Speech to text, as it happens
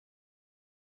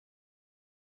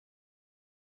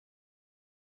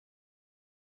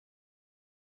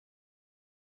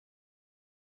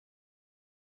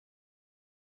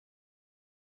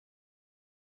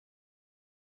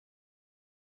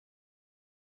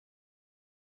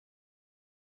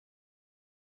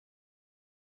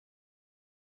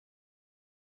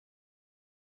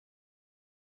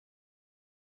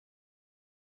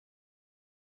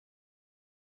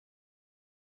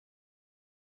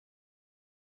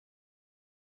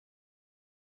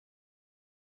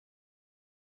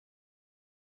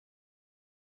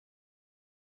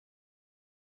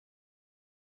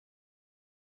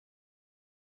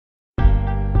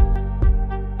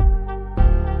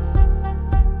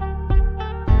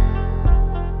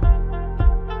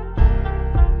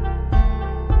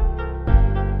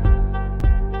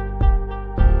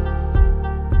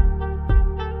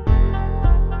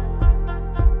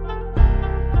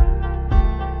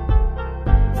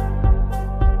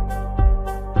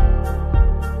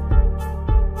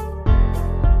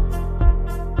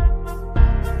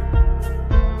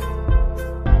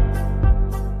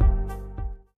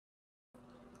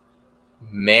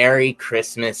Merry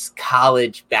Christmas,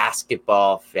 college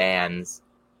basketball fans.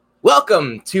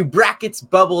 Welcome to Brackets,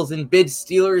 Bubbles, and Bid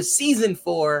Stealers Season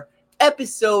 4,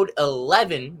 Episode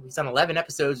 11. We've done 11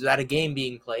 episodes without a game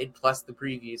being played, plus the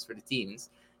previews for the teams.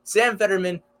 Sam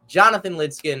Fetterman, Jonathan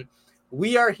Lidskin.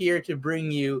 We are here to bring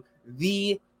you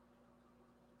the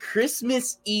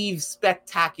Christmas Eve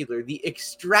spectacular, the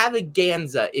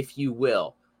extravaganza, if you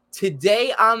will.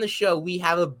 Today on the show, we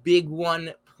have a big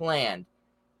one planned.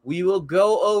 We will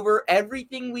go over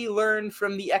everything we learned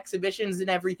from the exhibitions and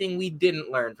everything we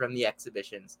didn't learn from the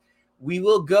exhibitions. We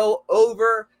will go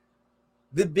over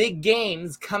the big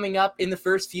games coming up in the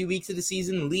first few weeks of the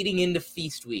season leading into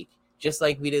Feast Week, just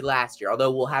like we did last year,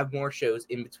 although we'll have more shows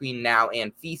in between now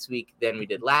and Feast Week than we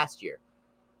did last year.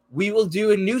 We will do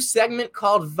a new segment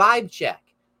called Vibe Check,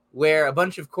 where a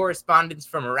bunch of correspondents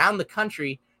from around the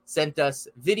country sent us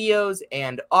videos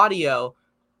and audio,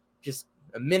 just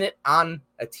a minute on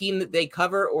a team that they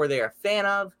cover or they're a fan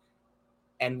of,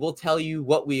 and we'll tell you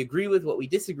what we agree with, what we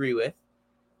disagree with.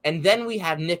 And then we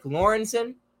have Nick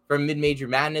Lorensen from Mid-Major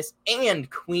Madness and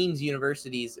Queen's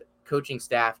University's coaching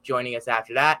staff joining us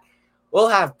after that. We'll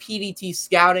have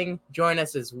PDTScouting join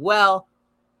us as well.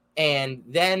 And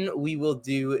then we will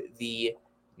do the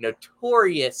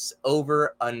notorious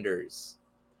over-unders.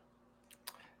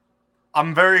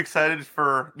 I'm very excited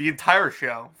for the entire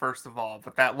show, first of all,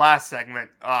 but that last segment,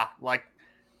 that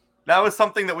was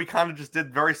something that we kind of just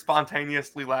did very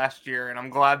spontaneously last year, and I'm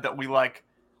glad that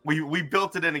we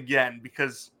built it in again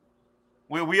because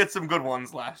we had some good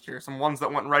ones last year, some ones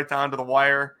that went right down to the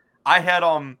wire. I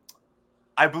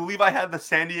believe I had the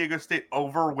San Diego State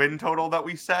over win total that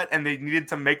we set, and they needed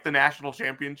to make the national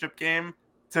championship game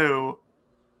to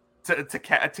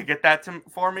get that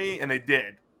for me, and they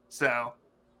did. So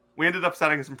we ended up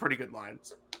setting some pretty good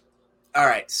lines. All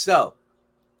right, so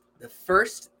the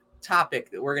first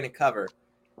topic that we're going to cover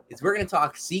is we're going to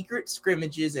talk secret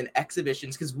scrimmages and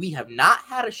exhibitions because we have not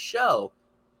had a show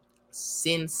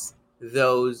since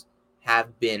those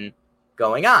have been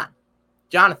going on.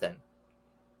 Jonathan,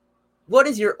 what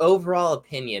is your overall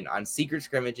opinion on secret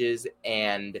scrimmages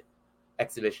and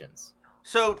exhibitions?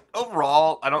 So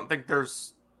overall, I don't think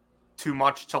there's too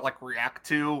much to react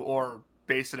to or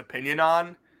base an opinion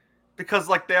on. Because,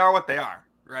 they are what they are,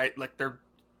 right? They're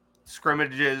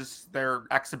scrimmages, they're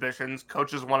exhibitions.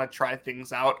 Coaches want to try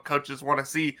things out. Coaches want to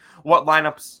see what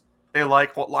lineups they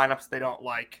like, what lineups they don't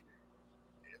like.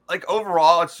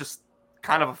 Overall, it's just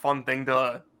kind of a fun thing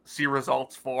to see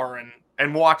results for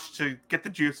and watch to get the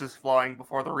juices flowing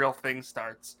before the real thing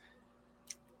starts.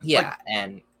 Yeah,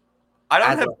 and I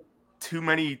don't have too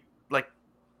many,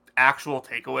 actual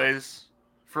takeaways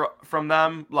from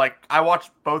them. I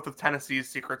watched both of Tennessee's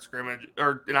secret scrimmage,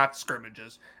 or not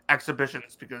scrimmages,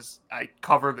 exhibitions, because I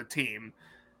cover the team,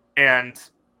 and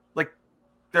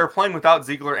they're playing without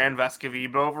Ziegler and Vescovy,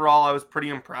 but overall I was pretty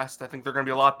impressed. I think they're going to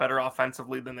be a lot better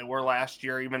offensively than they were last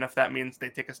year, even if that means they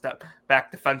take a step back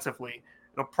defensively.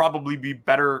 It'll probably be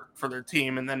better for their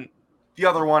team. And then the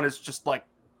other one is just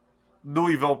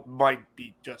Louisville might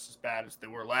be just as bad as they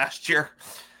were last year.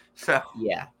 So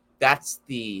yeah, that's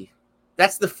the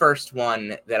first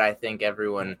one that I think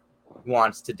everyone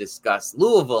wants to discuss.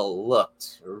 Louisville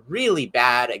looked really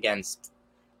bad against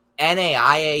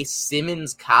NAIA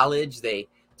Simmons College. They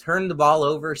turned the ball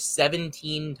over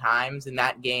 17 times in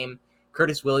that game.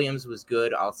 Curtis Williams was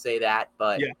good, I'll say that.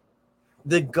 But yeah,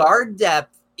 the guard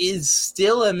depth is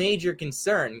still a major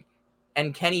concern.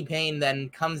 And Kenny Payne then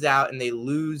comes out and they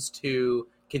lose to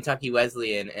Kentucky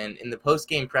Wesleyan. And in the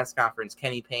post-game press conference,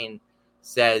 Kenny Payne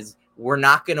says, "We're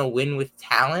not going to win with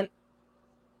talent."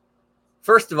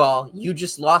 First of all, you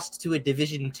just lost to a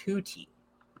Division II team.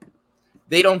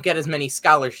 They don't get as many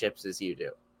scholarships as you do.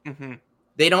 Mm-hmm.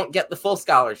 They don't get the full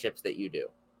scholarships that you do.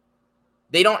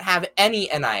 They don't have any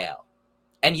NIL.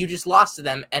 And you just lost to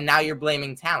them, and now you're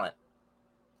blaming talent.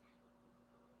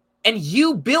 And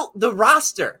you built the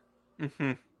roster.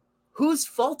 Mm-hmm. Whose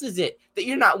fault is it that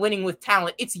you're not winning with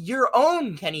talent? It's your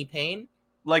own, Kenny Payne.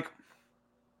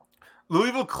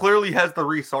 Louisville clearly has the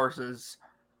resources.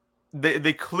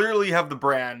 They clearly have the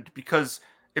brand, because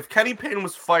if Kenny Payne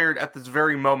was fired at this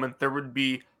very moment, there would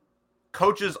be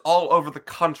coaches all over the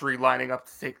country lining up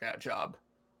to take that job.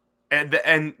 And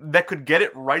that could get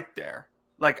it right there.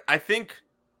 I think,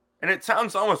 and it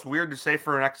sounds almost weird to say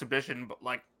for an exhibition, but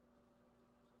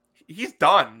he's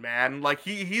done, man.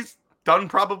 He's done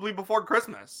probably before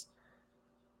Christmas.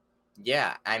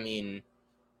 Yeah, I mean,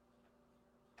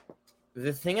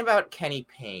 the thing about Kenny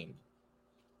Payne,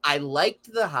 I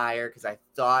liked the hire because I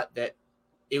thought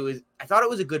it was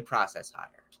a good process hire.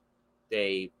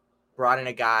 They brought in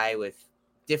a guy with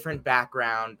different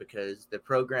background because the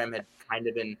program had kind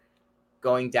of been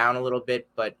going down a little bit,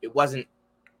 but it wasn't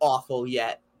awful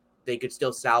yet. They could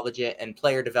still salvage it, and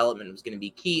player development was going to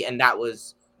be key, and that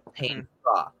was Payne's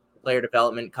draw. Player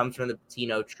development comes from the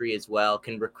Patino tree as well,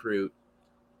 can recruit.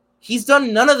 He's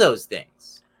done none of those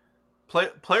things.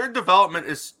 Player development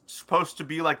is supposed to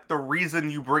be like the reason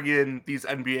you bring in these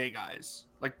NBA guys.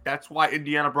 Like, that's why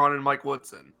Indiana brought in Mike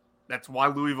Woodson. That's why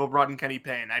Louisville brought in Kenny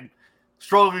Payne. I'm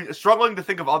struggling to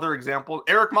think of other examples.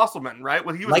 Eric Musselman, right?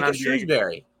 When he was Like an a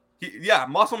Shrewsbury.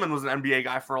 Musselman was an NBA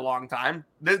guy for a long time.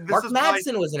 Mark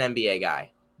Madsen was an NBA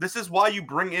guy. This is why you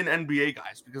bring in NBA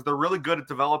guys, because they're really good at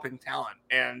developing talent.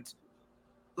 And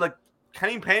like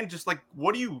Kenny Payne, just like,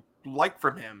 what do you like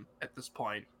from him at this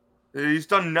point? He's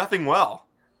done nothing well.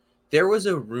 There was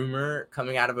a rumor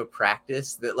coming out of a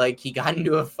practice that like he got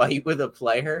into a fight with a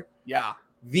player. Yeah.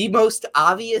 The most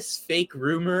obvious fake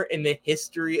rumor in the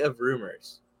history of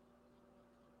rumors.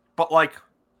 But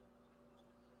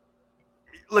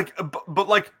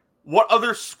what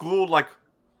other school like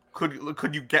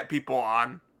could you get people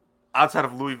on outside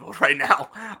of Louisville right now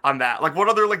on that? Like, what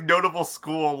other like notable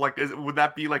school like would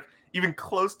that be like even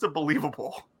close to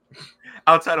believable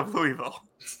outside of Louisville?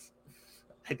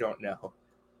 I don't know.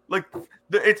 Like,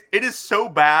 it is so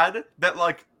bad that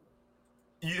like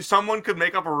someone could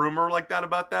make up a rumor like that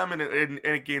about them and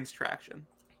it gains traction.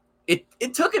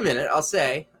 It took a minute, I'll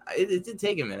say. It did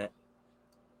take a minute.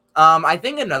 I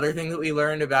think another thing that we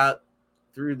learned about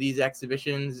through these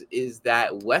exhibitions is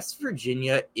that West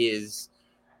Virginia is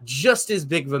just as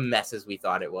big of a mess as we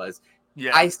thought it was.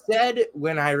 Yeah. I said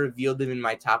when I revealed them in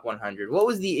my top 100, what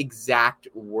was the exact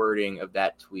wording of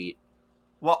that tweet?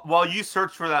 Well, while you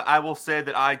search for that, I will say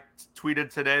that I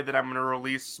tweeted today that I'm going to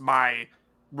release my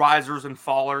risers and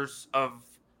fallers of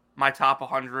my top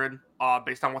 100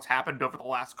 based on what's happened over the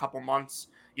last couple months,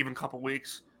 even couple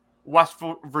weeks. West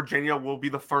Virginia will be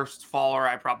the first faller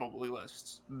I probably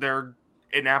list. They're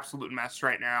an absolute mess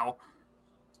right now.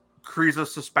 Kriza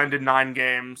suspended 9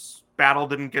 games. Battle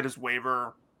didn't get his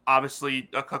waiver. Obviously,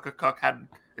 Cook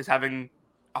is having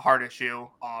a heart issue.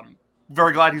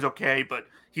 Very glad he's okay, but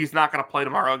he's not going to play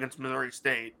tomorrow against Missouri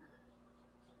State.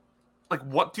 Like,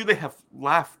 what do they have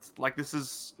left? Like, this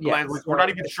is we're not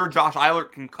even sure Josh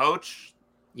Eilert can coach.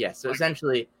 Yeah, so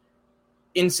essentially,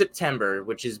 in September,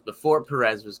 which is before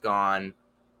Perez was gone,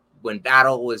 when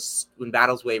Battle's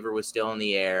waiver was still in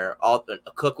the air,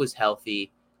 Cook was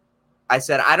healthy. I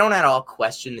said I don't at all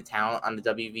question the talent on the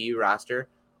WVU roster.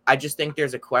 I just think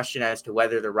there's a question as to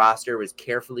whether the roster was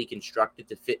carefully constructed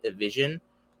to fit the vision,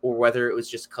 or whether it was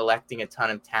just collecting a ton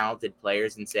of talented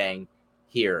players and saying,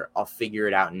 "Here, I'll figure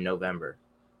it out in November."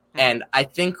 And I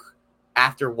think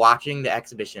after watching the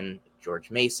exhibition,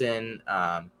 George Mason,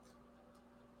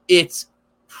 it's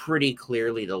pretty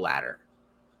clearly the latter.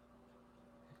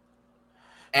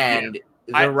 And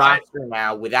the roster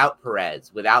now, without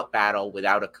Perez, without Battle,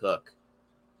 without a Cook,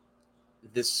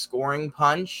 the scoring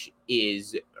punch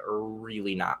is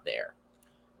really not there.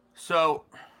 So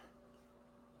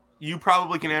you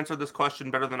probably can answer this question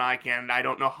better than I can. I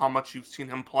don't know how much you've seen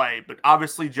him play, but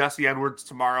obviously Jesse Edwards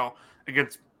tomorrow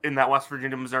in that West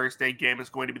Virginia-Missouri State game is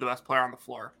going to be the best player on the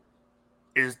floor.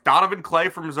 Is Donovan Clay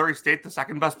from Missouri State the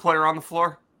second best player on the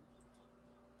floor?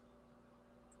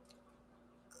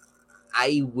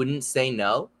 I wouldn't say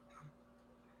no.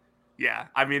 Yeah,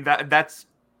 I mean that's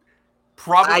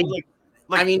probably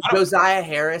Josiah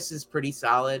Harris is pretty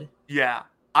solid. Yeah.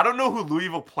 I don't know who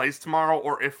Louisville plays tomorrow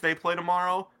or if they play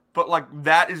tomorrow, but like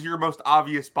that is your most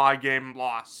obvious bye game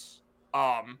loss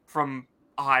from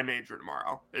a high major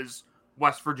tomorrow is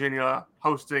West Virginia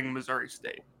hosting Missouri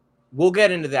State. We'll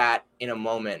get into that in a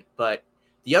moment, but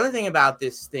the other thing about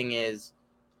this thing is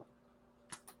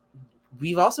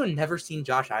we've also never seen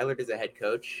Josh Eilert as a head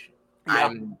coach.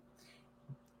 Yeah.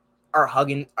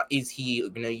 Is he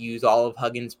going to use all of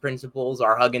Huggins' principles?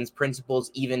 Are Huggins'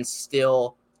 principles even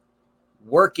still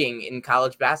working in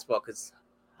college basketball? Because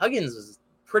Huggins was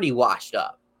pretty washed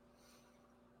up.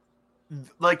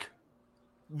 Like,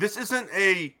 this isn't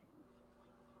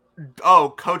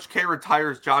Coach K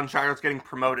retires, John Shiner's getting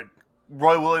promoted.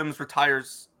 Roy Williams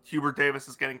retires, Hubert Davis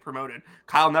is getting promoted.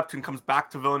 Kyle Neptune comes back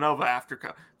to Villanova after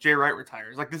Jay Wright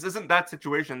retires. Like, this isn't that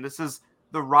situation. This is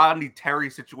the Rodney Terry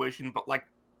situation, but like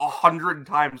 100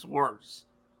 times worse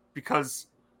because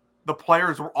the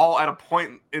players were all at a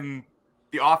point in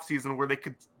the offseason where they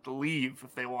could leave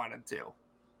if they wanted to.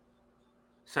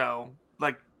 So,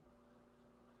 like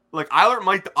Eilert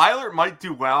might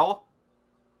do well.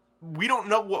 We don't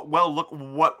know what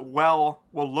well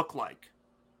will look like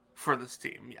for this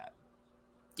team yet.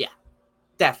 Yeah,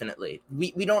 definitely.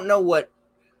 We don't know what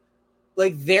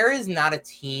like there is not a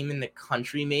team in the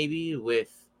country maybe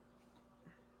with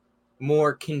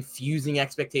more confusing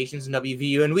expectations in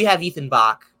WVU, and we have Ethan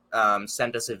Bach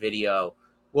sent us a video.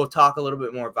 We'll talk a little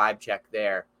bit more vibe check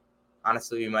there.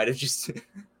 Honestly, we might have just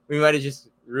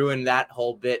ruined that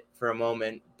whole bit for a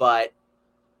moment, but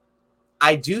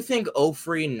I do think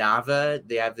Ofri Nava,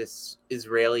 they have this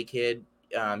Israeli kid.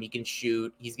 He can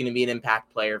shoot. He's going to be an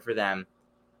impact player for them.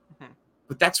 Mm-hmm.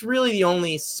 But that's really the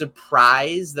only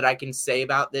surprise that I can say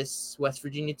about this West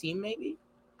Virginia team, maybe.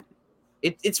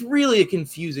 It's really a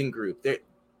confusing group. I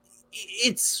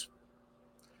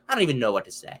don't even know what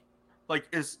to say.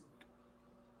 Is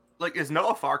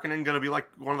Noah Farkanen going to be like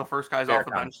one of the first guys off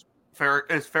the bench?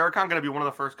 Is Farrakhan going to be one of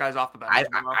the first guys off the bench? I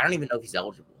don't even know if he's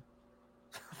eligible.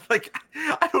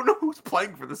 I don't know who's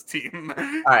playing for this team.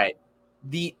 All right.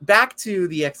 Back to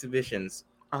the exhibitions.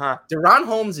 Deron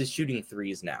Holmes is shooting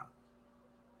threes now.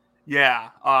 Yeah.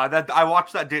 That I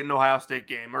watched that Dayton Ohio State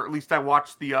game, or at least I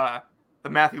watched the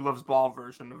Matthew Loves Ball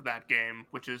version of that game,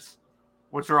 which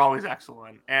are always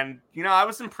excellent. And I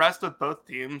was impressed with both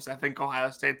teams. I think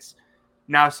Ohio State's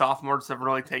now sophomores have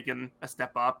really taken a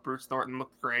step up. Bruce Thornton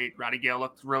looked great. Roddy Gale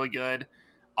looked really good.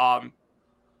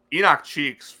 Enoch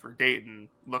Cheeks for Dayton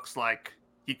looks like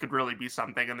he could really be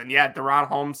something. And then, Deron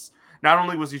Holmes, not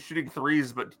only was he shooting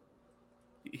threes, but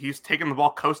he's taking the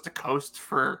ball coast to coast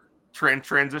for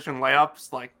transition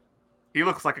layups. Like, he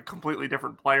looks like a completely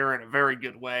different player in a very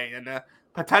good way, and a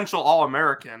potential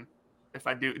All-American, if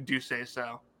I do say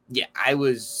so. Yeah, I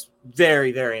was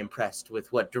very, very impressed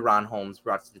with what Deron Holmes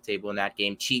brought to the table in that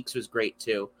game. Cheeks was great,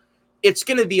 too. It's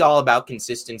going to be all about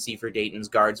consistency for Dayton's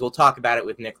guards. We'll talk about it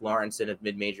with Nick Lorensen of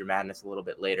Mid-Major Madness a little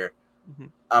bit later.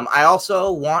 Mm-hmm. I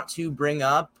also want to bring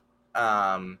up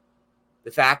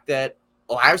the fact that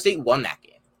Ohio State won that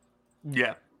game.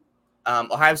 Yeah.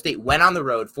 Ohio State went on the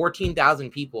road,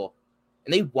 14,000 people,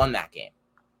 and they won that game.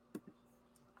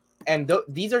 And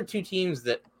these are two teams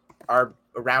that are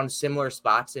around similar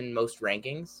spots in most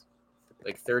rankings,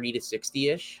 like 30 to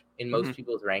 60-ish in most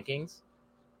people's rankings.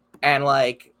 And,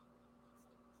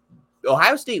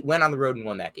 Ohio State went on the road and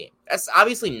won that game. That's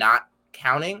obviously not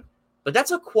counting, but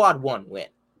that's a quad one win.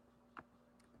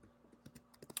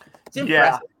 It's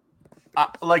impressive.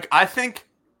 Yeah. I think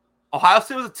Ohio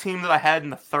State was a team that I had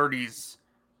in the 30s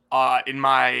in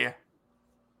my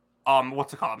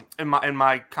what's it called? In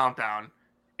my countdown.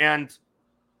 And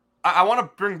I want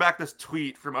to bring back this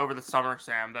tweet from over the summer,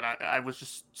 Sam, that I was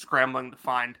just scrambling to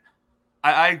find.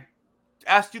 I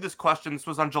asked you this question. This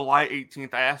was on July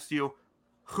 18th. I asked you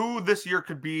who this year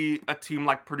could be a team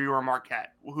like Purdue or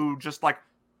Marquette, who just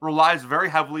relies very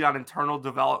heavily on internal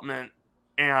development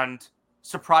and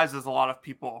surprises a lot of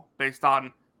people based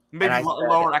on maybe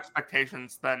lower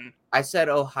expectations than. I said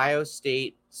Ohio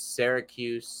State,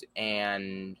 Syracuse,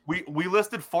 and we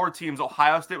listed 4 teams.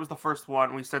 Ohio State was the first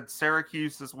one. We said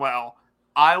Syracuse as well.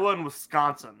 Iowa and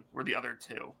Wisconsin were the other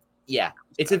 2. Yeah,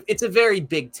 it's a very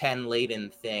Big Ten laden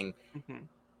thing. Mm-hmm.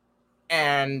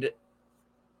 And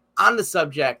on the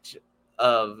subject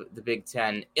of the Big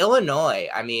Ten, Illinois,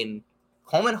 I mean,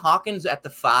 Coleman Hawkins at the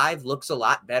 5 looks a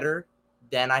lot better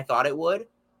than I thought it would.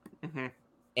 Mm-hmm.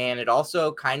 And it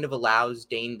also kind of allows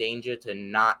Dane Danger to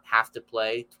not have to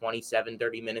play 27,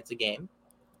 30 minutes a game.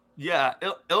 Yeah,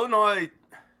 Illinois,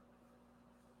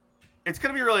 it's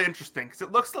going to be really interesting because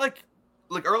it looks like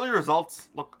early results,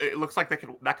 it looks like that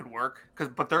could work.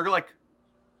 But they're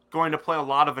going to play a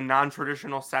lot of a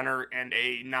non-traditional center and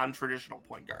a non-traditional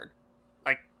point guard.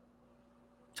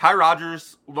 Ty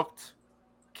Rodgers looked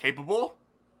capable.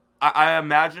 I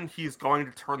imagine he's going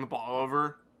to turn the ball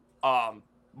over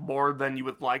more than you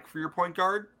would like for your point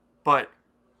guard. But,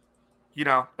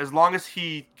 as long as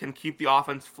he can keep the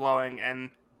offense flowing and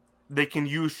they can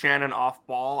use Shannon off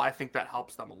ball, I think that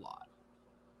helps them a lot.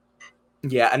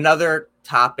 Yeah, another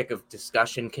topic of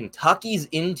discussion, Kentucky's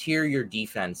interior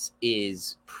defense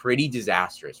is pretty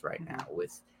disastrous right now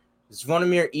with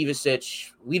Zvonimir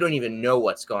Ivicic. We don't even know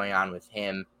what's going on with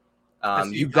him. Has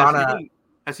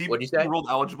he ruled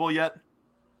eligible yet?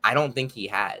 I don't think he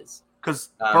has.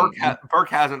 Because Burke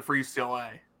hasn't for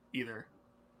UCLA either.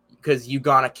 Because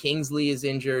Ugonna Kingsley is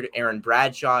injured. Aaron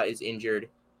Bradshaw is injured.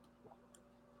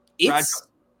 You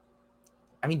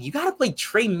got to play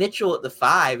Trey Mitchell at the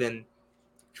 5, and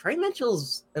Trey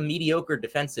Mitchell's a mediocre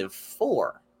defensive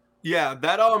 4. Yeah,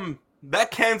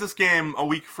 that Kansas game a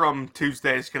week from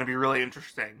Tuesday is going to be really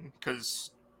interesting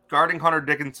because guarding Hunter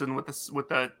Dickinson with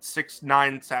a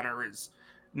 6'9" center is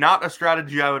not a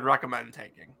strategy I would recommend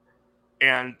taking.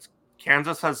 And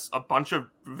Kansas has a bunch of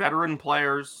veteran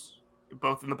players,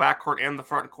 both in the backcourt and the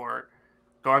front court,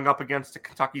 going up against a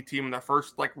Kentucky team in their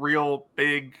first real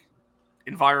big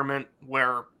environment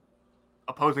where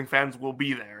opposing fans will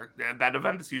be there. That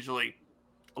event is usually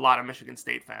a lot of Michigan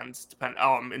State fans,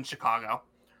 in Chicago.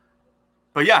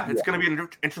 But yeah, it's going to be an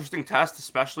interesting test,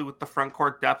 especially with the front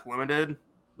court depth limited.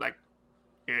 Like,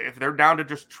 if they're down to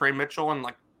just Trey Mitchell and,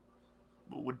 like,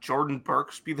 would Jordan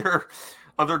Burks be their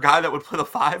other guy that would play the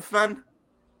 5 then?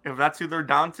 If that's who they're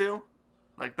down to?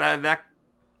 Like, that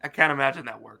I can't imagine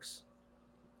that works.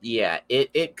 Yeah,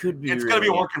 it could be. It's going to be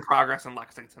a work in progress in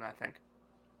Lexington, I think.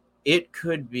 It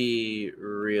could be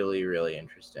really, really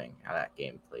interesting how that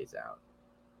game plays out.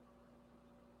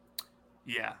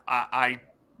 Yeah, I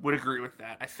would agree with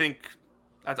that. I think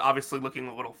that's obviously looking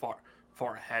a little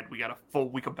far ahead. We got a full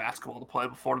week of basketball to play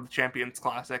before the Champions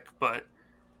Classic, but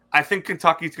I think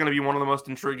Kentucky's going to be one of the most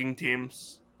intriguing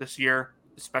teams this year,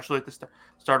 especially at the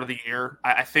start of the year.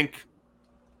 I think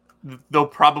they'll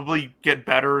probably get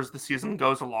better as the season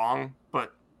goes along,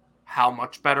 but how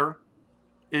much better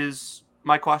is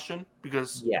my question,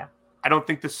 because I don't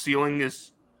think the ceiling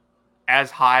is as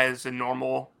high as a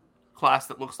normal class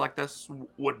that looks like this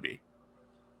would be.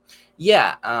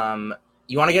 Yeah.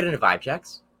 You want to get into vibe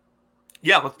checks?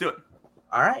 Yeah, let's do it.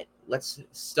 All right. Let's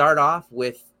start off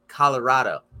with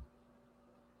Colorado.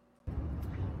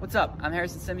 What's up? I'm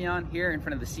Harrison Simeon here in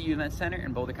front of the CU Event Center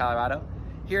in Boulder, Colorado,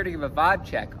 here to give a vibe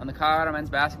check on the Colorado men's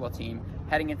basketball team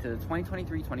heading into the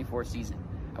 2023-24 season.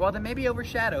 While they may be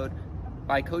overshadowed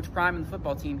by Coach Prime and the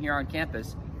football team here on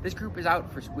campus, this group is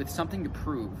out with something to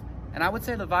prove. And I would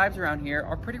say the vibes around here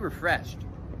are pretty refreshed.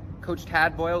 Coach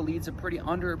Tad Boyle leads a pretty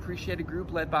underappreciated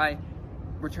group led by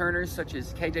returners such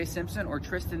as KJ Simpson or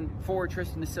Tristan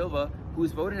Da Silva, who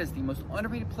was voted as the most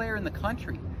underrated player in the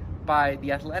country by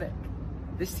The Athletic.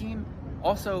 This team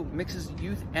also mixes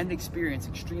youth and experience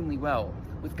extremely well,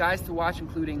 with guys to watch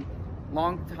including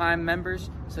longtime members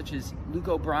such as Luke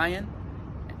O'Brien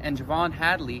and Javon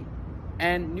Hadley,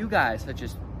 and new guys such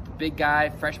as big guy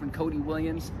freshman Cody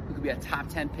Williams, who could be a top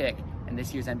 10 pick in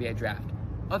this year's NBA draft.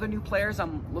 Other new players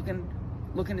I'm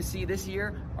looking to see this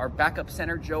year are backup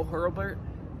center Joe Hurlbert,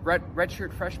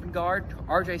 redshirt freshman guard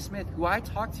RJ Smith, who I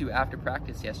talked to after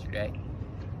practice yesterday,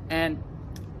 and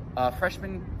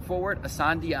freshman forward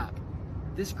Asan Diop.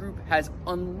 This group has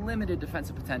unlimited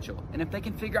defensive potential, and if they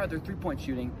can figure out their three-point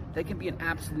shooting, they can be an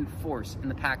absolute force in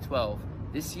the Pac-12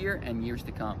 this year and years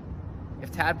to come.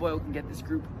 If Tad Boyle can get this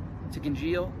group to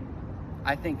congeal,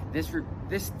 I think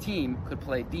this team could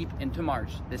play deep into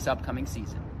March this upcoming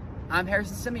season. I'm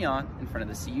Harrison Simeon in front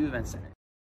of the CU Event Center.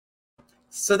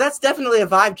 So that's definitely a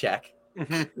vibe check.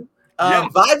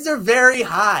 Vibes are very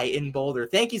high in Boulder.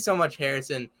 Thank you so much,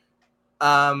 Harrison.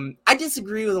 I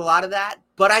disagree with a lot of that,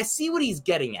 but I see what he's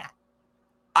getting at.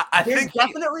 There's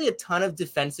definitely a ton of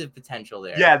defensive potential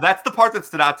there. Yeah, that's the part that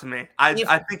stood out to me.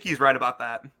 I think he's right about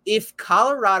that. If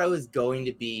Colorado is going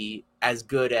to be as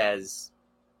good as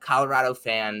Colorado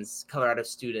fans, Colorado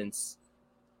students,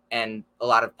 and a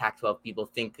lot of Pac-12 people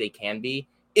think they can be,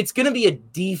 it's going to be a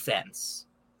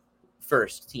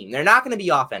defense-first team. They're not going to be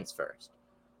offense first.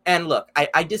 And look,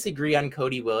 I disagree on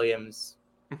Cody Williams,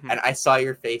 and I saw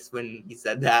your face when he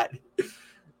said that.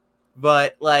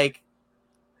 But, like,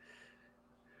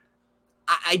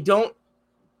 I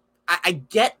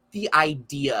get the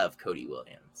idea of Cody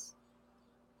Williams.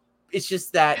 It's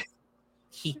just that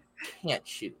he can't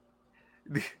shoot.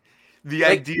 The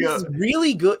idea he's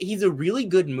really good. He's a really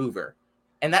good mover,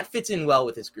 and that fits in well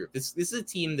with this group. This is a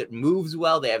team that moves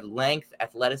well. They have length,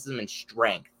 athleticism, and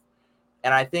strength,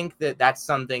 and I think that that's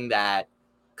something that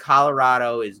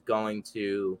Colorado is going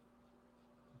to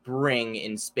bring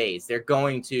in spades. They're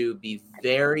going to be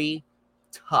very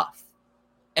tough,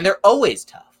 and they're always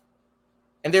tough,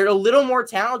 and they're a little more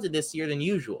talented this year than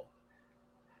usual,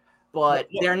 but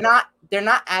they're not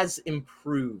as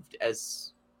improved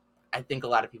as I think a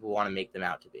lot of people want to make them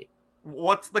out to be.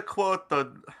 What's the quote?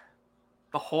 The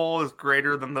whole is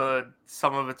greater than the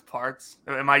sum of its parts.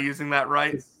 Am I using that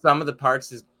right? The sum of the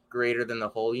parts is greater than the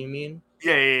whole, you mean?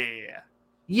 Yeah.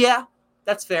 Yeah,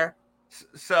 that's fair.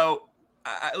 So,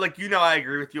 I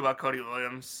agree with you about Cody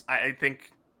Williams. I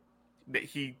think that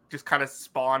he just kind of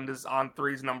spawned as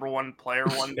On3's number one player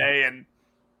one day, and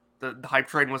the hype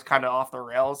train was kind of off the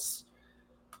rails.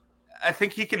 I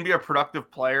think he can be a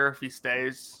productive player if he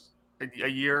stays a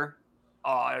year,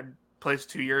 plays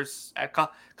 2 years at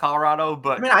Colorado.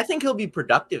 But I mean, I think he'll be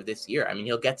productive this year. I mean,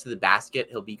 he'll get to the basket.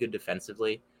 He'll be good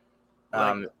defensively.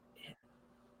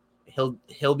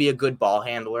 He'll be a good ball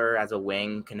handler as a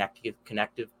wing,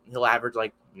 connective. He'll average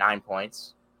like 9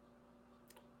 points.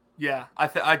 Yeah,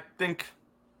 I think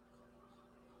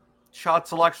shot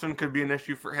selection could be an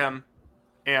issue for him,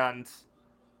 and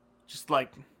just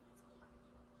like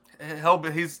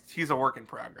he's a work in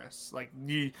progress. Like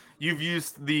you've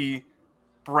used the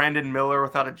Brandon Miller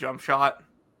without a jump shot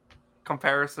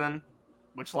comparison,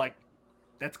 which like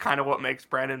that's kind of what makes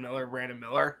Brandon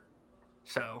Miller.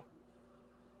 So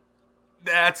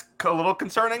that's a little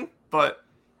concerning, but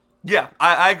yeah,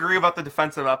 I agree about the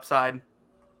defensive upside.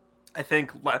 I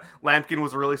think Lampkin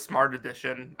was a really smart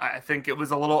addition. I think it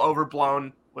was a little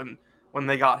overblown when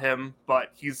they got him,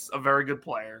 but he's a very good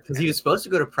player. Because he was supposed to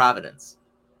go to Providence.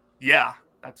 Yeah,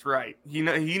 that's right. He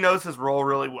knows his role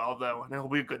really well, though, and he'll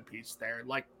be a good piece there.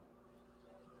 Like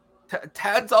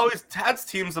Tad's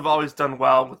teams have always done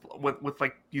well with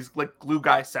like these like glue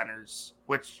guy centers,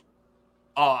 which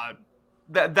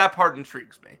that part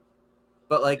intrigues me.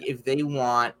 But like if they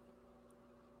want,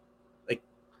 like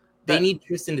they need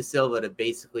Tristan Da Silva to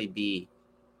basically be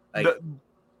like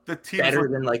the teams better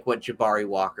than like what Jabari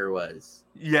Walker was.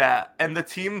 Yeah, and the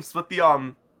teams with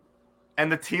the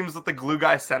glue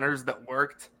guy centers that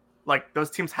worked, like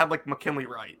those teams had like McKinley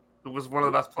Wright, who was one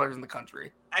of the best players in the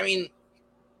country. I mean,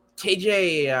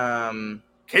 KJ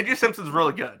Simpson's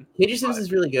really good. KJ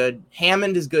Simpson's really good.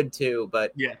 Hammond is good too,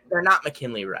 but yeah, they're not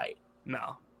McKinley Wright.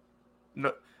 No,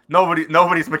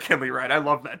 nobody's McKinley Wright. I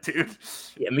love that dude.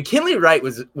 Yeah, McKinley Wright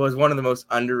was one of the most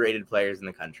underrated players in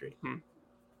the country.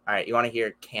 All right, you want to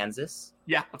hear Kansas?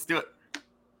 Yeah, let's do it.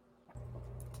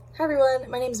 Hi everyone,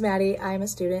 my name is Maddie. I am a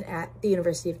student at the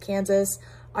University of Kansas.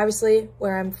 Obviously,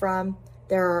 where I'm from,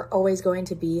 there are always going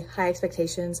to be high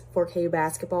expectations for KU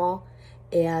basketball,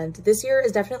 and this year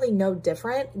is definitely no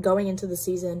different going into the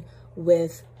season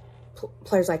with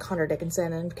players like Hunter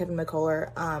Dickinson and Kevin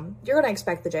McCullough. You're going to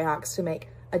expect the Jayhawks to make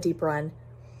a deep run,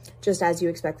 just as you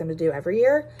expect them to do every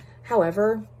year.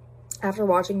 However, after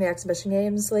watching the exhibition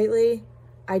games lately,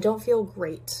 I don't feel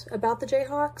great about the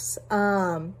Jayhawks.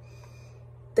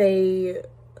 They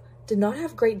did not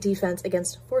have great defense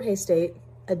against Fort Hays State,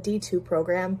 a D2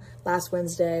 program, last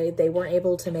Wednesday. They weren't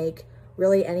able to make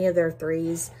really any of their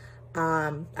threes.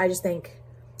 I just think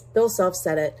Bill Self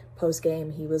said it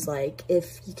post-game. He was like,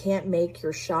 if you can't make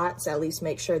your shots, at least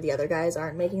make sure the other guys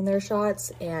aren't making their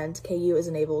shots, and KU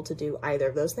isn't able to do either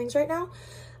of those things right now.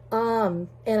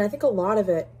 And I think a lot of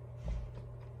it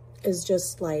is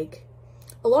just like,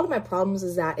 a lot of my problems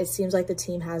is that it seems like the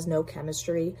team has no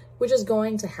chemistry, which is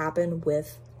going to happen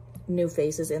with new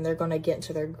faces and they're going to get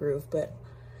into their groove. But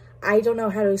I don't know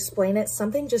how to explain it.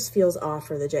 Something just feels off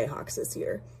for the Jayhawks this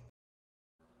year.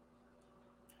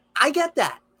 I get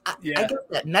that. I get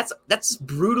that. And that's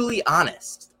brutally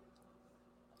honest.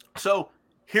 So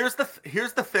here's the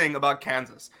thing about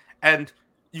Kansas. And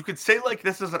you could say like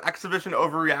this is an exhibition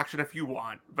overreaction if you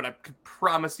want, but I could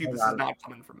promise you this is not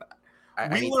coming from that.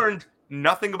 We learned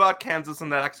nothing about Kansas in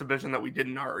that exhibition that we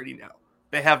didn't already know.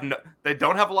 They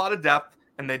don't have a lot of depth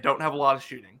and they don't have a lot of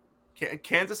shooting.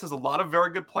 Kansas has a lot of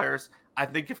very good players. I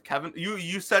think if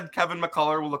you said Kevin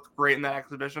McCullough looked great in that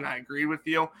exhibition. I agree with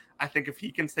you. I think if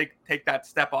he can take that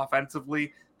step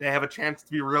offensively, they have a chance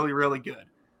to be really, really good.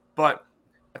 But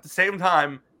at the same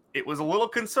time, it was a little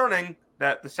concerning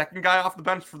that the second guy off the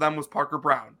bench for them was Parker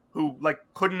Brown, who like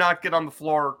could not get on the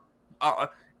floor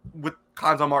with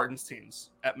Konzo Martin's teams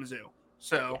at Mizzou.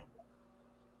 So,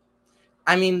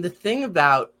 I mean, the thing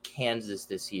about Kansas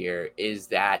this year is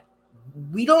that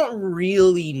we don't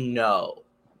really know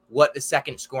what the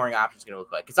second scoring option is going to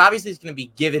look like. Because obviously it's going to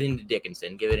be give it into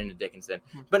Dickinson.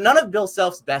 But none of Bill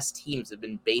Self's best teams have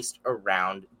been based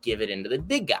around give it into the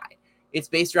big guy. It's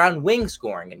based around wing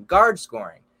scoring and guard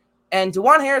scoring. And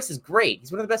DeJuan Harris is great.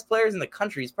 He's one of the best players in the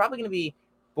country. He's probably going to be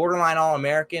borderline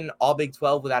All-American, All Big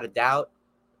 12 without a doubt.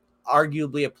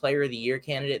 Arguably a player of the year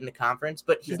candidate in the conference,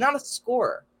 but he's not a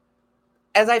scorer.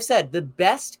 As I've said, the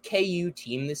best KU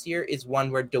team this year is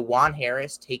one where DeJuan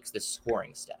Harris takes the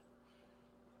scoring step.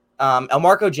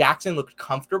 Elmarco Jackson looked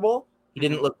comfortable. He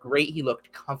didn't look great. He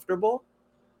looked comfortable.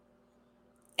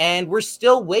 And we're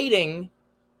still waiting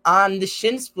on the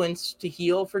shin splints to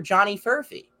heal for Johnny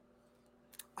Furphy.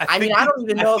 I don't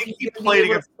even know if he played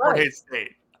against Fort Hays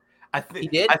State. I think he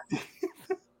did.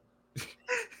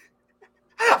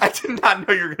 I did not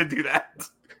know you were going to do that.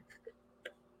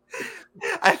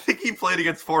 I think he played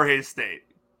against Fort Hays State.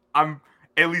 I'm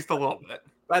at least a little bit.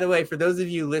 By the way, for those of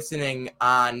you listening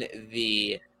on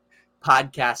the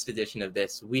podcast edition of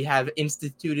this, we have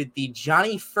instituted the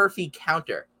Johnny Furphy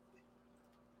counter,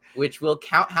 which will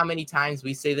count how many times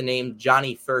we say the name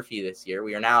Johnny Furphy this year.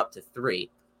 We are now up to 3.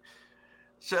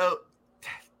 So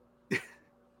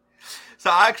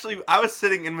I was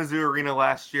sitting in Mizzou Arena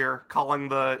last year calling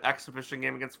the exhibition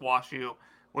game against WashU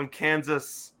when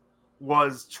Kansas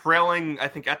was trailing, I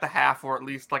think, at the half or at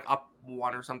least like up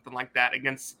 1 or something like that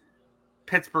against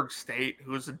Pittsburgh State,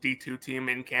 who's a D2 team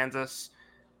in Kansas.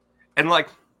 And like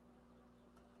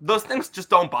those things just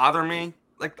don't bother me.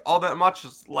 like all that much.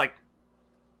 Is like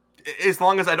as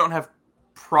long as I don't have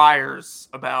priors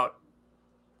about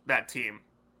that team,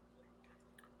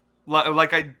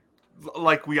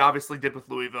 like we obviously did with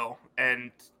Louisville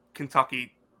and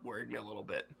Kentucky worried me a little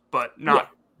bit, but not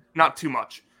too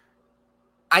much.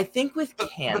 I think with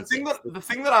Kansas, the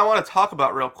thing that I want to talk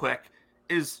about real quick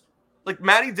is like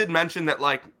Maddie did mention that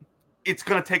like it's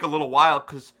going to take a little while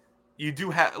because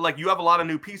you have a lot of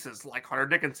new pieces like Hunter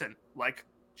Dickinson, like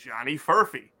Johnny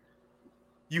Furphy.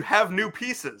 You have new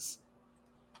pieces.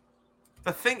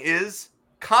 The thing is,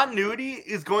 continuity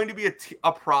is going to be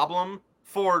a problem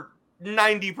for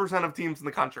 90% of teams in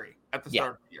the country at the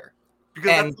start of the year,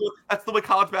 because that's the way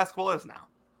college basketball is now.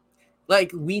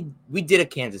 Like we did a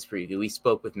Kansas preview. We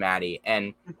spoke with Maddie,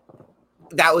 and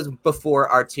that was before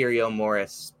Arterio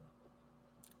Morris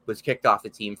was kicked off the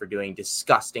team for doing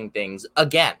disgusting things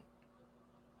again.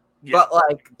 Yeah. But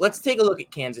like, let's take a look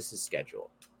at Kansas's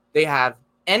schedule. They have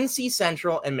NC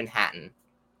Central and Manhattan.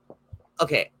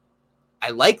 Okay, I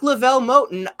like Lavelle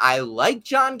Moten. I like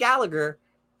John Gallagher.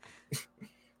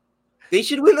 They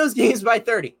should win those games by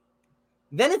 30.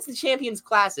 Then it's the Champions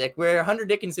Classic where Hunter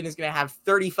Dickinson is going to have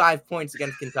 35 points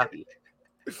against Kentucky.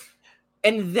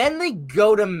 And then they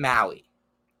go to Maui.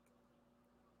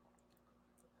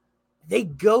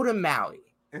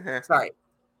 Sorry.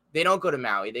 They don't go to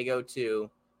Maui. They go to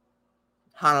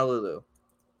Honolulu.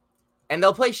 And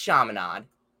they'll play Chaminade.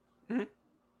 Mm-hmm.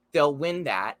 They'll win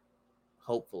that,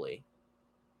 hopefully.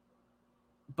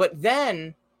 But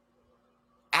then,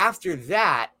 after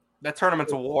that... That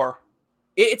tournament's a war.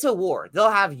 It's a war. They'll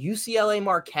have UCLA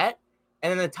Marquette, and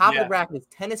then the top of the bracket is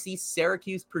Tennessee,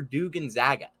 Syracuse, Purdue,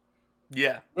 Gonzaga.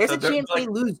 Yeah. There's a chance they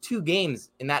lose 2 games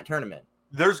in that tournament.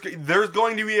 There's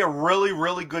going to be a really,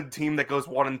 really good team that goes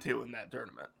 1-2 in that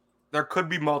tournament. There could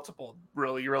be multiple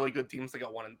really, really good teams that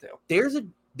go 1-2.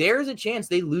 There's a chance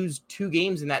they lose 2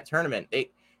 games in that tournament.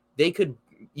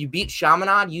 You beat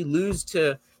Chaminade, you lose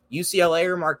to UCLA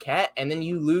or Marquette, and then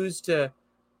you lose to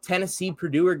Tennessee,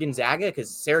 Purdue, or Gonzaga, because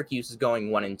Syracuse is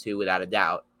going 1-2 without a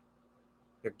doubt.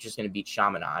 They're just going to beat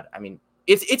Chaminade. I mean,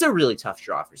 it's a really tough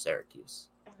draw for Syracuse.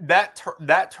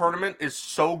 That tournament is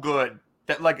so good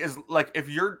that if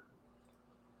you're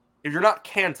not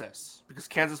Kansas, because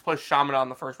Kansas plays Chaminade in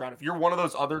the first round, if you're one of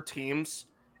those other teams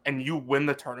and you win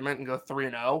the tournament and go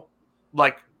 3-0,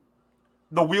 like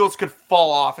the wheels could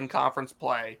fall off in conference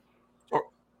play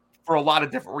for a lot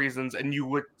of different reasons, and you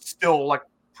would still like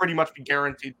pretty much be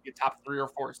guaranteed to be a top 3 or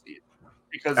 4 seed,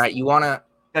 because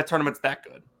that tournament's that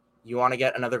good. You want to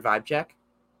get another vibe check?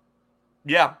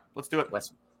 Yeah, let's do it.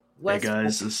 Hey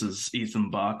guys, this is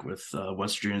Ethan Bach with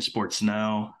West Virginia Sports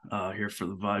Now, here for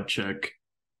the vibe check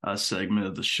segment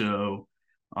of the show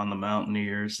on the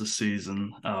Mountaineers this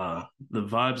season. The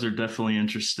vibes are definitely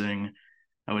interesting.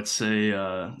 I would say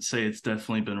it's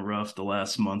definitely been rough the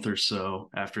last month or so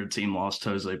after the team lost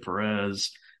Jose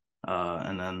Perez,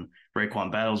 and then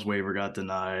Raekwon Battle's waiver got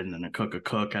denied, and then Akok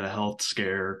Cook had a health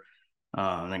scare,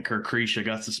 and then Kirk Krisha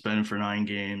got suspended for 9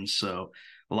 games. So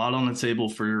a lot on the table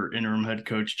for interim head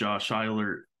coach Josh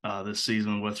Eilert this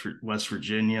season with West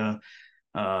Virginia.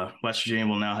 West Virginia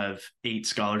will now have 8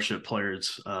 scholarship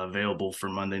players available for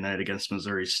Monday night against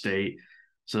Missouri State.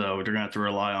 So they're going to have to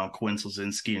rely on Quinn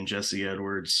Slazinski and Jesse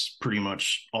Edwards pretty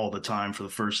much all the time for the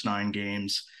first 9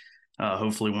 games.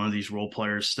 Hopefully one of these role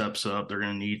players steps up. They're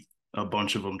going to need a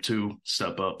bunch of them to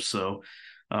step up. So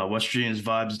West Virginia's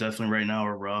vibes definitely right now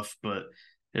are rough, but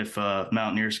if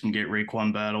Mountaineers can get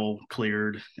Raekwon Battle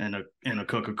cleared and a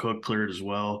Cook cleared as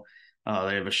well,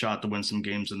 they have a shot to win some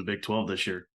games in the Big 12 this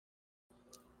year.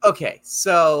 Okay,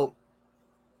 so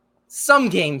some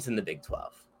games in the Big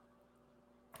 12.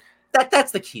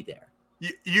 That's the key there.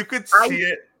 You could see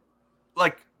it,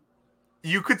 like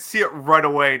you could see it right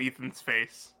away in Ethan's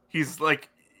face. He's like,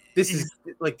 he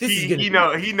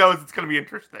knows it's gonna be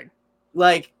interesting.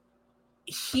 Like,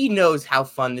 he knows how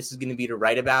fun this is going to be to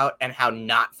write about and how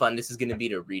not fun this is going to be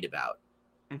to read about.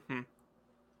 Mm-hmm.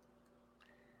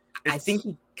 I think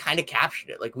he kind of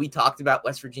captured it. Like, we talked about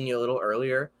West Virginia a little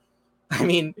earlier. I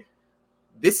mean,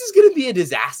 this is going to be a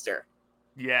disaster.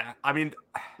 Yeah, I mean,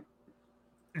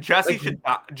 Jesse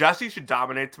should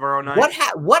dominate tomorrow night.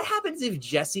 What happens if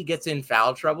Jesse gets in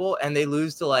foul trouble and they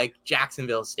lose to like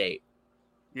Jacksonville State?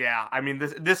 Yeah, I mean,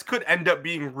 this could end up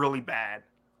being really bad.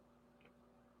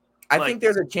 I think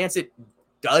there's a chance it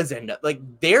does end up like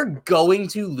they're going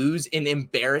to lose an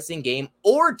embarrassing game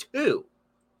or 2.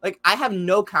 Like, I have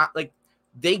no like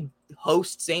they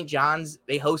host St. John's,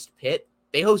 they host Pitt,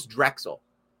 they host Drexel.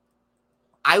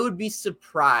 I would be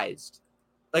surprised.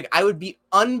 Like, I would be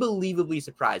unbelievably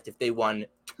surprised if they won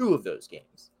 2 of those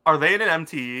games. Are they in an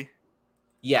MTE?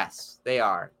 Yes, they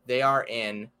are. They are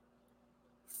in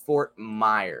Fort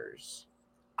Myers.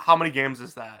 How many games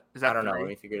is that? Is that I don't know. 3? Let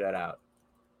me figure that out.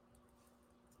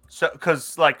 So,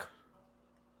 because like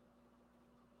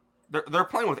they're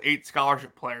playing with 8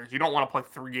 scholarship players. You don't want to play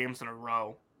 3 games in a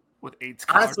row with 8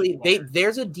 scholarship Honestly, players.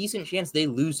 there's a decent chance they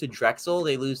lose to Drexel,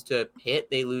 they lose to Pitt,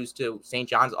 they lose to St.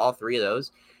 John's, all 3 of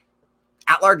those.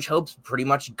 At-large hope's pretty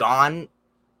much gone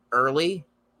early.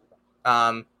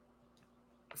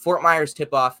 Fort Myers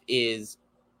tip-off is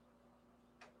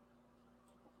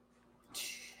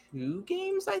 2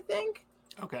 games, I think.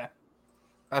 Okay,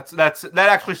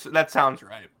 that sounds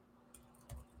right.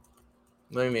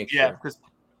 Let me make Yeah, sure. because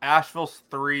Asheville's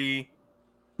 3,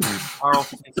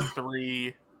 Charleston's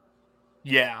 3.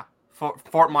 Yeah,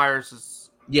 Fort Myers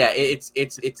is Yeah, it's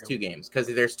 2 games because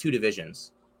there's 2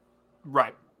 divisions.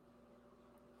 right.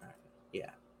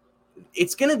 Yeah,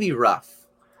 it's gonna be rough,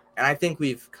 and I think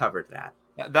we've covered that.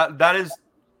 That is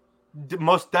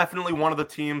most definitely one of the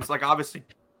teams. Like, obviously,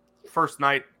 first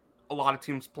night, a lot of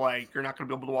teams play. You're not going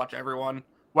to be able to watch everyone.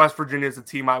 West Virginia is a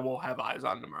team I will have eyes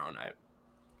on tomorrow night.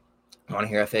 Want to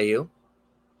hear FAU?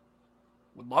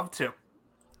 Would love to.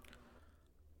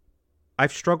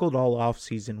 I've struggled all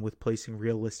offseason with placing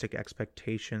realistic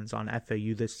expectations on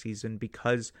FAU this season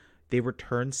because they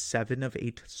returned 7 of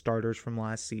 8 starters from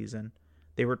last season.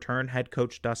 They returned head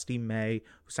coach Dusty May,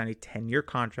 who signed a 10-year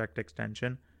contract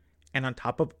extension. And on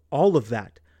top of all of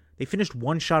that, they finished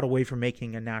 1 shot away from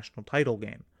making a national title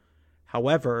game.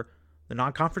 However, the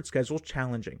non-conference schedule is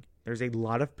challenging. There's a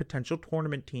lot of potential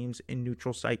tournament teams in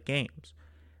neutral site games.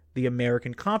 The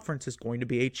American Conference is going to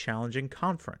be a challenging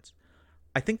conference.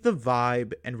 I think the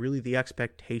vibe and really the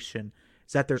expectation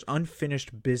is that there's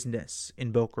unfinished business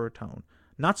in Boca Raton.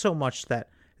 Not so much that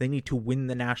they need to win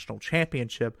the national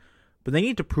championship, but they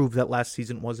need to prove that last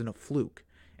season wasn't a fluke.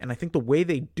 And I think the way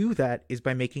they do that is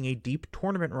by making a deep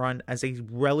tournament run as a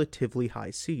relatively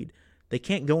high seed. They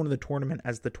can't go into the tournament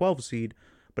as the 12 seed,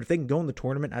 but if they can go in the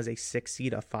tournament as a 6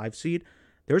 seed, a 5 seed,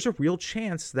 there's a real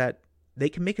chance that they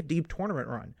can make a deep tournament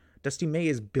run. Dusty May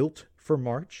is built for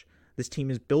March. This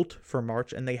team is built for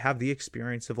March, and they have the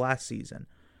experience of last season.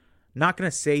 Not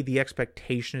going to say the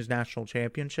expectation is national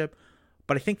championship,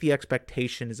 but I think the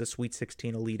expectation is a Sweet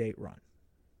 16 Elite 8 run.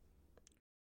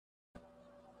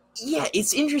 Yeah,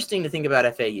 it's interesting to think about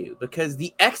FAU because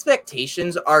the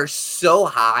expectations are so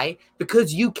high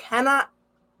because you cannot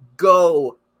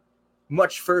go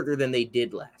much further than they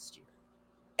did last year.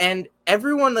 And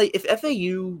everyone, like, if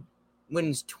FAU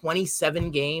wins 27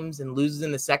 games and loses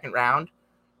in the second round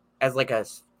as like a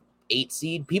 8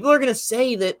 seed, people are going to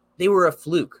say that they were a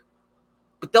fluke.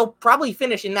 But they'll probably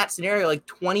finish in that scenario like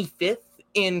 25th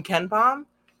in KenPom.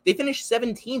 They finished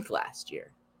 17th last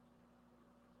year.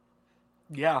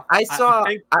 Yeah. I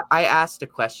asked a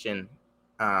question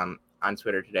on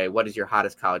Twitter today. What is your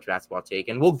hottest college basketball take?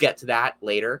 And we'll get to that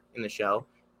later in the show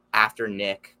after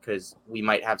Nick, because we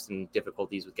might have some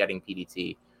difficulties with getting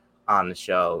PDT on the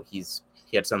show. He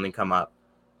had something come up.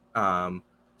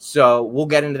 So we'll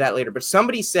get into that later. But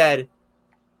somebody said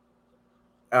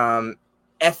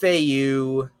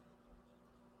FAU.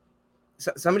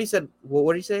 Somebody said, well,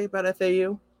 what did he say about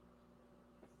FAU?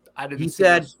 He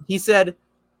said,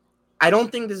 I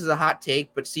don't think this is a hot take,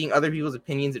 but seeing other people's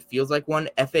opinions, it feels like one.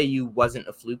 FAU wasn't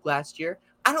a fluke last year.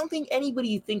 I don't think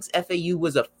anybody thinks FAU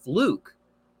was a fluke.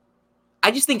 I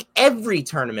just think every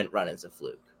tournament run is a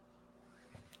fluke.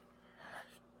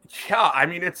 Yeah, I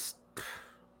mean, it's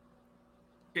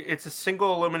a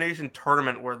single elimination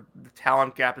tournament where the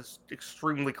talent gap is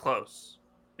extremely close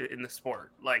in the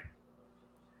sport. Like,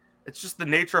 it's just the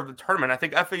nature of the tournament. I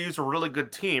think FAU is a really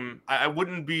good team. I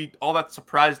wouldn't be all that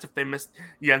surprised if they missed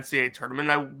the NCAA tournament.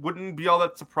 I wouldn't be all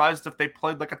that surprised if they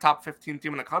played like a top 15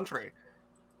 team in the country.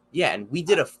 Yeah, and we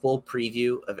did a full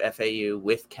preview of FAU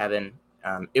with Kevin.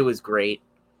 It was great.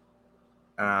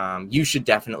 You should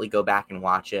definitely go back and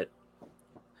watch it.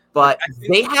 But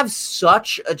they have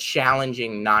such a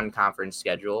challenging non-conference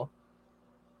schedule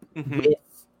with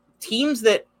teams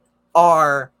that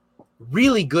are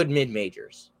really good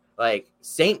mid-majors. Like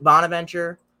St.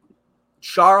 Bonaventure,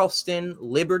 Charleston,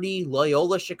 Liberty,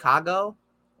 Loyola, Chicago.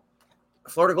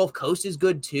 Florida Gulf Coast is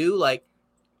good too. Like,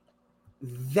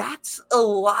 that's a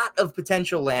lot of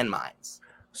potential landmines.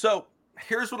 So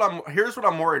here's what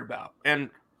I'm worried about,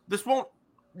 and this won't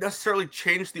necessarily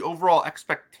change the overall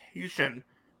expectation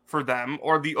for them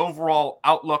or the overall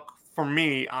outlook for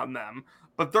me on them.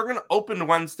 But they're going to open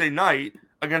Wednesday night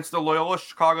against the Loyola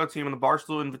Chicago team in the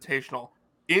Barstool Invitational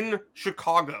in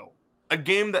Chicago, a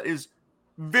game that is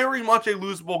very much a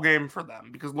losable game for them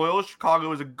because Loyola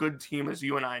Chicago is a good team, as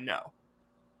you and I know.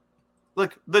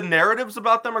 Like, the narratives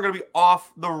about them are going to be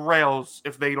off the rails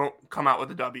if they don't come out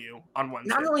with a W on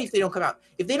Wednesday. Not only if they don't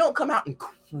come out and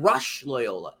crush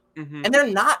Loyola, Mm-hmm. and they're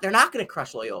not going to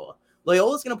crush Loyola.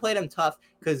 Loyola's going to play them tough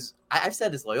because I've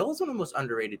said this. Loyola's one of the most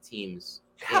underrated teams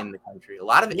in the country. A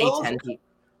lot of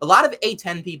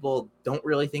A10 people don't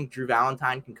really think Drew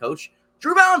Valentine can coach.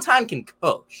 Drew Valentine can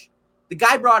coach. The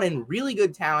guy brought in really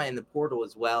good talent in the portal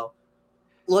as well.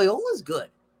 Loyola's good.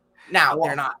 Now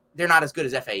they're not as good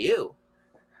as FAU,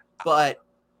 but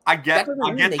I get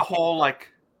the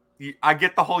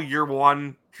whole year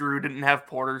one. Drew didn't have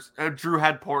Porter's. Drew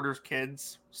had Porter's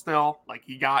kids still. Like,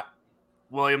 he got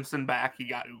Williamson back. He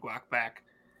got Uguak back.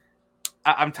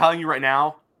 I'm telling you right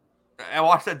now, I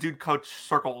watched that dude coach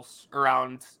circles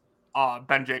around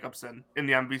Ben Jacobson in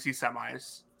the MVC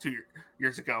semis 2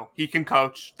 years ago. He can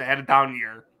coach. They had a down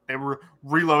year. They were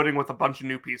reloading with a bunch of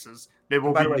new pieces. They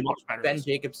will be much better. Ben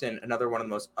Jacobson, another one of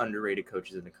the most underrated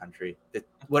coaches in the country.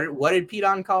 What did Pete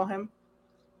On call him?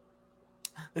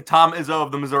 The Tom Izzo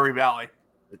of the Missouri Valley.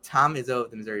 The Tom Izzo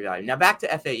of the Missouri Valley. Now back to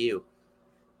FAU.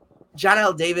 John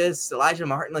L. Davis, Elijah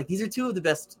Martin, like, these are two of the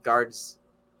best guards,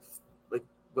 like,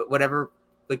 whatever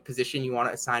like position you want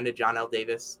to assign to John L.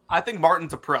 Davis. I think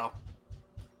Martin's a pro.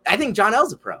 I think John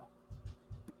L's a pro.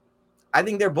 I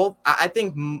think they're both. I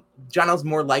think John L's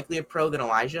more likely a pro than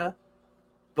Elijah,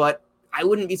 but I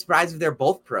wouldn't be surprised if they're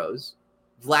both pros.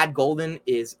 Vlad Golden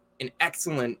is an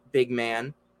excellent big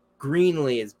man.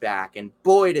 Greenlee is back, and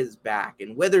Boyd is back,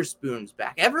 and Witherspoon's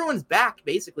back. Everyone's back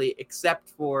basically except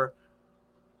for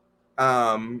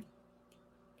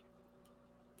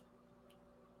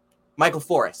Michael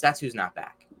Forrest. That's who's not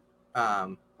back.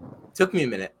 Took me a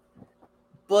minute,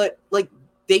 but like,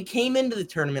 they came into the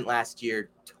tournament last year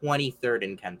 23rd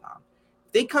in KenPom.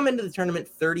 They come into the tournament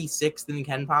 36th in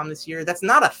KenPom this year. That's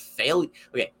not a failure.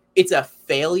 Okay, it's a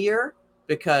failure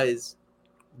because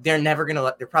they're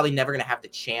probably never gonna have the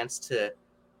chance to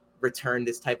return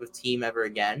this type of team ever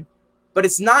again. But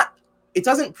it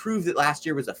doesn't prove that last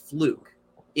year was a fluke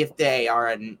if they are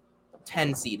a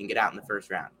 10 seed and get out in the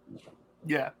first round.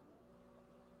 Yeah.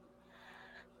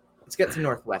 Let's get to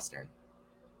Northwestern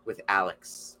with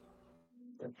Alex.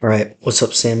 All right, what's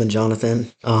up, Sam and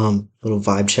Jonathan? Little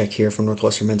vibe check here from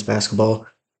Northwestern men's basketball.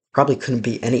 Probably couldn't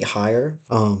be any higher.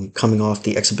 Coming off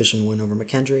the exhibition win over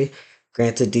McKendree.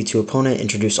 Granted, D2 opponent,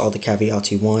 introduced all the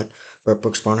caveats you want, but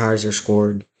Brooks Barnheiser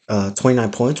scored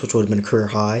 29 points, which would have been a career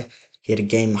high. He had a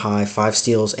game high 5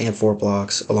 steals and 4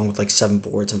 blocks, along with like 7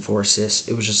 boards and 4 assists.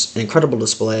 It was just an incredible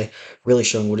display, really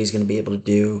showing what he's going to be able to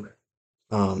do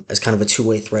as kind of a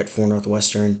two-way threat for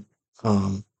Northwestern.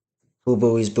 Boo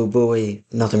Booey's Boo Booey.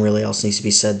 Nothing really else needs to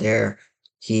be said there.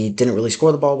 He didn't really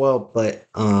score the ball well, but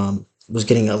was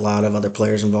getting a lot of other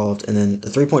players involved. And then the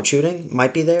 3-point shooting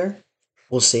might be there.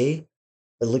 We'll see.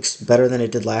 It looks better than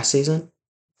it did last season.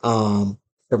 The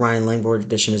Ryan Langford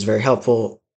addition is very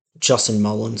helpful. Justin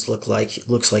Mullins looks like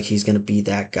he's going to be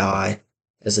that guy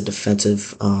as a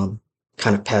defensive kind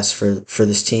of pest for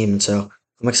this team. And so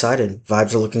I'm excited.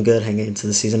 Vibes are looking good hanging into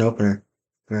the season opener.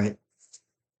 All right.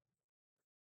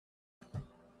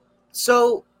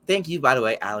 So thank you, by the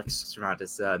way, Alex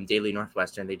Cervantes, Daily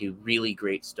Northwestern. They do really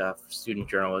great stuff. Student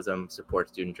journalism, support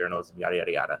student journalism, yada,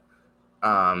 yada,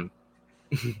 yada.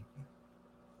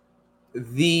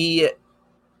 The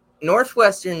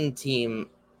Northwestern team,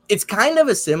 it's kind of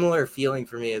a similar feeling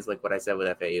for me as like what I said with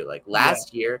FAU. Like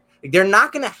last year, they're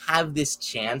not going to have this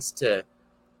chance to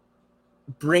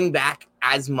bring back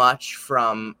as much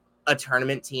from a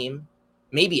tournament team,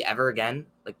 maybe ever again,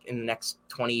 like in the next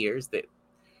 20 years.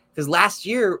 Because last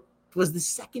year was the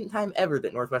second time ever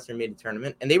that Northwestern made a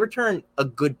tournament, and they returned a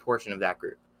good portion of that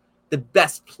group. The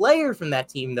best player from that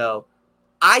team, though,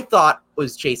 I thought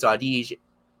was Chase Audige.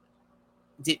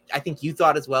 I think you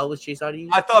thought as well was Chase Audige?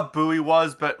 I thought Bowie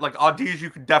was, but like Audige, you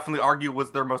could definitely argue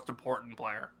was their most important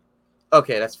player.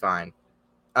 Okay, that's fine.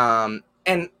 And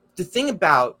the thing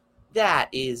about that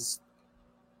is,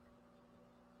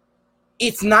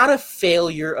 it's not a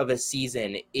failure of a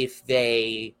season if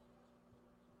they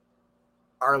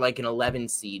are like an 11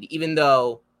 seed, even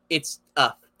though it's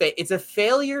a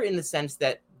failure in the sense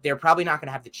that they're probably not going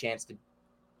to have the chance to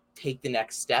take the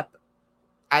next step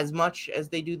as much as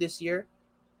they do this year.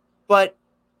 But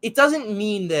it doesn't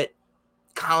mean that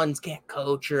Collins can't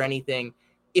coach or anything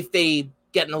if they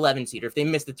get an 11 seed or if they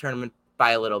miss the tournament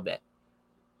by a little bit.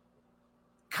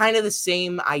 Kind of the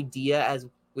same idea as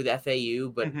with FAU,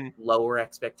 but lower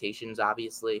expectations,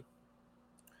 obviously.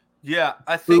 Yeah,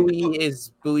 I think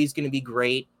Bowie's going to be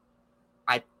great.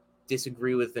 I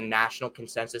disagree with the national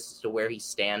consensus as to where he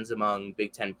stands among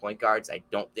Big Ten point guards. I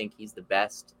don't think he's the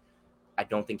best. I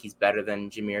don't think he's better than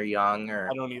Jameer Young. I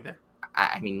don't either.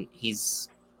 I mean,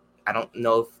 I don't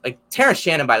know if, like, Terrence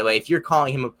Shannon, by the way, if you're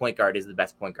calling him a point guard, is the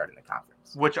best point guard in the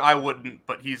conference. Which I wouldn't,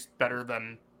 but he's better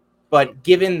than. But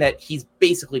given that he's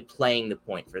basically playing the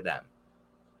point for them,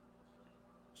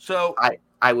 so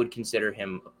I would consider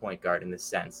him a point guard in this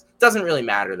sense. Doesn't really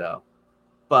matter though.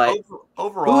 But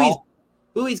overall,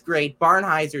 Bowie's great.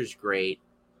 Barnheiser's great.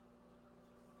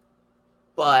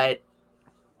 But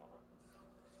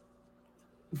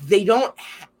they're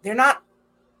not.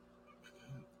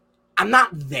 I'm not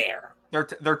there.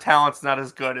 Their talent's not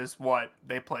as good as what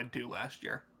they played to last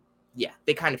year. Yeah,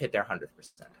 they kind of hit their 100th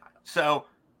percentile. So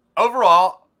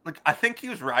overall, like, I think he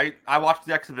was right. I watched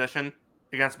the exhibition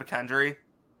against McKendree.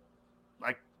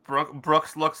 Like,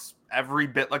 Brooks looks every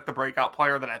bit like the breakout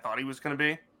player that I thought he was going to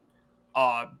be.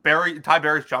 Ty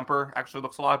Berry's jumper actually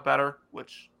looks a lot better,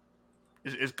 which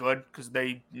is good because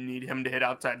they need him to hit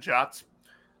outside shots.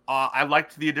 I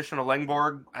liked the addition of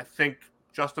Langborg. I think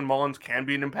Justin Mullins can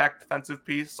be an impact defensive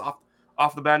piece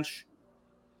off the bench.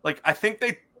 Like, I think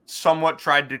they somewhat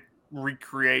tried to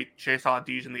recreate Chase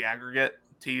Audige in the aggregate,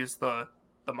 to use the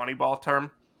Moneyball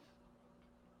term.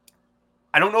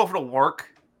 I don't know if it'll work,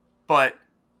 but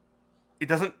it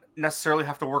doesn't necessarily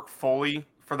have to work fully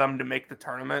for them to make the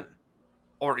tournament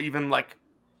or even, like,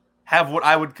 have what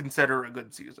I would consider a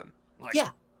good season. Like, yeah.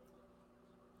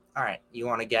 All right. You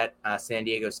want to get San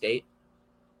Diego State?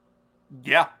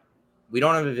 Yeah. We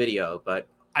don't have a video, but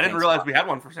I didn't realize we had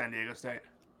one for San Diego State.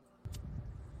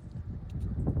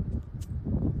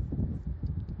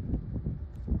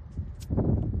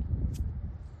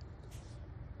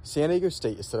 San Diego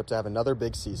State is set up to have another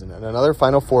big season, and another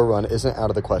Final Four run isn't out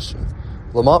of the question.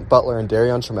 Lamont Butler and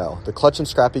Darion Trammell, the clutch and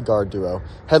scrappy guard duo,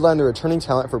 headline the returning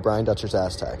talent for Brian Dutcher's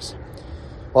Aztecs.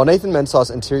 While Nathan Mensah's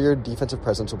interior defensive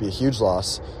presence will be a huge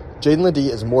loss, Jaden Ledee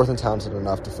is more than talented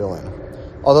enough to fill in.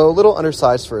 Although a little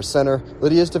undersized for a center,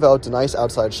 Ledee has developed a nice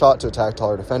outside shot to attack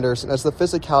taller defenders and has the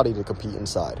physicality to compete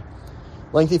inside.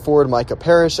 Lengthy forward Micah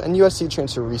Parrish and USC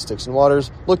transfer Reese Dixon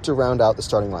Waters look to round out the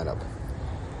starting lineup.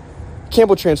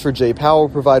 Campbell transfer Jay Powell will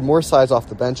provide more size off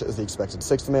the bench as the expected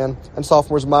sixth man, and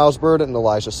sophomores Miles Bird and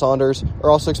Elijah Saunders are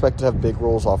also expected to have big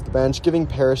roles off the bench, giving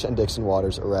Parrish and Dixon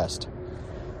Waters a rest.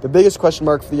 The biggest question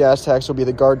mark for the Aztecs will be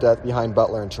the guard depth behind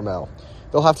Butler and Trammell.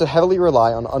 They'll have to heavily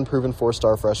rely on unproven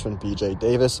four-star freshman B.J.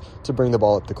 Davis to bring the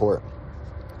ball up the court.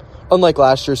 Unlike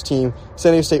last year's team,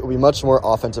 San Diego State will be much more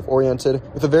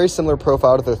offensive-oriented, with a very similar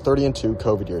profile to their 30-2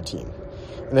 COVID year team.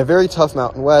 In a very tough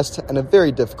Mountain West and a very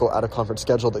difficult out-of-conference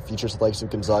schedule that features the likes of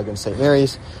Gonzaga and St.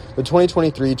 Mary's, the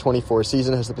 2023-24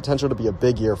 season has the potential to be a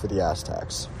big year for the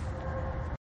Aztecs.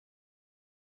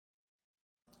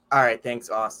 All right, thanks,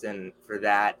 Austin, for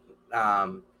that.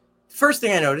 First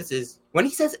thing I noticed is when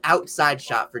he says outside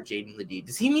shot for Jaden Ledee,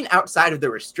 does he mean outside of the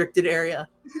restricted area?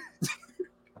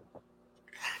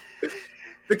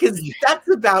 Because that's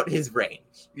about his range.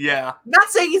 Yeah. Not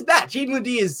saying he's bad. Jaden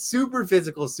Ledee is super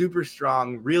physical, super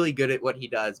strong, really good at what he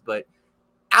does, but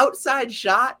outside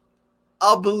shot,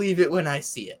 I'll believe it when I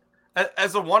see it.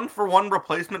 As a one-for-one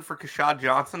replacement for Kashad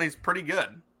Johnson, he's pretty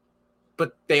good.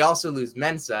 But they also lose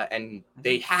Mensah, and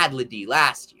they had Ledee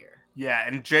last year. Yeah,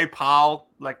 and Jay Powell,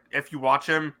 like, if you watch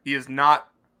him, he is not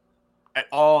at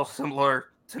all similar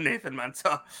to Nathan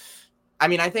Mensah. I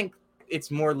mean, I think it's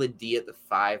more Ledee at the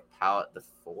 5, Powell at the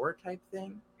 4 type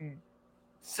thing.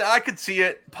 So I could see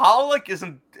it. Powell is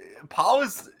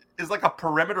like a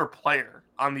perimeter player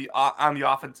on the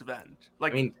offensive end.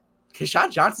 Like, I mean,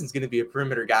 Kashad Johnson's going to be a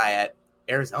perimeter guy at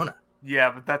Arizona. Yeah,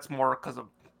 but that's more because of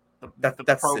the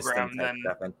that's program than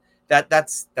stuff. And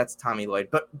that's Tommy Lloyd.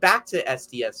 But back to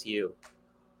SDSU,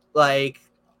 like,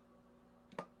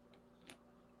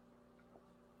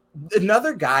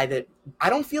 another guy that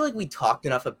I don't feel like we talked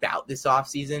enough about this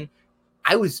offseason.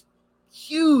 I was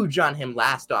huge on him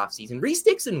last offseason. Reese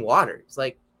Dixon Waters.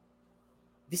 Like,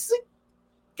 this is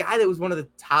a guy that was one of the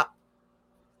top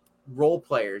role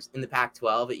players in the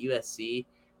Pac-12 at USC.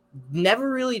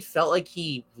 Never really felt like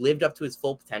he lived up to his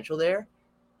full potential there.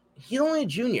 He's only a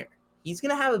junior. He's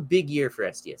going to have a big year for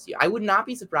SDSU. I would not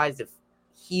be surprised if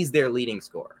he's their leading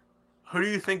scorer. Who do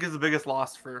you think is the biggest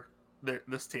loss for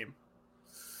this team?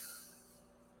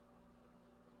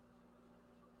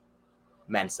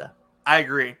 Mensah. I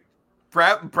agree.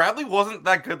 Bradley wasn't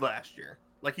that good last year.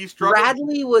 Like, he struggled.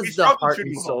 Bradley was the heart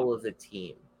and soul of the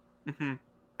team. Mm-hmm. And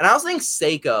I also think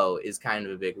Seiko is kind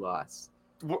of a big loss.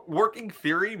 Working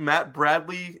theory, Matt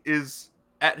Bradley is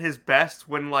at his best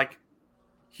when, like,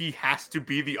 he has to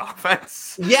be the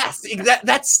offense. Yes,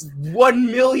 that's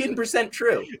 1,000,000%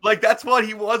 true. Like, that's what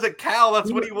he was at Cal.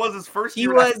 That's what he was his first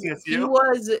year at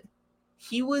SDSU.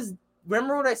 He was.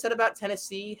 Remember what I said about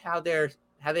Tennessee? How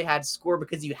score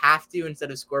because you have to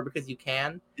instead of score because you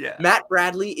can. Yeah. Matt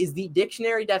Bradley is the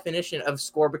dictionary definition of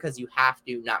score because you have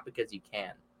to, not because you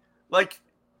can. Like,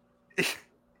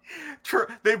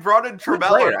 they brought in Trammell.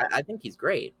 Player. I think he's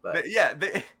great, but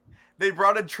they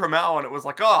brought in Trammell, and it was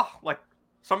like, oh, like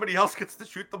somebody else gets to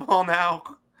shoot the ball now.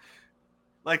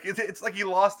 Like it's like he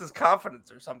lost his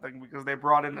confidence or something because they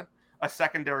brought in a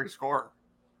secondary scorer.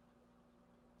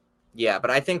 Yeah,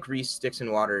 but I think Reese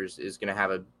Dixon-Waters is going to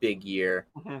have a big year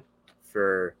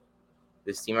for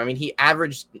this team. I mean, he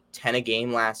averaged 10 a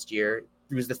game last year.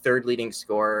 He was the third leading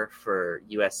scorer for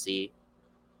USC.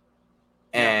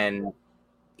 And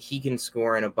he can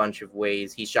score in a bunch of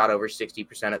ways. He shot over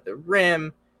 60% at the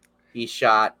rim. He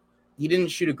didn't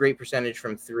shoot a great percentage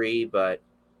from three, but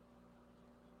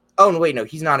oh, no, wait, no,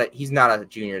 he's not a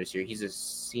junior this year. He's a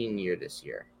senior this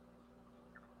year.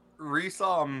 Reese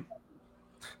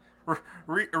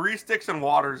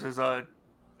Dixon-Waters is a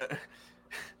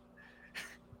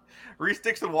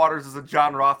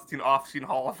John Rothstein offseason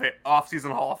Hall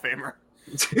of Famer.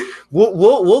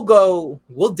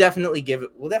 We'll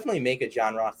definitely make a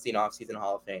John Rothstein offseason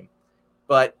Hall of Fame.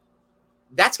 But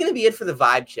that's going to be it for the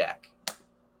vibe check.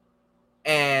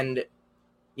 And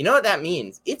you know what that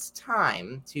means? It's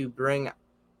time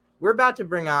we're about to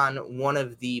bring on one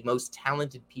of the most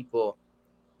talented people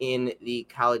in the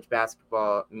college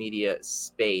basketball media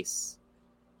space.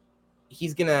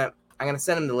 I'm going to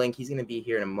send him the link. He's going to be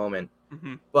here in a moment.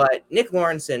 Mm-hmm. But Nick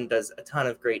Lorensen does a ton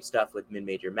of great stuff with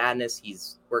Mid-Major Madness.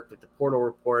 He's worked with the Portal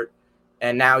Report,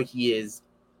 and now he is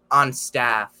on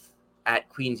staff at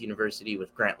Queen's University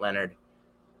with Grant Leonard.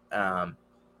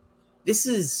 This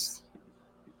is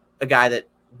a guy that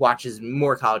watches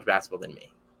more college basketball than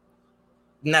me.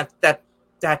 And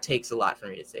that takes a lot for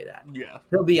me to say that. Yeah.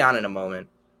 He'll be on in a moment.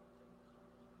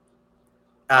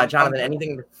 Jonathan,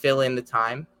 anything to fill in the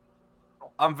time?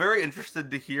 I'm very interested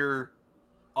to hear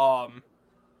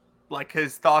like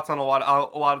his thoughts on a lot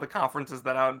of the conferences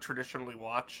that I don't traditionally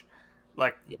watch.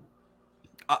 Like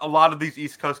a lot of these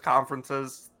East Coast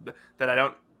conferences that I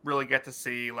don't really get to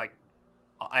see. Like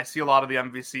I see a lot of the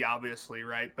MVC, obviously,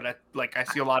 right? But I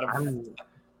see a lot of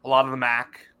the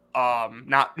MAC.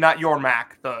 Not your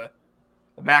MAC, the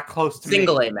MAC close to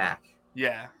Single me. A MAC.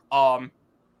 Yeah.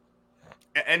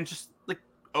 And just like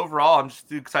overall, I'm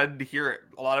just excited to hear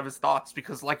a lot of his thoughts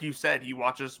because, like you said, he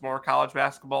watches more college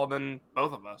basketball than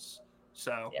both of us.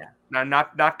 So yeah,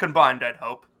 not combined, I'd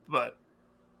hope, but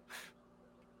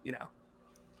you know.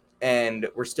 And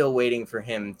we're still waiting for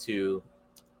him to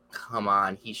come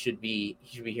on. He should be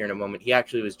here in a moment. He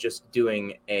actually was just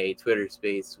doing a Twitter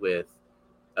space with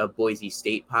a Boise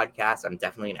State podcast. I'm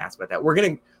definitely gonna ask about that. What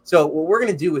we're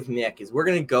gonna do with Nick is we're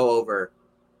gonna go over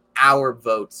our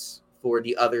votes for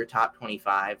the other top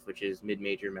 25, which is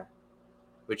Mid-Major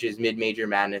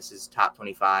Madness's top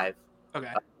 25.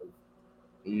 Okay.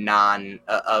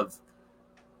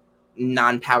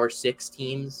 Non-Power 6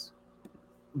 teams.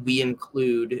 We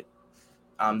include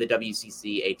the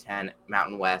WCC, A10,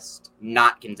 Mountain West,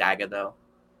 not Gonzaga though.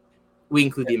 We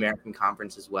include the American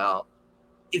Conference as well.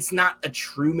 It's not a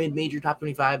true mid-major top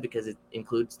 25 because it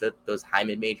includes those high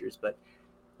mid-majors, but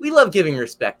we love giving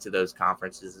respect to those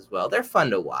conferences as well. They're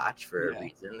fun to watch for a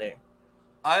reason.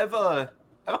 I have a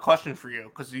question for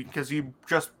you because you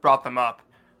just brought them up.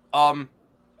 I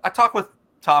talk with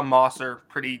Tom Mosser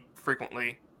pretty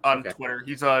frequently on Twitter.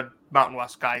 He's a Mountain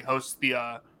West guy, hosts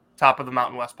the Top of the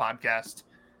Mountain West podcast.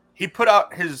 He put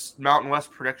out his Mountain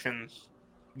West predictions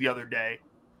the other day,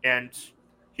 and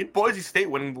he had Boise State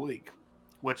winning the league.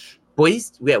 Which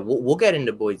we'll get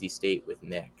into Boise State with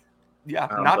Nick. Yeah,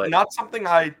 not something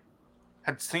I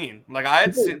had seen. Like I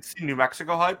had seen New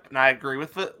Mexico hype, and I agree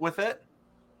with it.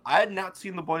 I had not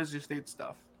seen the Boise State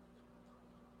stuff.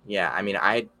 Yeah, I mean,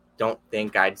 I don't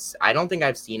think I've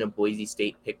seen a Boise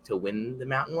State pick to win the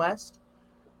Mountain West,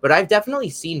 but I've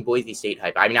definitely seen Boise State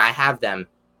hype. I mean, I have them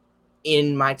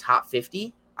in my top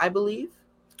 50, I believe.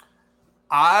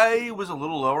 I was a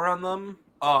little lower on them,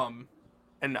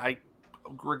 and I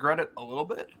regret it a little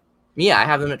bit. Yeah, I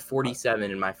have them at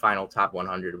 47 in my final top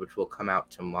 100, which will come out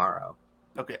tomorrow.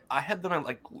 Okay, I had them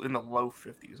in the low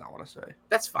 50s, I want to say.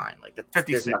 That's fine. Like 56.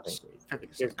 There's nothing crazy.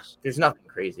 56. There's nothing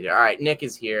crazy there. All right, Nick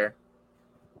is here,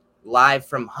 live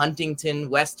from Huntington,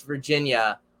 West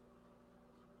Virginia.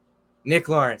 Nick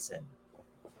Lorensen.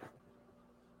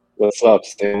 What's up,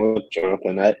 Sam? What's up,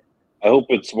 Jonathan? I hope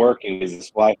it's working because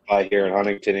this Wi-Fi here in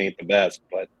Huntington ain't the best,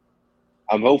 but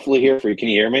I'm hopefully here for you. Can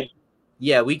you hear me?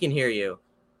 Yeah, we can hear you.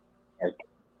 Okay.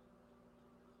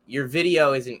 Your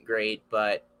video isn't great,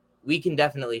 but we can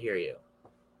definitely hear you.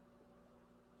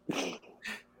 Do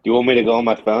you want me to go on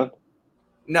my phone?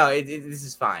 No, this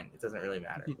is fine. It doesn't really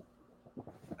matter.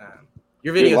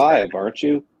 Your video's You're live, aren't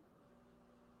you?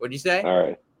 What'd you say? All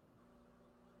right.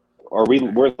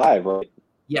 We're live, right?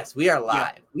 Yes, we are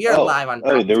live. Yeah. We are live on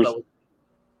Brackets Bubbles.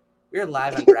 We are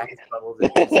live on Brackets Bubbles.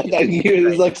 It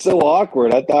was like so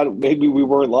awkward. I thought maybe we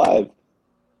weren't live.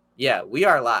 Yeah, we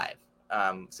are live.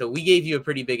 So we gave you a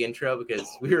pretty big intro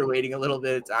because we were waiting a little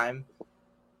bit of time.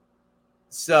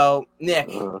 So, Nick,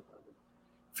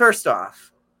 first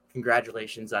off,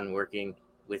 congratulations on working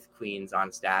with Queens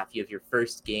on staff. You have your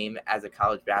first game as a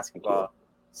college basketball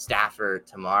staffer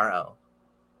tomorrow.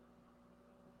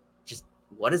 Just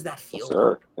what does that feel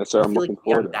like? Yes, sir. I'm looking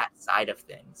forward to that side of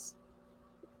things.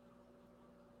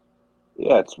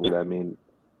 Yeah, it's weird. I mean,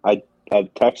 I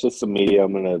texted some media.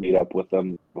 I'm gonna meet up with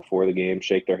them before the game,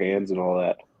 shake their hands and all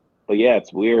that. But yeah,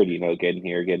 it's weird, getting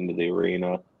here, getting to the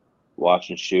arena,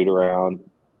 watching shoot around,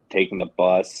 taking the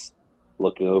bus,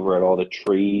 looking over at all the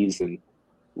trees and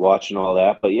watching all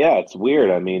that. But yeah, it's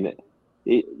weird. I mean,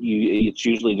 it's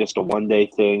usually just a one-day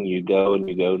thing. You go to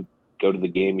the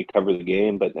game, you cover the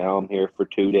game. But now I'm here for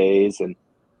 2 days, and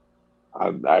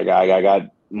I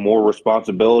got more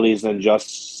responsibilities than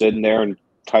just sitting there and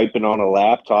typing on a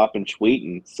laptop and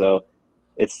tweeting. So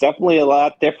it's definitely a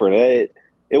lot different.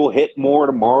 It will hit more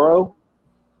tomorrow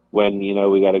when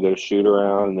we got to go shoot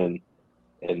around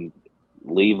and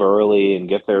leave early and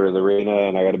get there to the arena,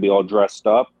 and I got to be all dressed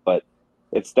up. But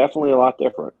it's definitely a lot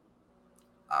different.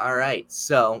 All right,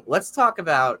 so let's talk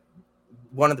about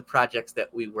one of the projects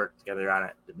that we worked together on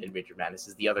at the Mid-Major Madness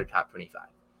is the other top 25.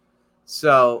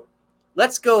 So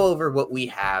let's go over what we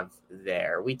have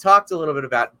there. We talked a little bit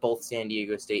about both San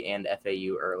Diego State and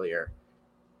FAU earlier.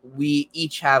 We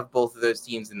each have both of those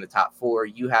teams in the top 4.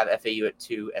 You have FAU at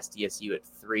 2, SDSU at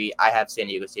 3. I have San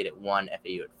Diego State at 1,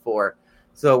 FAU at 4.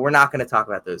 So we're not going to talk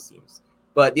about those teams.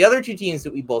 But the other two teams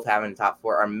that we both have in the top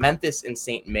 4 are Memphis and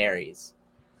St. Mary's.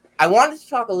 I wanted to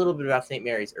talk a little bit about St.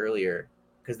 Mary's earlier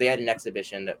because they had an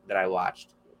exhibition that I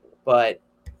watched. But,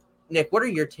 Nick, what are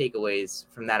your takeaways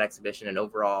from that exhibition and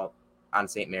overall on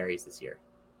St. Mary's this year?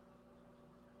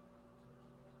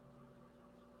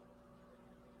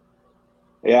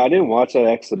 Yeah, I didn't watch that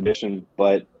exhibition,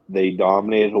 but they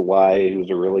dominated Hawaii. It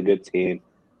was a really good team.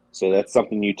 So that's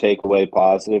something you take away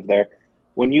positive there.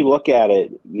 When you look at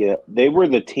it, yeah, they were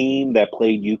the team that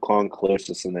played UConn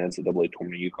closest in the NCAA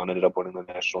tournament. UConn ended up winning the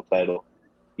national title.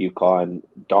 UConn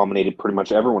dominated pretty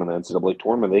much everyone in the NCAA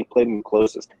tournament. They played them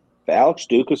closest. If Alex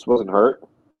Dukas wasn't hurt,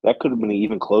 that could have been an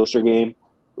even closer game.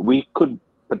 UConn could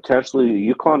potentially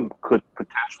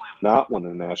have not won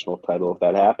the national title if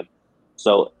that happened.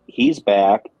 So he's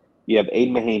back. You have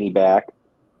Aiden Mahaney back.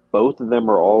 Both of them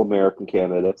are All-American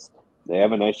candidates. They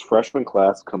have a nice freshman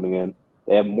class coming in.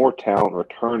 They have more talent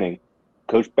returning.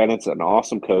 Coach Bennett's an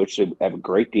awesome coach. They have a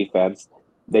great defense.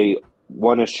 They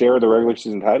won a share of the regular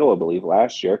season title, I believe,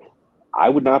 last year. I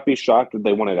would not be shocked if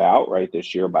they won it outright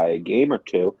this year by a game or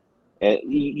two.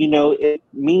 It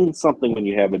means something when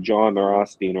you have a John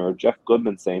Rothstein or Jeff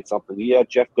Goodman saying something. You had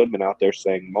Jeff Goodman out there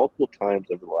saying multiple times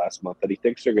over the last month that he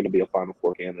thinks they're going to be a Final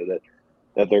Four candidate,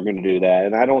 that they're going to do that.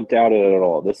 And I don't doubt it at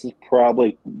all. This is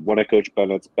probably one of Coach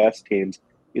Bennett's best teams.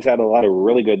 He's had a lot of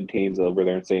really good teams over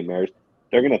there in St. Mary's.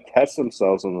 They're going to test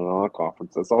themselves in the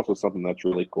non-conference. That's also something that's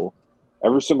really cool.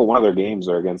 Every single one of their games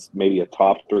are against maybe a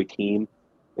top 3 team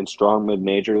in strong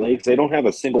mid-major leagues. They don't have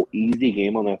a single easy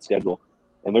game on that schedule,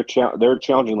 and they're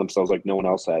challenging themselves like no one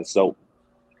else has. So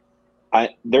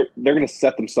they're going to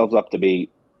set themselves up to be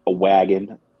a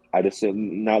wagon. I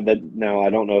don't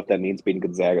know if that means beating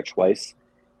Gonzaga twice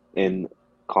in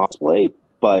conference play,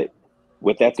 but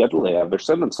with that schedule they have, they're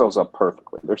setting themselves up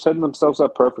perfectly.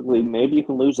 Maybe you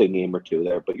can lose a game or two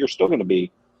there, but you're still going to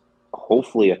be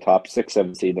hopefully a top 6,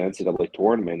 7 seed in the NCAA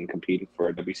tournament and competing for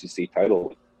a WCC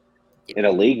title in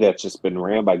a league that's just been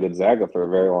ran by Gonzaga for a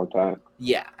very long time.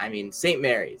 Yeah, I mean, St.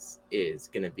 Mary's is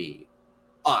going to be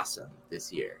awesome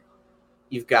this year.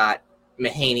 You've got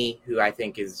Mahaney, who I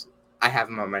have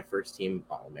him on my first team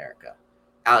All-America.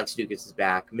 Alex Dukas is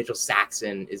back. Mitchell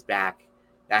Saxon is back.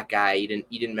 That guy, you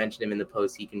didn't mention him in the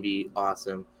post. He can be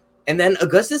awesome. And then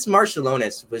Augustus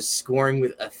Marciulionis was scoring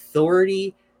with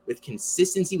authority, with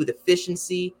consistency, with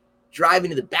efficiency, driving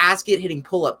to the basket, hitting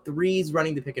pull-up threes,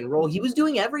 running the pick and roll. He was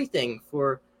doing everything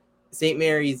for St.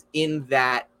 Mary's in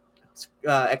that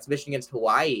exhibition against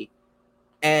Hawaii.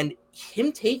 And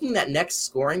him taking that next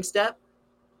scoring step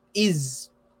is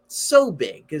so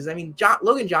big because, I mean,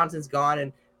 Logan Johnson's gone.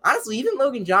 And honestly, even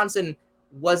Logan Johnson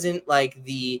wasn't like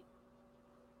the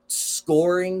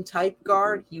scoring type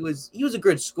guard. He was a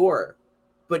good scorer,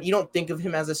 but you don't think of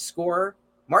him as a scorer.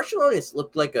 Marciulionis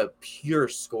looked like a pure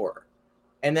scorer.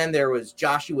 And then there was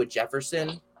Joshua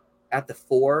Jefferson at the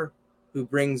 4, who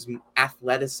brings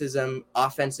athleticism,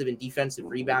 offensive and defensive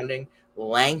rebounding,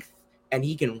 length, and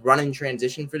he can run in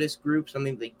transition for this group,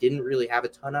 something they didn't really have a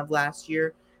ton of last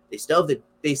year. They still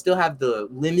have the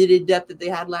limited depth that they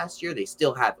had last year. They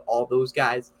still have all those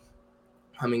guys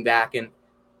coming back, and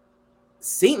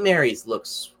St. Mary's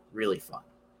looks really fun.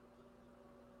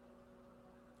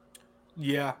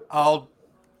 Yeah, I'll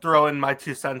throw in my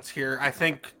 2 cents here. I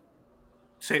think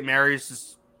St. Mary's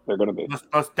is They're going to be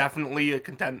most definitely a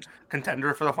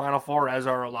contender for the Final Four, as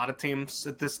are a lot of teams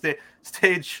at this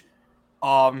stage.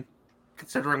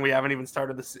 Considering we haven't even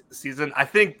started the season, I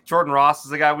think Jordan Ross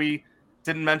is the guy we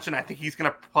didn't mention. I think he's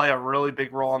going to play a really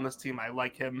big role on this team. I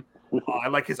like him. I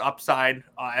like his upside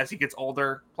as he gets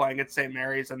older playing at St.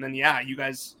 Mary's. And then, yeah, you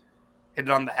guys hit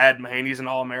it on the head. Mahaney's an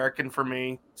All-American for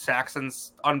me.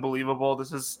 Saxon's unbelievable.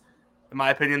 This is, in my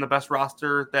opinion, the best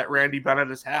roster that Randy Bennett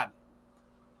has had.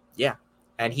 Yeah,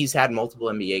 and he's had multiple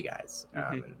NBA guys.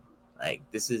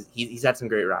 He's had some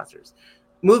great rosters.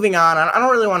 Moving on, I don't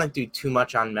really want to do too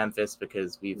much on Memphis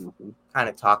because we've kind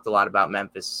of talked a lot about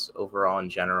Memphis overall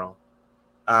in general.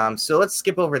 So let's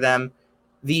skip over them.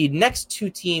 The next 2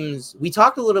 teams, we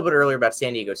talked a little bit earlier about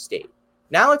San Diego State.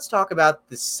 Now let's talk about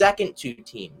the second 2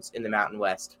 teams in the Mountain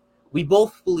West. We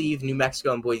both believe New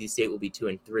Mexico and Boise State will be 2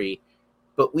 and 3,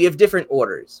 but we have different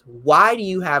orders. Why do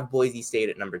you have Boise State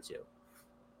at number 2?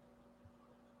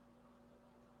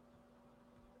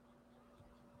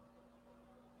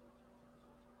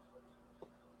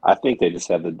 I think they just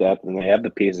have the depth and they have the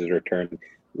pieces returned.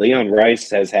 Leon Rice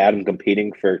has had him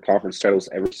competing for conference titles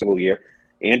every single year.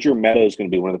 Andrew Meadows is going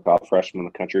to be one of the top freshmen in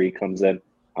the country. He comes in.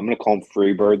 I'm going to call him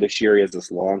Freebird this year. He has this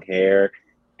long hair,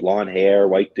 blonde hair,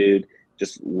 white dude,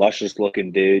 just luscious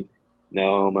looking dude.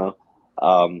 No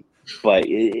homo. But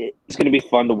it's going to be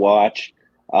fun to watch.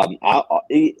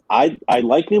 I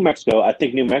like New Mexico. I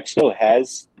think New Mexico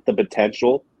has the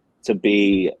potential to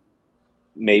be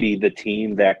maybe the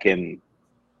team that can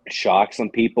shock some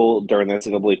people during the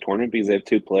NCAA tournament because they have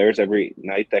 2 players every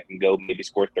night that can go maybe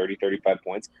score 30, 35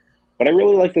 points. But I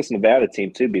really like this Nevada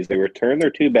team too because they return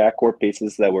their 2 backcourt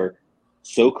pieces that were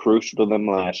so crucial to them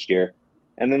last year.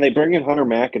 And then they bring in Hunter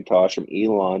McIntosh from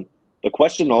Elon. The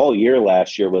question all year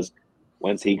last year was,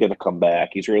 when's he going to come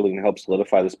back? He's really going to help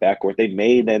solidify this backcourt. They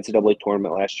made the NCAA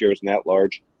tournament last year as an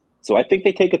at-large. So I think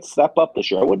they take a step up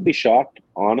this year. I wouldn't be shocked,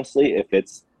 honestly, if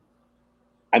it's –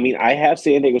 I mean, I have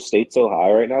San Diego State so high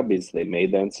right now because they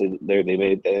made the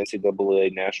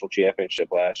NCAA national championship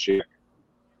last year.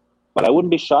 But I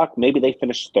wouldn't be shocked. Maybe they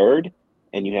finish 3rd,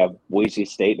 and you have Boise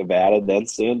State, Nevada, then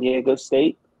San Diego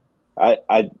State.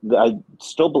 I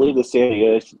still believe the San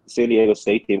Diego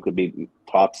State team could be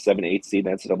top 7, 8 seed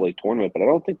in the NCAA tournament, but I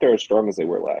don't think they're as strong as they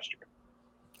were last year.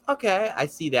 Okay, I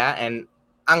see that, and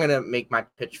I'm going to make my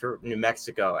pitch for New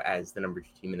Mexico as the number 2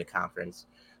 team in the conference.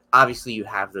 Obviously, you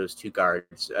have those 2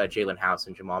 guards, Jalen House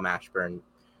and Jamal Mashburn.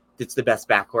 It's the best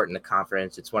backcourt in the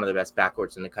conference. It's one of the best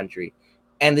backcourts in the country.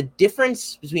 And the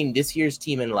difference between this year's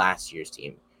team and last year's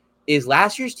team is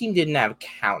last year's team didn't have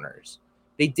counters.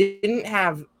 They didn't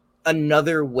have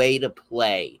another way to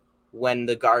play when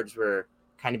the guards were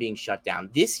kind of being shut down.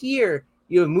 This year,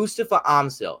 you have Mustafa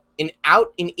Amsil, an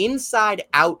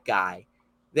inside-out guy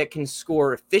that can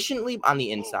score efficiently on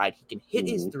the inside. He can hit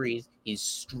his threes. He's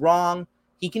strong.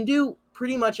 He can do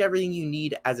pretty much everything you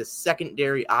need as a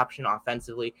secondary option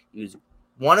offensively. He was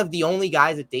one of the only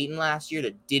guys at Dayton last year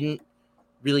that didn't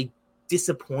really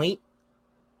disappoint.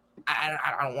 I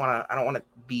don't want to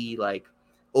be like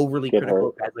overly critical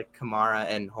of guys like Kamara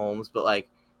and Holmes, but like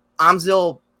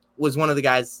Amzil was one of the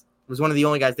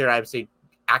only guys there I would say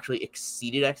actually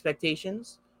exceeded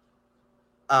expectations.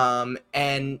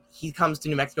 And he comes to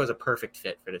New Mexico as a perfect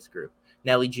fit for this group.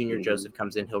 Nelly Jr. Joseph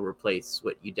comes in, he'll replace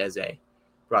what Udeze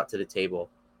brought to the table.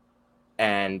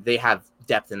 And they have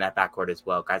depth in that backcourt as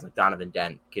well. Guys like Donovan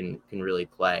Dent can really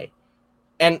play.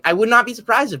 And I would not be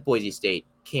surprised if Boise State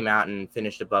came out and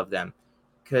finished above them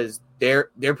because they're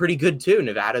pretty good too.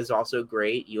 Nevada's also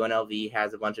great. UNLV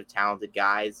has a bunch of talented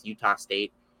guys. Utah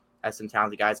State has some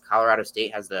talented guys. Colorado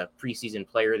State has the preseason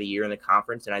player of the year in the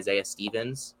conference and Isaiah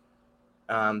Stevens.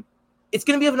 It's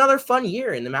going to be another fun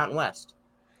year in the Mountain West.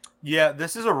 Yeah,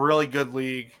 this is a really good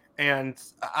league. And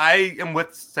I am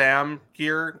with Sam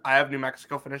here. I have New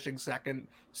Mexico finishing 2nd,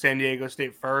 San Diego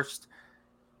State 1st.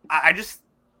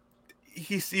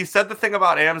 He said the thing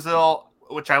about Amzil,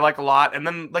 which I like a lot. And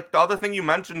then like the other thing you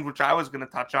mentioned, which I was going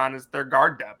to touch on, is their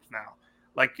guard depth now.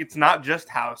 Like it's not just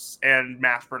House and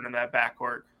Mashburn in that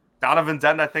backcourt. Donovan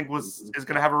Dent, I think, is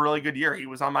going to have a really good year. He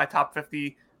was on my top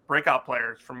 50 breakout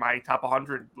players from my top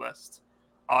 100 list.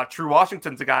 True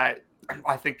Washington's a guy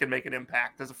I think can make an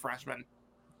impact as a freshman.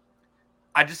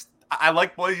 I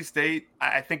like Boise State.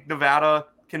 I think Nevada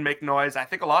can make noise. I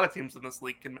think a lot of teams in this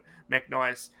league can make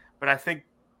noise. But I think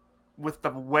with the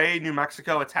way New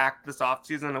Mexico attacked this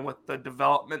offseason and with the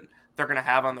development they're going to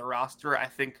have on their roster, I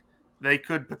think they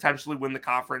could potentially win the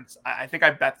conference. I think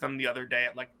I bet them the other day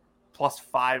at like plus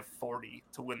 540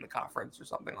 to win the conference or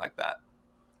something like that.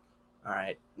 All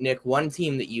right, Nick, one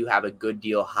team that you have a good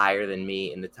deal higher than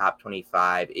me in the top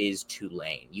 25 is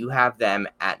Tulane. You have them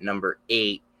at number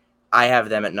 8. I have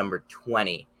them at number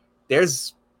 20.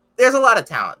 There's a lot of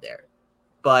talent there,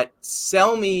 but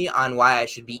sell me on why I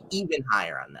should be even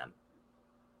higher on them.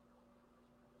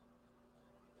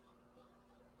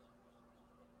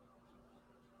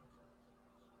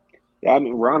 Yeah, I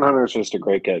mean, Ron Hunter's just a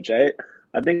great coach. I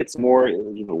think it's more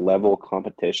level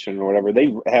competition or whatever.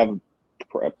 They have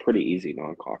a pretty easy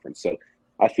non-conference. So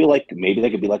I feel like maybe they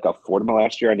could be like a Fordham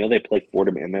last year. I know they played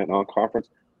Fordham in that non-conference,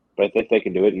 but I think they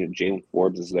can do it. Jalen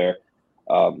Forbes is there.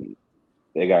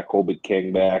 They got Colby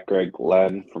King back, Greg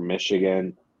Glenn from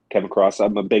Michigan, Kevin Cross.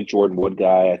 I'm a big Jordan Wood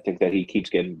guy. I think that he keeps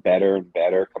getting better and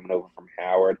better coming over from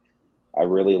Howard. I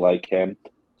really like him.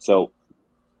 So,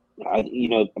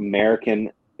 the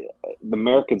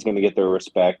American's going to get their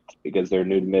respect because they're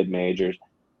new to mid-majors.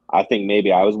 I think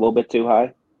maybe I was a little bit too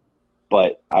high,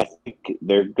 but I think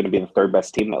they're going to be the third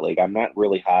best team in that league. I'm not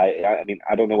really high. I mean,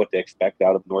 I don't know what to expect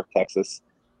out of North Texas.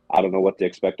 I don't know what to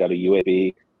expect out of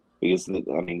UAB because,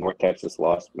 North Texas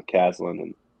lost McCaslin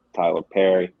and Tyler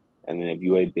Perry, and then have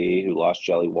UAB who lost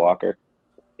Jelly Walker.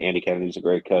 Andy Kennedy's a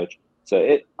great coach.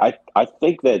 So I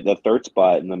think that the third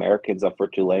spot in the American's up for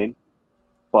Tulane,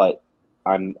 but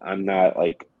I'm not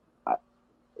like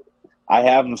I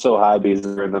have them so high because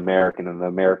they're in the American, and the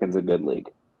American's a good league.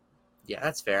 Yeah,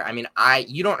 that's fair. I mean,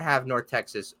 you don't have North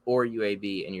Texas or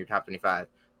UAB in your top 25.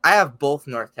 I have both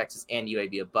North Texas and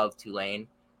UAB above Tulane.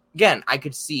 Again, I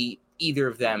could see either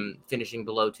of them finishing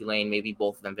below Tulane, maybe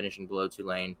both of them finishing below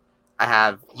Tulane. I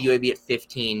have UAB at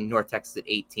 15, North Texas at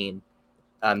 18,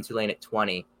 Tulane at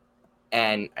 20.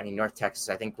 And, I mean, North Texas,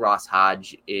 I think Ross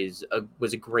Hodge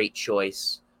was a great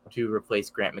choice to replace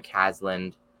Grant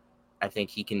McCaslin. I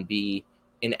think he can be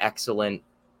an excellent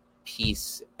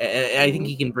piece. And I think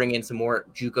he can bring in some more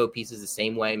JUCO pieces the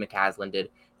same way McCaslin did.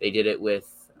 They did it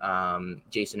with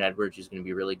Jason Edwards, who's going to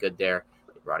be really good there.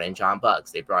 They brought in John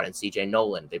Buggs. They brought in CJ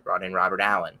Nolan. They brought in Robert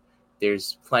Allen.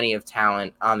 There's plenty of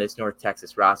talent on this North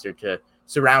Texas roster to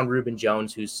surround Reuben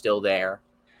Jones, who's still there.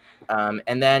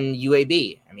 And then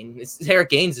UAB. I mean, Eric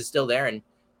Gaines is still there, and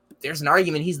there's an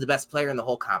argument he's the best player in the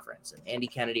whole conference. And Andy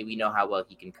Kennedy, we know how well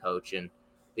he can coach, and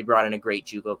they brought in a great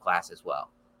JUCO class as well.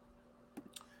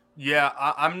 Yeah,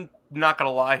 I'm not going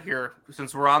to lie here.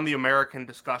 Since we're on the American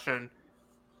discussion,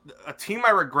 a team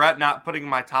I regret not putting in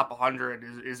my top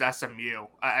 100 is SMU.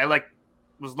 I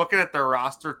was looking at their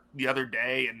roster the other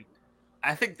day, and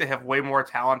I think they have way more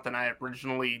talent than I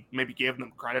originally maybe gave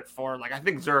them credit for. Like, I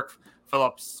think Zurich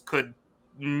Phillips could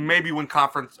maybe win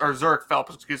Zurich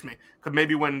Phelps, could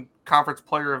maybe win Conference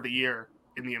Player of the Year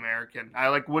in the American. I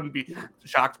wouldn't be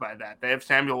shocked by that. They have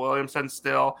Samuel Williamson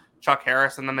still, Chuck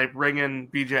Harris, and then they bring in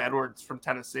BJ Edwards from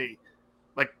Tennessee.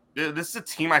 This is a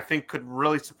team I think could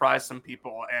really surprise some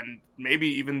people and maybe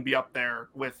even be up there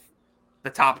with the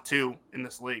top 2 in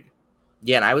this league.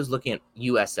 Yeah, and I was looking at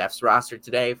USF's roster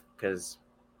today because,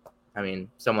 I mean,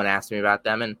 someone asked me about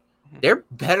them, and they're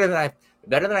better than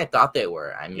I thought they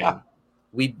were. I mean, yeah.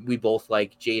 We both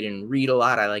like Jaden Reed a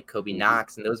lot. I like Kobe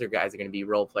Knox, and those are guys that are going to be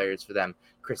role players for them.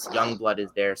 Chris Youngblood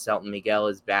is there. Selton Miguel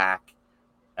is back.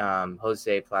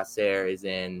 Jose Placer is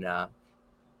in.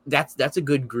 That's a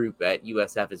good group at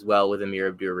USF as well with Amir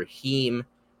Abdur-Rahim.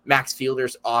 Max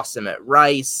Fielder's awesome at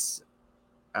Rice.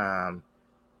 And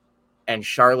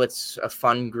Charlotte's a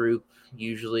fun group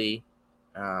usually.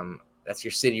 That's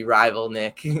your city rival,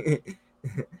 Nick.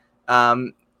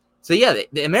 So yeah,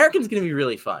 the American's going to be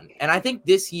really fun, and I think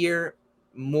this year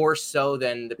more so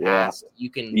than the past.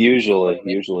 You can usually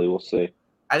we'll see.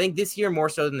 I think this year more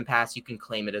so than the past, you can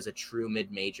claim it as a true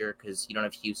mid-major because you don't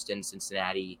have Houston,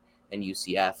 Cincinnati, and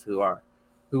UCF who are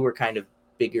kind of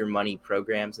bigger money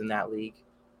programs in that league.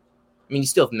 I mean, you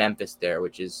still have Memphis there,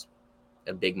 which is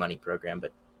a big money program,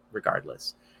 but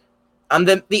regardless.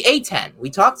 The A10, we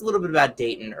talked a little bit about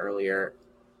Dayton earlier,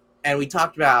 and we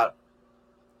talked about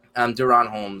Deron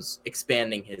Holmes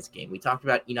expanding his game. We talked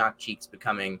about Enoch Cheeks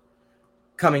coming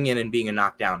in and being a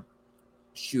knockdown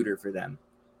shooter for them.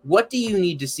 What do you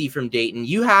need to see from Dayton?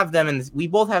 You have them, and we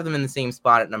both have them in the same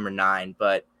spot at number 9,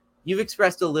 but you've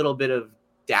expressed a little bit of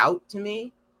doubt to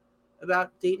me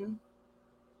about Dayton.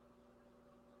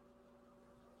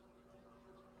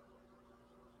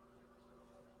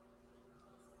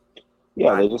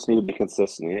 Yeah, they just need to be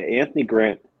consistent. Anthony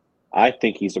Grant I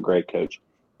think he's a great coach.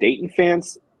 Dayton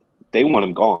fans, they want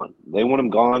him gone. They want him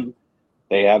gone.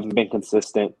 They haven't been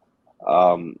consistent.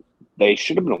 They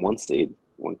should have been a 1 seed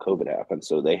when COVID happened,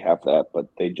 so they have that, but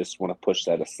they just want to push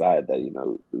that aside. That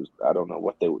I don't know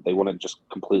what they want to just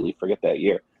completely forget that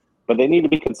year. But they need to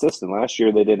be consistent. Last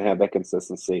year they didn't have that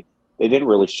consistency. They didn't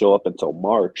really show up until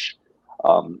March.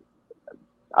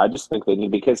 I just think they need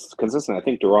to be consistent. I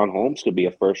think Deron Holmes could be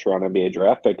a first-round NBA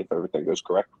draft pick if everything goes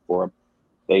correct for him.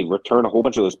 They returned a whole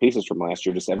bunch of those pieces from last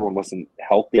year. Just everyone wasn't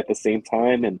healthy at the same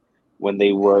time, and when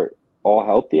they were all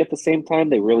healthy at the same time,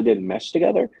 they really didn't mesh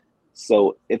together.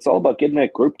 So it's all about getting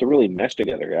that group to really mesh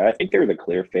together. I think they're the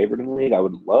clear favorite in the league. I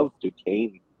would love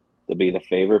Duquesne to be the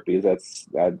favorite because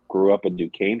I grew up a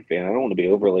Duquesne fan. I don't want to be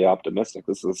overly optimistic.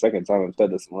 This is the second time I've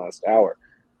said this in the last hour.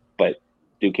 But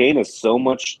Duquesne has so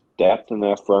much depth in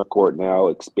that front court now,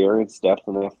 experienced depth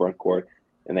in that front court,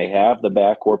 and they have the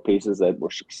backcourt pieces that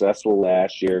were successful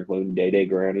last year, including Day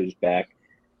Grant, who's back.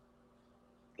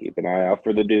 Keep an eye out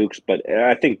for the Dukes. But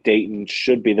I think Dayton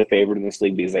should be the favorite in this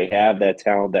league because they have that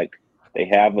talent, that they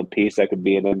have a piece that could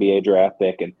be an NBA draft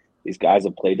pick, and these guys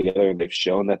have played together, and they've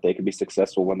shown that they can be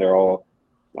successful when they're all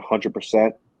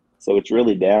 100%. So it's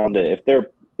really down to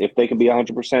if they can be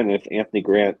 100%, and if Anthony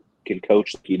Grant can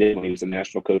coach like he did when he was the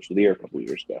national coach of the year a couple of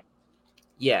years ago.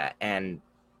 Yeah, and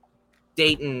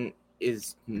Dayton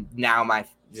is now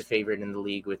the favorite in the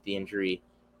league with the injury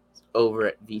over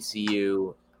at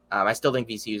VCU. I still think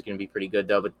VCU is going to be pretty good,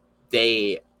 though, but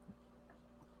their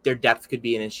depth could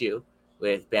be an issue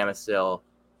with Bama Sill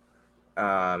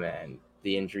and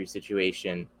the injury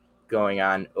situation going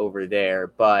on over there.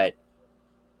 But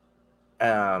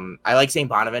I like St.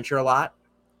 Bonaventure a lot.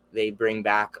 They bring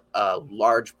back a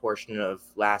large portion of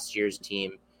last year's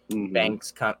team.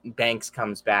 Mm-hmm. Banks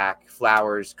comes back.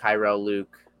 Flowers, Kyrell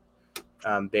Luke,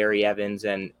 Barry Evans,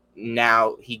 and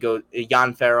now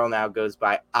Jan Farrell now goes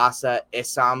by Asa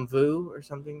Esamvu or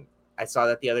something. I saw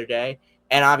that the other day.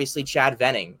 And obviously Chad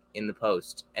Venning in the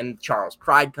post. And Charles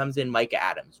Pride comes in. Micah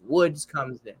Adams Woods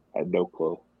comes in. I have no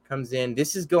clue. Comes in.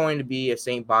 This is going to be a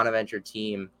St. Bonaventure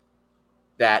team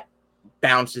that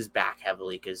bounces back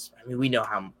heavily because, we know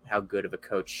how good of a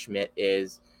coach Schmidt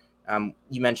is.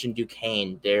 You mentioned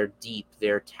Duquesne. They're deep.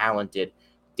 They're talented.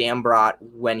 Dambrot,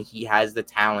 when he has the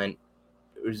talent,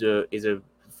 is a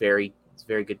very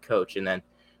good coach. And then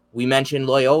we mentioned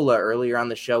Loyola earlier on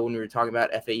the show when we were talking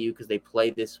about FAU because they play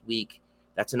this week.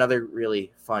 That's another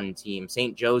really fun team.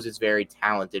 St. Joe's is very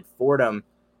talented. Fordham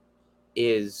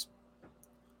is,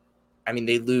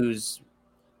 they lose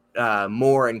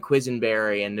Moore and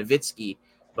Quisenberry and Nowitzki,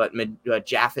 but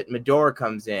Jaffet Medor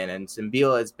comes in and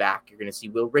Simbila is back. You're going to see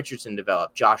Will Richardson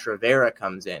develop. Josh Rivera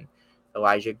comes in.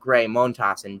 Elijah Gray,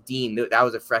 Montas, and Dean. That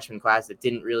was a freshman class that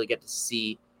didn't really get to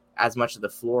see as much of the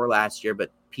floor last year,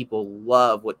 but people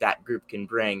love what that group can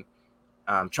bring.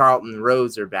 Charlton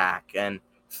Rose are back, and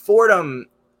Fordham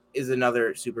is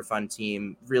another super fun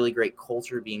team. Really great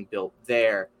culture being built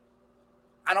there.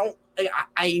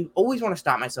 I always want to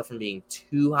stop myself from being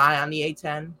too high on the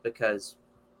A10 because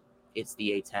it's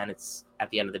the A10. It's at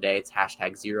the end of the day, it's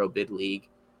 #0bid league.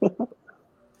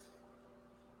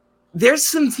 There's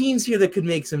some teams here that could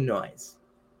make some noise.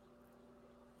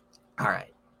 All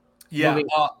right. Yeah.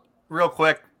 Real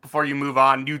quick before you move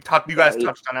on, you guys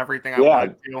touched on everything I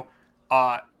wanted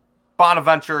to.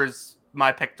 Bonaventure is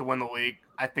my pick to win the league.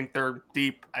 I think they're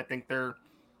deep. I think they're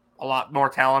a lot more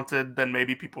talented than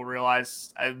maybe people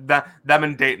realize. Them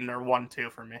and Dayton are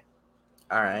 1-2 for me.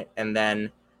 All right, and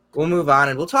then we'll move on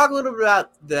and we'll talk a little bit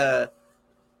about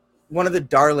one of the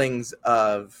darlings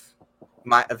of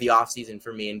the offseason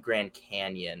for me in Grand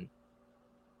Canyon.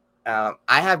 I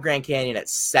have Grand Canyon at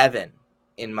 7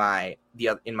 in my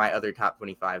other top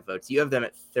 25 votes. You have them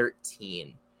at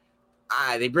 13.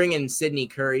 They bring in Sidney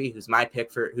Curry, who's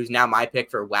now my pick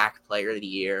for WAC Player of the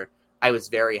Year. I was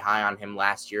very high on him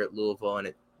last year at Louisville, and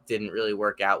it didn't really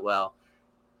work out well.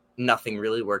 Nothing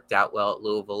really worked out well at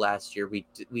Louisville last year.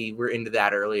 We were into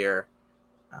that earlier.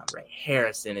 Ray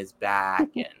Harrison is back,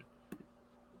 and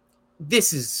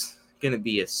this is going to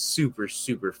be a super,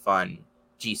 super fun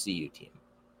GCU team.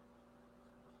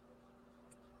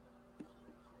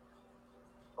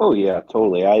 Oh, yeah,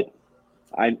 totally.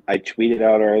 I tweeted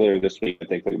out earlier this week, I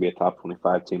think they're going to be a top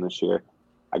 25 team this year.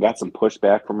 I got some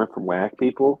pushback from WAC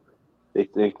people. They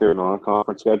think their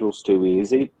non-conference schedule's too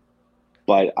easy.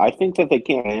 But I think that they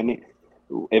can.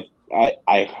 If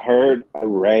I heard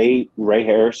Ray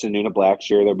Harrison, Nuna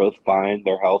Blackshear, they're both fine.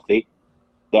 They're healthy.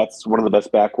 That's one of the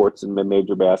best backcourts in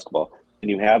mid-major basketball. And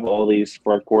you have all these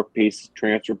front court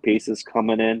transfer pieces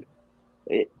coming in.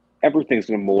 everything's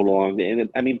going to mold along. And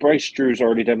I mean, Bryce Drew's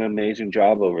already done an amazing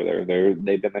job over there.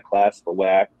 They've been the class of the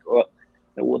WAC.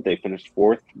 Well, they finished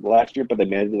fourth last year, but they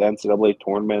made the NCAA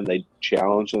tournament. They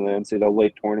challenged in the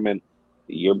NCAA tournament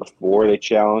the year before. They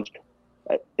challenged.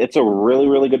 It's a really,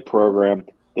 really good program.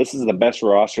 This is the best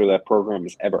roster that program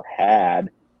has ever had.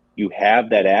 You have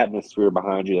that atmosphere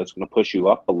behind you that's going to push you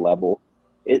up a level.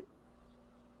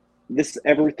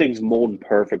 Everything's molding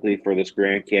perfectly for this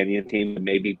Grand Canyon team to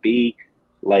maybe be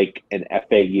like an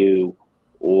FAU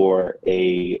or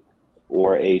a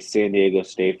San Diego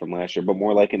State from last year, but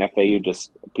more like an FAU.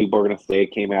 Just people are going to say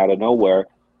it came out of nowhere,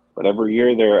 but every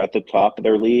year they're at the top of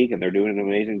their league and they're doing an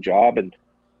amazing job. And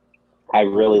I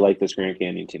really like this Grand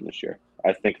Canyon team this year.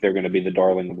 I think they're going to be the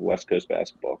darling of West Coast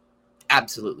basketball.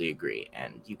 Absolutely agree.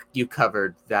 And you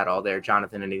covered that all there.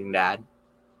 Jonathan, anything to add?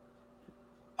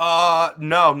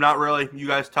 No, not really. You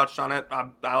guys touched on it.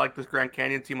 I like this Grand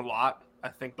Canyon team a lot. I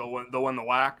think they'll win the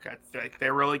WAC. I think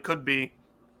they really could be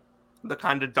the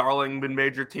kind of darling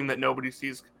mid-major team that nobody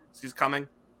sees coming.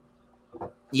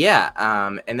 Yeah,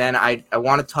 and then I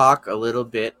want to talk a little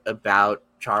bit about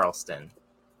Charleston.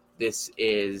 This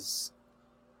is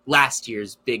last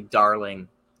year's big darling.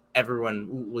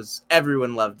 Everyone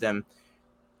loved them.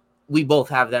 We both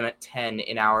have them at 10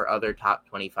 in our other top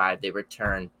 25. They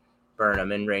return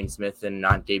Burnham and Rain Smith and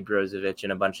Ante Brozovic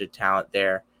and a bunch of talent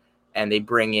there. And they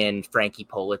bring in Frankie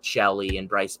Policelli and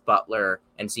Bryce Butler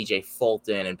and CJ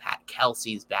Fulton and Pat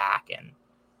Kelsey's back. And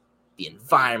the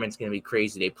environment's going to be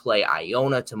crazy. They play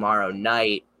Iona tomorrow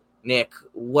night. Nick,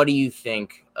 what do you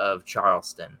think of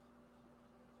Charleston?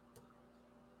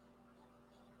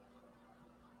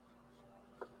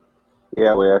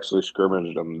 Yeah, we actually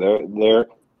scrimmaged them. They're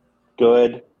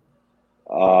good.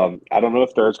 I don't know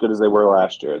if they're as good as they were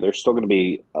last year. They're still going to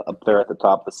be up there at the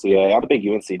top of the CAA. I'm a big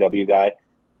UNCW guy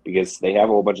because they have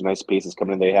a whole bunch of nice pieces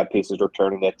coming in. They have pieces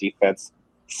returning. That defense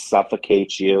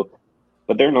suffocates you.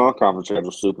 But their non-conference schedule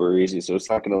is super easy, so it's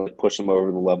not going to push them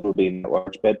over the level of being a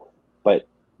large bid. But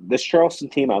this Charleston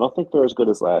team, I don't think they're as good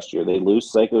as last year. They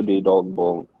lose Psycho D, Dalton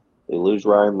Bull. They lose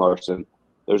Ryan Larson.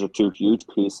 Those are two huge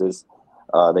pieces.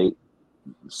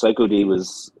 Psycho D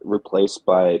was replaced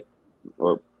by,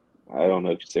 or I don't know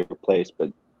if you say replaced,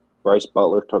 but Bryce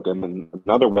Butler took him, and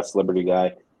another West Liberty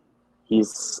guy.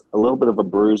 He's a little bit of a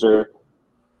bruiser,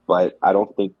 but I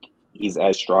don't think he's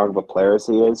as strong of a player as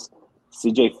he is.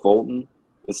 CJ Fulton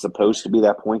is supposed to be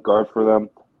that point guard for them.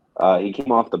 He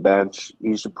came off the bench.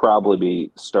 He should probably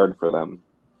be starting for them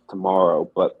tomorrow,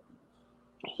 but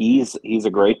he's a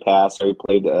great passer. He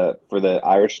played for the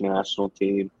Irish national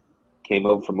team, came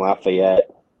over from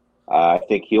Lafayette. I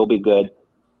think he'll be good,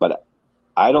 but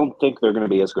I don't think they're going to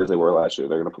be as good as they were last year.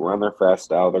 They're going to run their fast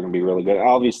style. They're going to be really good.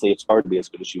 Obviously, it's hard to be as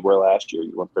good as you were last year.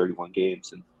 You won 31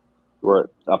 games, and you were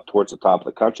up towards the top of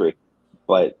the country.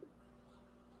 But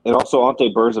and also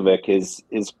Ante Brzovic,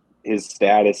 his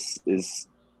status is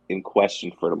in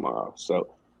question for tomorrow. So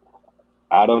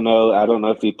I don't know. I don't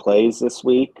know if he plays this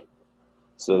week.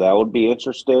 So that would be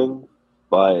interesting.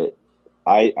 But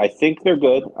I think they're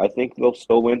good. I think they'll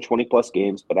still win 20-plus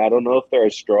games, but I don't know if they're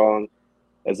as strong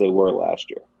as they were last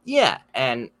year. Yeah,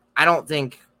 and I don't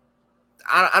think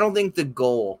the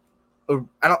goal, or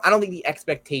I don't think the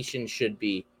expectation should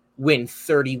be win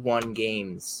 31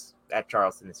 games at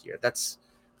Charleston this year. That's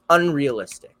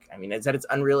unrealistic. I mean, it's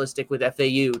unrealistic with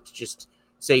FAU to just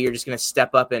say you're just going to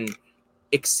step up and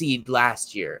exceed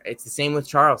last year. It's the same with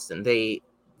Charleston. They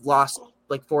lost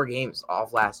like 4 games all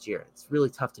of last year. It's really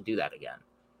tough to do that again.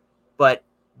 But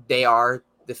they are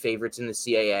the favorites in the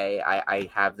CAA. I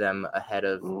have them ahead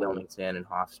of Wilmington and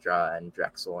Hofstra and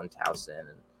Drexel and Towson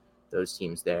and those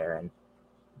teams there. And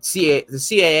the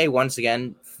CAA, once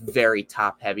again, very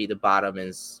top heavy. The bottom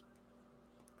is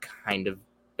kind of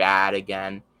bad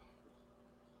again.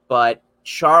 But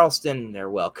Charleston, they're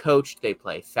well coached. They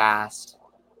play fast.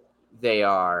 They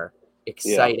are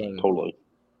exciting. Yeah, totally.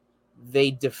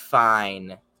 They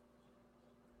define.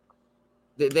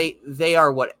 They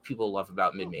are what people love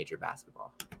about mid-major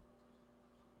basketball.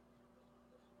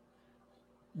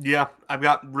 Yeah, I've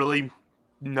got really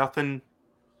nothing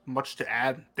much to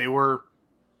add. They were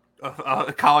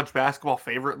a college basketball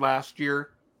favorite last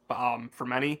year, for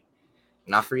many.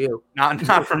 Not for you.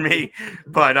 Not for me.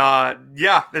 But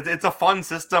yeah, it's a fun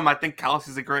system. I think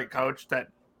Kelsey's a great coach that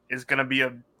is going to be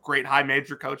a great high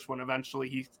major coach when eventually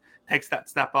he takes that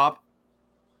step up.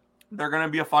 They're going to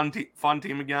be a fun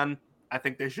team again. I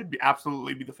think they should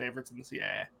absolutely be the favorites in the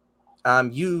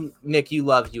CAA. Nick, you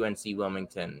love UNC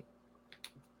Wilmington.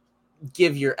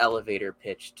 Give your elevator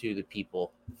pitch to the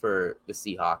people for the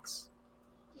Seahawks.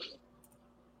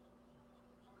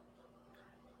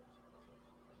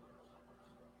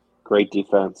 Great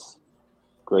defense,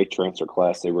 great transfer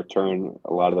class. They return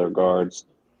a lot of their guards.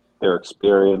 They're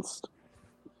experienced.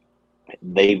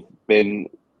 They've been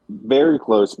very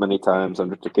close many times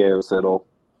under Takeo Siddle.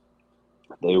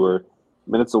 They were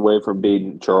minutes away from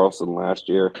beating Charleston last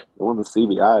year. They won the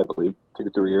CBI, I believe,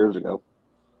 2-3 years ago.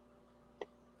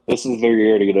 This is their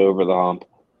year to get over the hump.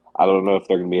 I don't know if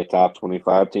they're going to be a top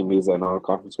 25 team because I know the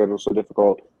conference schedule is so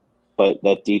difficult, but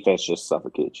that defense just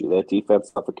suffocates you. That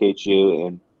defense suffocates you,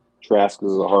 and Trask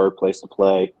is a hard place to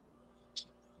play.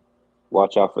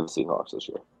 Watch out for the Seahawks this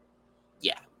year.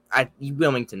 Yeah,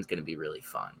 Wilmington's going to be really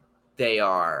fun.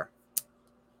 They're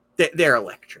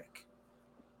electric.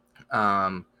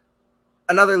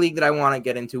 Another league that I want to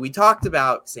get into, we talked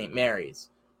about St. Mary's,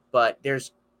 but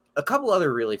there's a couple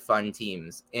other really fun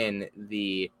teams in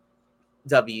the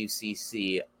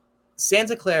WCC.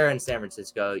 Santa Clara and San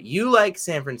Francisco. You like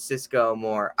San Francisco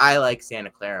more. I like Santa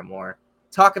Clara more.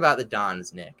 Talk about the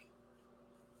Dons, Nick.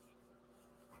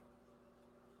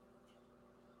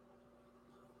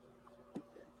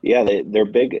 Yeah, their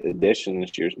big addition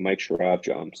this year is Mike Sherrod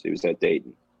jumps. He was at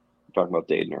Dayton. We talking about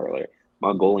Dayton earlier.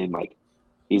 Mongolian Mike.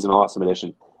 He's an awesome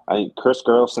addition. I think Chris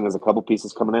Gerlson has a couple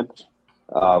pieces coming in.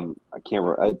 I can't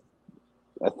remember.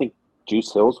 I think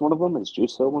Juice Hill's one of them. Is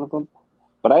Juice Hill one of them?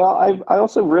 But I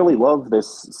also really love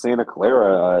this Santa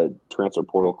Clara transfer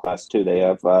portal class too. They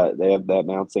have that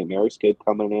Mount St. Mary's kid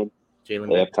coming in.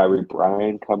 They have Tyree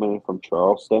Bryan coming in from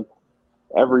Charleston.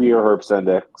 Every year, Herb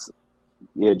Sendek's,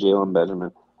 Jalen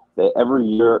Benjamin. Every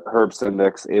year, Herb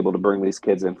Sendek's able to bring these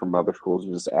kids in from other schools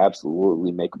and just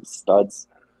absolutely make them studs.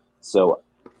 So,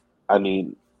 I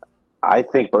mean, I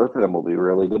think both of them will be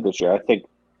really good this year. I think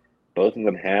both of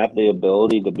them have the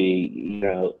ability to be,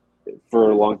 for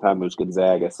a long time it was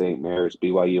Gonzaga, St. Mary's,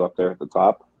 BYU up there at the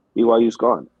top. BYU's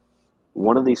gone.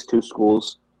 One of these two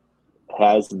schools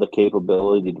has the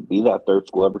capability to be that third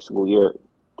school every single year.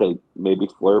 They maybe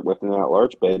flirt with an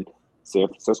at-large bid. San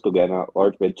Francisco got an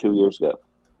at-large bid 2 years ago.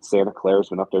 Santa Clara's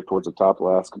been up there towards the top the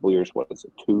last couple of years. What is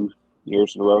it, 2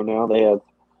 years in a row now? They have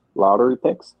lottery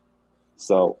picks.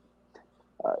 So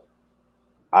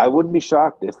I wouldn't be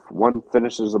shocked if one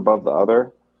finishes above the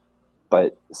other.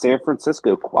 But San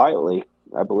Francisco quietly,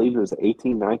 I believe it was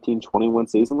 18, 19, 21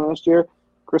 season last year.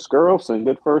 Chris Gerlson,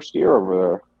 good first year over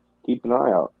there. Keep an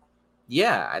eye out.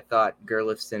 Yeah, I thought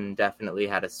Gerlifson definitely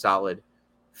had a solid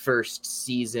first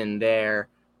season there.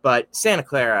 But Santa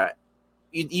Clara,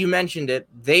 you mentioned it,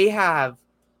 they have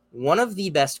one of the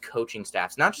best coaching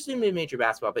staffs, not just in mid-major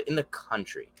basketball, but in the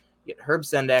country. You get Herb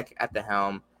Sendek at the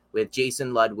helm with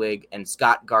Jason Ludwig and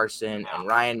Scott Garson and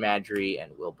Ryan Madry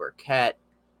and Will Burkett.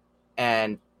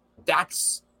 And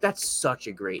that's such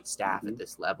a great staff at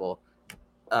this level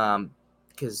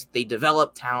because they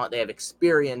develop talent, they have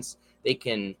experience, they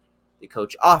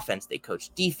coach offense, they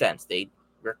coach defense, they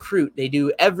recruit, they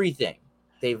do everything.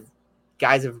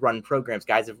 Guys have run programs,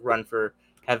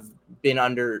 have been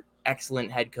under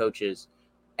excellent head coaches,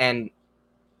 and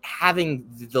having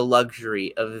the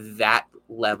luxury of that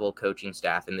level coaching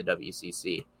staff in the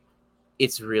WCC,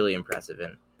 it's really impressive.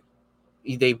 And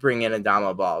they bring in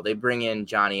Adama Ball, they bring in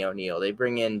Johnny O'Neal, they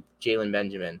bring in Jalen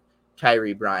Benjamin,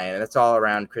 Tyree Bryan, and that's all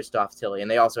around Christoph Tilley.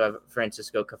 And they also have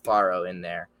Francisco Cafaro in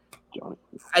there.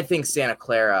 I think Santa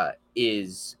Clara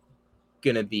is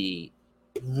going to be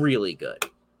really good.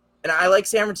 And I like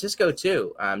San Francisco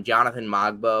too. Jonathan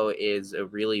Mogbo is a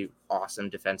really awesome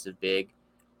defensive big.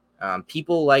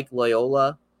 People like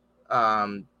Loyola.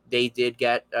 They did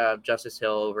get Justice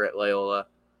Hill over at Loyola.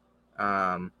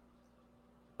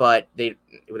 But they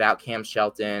without Cam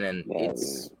Shelton, and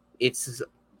it's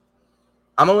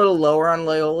I'm a little lower on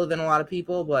Loyola than a lot of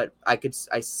people, but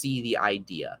I see the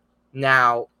idea.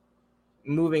 Now,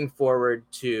 moving forward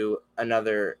to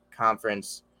another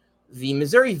conference, the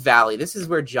Missouri Valley. This is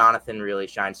where Jonathan really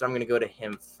shines, so I'm going to go to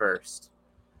him first.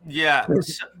 Yeah.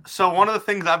 So one of the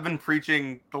things I've been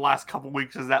preaching the last couple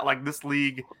weeks is that this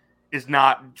league is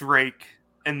not Drake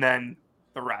and then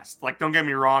the rest. Don't get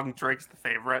me wrong, Drake's the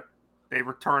favorite. They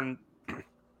return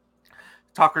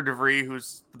Tucker DeVry,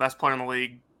 who's the best player in the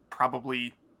league,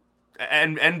 probably,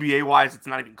 and NBA wise, it's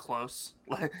not even close.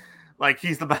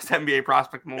 He's the best NBA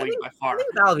prospect in the league by far. I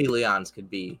think Valvy Leons could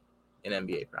be an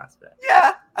NBA prospect.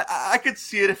 Yeah, I could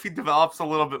see it if he develops a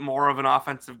little bit more of an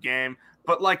offensive game.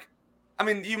 But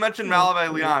you mentioned Valvy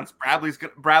Leons.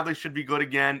 Bradley should be good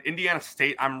again. Indiana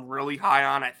State, I'm really high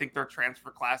on. I think their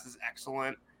transfer class is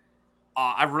excellent.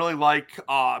 I really like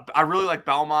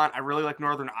Belmont. I really like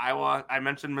Northern Iowa. I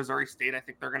mentioned Missouri State. I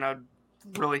think they're gonna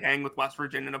really hang with West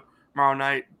Virginia tomorrow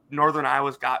night. Northern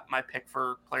Iowa's got my pick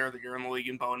for Player of the Year in the league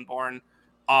in Bowen Bourne.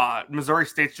 Missouri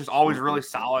State's just always really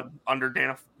solid under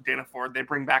Dana Ford. They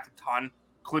bring back a ton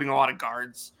including a lot of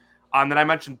guards. Then I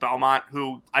mentioned Belmont,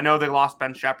 who I know they lost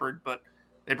Ben Shepherd, but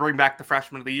they bring back the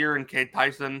freshman of the year in Cade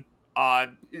Tyson.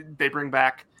 They bring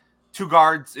back 2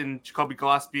 guards in Jacoby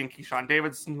Gillespie and Keyshawn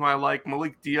Davidson, who I like.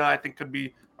 Malik Dia, I think, could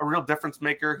be a real difference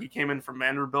maker. He came in from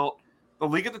Vanderbilt. The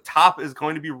league at the top is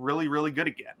going to be really, really good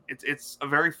again. It's a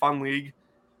very fun league.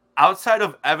 Outside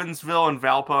of Evansville and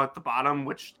Valpo at the bottom,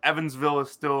 which Evansville is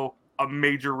still a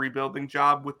major rebuilding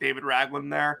job with David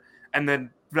Ragland there, and then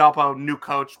Valpo, new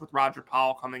coach with Roger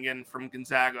Powell coming in from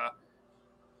Gonzaga.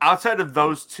 Outside of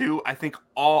those 2, I think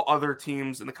all other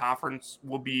teams in the conference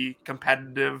will be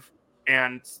competitive,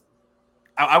 and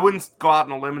I wouldn't go out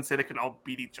on a limb and say they can all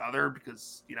beat each other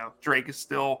because, Drake is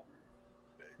still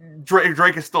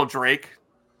Drake,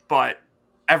 but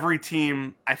every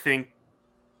team, I think,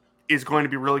 is going to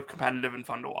be really competitive and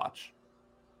fun to watch.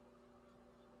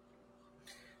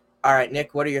 All right,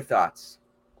 Nick, what are your thoughts?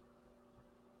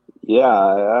 Yeah,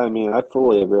 I mean, I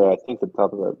fully agree. I think the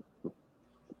top of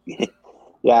it.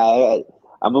 Yeah,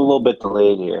 I'm a little bit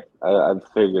delayed here. I've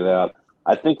figured it out.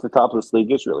 I think the top of this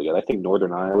league is really good. I think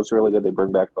Northern Iowa's really good. They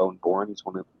bring back Bowen Bourne. He's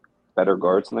one of the better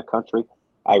guards in the country.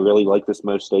 I really like this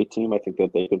Mo State team. I think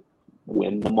that they could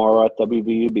win tomorrow at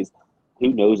WVU because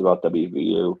who knows about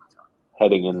WVU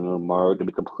heading into tomorrow, to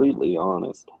be completely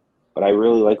honest. But I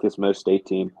really like this Mo State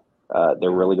team.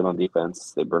 They're really good on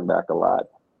defense. They bring back a lot.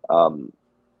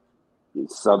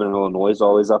 Southern Illinois is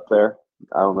always up there.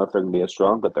 I don't know if they're going to be as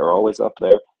strong, but they're always up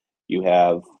there. You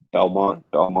have Belmont.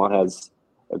 Belmont has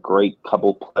a great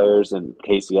couple players, and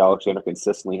Casey Alexander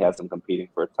consistently has them competing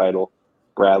for a title.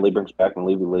 Bradley brings back and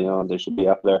Levy Leon. They should be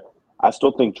up there. I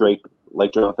still think Drake,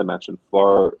 like Jonathan mentioned,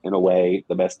 far and away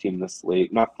the best team in this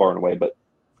league. Not far and away, but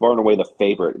far and away the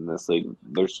favorite in this league.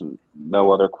 There's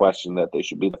no other question that they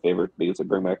should be the favorite because they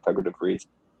bring back Tucker DeVries,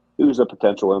 who's a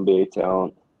potential NBA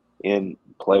talent and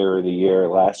player of the year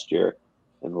last year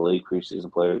in the league,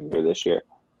 preseason player of the year this year.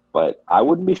 But I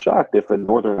wouldn't be shocked if a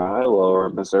Northern Iowa or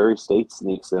Missouri State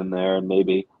sneaks in there and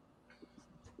maybe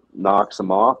knocks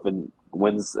them off and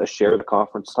wins a share of the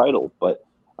conference title. But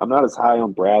I'm not as high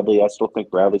on Bradley. I still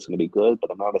think Bradley's going to be good, but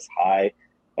I'm not as high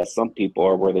as some people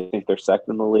are where they think they're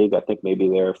second in the league. I think maybe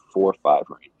they're 4 or 5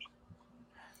 range.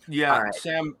 Yeah, right.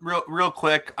 Sam, real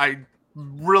quick, I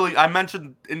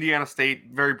mentioned Indiana State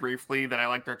very briefly that I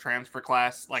like their transfer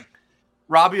class. Like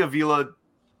Robbie Avila,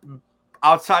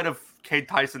 outside of Cade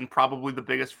Tyson, probably the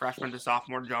biggest freshman to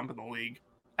sophomore jump in the league,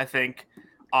 I think.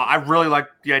 I really like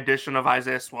the addition of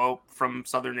Isaiah Swope from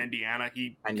Southern Indiana.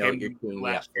 He came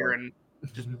last year and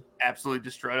just absolutely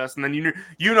destroyed us. And then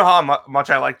you know how much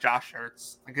I like Josh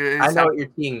Hurts. I know what you're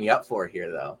teeing me up for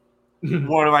here, though.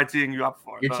 What am I teeing you up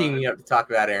for? You're teeing me up to talk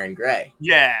about Aaron Gray.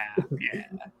 Yeah.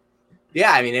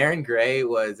 Yeah, I mean, Aaron Gray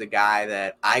was a guy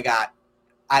that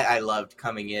I loved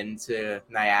coming into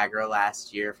Niagara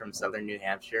last year from Southern New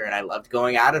Hampshire, and I loved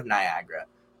going out of Niagara.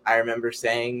 I remember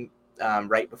saying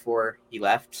right before he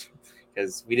left,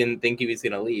 because we didn't think he was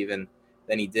going to leave, and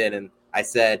then he did, and I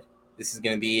said, this is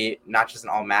going to be not just an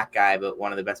all-MAC guy, but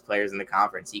one of the best players in the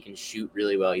conference. He can shoot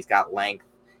really well. He's got length,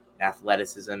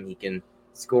 athleticism. He can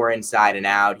score inside and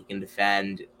out. He can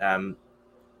defend.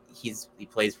 He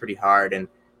plays pretty hard, and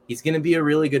he's going to be a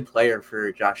really good player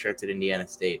for Josh Hurts at Indiana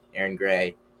State. Aaron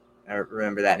Gray, I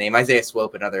remember that name. Isaiah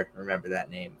Swope, remember that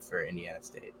name for Indiana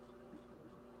State.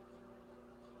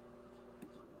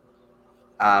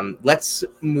 Let's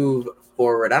move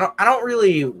forward. I don't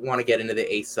really want to get into the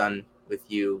ASUN with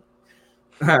you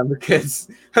because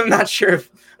I'm not sure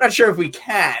if we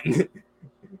can.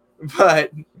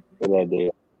 But good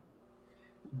idea.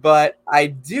 But I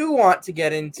do want to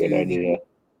get into good idea.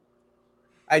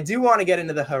 I do want to get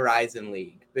into the Horizon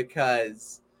League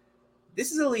because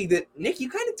this is a league that, Nick, you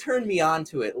kind of turned me on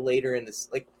to it later in this,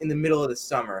 like in the middle of the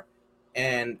summer.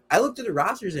 And I looked at the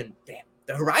rosters and damn,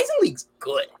 the Horizon League's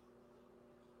good.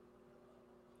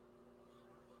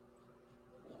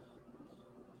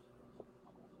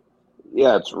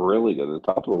 Yeah, it's really good. The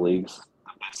top of the league's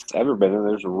it's ever been, and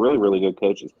there's really, really good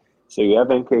coaches. So you have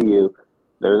NKU,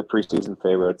 they're the preseason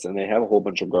favorites, and they have a whole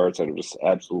bunch of guards that are just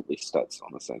absolutely studs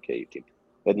on this NKU team.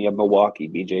 Then you have Milwaukee.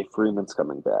 BJ Freeman's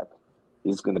coming back.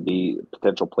 He's going to be a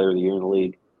potential player of the year in the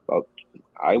league. Well,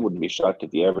 I wouldn't be shocked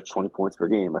if he averaged 20 points per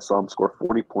game. I saw him score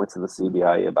 40 points in the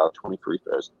CBI, about 20 free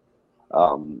throws.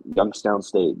 Youngstown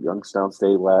State. Youngstown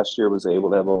State last year was able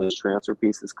to have all these transfer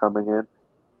pieces coming in.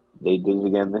 They did it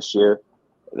again this year.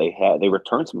 They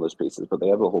returned some of those pieces, but they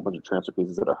have a whole bunch of transfer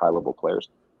pieces that are high-level players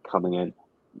coming in.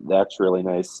 That's really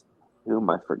nice. Who am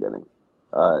I forgetting?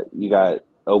 You got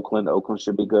Oakland. Oakland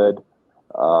should be good.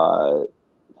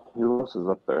 Who else is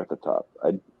up there at the top?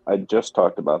 I just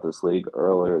talked about this league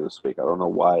earlier this week. I don't know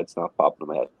why it's not popping in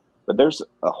my head. But there's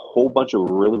a whole bunch of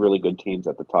really, really good teams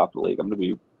at the top of the league. Let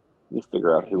me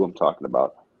figure out who I'm talking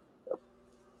about. Did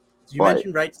you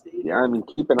mention Wright State? Yeah, I mean,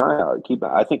 keep an eye out.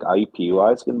 I think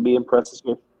IUPUI is going to be impressive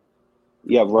here.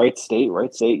 Yeah, Wright State.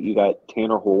 You got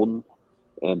Tanner Holden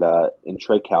and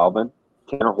Trey Calvin.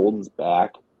 Tanner Holden's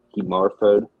back. He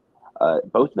marfoed.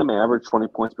 Both of them averaged 20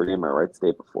 points per game at Wright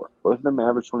State before. Both of them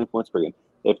averaged 20 points per game.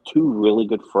 They have two really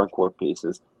good front court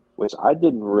pieces, which I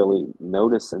didn't really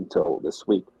notice until this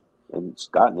week. And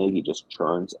Scott Nagy just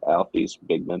churns out these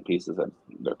big men pieces, and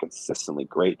they're consistently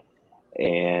great.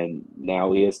 And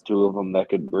now he has two of them that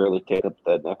could really take up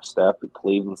that next step.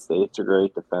 Cleveland State's a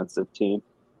great defensive team.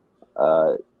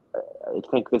 I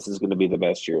think this is going to be the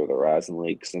best year of the Horizon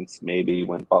League since maybe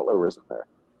when Butler wasn't there.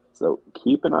 So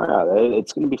keep an eye out.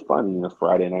 It's going to be fun.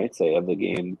 Friday nights they have the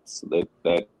games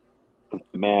that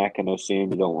MAC. I know,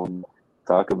 Sam, you don't want to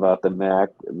talk about the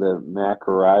MAC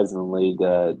Horizon League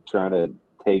trying to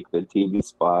take the TV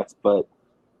spots, but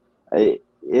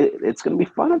it's going to be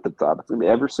fun at the top. It's going to be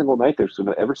every single night in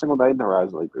the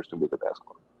Horizon League there's going to be the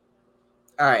basketball.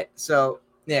 All right, so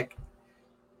Nick,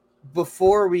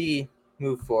 before we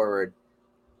move forward,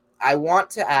 I want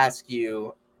to ask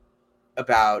you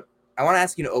an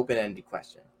open-ended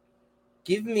question.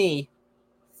 Give me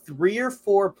 3 or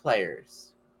 4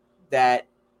 players that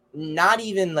not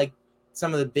even like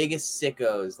some of the biggest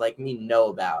sickos like me know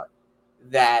about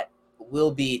that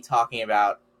we'll be talking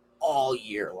about all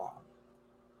year long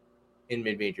in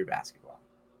mid-major basketball.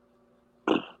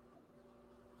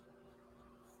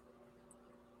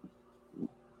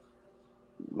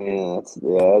 Man,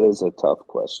 that is a tough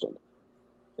question.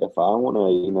 If I want to,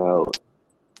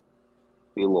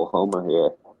 be a little homer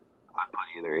here, I'd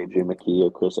put either AJ McKee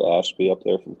or Chris Ashby up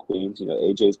there from Queens.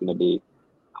 AJ's going to be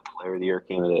a Player of the Year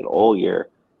candidate all year,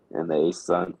 and the Ace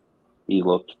Son, he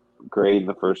looked great in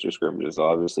the first 2 scrimmages.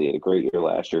 Obviously, had a great year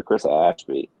last year. Chris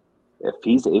Ashby, if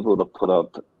he's able to put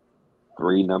up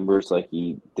 3 numbers like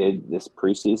he did this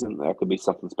preseason, that could be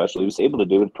something special. He was able to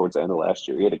do it towards the end of last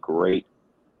year. He had a great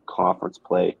conference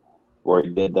play where he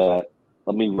did that.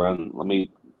 Let me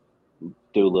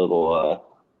do a little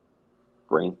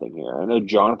brain thing here. I know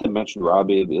Jonathan mentioned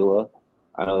Robbie Avila.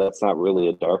 I know that's not really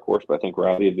a dark horse, but I think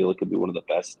Robbie Avila could be one of the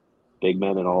best big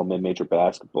men in all mid-major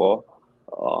basketball.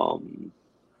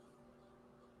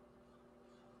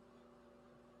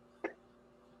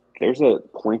 There's a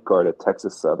point guard at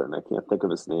Texas Southern. I can't think of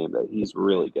his name, but he's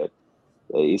really good.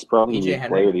 He's probably the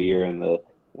Player of the Year in the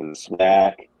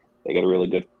SWAC. They got a really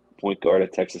good point guard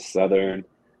at Texas Southern.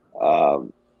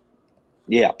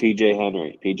 PJ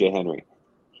Henry.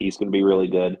 He's going to be really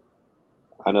good.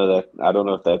 I know that. I don't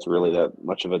know if that's really that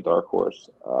much of a dark horse.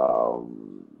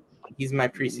 He's my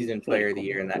preseason Player of the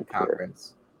Year in that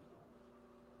conference.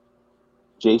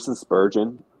 Jason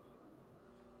Spurgeon.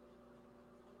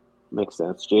 Makes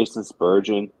sense. Jason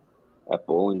Spurgeon at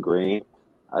Bowling Green.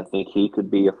 I think he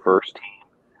could be a first-team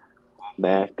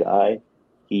MAC guy.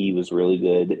 He was really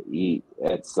good. He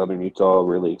at Southern Utah,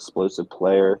 really explosive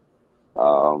player.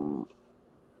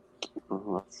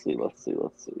 Let's see. Well,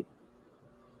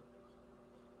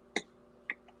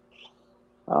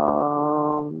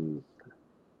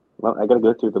 I got to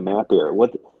go through the map here.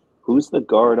 Who's the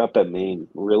guard up at Maine?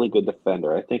 Really good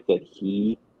defender. I think that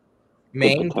he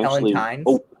Maine, Palantines.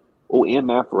 And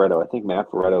Matt Ferretto. I think Matt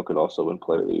Ferretto could also win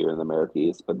Player of the Year in the America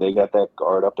East, but they got that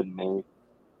guard up in Maine.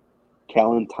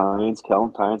 Calentines,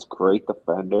 great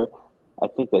defender. I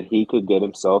think that he could get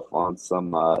himself on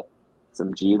some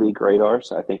G League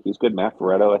radars. I think he's good. Matt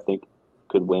Ferretto, I think,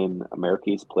 could win America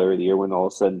East Player of the Year when all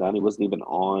is said and done. He wasn't even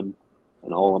on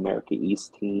an All-America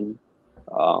East team.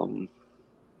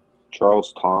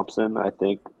 Charles Thompson, I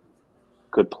think,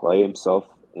 could play himself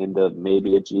into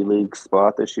maybe a G League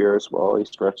spot this year as well. He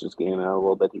stretched his game out a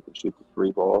little bit. He can shoot the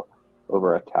 3 ball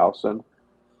over at Towson.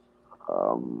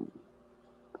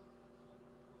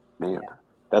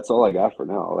 That's all I got for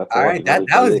now. That's all right. That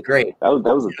was great. That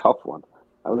was a tough one.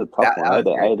 I'm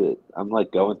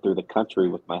like going through the country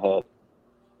with my head.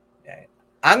 Yeah.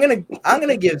 I'm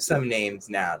gonna give some names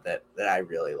now that I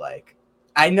really like.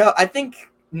 I think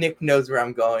Nick knows where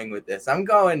I'm going with this. I'm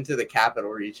going to the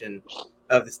capital region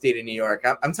of the state of New York.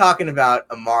 I'm talking about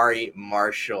Amari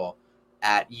Marshall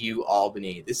at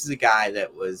UAlbany. This is a guy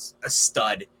that was a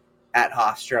stud at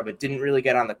Hofstra, but didn't really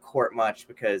get on the court much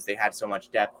because they had so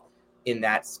much depth in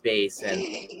that space. And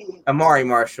Amari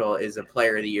Marshall is a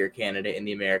Player of the Year candidate in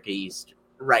the America East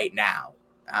right now.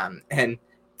 And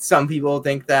some people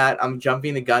think that I'm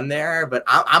jumping the gun there, but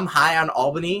I'm high on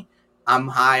Albany. I'm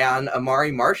high on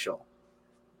Amari Marshall.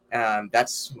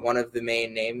 That's one of the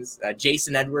main names.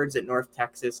 Jason Edwards at North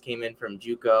Texas came in from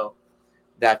JUCO.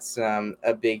 That's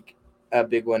a big a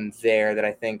big one there that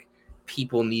I think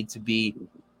people need to be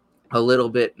a little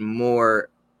bit more.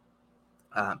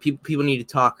 People need to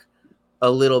talk a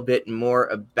little bit more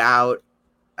about.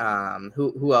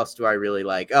 Who else do I really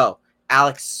like? Oh,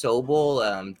 Alex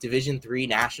Sobel, Division III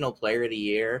National Player of the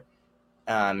Year,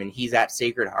 and he's at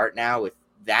Sacred Heart now with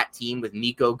that team with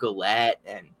Nico Gillette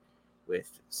and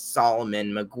with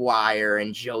Solomon McGuire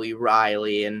and Joey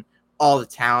Riley and all the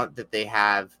talent that they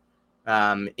have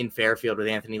in Fairfield with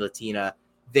Anthony Latina.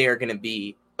 They're going to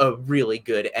be a really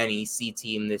good NEC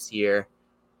team this year.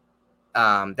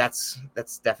 That's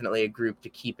definitely a group to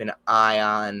keep an eye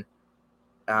on.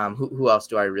 Who else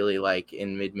do I really like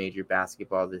in mid-major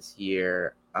basketball this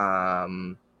year?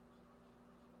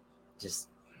 This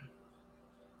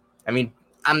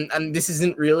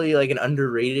isn't really like an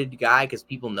underrated guy because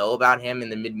people know about him in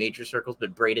the mid-major circles,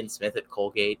 but Braden Smith at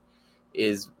Colgate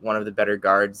is one of the better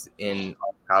guards in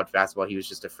college basketball. He was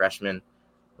just a freshman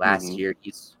last year.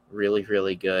 He's really,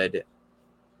 really good.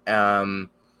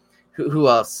 Who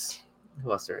else?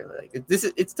 Who else do I really like?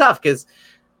 It's tough because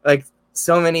like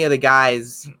so many of the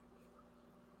guys,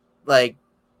 like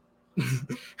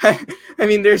I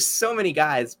mean, there's so many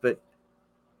guys, but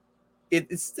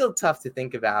it's still tough to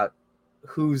think about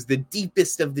who's the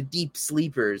deepest of the deep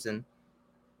sleepers. And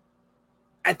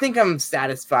I think I'm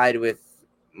satisfied with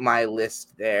my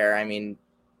list there. I mean,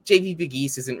 JP Big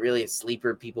East isn't really a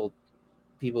sleeper. People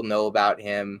know about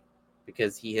him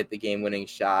because he hit the game-winning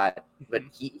shot, but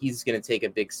he's going to take a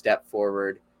big step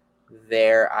forward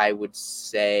there, I would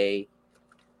say.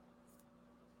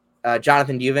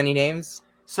 Jonathan, do you have any names?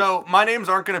 So my names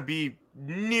aren't going to be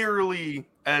nearly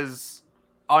as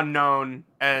unknown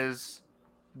as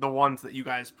the ones that you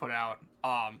guys put out.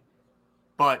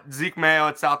 But Zeke Mayo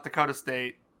at South Dakota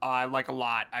State, I like a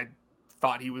lot. I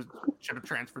thought he should have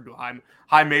transferred to a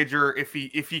high major if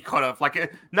he could have.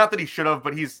 Like, not that he should have,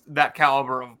 but he's that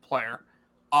caliber of a player.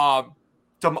 The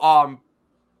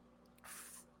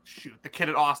kid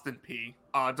at Austin P.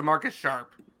 DeMarcus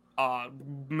Sharp.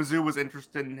 Mizzou was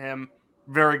interested in him.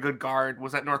 Very good guard.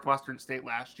 Was at Northwestern State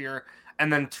last year.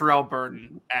 And then Terrell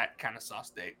Burden at Kennesaw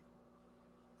State.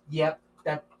 Yep,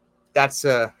 that's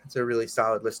a really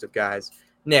solid list of guys.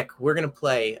 Nick, we're going to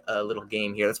play a little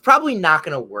game here. That's probably not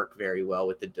going to work very well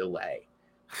with the delay,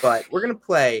 but we're going to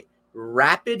play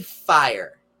rapid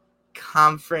fire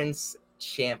conference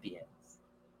champions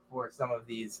for some of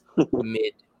these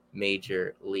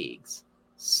mid-major leagues.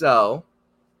 So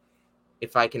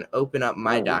if I can open up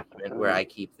my document where I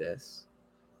keep this,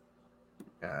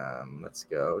 let's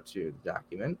go to the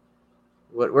document.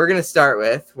 What we're going to start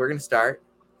with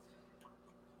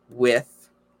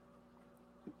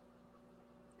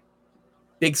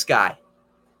Big Sky.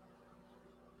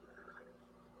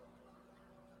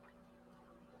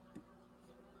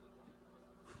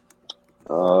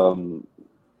 Damn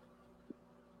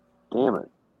it.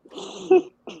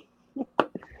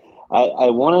 I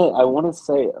want to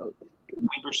say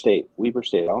Weber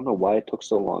State. I don't know why it took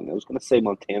so long. I was going to say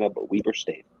Montana, but Weber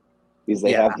State, because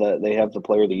they have the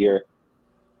player of the year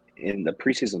in the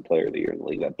preseason player of the year in the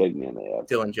league. That big man they have,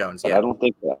 Dylan Jones. But I don't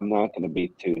think I'm not going to be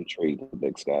too intrigued with the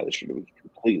Big Sky this year. To be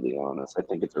completely honest, I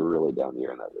think it's a really down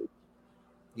year in that league.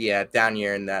 Yeah, down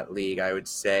year in that league, I would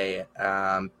say.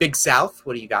 Big South.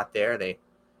 What do you got there?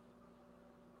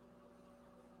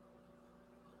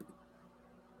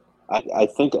 I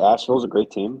think Asheville's a great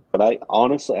team, but I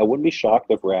wouldn't be shocked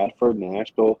if Radford and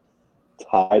Asheville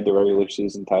tied the regular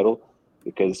season title,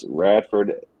 because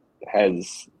Radford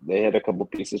they had a couple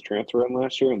pieces transfer in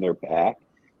last year and they're back,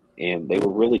 and they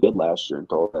were really good last year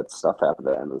until that stuff happened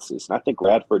at the end of the season. I think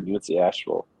Radford and UNC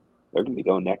Asheville, they're going to be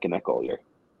going neck and neck all year.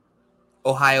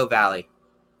 Ohio Valley.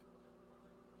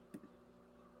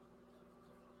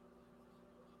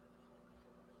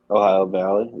 Ohio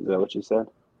Valley, is that what you said?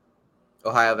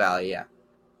 Ohio Valley, yeah.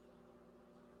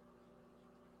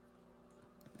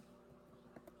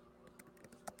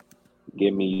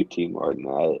 Give me UT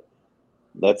Martin.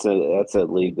 That's a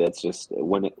league that's just,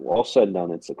 when it all said and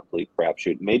done, it's a complete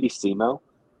crapshoot. Maybe SEMO,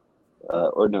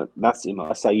 or no, not SEMO.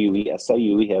 SIUE.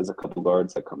 SIUE has a couple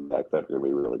guards that come back that are going to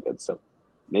be really good. So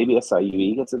maybe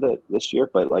SIUE gets it this year,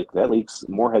 but like that league's,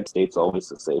 Morehead State's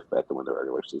always a safe bet to win the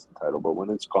regular season title. But when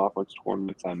it's conference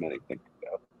tournament time, anything can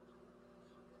go.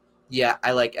 Yeah,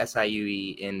 I like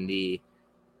SIUE in the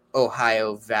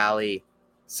Ohio Valley.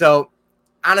 So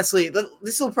honestly,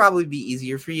 this will probably be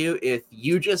easier for you if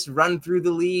you just run through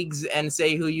the leagues and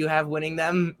say who you have winning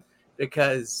them,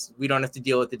 because we don't have to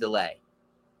deal with the delay.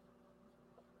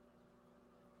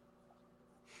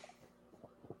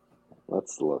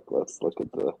 Let's look at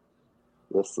the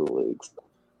list of the leagues.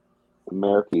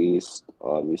 America East,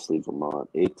 obviously Vermont,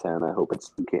 8-10. I hope it's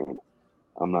Duquesne.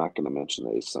 I'm not going to mention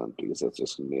the Sun because that's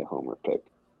just going to be a homer pick.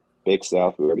 Big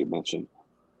South, we already mentioned.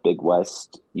 Big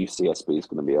West, UCSB is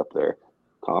going to be up there.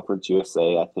 Conference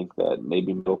USA, I think that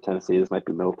maybe Middle Tennessee. This might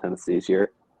be Middle Tennessee's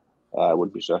year. I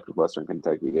wouldn't be shocked if Western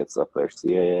Kentucky gets up there.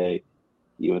 CAA,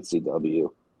 UNCW,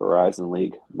 Horizon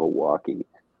League, Milwaukee,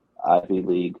 Ivy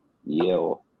League,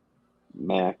 Yale,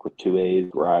 MAC with 2 A's,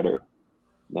 Rider,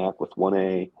 MAC with 1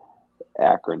 A,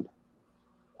 Akron,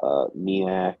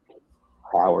 MEAC,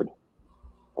 Howard,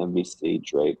 MVC,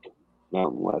 Drake,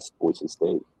 Mountain West, Boise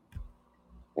State,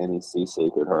 NEC,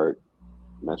 Sacred Heart,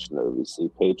 mentioned the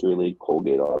OVC, Patriot League,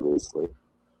 Colgate, obviously,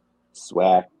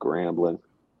 SWAC, Grambling,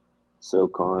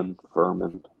 SoCon,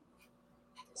 Furman,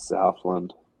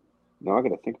 Southland. Now I got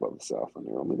to think about the Southland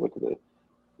here. Let me look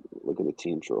at the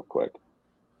teams real quick.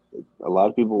 A lot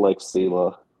of people like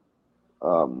Sela.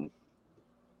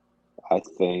 I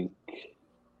think,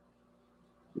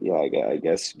 yeah, I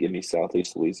guess give me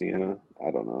Southeast Louisiana.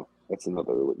 I don't know. That's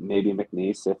another, maybe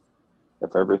McNeese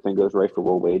if everything goes right for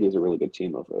Will Wade. He's a really good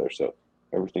team over there. So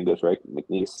everything goes right.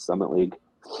 McNeese, Summit League,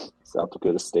 South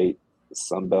Dakota State,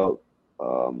 Sun Belt.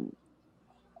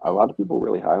 A lot of people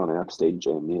really high on App State and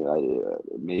JMU.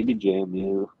 Maybe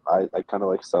JMU. I kind of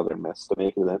like Southern Miss to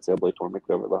make it to the NCAA tournament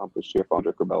over the hump this year. If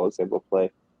Andre Corbella's able to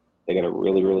play, they got a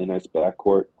really, really nice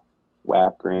backcourt.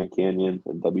 WAP, Grand Canyon,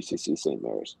 and WCC St.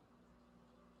 Mary's.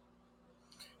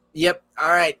 Yep. All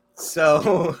right.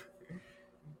 So,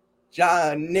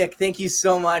 Nick, thank you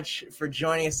so much for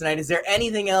joining us tonight. Is there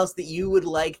anything else that you would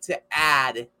like to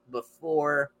add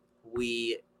before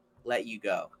we let you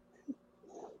go?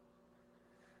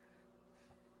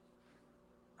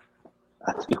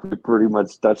 I think we pretty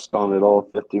much touched on it all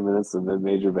 50 minutes of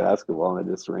mid-major basketball, and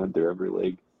I just ran through every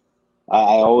league. I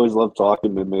always love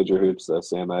talking mid-major hoops, though,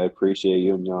 Sam. I appreciate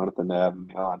you and Jonathan having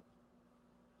me on.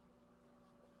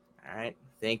 All right.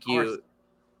 Thank you.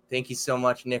 Thank you so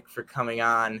much, Nick, for coming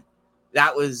on.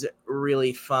 That was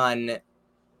really fun.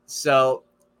 So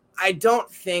I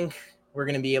don't think we're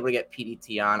going to be able to get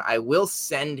PDT on. I will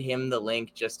send him the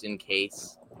link just in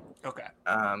case. Okay.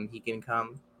 He can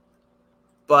come.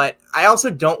 But I also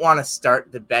don't want to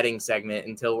start the betting segment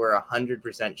until we're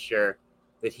 100% sure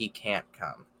that he can't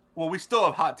come. Well, we still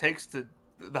have hot takes to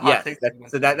the hot takes.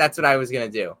 That's what I was going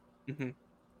to do. Mm-hmm.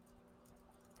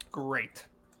 Great.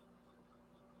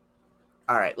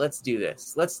 All right, let's do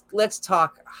this. Let's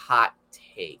talk hot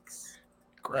takes.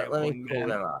 Let me pull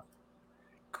them up.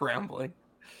 Grambling.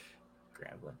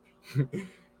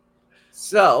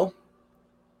 So,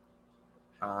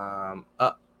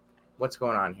 what's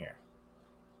going on here?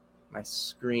 My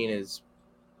screen is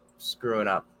screwing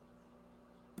up.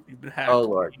 You've been hacked. Oh,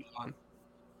 Lord.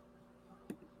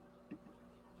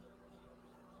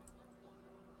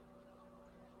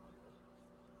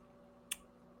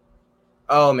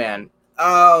 Oh, man.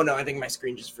 Oh, no, I think my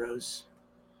screen just froze.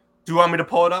 Do you want me to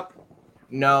pull it up?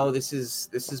 No, this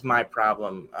is my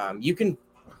problem. You can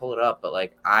pull it up, but,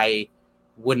 like, I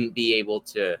wouldn't be able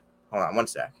to. Hold on one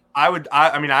sec. I would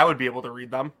be able to read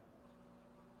them.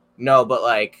 No, but,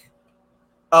 like.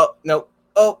 Oh, no.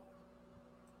 Oh.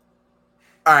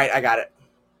 All right, I got it.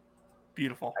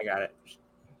 Beautiful. I got it.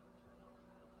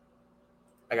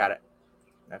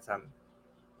 That's All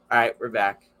right, we're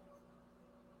back.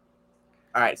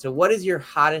 All right, so what is your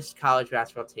hottest college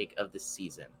basketball take of the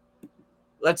season?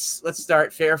 Let's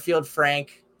start Fairfield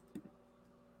Frank.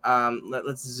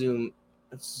 Let's zoom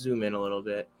in a little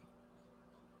bit.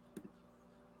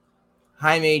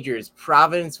 High majors,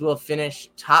 Providence will finish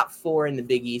top 4 in the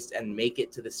Big East and make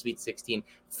it to the Sweet 16.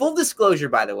 Full disclosure,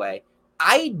 by the way,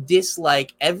 I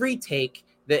dislike every take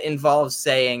that involves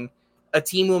saying a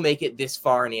team will make it this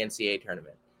far in the NCAA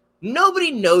tournament. Nobody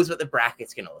knows what the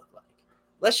bracket's going to look like.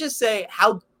 Let's just say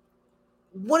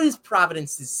what is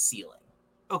Providence's ceiling?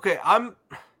 Okay, I'm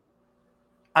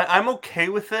okay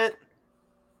with it.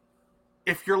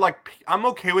 I'm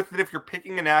okay with it if you're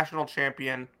picking a national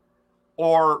champion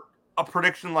or a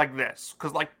prediction like this,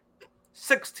 because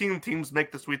 16 teams make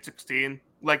the Sweet 16.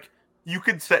 You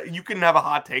can have a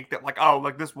hot take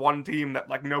that this one team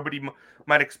that nobody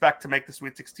might expect to make the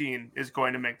Sweet 16 is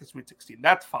going to make the Sweet 16.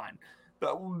 That's fine.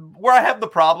 But where I have the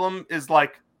problem is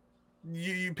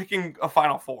you picking a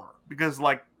Final Four, because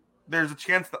there's a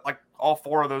chance that all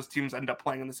 4 of those teams end up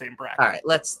playing in the same bracket. All right,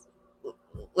 let's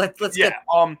get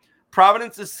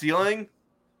Providence's ceiling.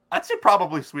 I'd say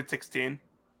probably Sweet 16.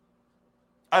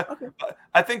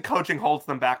 I think coaching holds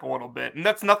them back a little bit, and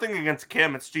that's nothing against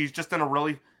Kim. He's just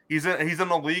he's in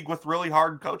a league with really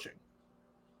hard coaching.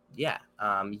 Yeah,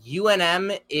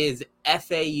 UNM is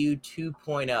FAU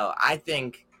 2.0. I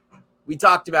think we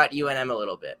talked about UNM a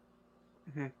little bit,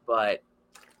 but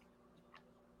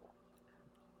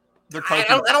Their I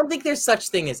coaching don't think there's such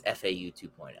thing as FAU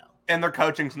 2.0. and their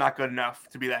coaching's not good enough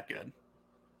to be that good.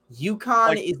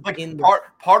 UConn is in the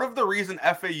part of the reason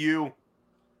FAU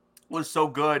was so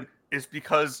good is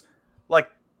because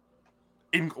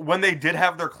when they did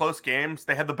have their close games,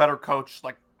 they had the better coach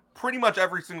pretty much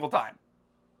every single time.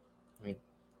 I mean,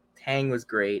 Tang was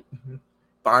great.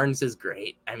 Barnes is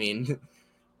great. I mean,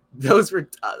 those were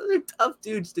tough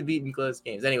dudes to beat in close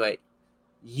games. Anyway,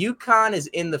 UConn is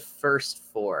in the first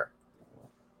four.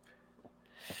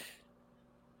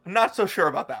 I'm not so sure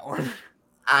about that one.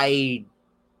 I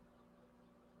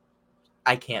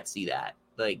can't see that.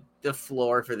 The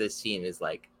floor for this team is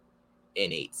an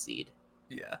 8 seed.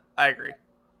 Yeah, I agree.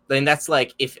 Then that's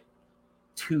if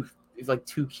two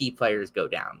key players go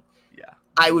down. Yeah,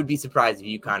 I would be surprised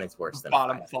if UConn is worse than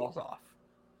bottom falls off.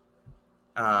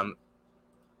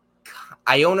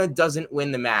 Iona doesn't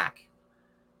win the MAC.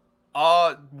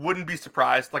 Wouldn't be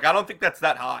surprised. I don't think that's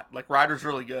that hot. Ryder's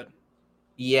really good.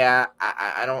 Yeah,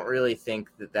 I don't really think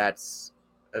that's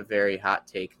a very hot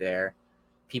take there.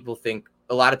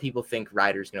 A lot of people think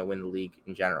Ryder's going to win the league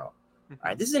in general. All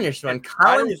right, this is an interesting one.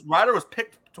 Ryder was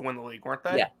picked to win the league, weren't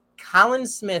they? Yeah, Colin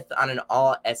Smith on an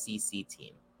all-SEC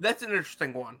team. That's an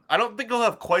interesting one. I don't think he'll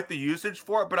have quite the usage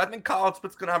for it, but I think Colin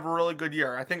Smith's going to have a really good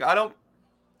year. I don't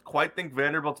quite think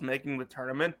Vanderbilt's making the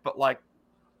tournament, but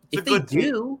if they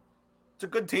do, it's a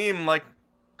good team.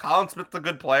 Colin Smith's a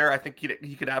good player. I think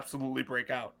he could absolutely break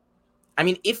out. I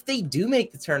mean, if they do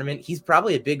make the tournament, he's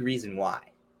probably a big reason why.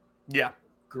 Yeah.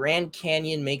 Grand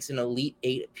Canyon makes an Elite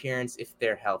 8 appearance if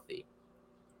they're healthy.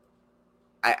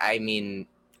 I mean,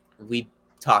 we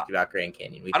talked about Grand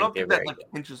Canyon. We think they're very good.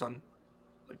 Hinges on.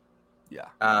 Yeah.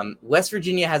 West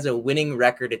Virginia has a winning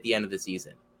record at the end of the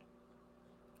season.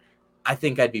 I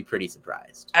think I'd be pretty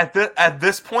surprised. At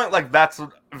this point, that's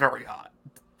very hot.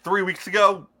 3 weeks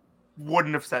ago,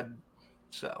 wouldn't have said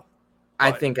so. But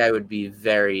I think I would be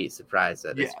very surprised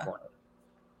at this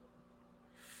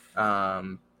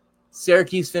point.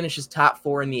 Syracuse finishes top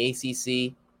 4 in the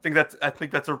ACC. I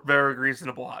think that's a very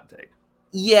reasonable hot take.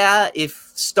 Yeah, if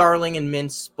Starling and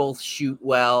Mintz both shoot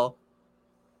well,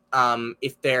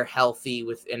 if they're healthy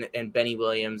and Benny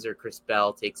Williams or Chris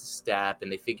Bell takes a step and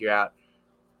they figure out,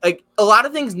 a lot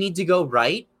of things need to go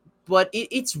right, but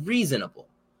it's reasonable.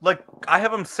 I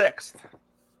have them 6th,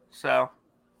 so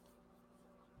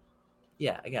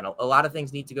yeah. Again, a lot of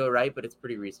things need to go right, but it's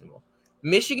pretty reasonable.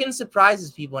 Michigan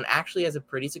surprises people and actually has a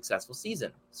pretty successful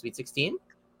season. Sweet 16.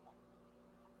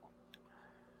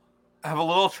 I have a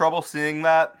little trouble seeing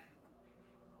that.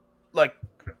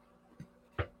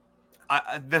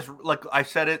 I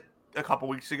said it a couple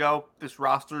weeks ago. This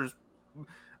roster's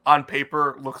on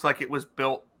paper looks like it was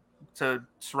built to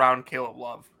surround Caleb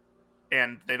Love,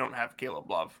 and they don't have Caleb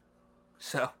Love.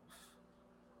 So,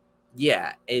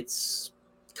 yeah, it's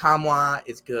Kamwa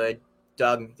is good.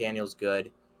 Doug McDaniel's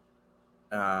good.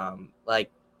 The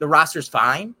roster's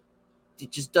fine.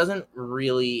 It just doesn't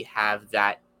really have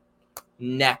that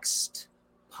next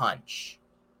punch.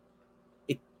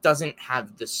 It doesn't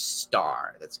have the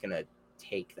star that's going to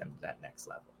take them to that next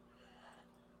level.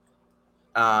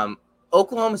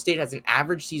 Oklahoma State has an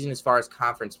average season as far as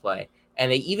conference play,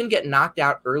 and they even get knocked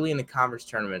out early in the conference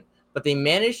tournament, but they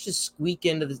managed to squeak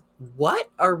into this. What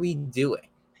are we doing?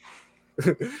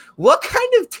 What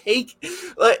kind of take?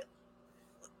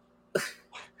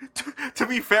 To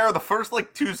be fair, the first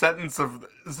 2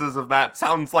 sentences of that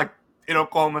sounds like an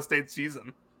Oklahoma State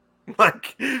season.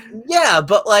 Yeah,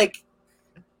 but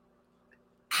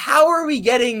how are we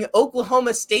getting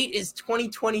Oklahoma State is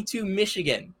 2022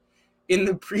 Michigan in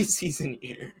the preseason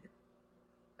year?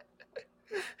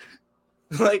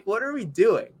 What are we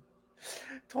doing?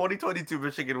 2022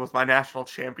 Michigan was my national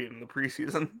champion in the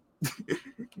preseason.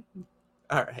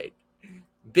 All right.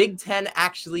 Big Ten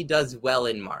actually does well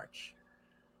in March.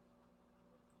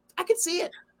 I could see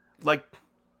it.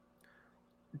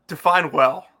 Define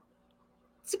well.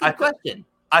 It's a good question.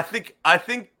 I think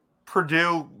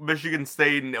Purdue, Michigan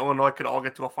State, and Illinois could all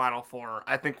get to a Final Four.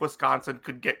 I think Wisconsin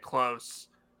could get close.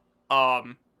 I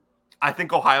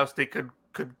think Ohio State could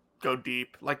go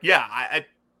deep. I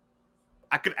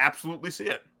could absolutely see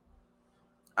it.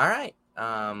 All right.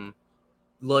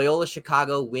 Loyola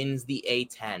Chicago wins the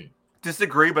A10.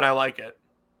 Disagree, but I like it.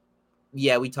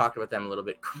 Yeah, we talked about them a little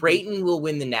bit. Creighton will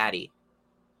win the Natty.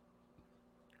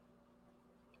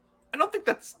 I don't think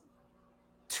that's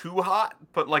too hot,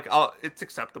 but it's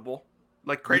acceptable.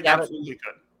 Creighton absolutely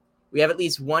could. We have at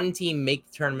least one team make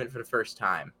the tournament for the first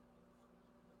time.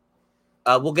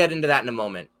 We'll get into that in a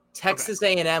moment. Texas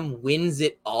A&M wins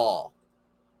it all.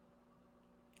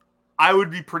 I would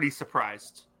be pretty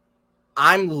surprised.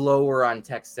 I'm lower on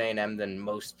Texas A&M than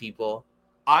most people.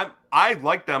 I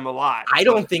like them a lot. I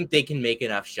don't think they can make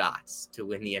enough shots to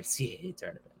win the NCAA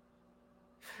tournament.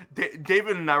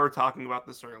 David and I were talking about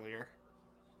this earlier.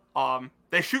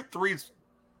 They shoot threes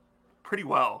pretty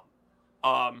well.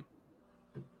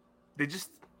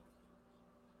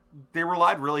 They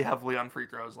relied really heavily on free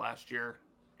throws last year,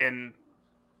 and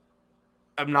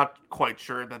I'm not quite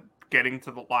sure that getting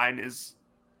to the line is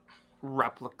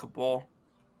replicable,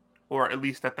 or at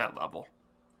least at that level.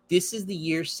 This is the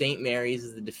year St. Mary's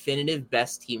is the definitive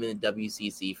best team in the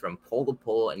WCC from pole to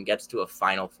pole and gets to a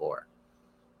Final Four.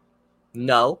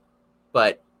 No,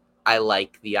 but I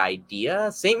like the idea.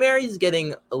 St. Mary's is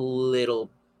getting a little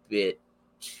bit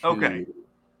too... Okay.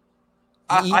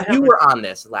 You were on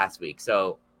this last week,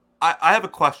 so... I have a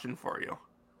question for you.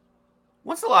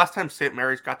 When's the last time St.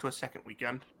 Mary's got to a second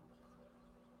weekend?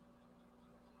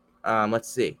 Let's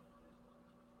see.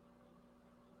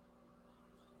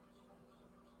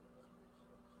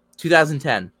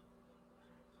 $2010.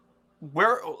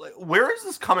 Where is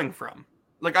this coming from?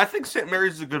 Like, I think St.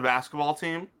 Mary's is a good basketball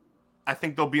team. I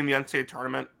think they'll be in the NCAA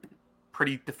tournament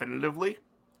pretty definitively.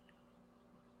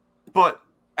 But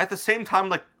at the same time,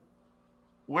 like,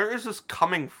 where is this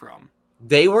coming from?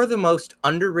 They were the most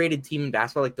underrated team in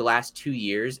basketball like the last 2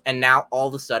 years, and now all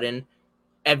of a sudden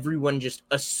everyone just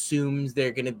assumes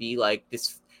they're going to be like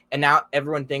this, and now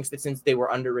everyone thinks that since they were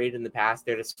underrated in the past,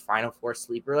 they're just Final Four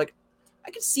sleeper. Like,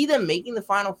 I could see them making the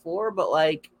Final Four, but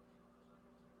like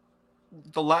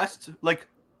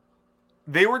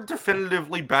they were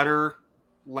definitively better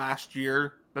last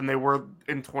year than they were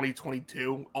in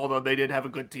 2022, although they did have a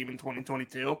good team in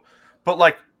 2022. But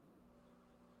like,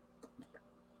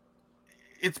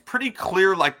 it's pretty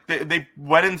clear, like, they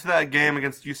went into that game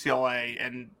against UCLA,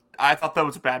 and I thought that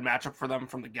was a bad matchup for them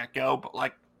from the get-go, but,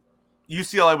 like,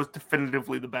 UCLA was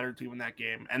definitively the better team in that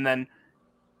game. And then,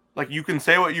 like, you can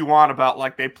say what you want about,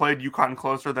 like, they played UConn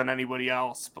closer than anybody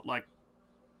else, but, like...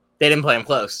 They didn't play them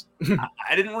close.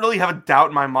 I didn't really have a doubt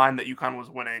in my mind that UConn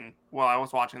was winning while I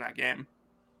was watching that game.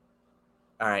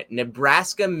 All right,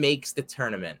 Nebraska makes the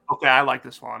tournament. Okay, I like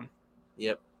this one.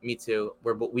 Yep. Me too.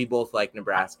 We both like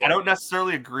Nebraska. I don't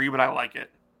necessarily agree, but I like it.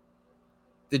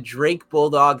 The Drake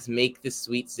Bulldogs make the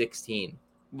Sweet 16.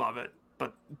 Love it,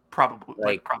 but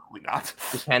probably not.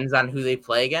 Depends on who they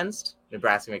play against.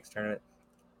 Nebraska makes the tournament.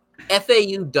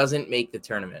 FAU doesn't make the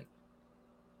tournament.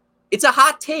 It's a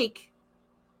hot take,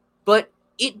 but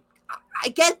I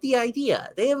get the idea.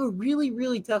 They have a really,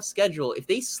 really tough schedule. If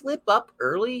they slip up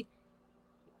early,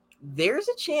 there's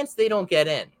a chance they don't get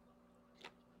in.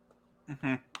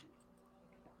 Mm-hmm.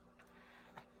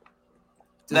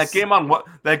 That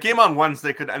game on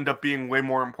Wednesday could end up being way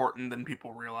more important than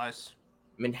people realize.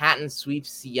 Manhattan sweeps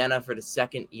Siena for the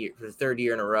third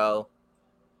year in a row.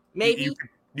 Maybe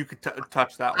you could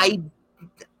touch that one.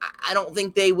 I don't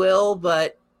think they will,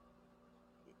 but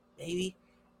maybe.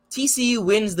 TCU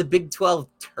wins the Big 12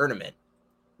 tournament.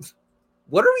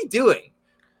 What are we doing?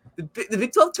 The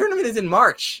Big 12 tournament is in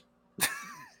March.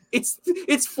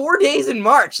 It's 4 days in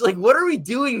March. Like, what are we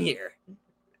doing here?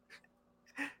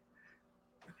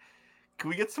 Can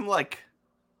we get some, like,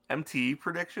 MTE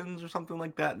predictions or something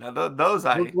like that? No,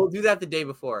 We'll do that the day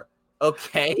before.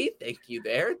 Okay, thank you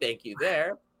there.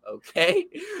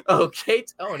 Okay,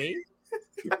 Tony.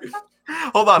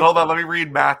 Hold on. Let me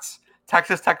read Matt's.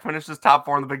 Texas Tech finishes top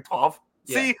 4 in the Big 12.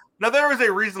 Yeah. See, now there is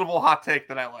a reasonable hot take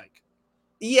that I like.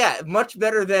 Yeah, much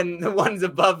better than the ones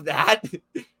above that.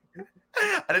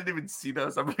 I didn't even see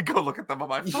those. I'm going to go look at them on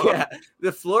my phone. Yeah,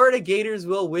 the Florida Gators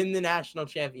will win the national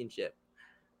championship.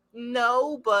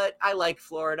 No, but I like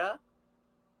Florida.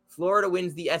 Florida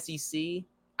wins the SEC.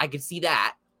 I could see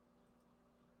that.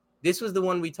 This was the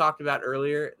one we talked about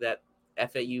earlier, that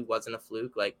FAU wasn't a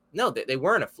fluke. Like, no, they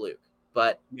weren't a fluke,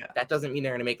 but that doesn't mean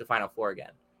they're going to make the Final Four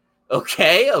again.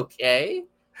 Okay.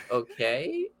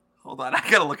 Hold on, I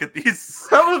got to look at these.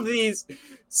 Some of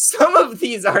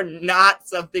these are not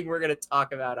something we're going to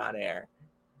talk about on air.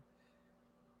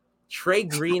 Trey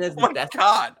Green as the best.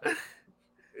 God.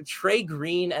 Trey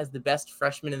Green as the best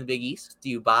freshman in the Big East. Do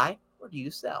you buy or do you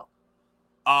sell?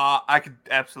 I could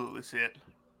absolutely see it.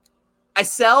 I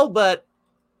sell, but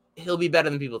he'll be better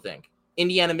than people think.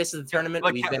 Indiana misses the tournament.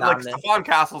 We've been on this. Stephon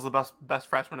Castle's the best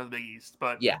freshman in the Big East,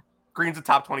 but yeah, Green's a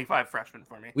top 25 freshman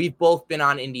for me. We've both been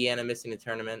on Indiana missing the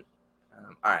tournament.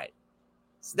 All right,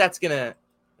 so that's gonna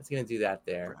do that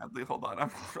there. Bradley, hold on,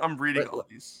 I'm reading all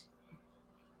these.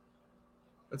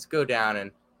 Let's go down, and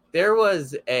there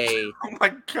was oh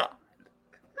my god,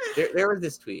 there was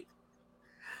this tweet.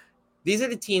 These are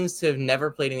the teams to have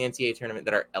never played in the NCAA tournament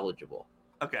that are eligible.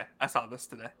 Okay, I saw this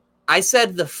today. I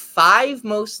said the 5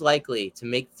 most likely to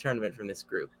make the tournament from this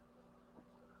group: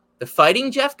 the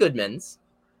Fighting Jeff Goodmans,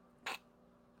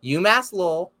 UMass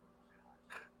Lowell,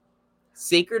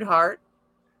 Sacred Heart,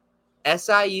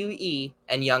 SIUE,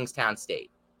 and Youngstown State.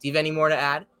 Do you have any more to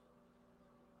add?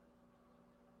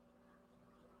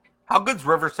 How good's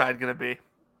Riverside going to be?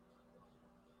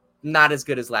 Not as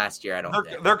good as last year, I don't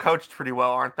think. They're coached pretty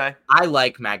well, aren't they? I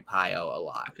like Magpio a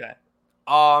lot.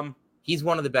 Okay. He's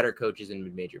one of the better coaches in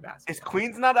mid-major basketball. Is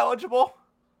Queens not eligible?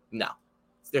 No.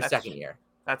 It's their second year.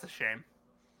 That's a shame.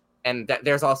 And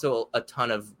there's also a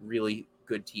ton of really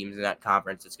good teams in that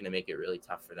conference. It's going to make it really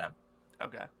tough for them.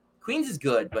 Okay. Queens is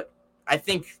good, but I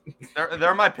think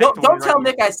they're my pick. Don't tell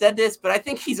Nick I said this, but I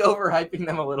think he's overhyping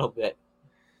them a little bit.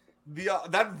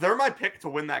 They're my pick to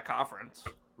win that conference.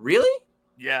 Really?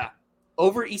 Yeah.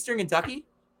 Over Eastern Kentucky?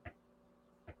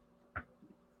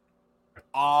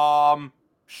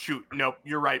 Shoot. Nope.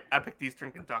 You're right. I picked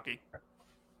Eastern Kentucky.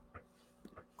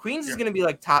 Queens is going to be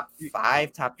like top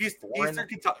 5, top 4.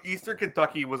 Eastern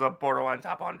Kentucky was a borderline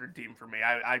top 100 team for me.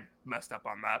 I messed up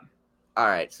on that. All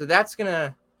right. So that's going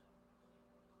to...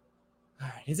 All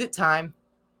right. Is it time?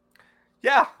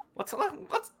 Yeah. Let's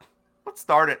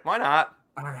start it. Why not?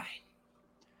 All right.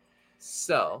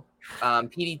 So,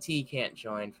 PDT can't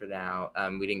join for now.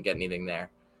 We didn't get anything there.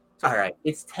 All right.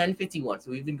 It's 10:51.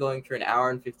 So we've been going for an hour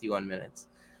and 51 minutes.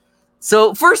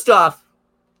 So first off,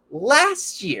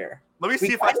 last year. Let me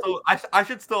see if I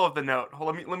should still have the note.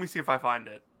 Let me see if I find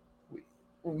it.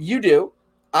 You do.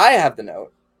 I have the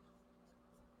note.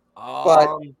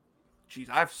 Geez,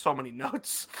 I have so many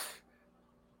notes.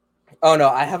 Oh no,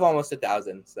 I have almost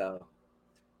 1,000. So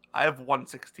I have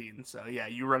 116. So yeah,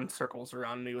 you run circles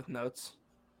around me with notes.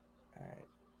 All right.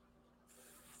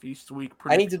 Feast week.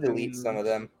 I need to delete some of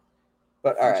them.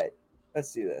 But all right,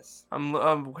 let's do this.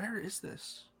 Where is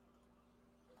this?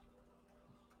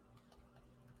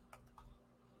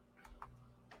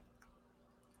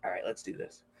 All right, let's do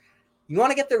this. You want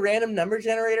to get the random number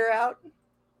generator out?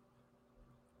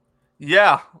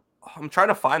 Yeah, I'm trying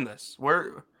to find this.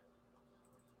 Where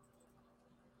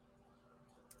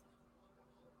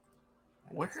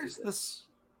is this?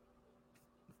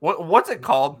 What's it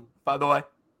called, by the way?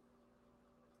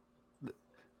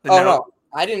 No,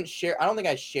 I didn't share. I don't think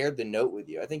I shared the note with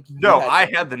you. I think I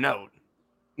had the note.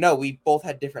 No, we both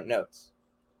had different notes.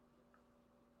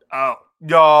 Oh,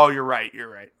 no, you're right.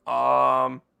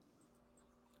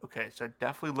 Okay, so I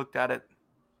definitely looked at it.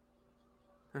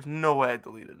 There's no way I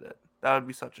deleted it. That would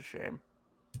be such a shame.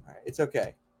 All right, it's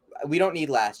okay. We don't need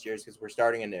last year's because we're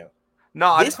starting anew. No,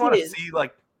 I just want to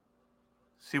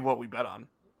see what we bet on.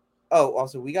 Oh,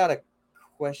 also, we got a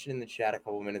question in the chat a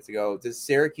couple minutes ago. Does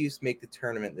Syracuse make the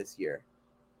tournament this year?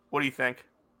 What do you think?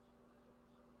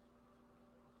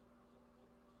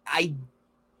 I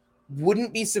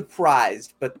wouldn't be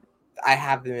surprised, but I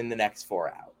have them in the next 4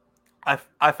 out.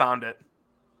 I found it.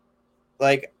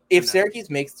 Like, if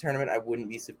Syracuse makes the tournament, I wouldn't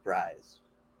be surprised.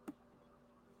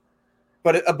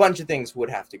 But a bunch of things would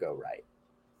have to go right.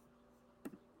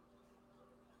 All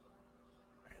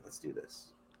right, let's do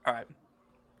this. All right.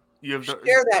 You have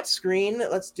Share that screen.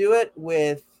 Let's do it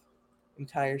with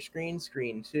entire screen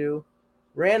 2,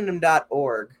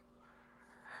 random.org.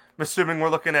 I'm assuming we're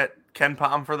looking at Ken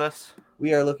Palm for this.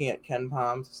 We are looking at Ken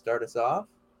Palm to start us off.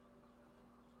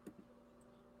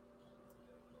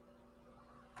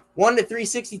 1 to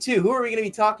 362. Who are we going to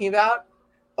be talking about?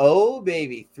 Oh,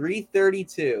 baby.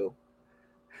 332.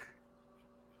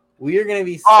 We are going to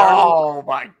be starting. Oh,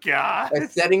 my God.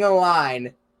 Setting a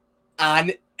line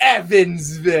on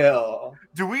Evansville.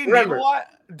 Do we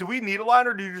need a line,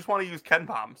 or do you just want to use Ken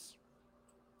Palms?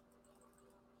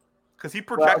 Because he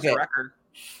projects a record.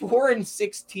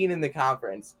 4-16 in the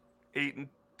conference.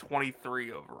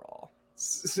 8-23 overall.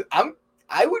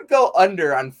 I would go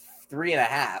under on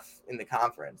 3.5 in the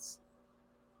conference.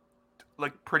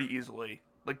 Like, pretty easily.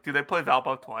 Like, do they play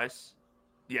Valpo twice?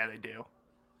 Yeah, they do.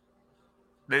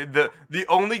 The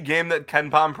only game that Ken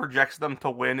Palm projects them to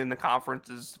win in the conference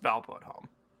is Valpo at home.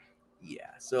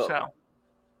 Yeah. So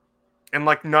and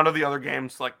like none of the other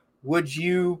games, like, would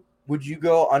you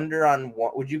go under on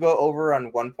what? Would you go over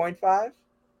on 1.5?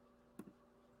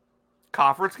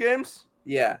 Conference games?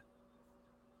 Yeah.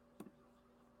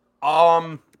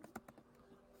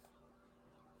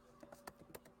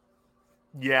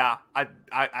 Yeah,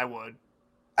 I would.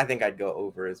 I think I'd go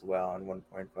over as well on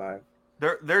 1.5.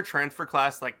 Their transfer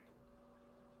class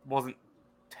wasn't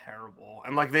terrible,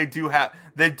 and like they do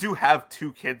have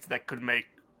 2 kids that could make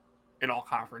an all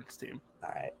conference team.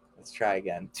 All right, let's try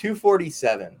again.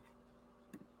 247.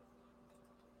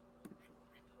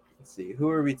 Let's see, who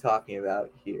are we talking about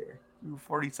here?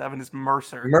 247 is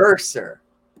Mercer. Mercer.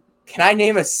 Can I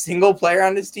name a single player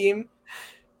on this team?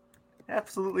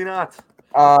 Absolutely not.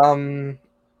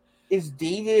 Is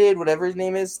David, whatever his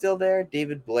name is, still there?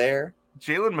 David Blair?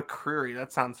 Jalen McCreary,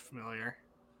 that sounds familiar.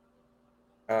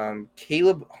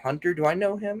 Caleb Hunter, do I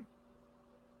know him?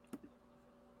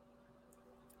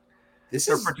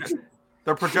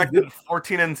 They're projected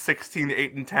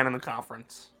 14-16, 8-10 in the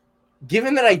conference.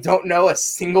 Given that I don't know a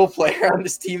single player on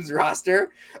this team's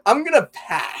roster, I'm gonna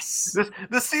pass.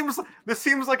 This seems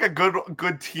like a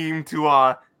good team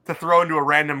to throw into a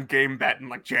random game bet in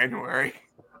like January.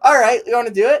 All right, you want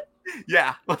to do it?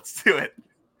 Yeah, let's do it.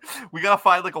 We gotta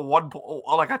find like a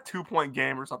 2-point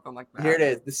game or something like that. Here it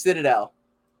is, the Citadel.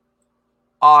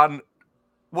 On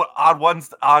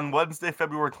Wednesday,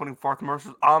 February 24th,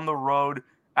 Mercer's on the road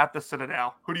at the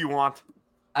Citadel. Who do you want?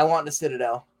 I want the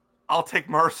Citadel. I'll take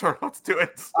Mercer. Let's do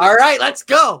it. All right, let's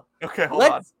go. Okay, hold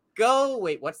on. Let's go.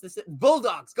 Wait, what's this?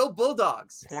 Bulldogs. Go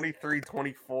Bulldogs.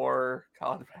 23-24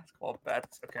 college basketball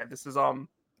bets. Okay, this is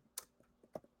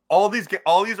all these are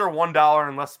 $1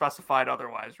 unless specified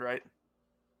otherwise, right?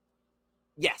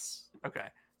 Yes. Okay,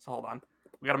 so hold on.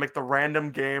 We got to make the random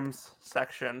games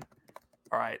section.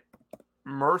 All right,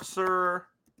 Mercer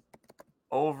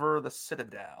over the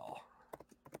Citadel.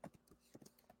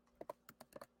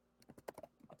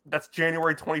 That's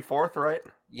January 24th, right?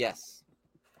 Yes.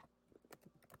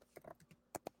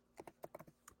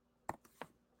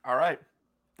 All right.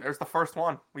 There's the first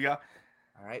one. All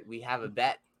right, we have a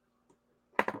bet.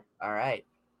 All right.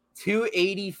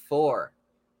 284.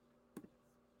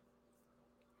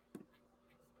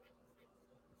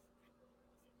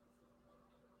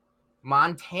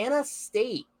 Montana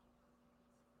State.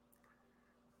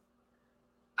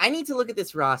 I need to look at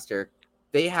this roster.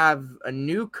 They have a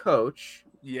new coach.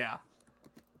 Yeah.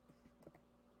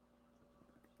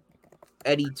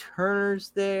 Eddie Turner's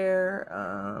there.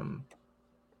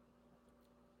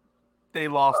 They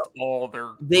lost all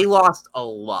their... They lost a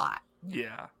lot.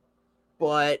 Yeah.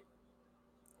 But...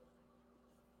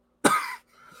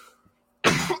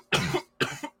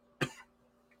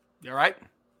 You all right?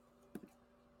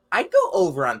 I'd go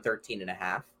over on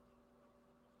 13.5.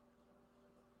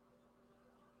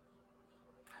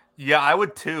 Yeah, I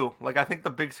would too. Like, I think the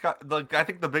Big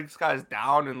Sky is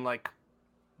down, and like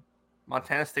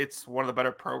Montana State's one of the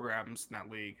better programs in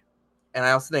that league. And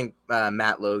I also think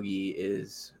Matt Logie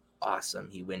is awesome.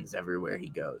 He wins everywhere he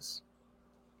goes.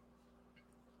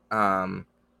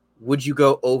 Would you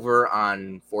go over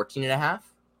on 14.5?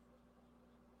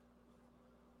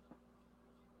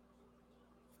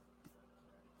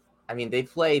 I mean, they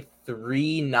play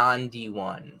 3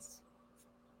 non-D1s.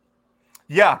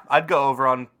 Yeah, I'd go over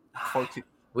on 14.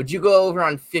 Would you go over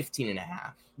on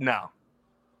 15.5? No.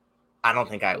 I don't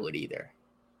think I would either.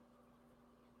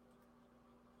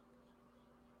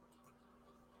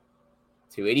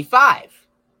 $285.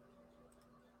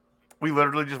 We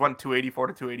literally just went 284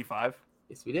 to 285.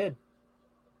 Yes, we did.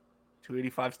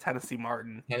 285's Tennessee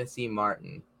Martin. Tennessee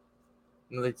Martin.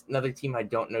 Another team I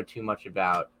don't know too much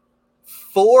about.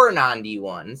 4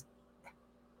 non-D1s.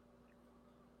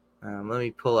 Let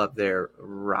me pull up their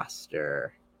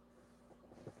roster.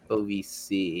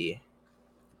 OVC.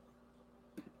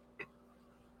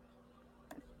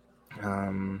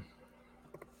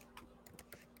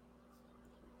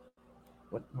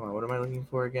 What am I looking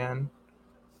for again?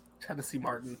 Tennessee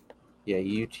Martin. Yeah,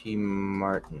 UT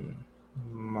Martin.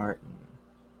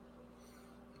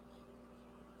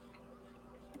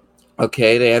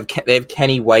 Okay, they have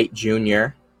Kenny White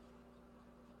Jr.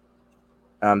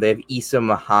 They have Issa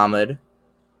Muhammad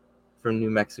from New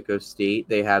Mexico State.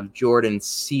 They have Jordan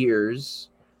Sears,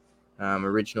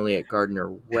 originally at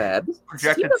Gardner Webb.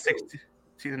 Projected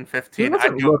 16 15. He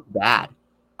doesn't look bad.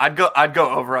 I'd go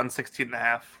over on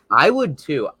 16.5. I would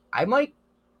too. I might.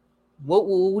 What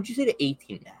would you say to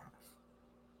 18.5?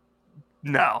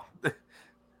 No.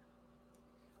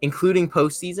 Including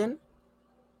postseason?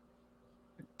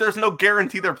 There's no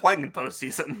guarantee they're playing in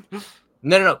postseason.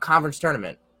 No. Conference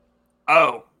tournament.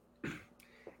 Oh.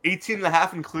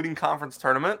 18.5 including conference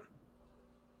tournament?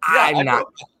 Yeah,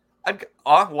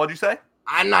 what'd you say?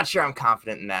 I'm not sure I'm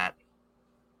confident in that.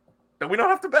 Then we don't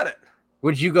have to bet it.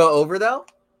 Would you go over, though?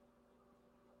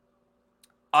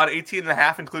 On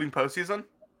 18.5 including postseason?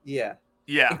 Yeah.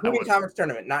 Yeah. Including conference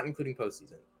tournament, not including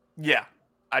postseason. Yeah.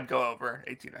 I'd go over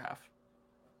 18.5.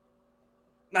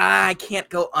 I can't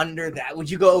go under that. Would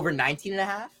you go over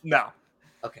 19.5? No.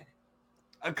 Okay.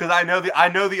 Because I know the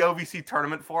OVC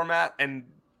tournament format, and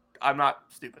I'm not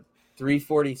stupid.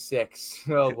 346.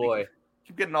 Oh, boy.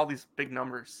 Keep getting all these big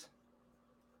numbers.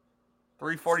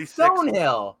 346.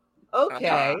 Stonehill.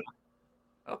 Okay.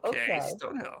 Okay.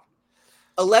 Stonehill.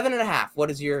 11.5.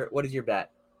 What is your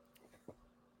bet?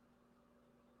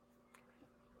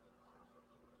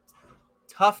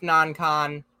 Tough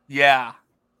non-con. Yeah.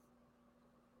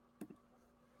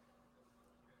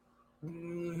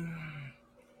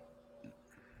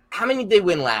 How many did they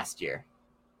win last year?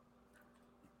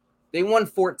 They won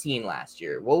 14 last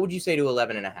year. What would you say to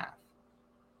 11.5?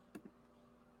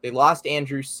 They lost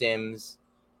Andrew Sims.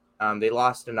 They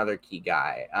lost another key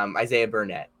guy, Isaiah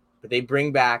Burnett. But they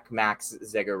bring back Max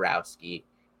Zagorowski.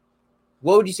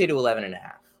 What would you say to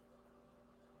 11.5?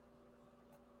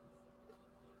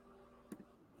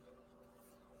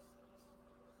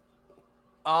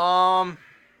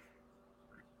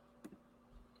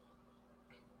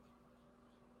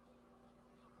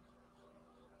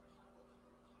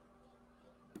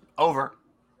 Over.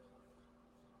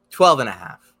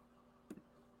 12.5.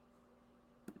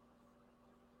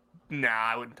 Nah,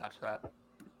 I wouldn't touch that.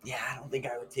 Yeah, I don't think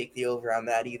I would take the over on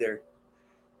that either.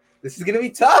 This is going to be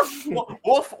tough.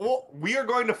 We are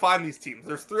going to find these teams.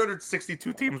 There's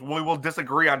 362 teams. We will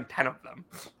disagree on 10 of them.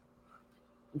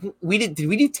 Did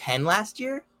we do 10 last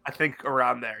year? I think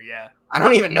around there, yeah. I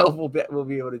don't even know if we'll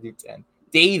be able to do 10.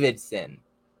 Davidson.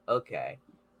 Okay.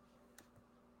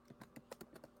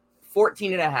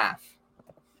 14.5.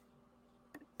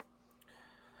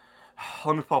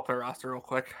 Let me pull up their roster real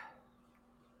quick.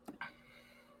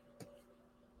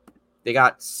 They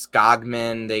got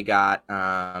Skogman. They got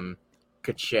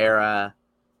Kuchera,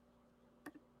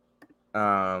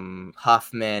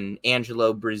 Huffman,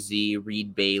 Angelo Brizzi,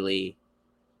 Reed Bailey.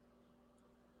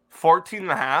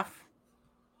 14.5.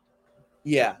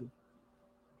 Yeah.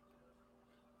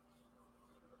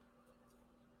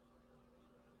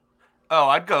 Oh,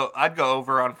 I'd go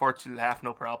over on 14.5,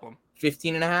 no problem.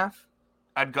 15.5.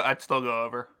 I'd still go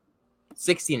over.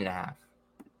 16.5.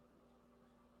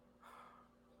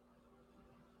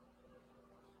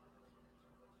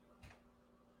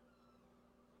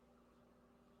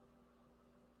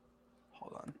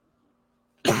 Hold on.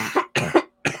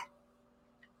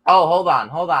 Oh, hold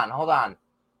on.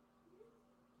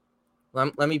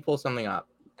 Let me pull something up.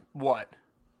 What?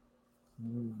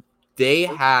 They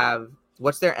have,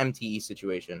 what's their MTE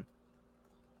situation?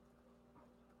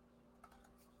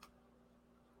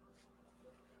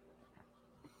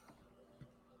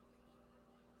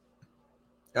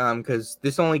 Because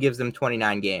this only gives them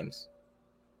 29 games.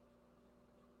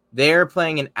 They're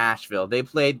playing in Asheville. They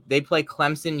play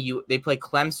Clemson. They play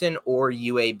Clemson or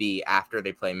UAB after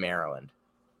they play Maryland.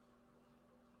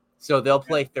 So they'll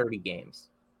play 30 games.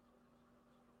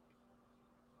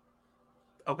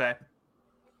 Okay.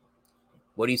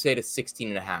 What do you say to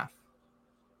 16.5?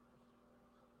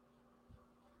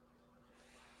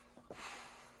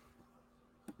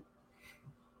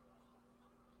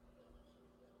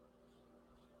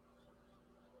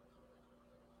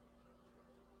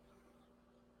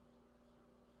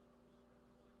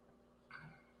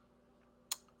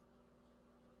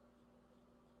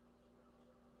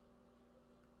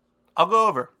 I'll go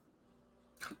over.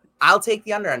 I'll take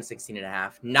the under on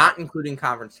 16.5, not including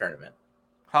conference tournament.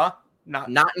 Huh?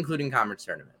 Not including conference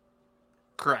tournament.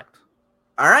 Correct.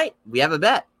 All right, we have a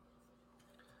bet.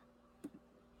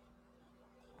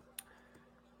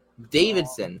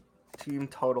 Davidson. Team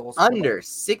totals. Under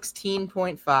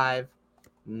 16.5.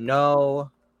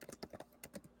 No.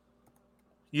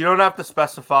 You don't have to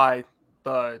specify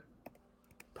the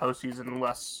postseason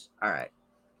unless. All right.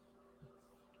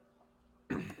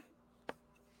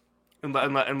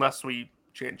 Unless we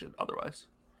change it otherwise.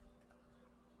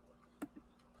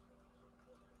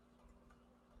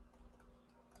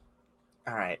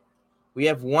 All right. We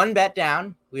have one bet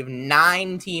down. We have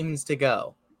 9 teams to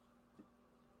go.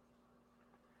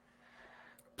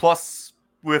 Plus,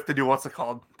 we have to do what's it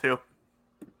called too.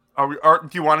 Do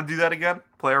you want to do that again?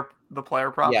 The player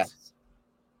props. Yes.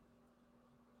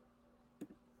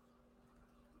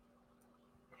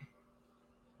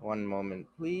 One moment,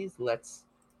 please. Let's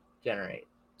generate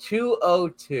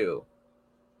 202.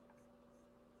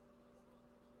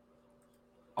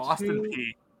 Austin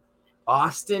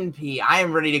P. I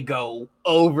am ready to go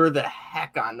over the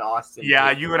heck on Austin.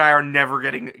 Yeah, P. you and I are never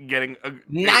getting a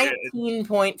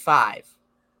 19.5.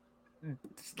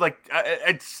 Like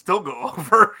I'd still go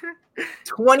over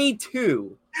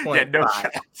 22. Yeah, no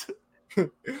chance.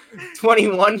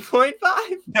 21.5.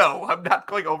 No, I'm not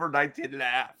going over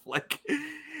 19.5. Like,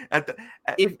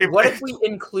 what if we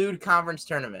include conference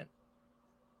tournament?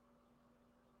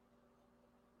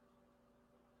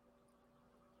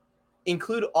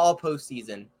 Include all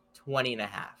postseason, 20.5.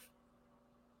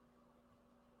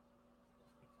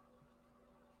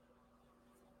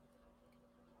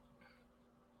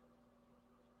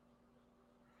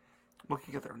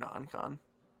 Looking at their non-con.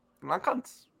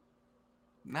 Non-con's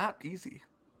not easy.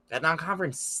 That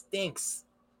non-conference stinks.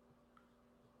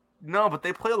 No, but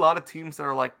they play a lot of teams that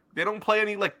are like they don't play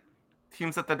any like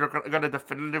teams that they're going to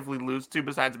definitively lose to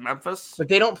besides Memphis. But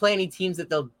they don't play any teams that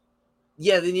they'll.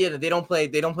 Yeah, they don't play.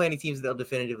 They don't play any teams that they'll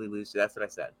definitively lose to. That's what I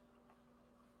said.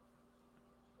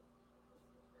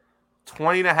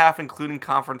 20.5, including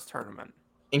conference tournament,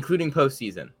 Including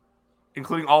postseason.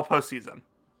 including all postseason.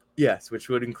 Yes, which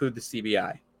would include the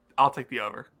CBI. I'll take the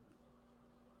over.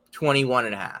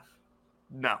 21.5.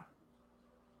 No.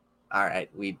 All right,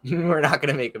 we're not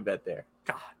gonna make a bet there.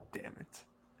 God damn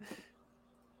it.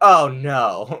 Oh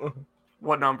no.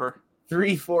 What number?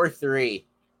 343.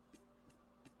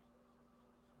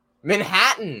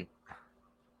 Manhattan.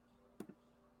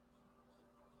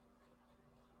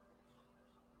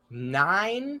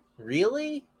 Nine?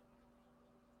 Really?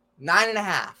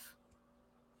 9.5.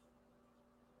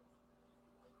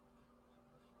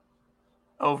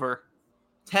 Over.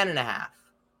 10.5.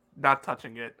 Not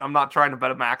touching it. I'm not trying to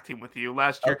bet a MAC team with you.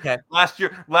 Last year Okay. last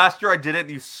year I did it and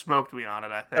you smoked me on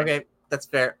it, I think. Okay, that's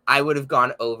fair. I would have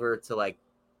gone over to like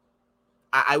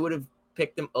I would have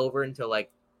picked them over until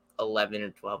like 11 or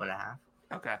 12.5.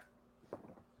 Okay.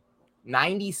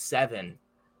 97.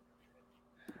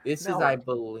 This No. is, I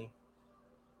believe,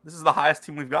 This is the highest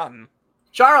team we've gotten.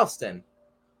 Charleston.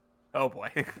 Oh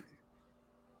boy.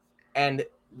 And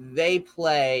they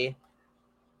play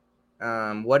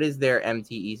what is their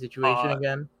MTE situation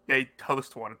again? They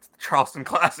host one. It's the Charleston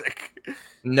Classic.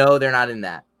 No, they're not in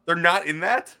that. They're not in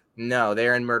that? No,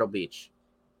 they're in Myrtle Beach.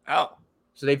 Oh.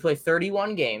 So they play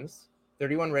 31 games,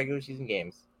 31 regular season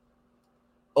games.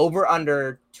 Over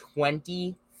under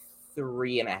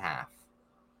 23.5.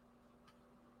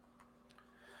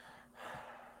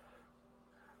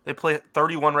 They play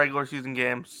 31 regular season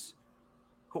games.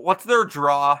 What's their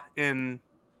draw in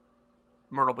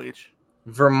Myrtle Beach?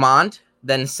 Vermont,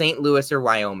 then St. Louis or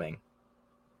Wyoming.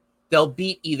 They'll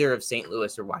beat either of St.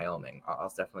 Louis or Wyoming. I'll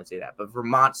definitely say that. But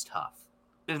Vermont's tough.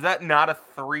 Is that not a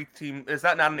 3-team? Is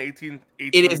that not an 18?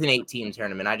 It is an 18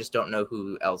 tournament. I just don't know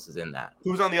who else is in that.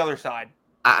 Who's on the other side?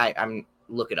 I'm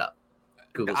look it up.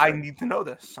 Google. I need to know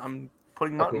this. I'm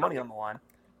putting Okay. money on the line.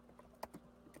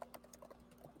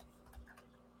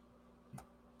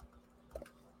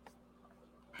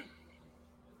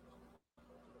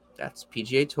 That's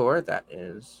PGA Tour. That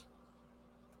is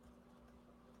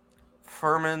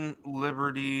Furman,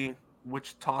 Liberty,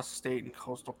 Wichita State, and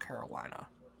Coastal Carolina.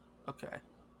 Okay.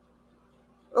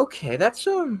 okay. That's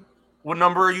What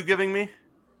number are you giving me?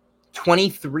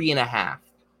 23.5.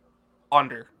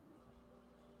 Under.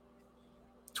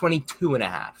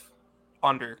 22.5.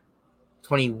 Under.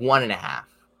 21.5.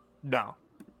 No.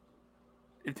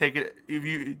 If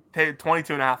you take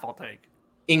 22.5, I'll take.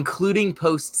 Including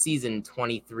postseason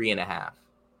 23.5.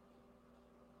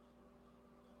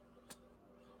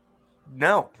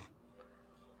 No.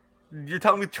 You're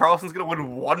telling me Charleston's going to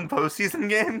win one postseason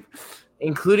game?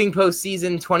 Including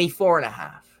postseason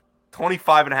 24.5.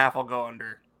 25.5, I'll go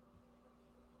under.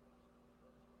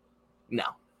 No.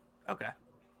 Okay.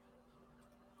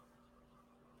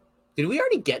 Did we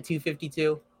already get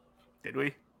 252? Did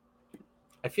we?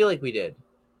 I feel like we did.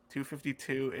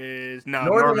 252 is... No,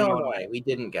 Northern Illinois. We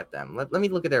didn't get them. Let me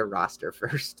look at their roster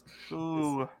first.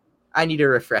 Ooh. I need a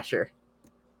refresher.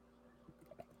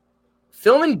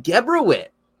 Philman Gebrewit.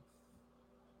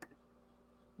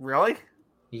 Really?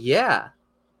 Yeah.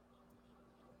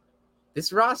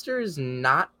 This roster is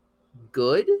not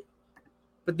good,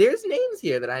 but there's names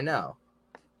here that I know.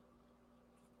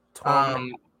 12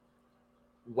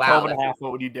 Wow. and a half,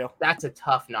 what would you do? That's a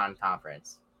tough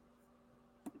non-conference.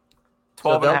 12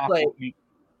 So and a they'll half. play-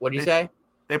 What'd you say?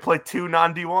 They play 2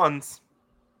 non-D1s.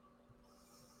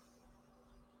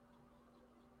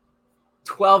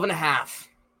 12.5.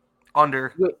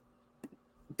 Under.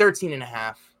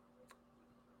 13.5.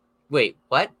 Wait,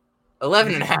 what?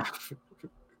 11.5.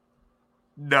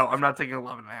 No, I'm not taking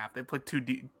 11 and a half. They play 2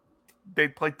 They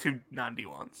play 2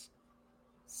 non-D1s.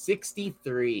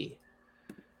 63.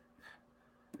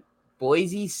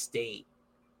 Boise State.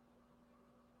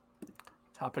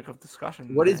 Topic of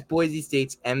discussion. What is Boise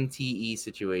State's MTE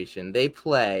situation?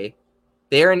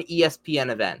 They're in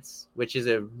ESPN events, which is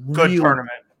a Good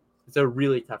tournament. It's a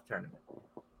really tough tournament.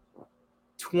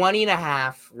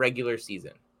 20.5 regular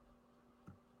season.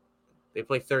 They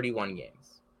play 31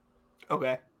 games.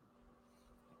 Okay.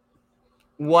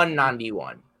 1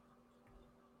 non-D1.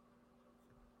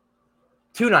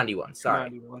 2 non-D1, sorry.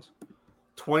 2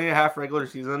 20 and a half regular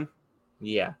season.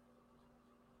 Yeah.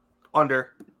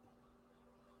 Under.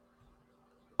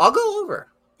 I'll go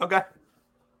over. Okay.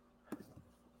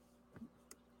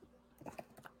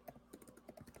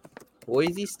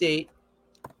 Boise State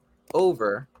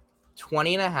over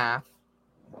 20.5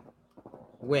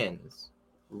 wins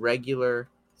regular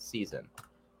season.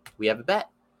 We have a bet.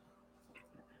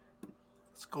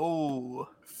 Let's go.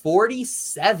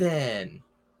 47.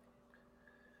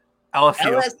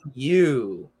 LSU.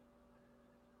 LSU.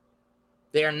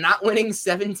 They are not winning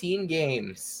 17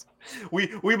 games. We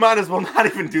might as well not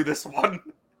even do this one.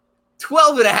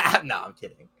 12 and a half. No, I'm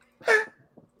kidding.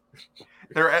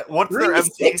 What's their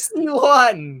MC?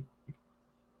 361.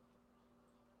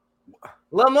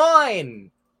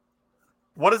 Lemoyne.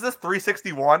 What is this?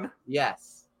 361?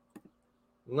 Yes.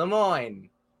 Lemoyne.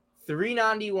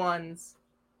 391s.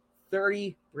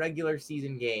 30 regular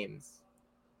season games.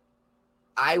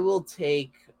 I will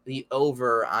take the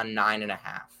over on 9.5.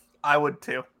 I would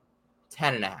too.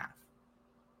 10.5.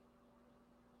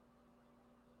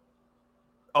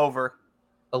 Over.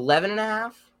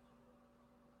 11.5.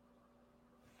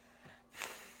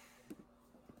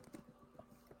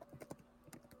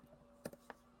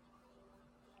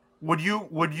 Would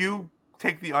you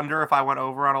take the under if I went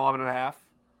over on 11.5?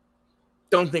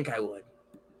 Don't think I would.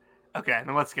 Okay,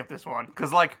 then let's skip this one.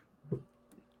 Because, like,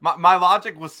 my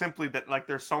logic was simply that, like,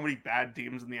 there's so many bad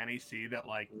teams in the NEC that,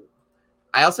 like...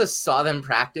 I also saw them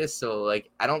practice, so, like,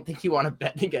 I don't think you want to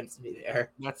bet against me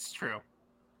there. That's true.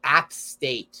 App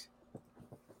State.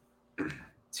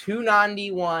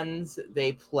 291s.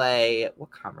 They play... What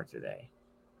conference are they?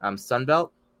 Sunbelt?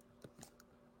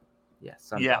 Yeah,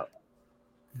 Sunbelt. Yeah.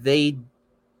 They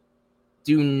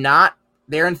do not...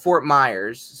 They're in Fort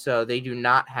Myers, so they do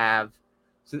not have...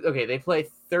 So, okay, they play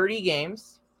 30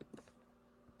 games.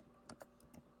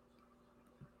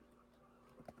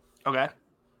 Okay.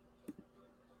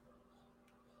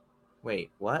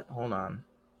 Wait, what? Hold on.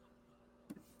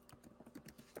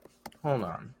 Hold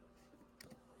on.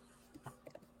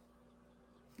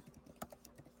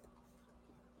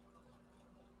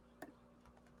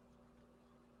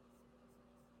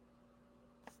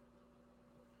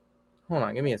 Hold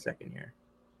on, give me a second here.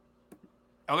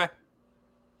 Okay.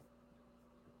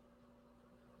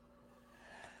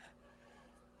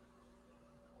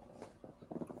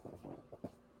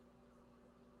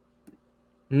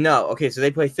 No, okay, so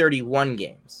they play 31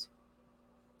 games.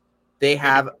 They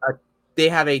have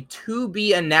a to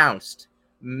be announced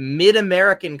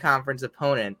Mid-American Conference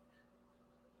opponent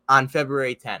on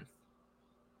February 10th.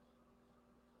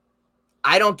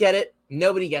 I don't get it.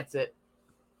 Nobody gets it.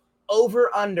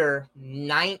 Over under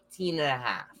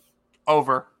 19.5.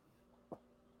 Over.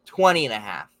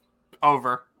 20.5.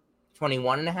 Over.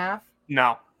 21.5.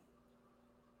 No.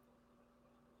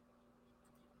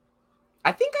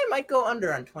 I think I might go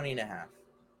under on 20.5.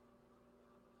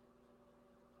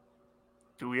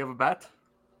 Do we have a bet?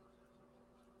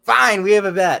 Fine, we have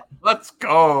a bet. Let's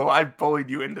go. I bullied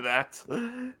you into that.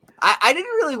 I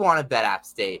didn't really want to bet App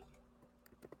State.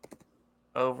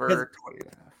 Over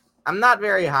 20.5. I'm not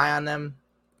very high on them.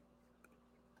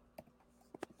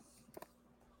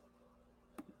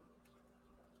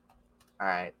 All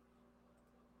right.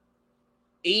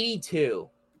 82.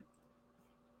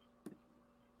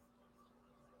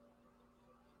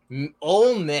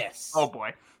 Ole Miss. Oh,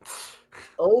 boy.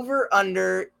 Over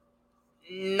under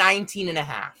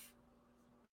 19.5.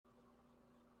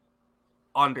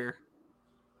 Under.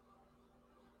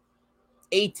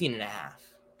 18.5.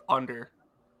 Under.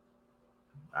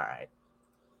 All right.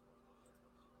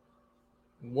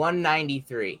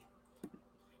 193.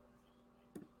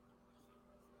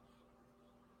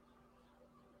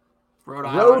 Rhode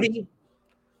Island. Rhodey.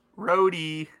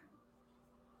 Rhodey.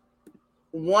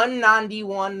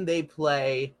 191 they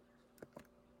play.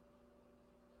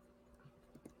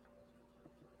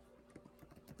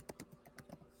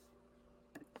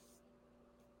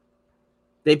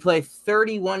 They play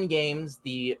 31 games.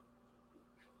 They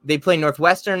play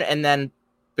Northwestern, and then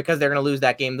because they're going to lose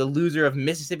that game, the loser of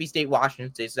Mississippi State,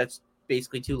 Washington State. So that's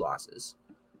basically 2 losses.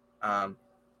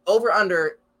 Over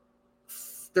under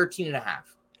 13.5.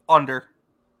 Under.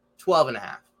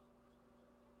 12.5.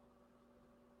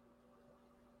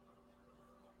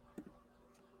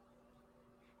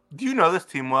 Do you know this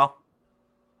team well?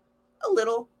 A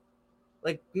little,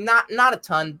 like not a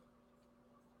ton.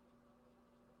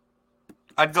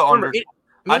 I'd go under.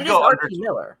 I'd go under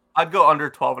Miller. I'd go under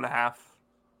 12.5.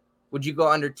 Would you go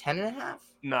under 10.5?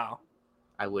 No,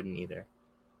 I wouldn't either.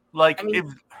 Like, if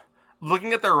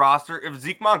looking at their roster, if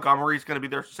Zeke Montgomery is going to be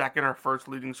their second or first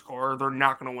leading scorer, they're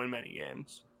not going to win many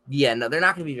games. Yeah, no, they're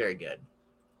not going to be very good.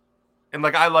 And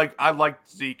like I like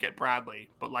Zeke at Bradley,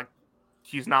 but like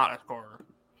he's not a scorer.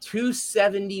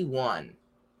 271.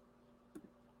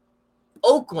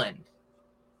 Oakland.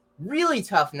 Really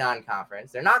tough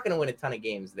non-conference. They're not going to win a ton of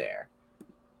games there.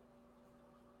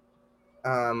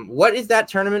 What is that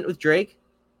tournament with Drake?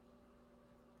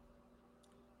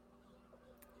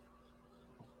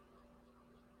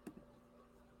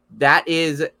 That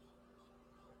is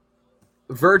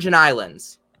Virgin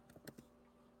Islands.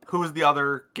 Who is the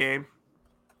other game?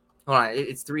 Hold on,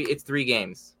 it's three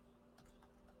games.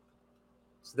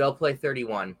 So they'll play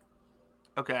 31.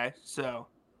 Okay, so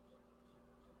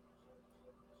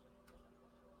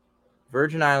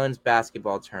Virgin Islands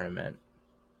basketball tournament.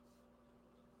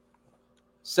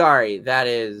 Sorry, that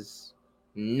is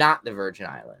not the Virgin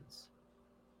Islands.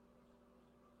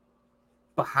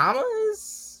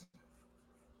 Bahamas?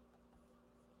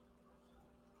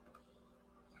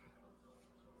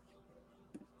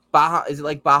 Is it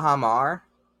like Bahamar?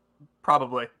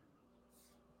 probably.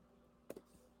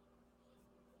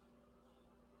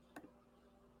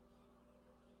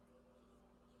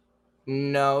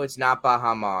 No, it's not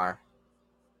Bahamar.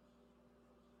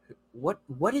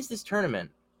 What is this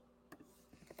tournament?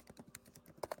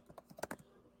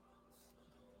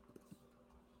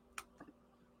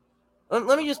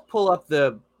 Let me just pull up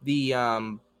the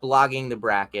blogging the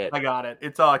bracket. I got it.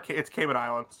 It's Cayman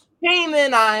Islands.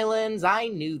 Cayman Islands. I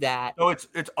knew that. So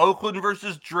it's Oakland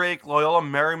versus Drake, Loyola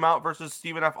Marymount versus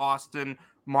Stephen F. Austin,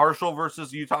 Marshall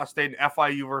versus Utah State, and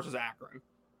FIU versus Akron.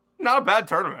 Not a bad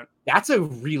tournament. That's a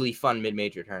really fun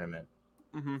mid-major tournament.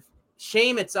 Mm-hmm.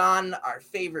 Shame it's on our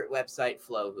favorite website,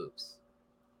 Flow Hoops.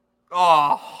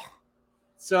 Oh.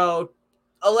 So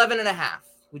 11.5.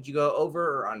 Would you go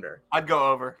over or under? I'd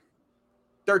go over.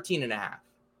 13.5.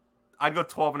 I'd go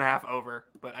 12.5 over,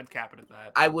 but I'd cap it at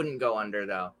that. I wouldn't go under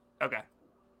though. Okay.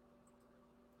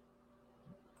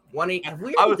 1-8. Have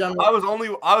we I already done?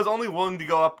 was only willing to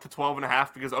go up to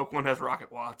 12.5 because Oakland has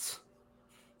Rocket Watts.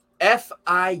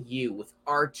 FIU with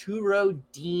Arturo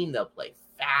Dean. They'll play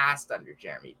fast under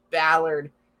Jeremy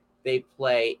Ballard. They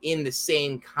play in the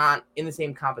same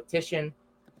competition.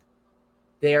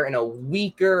 They're in a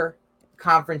weaker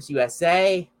Conference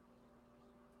USA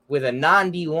with a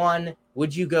non-D1.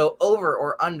 Would you go over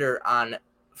or under on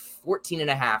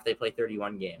 14.5? They play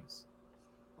 31 games.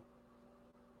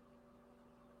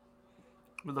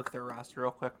 Let me look at their roster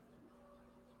real quick.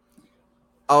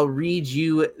 I'll read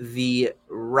you the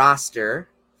roster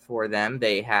for them.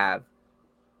 They have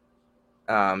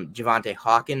Javante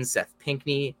Hawkins, Seth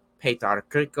Pinckney, Petar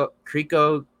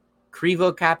Krivo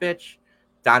Kapich,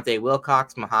 Dante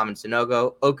Wilcox, Mohamed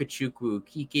Sanogo, Okachukwu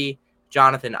Kiki,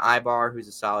 Jonathan Ibar, who's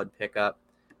a solid pickup,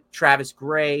 Travis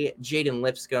Gray, Jaden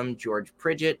Lipscomb, George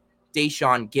Pridgett,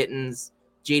 Deshaun Gittins,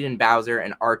 Jaden Bowser,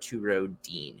 and Arturo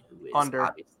Dean, who is under.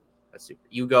 Obviously a super.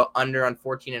 You go under on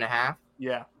 14.5?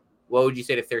 Yeah. What would you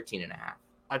say to 13.5?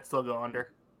 I'd still go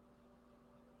under.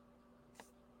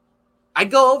 I'd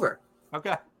go over.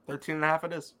 Okay. 13.5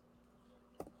 it is.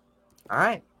 All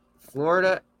right.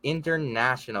 Florida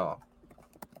International.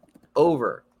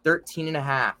 Over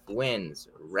 13.5 wins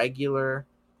regular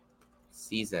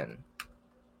season.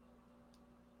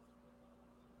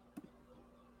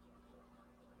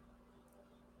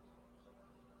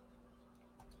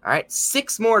 All right.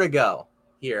 6 more to go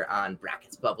here on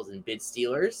Brackets, Bubbles, and Bid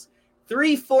Stealers.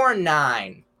 3, 4,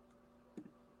 9.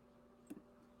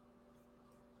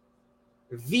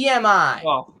 VMI.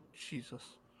 Oh, Jesus.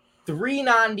 3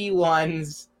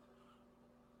 non-D1s.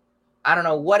 I don't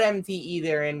know what MTE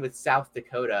they're in with South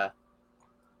Dakota,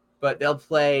 but they'll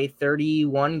play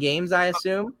 31 games, I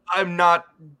assume. I'm not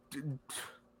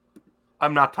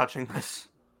touching this.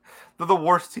 They're the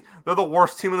worst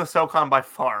team in the SoCon by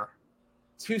far.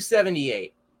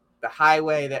 278. The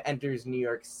highway that enters New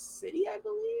York City, I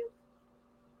believe.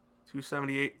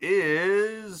 278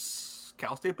 is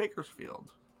Cal State Bakersfield.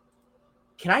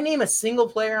 Can I name a single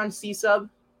player on C-Sub?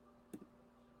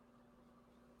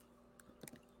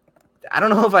 I don't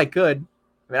know if I could.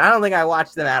 I mean, I don't think I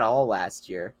watched them at all last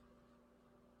year.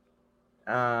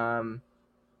 Okay,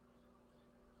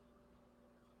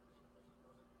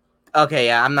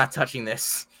 yeah, I'm not touching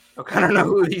this. Okay. I don't know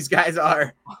who these guys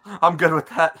are. I'm good with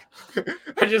that.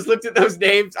 I just looked at those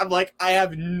names. I'm like, I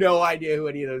have no idea who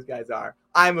any of those guys are.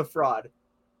 I'm a fraud.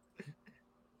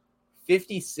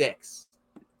 56.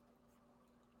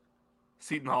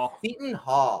 Seton Hall. Seton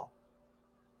Hall.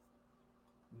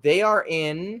 They are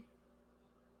in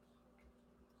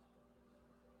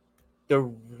the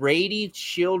Rady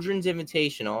Children's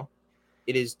Invitational.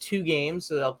 It is 2 games,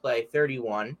 so they'll play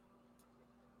 31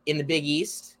 in the Big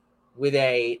East with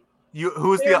a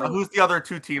Who's the other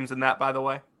 2 teams in that, by the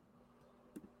way?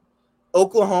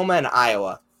 Oklahoma and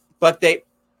Iowa. But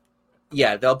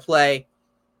they'll play.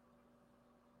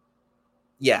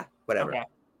 Yeah, whatever. Okay.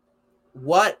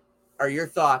 What are your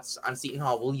thoughts on Seton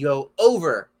Hall? Will you go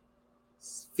over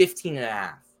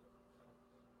 15.5?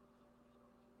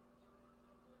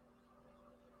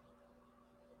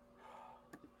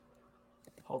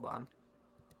 Hold on.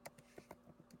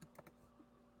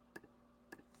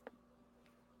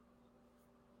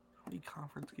 many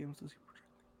conference games does he project?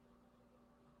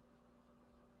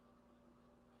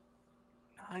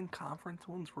 9 conference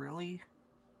wins, really?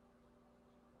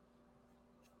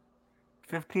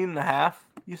 15.5,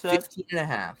 you said?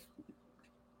 15.5.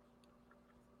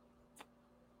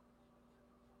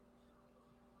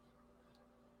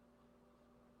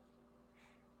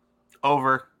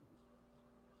 Over.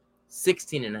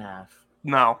 16.5.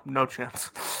 No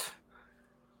chance.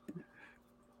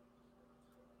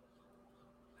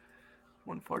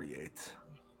 148.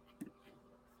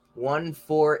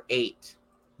 148.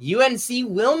 UNC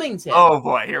Wilmington. Oh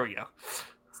boy, here we go.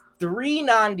 3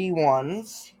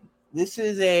 non-D1s. This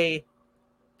is a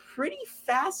pretty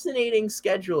fascinating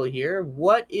schedule here.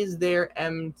 What is their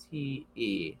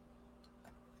MTE?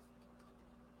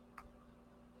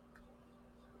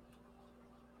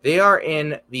 They are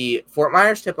in the Fort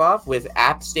Myers tip-off with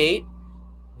App State.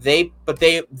 They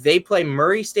play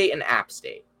Murray State and App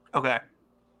State. Okay.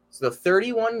 So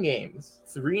 31 games,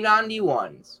 3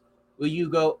 non-D1s. Will you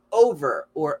go over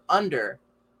or under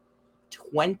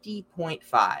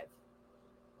 20.5?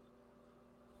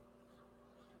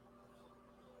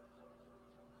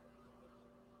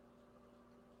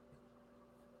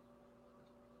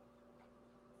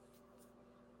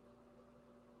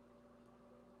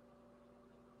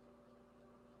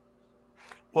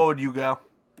 What would you go?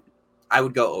 I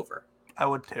would go over. I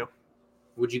would too.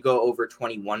 Would you go over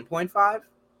 21.5?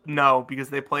 No, because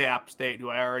they play App State, who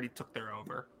I already took their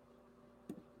over.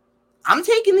 I'm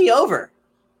taking the over.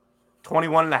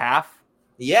 21.5?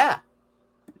 Yeah.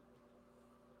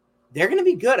 They're going to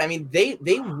be good. I mean, they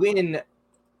win.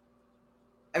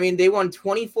 I mean, they won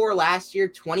 24 last year,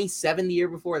 27 the year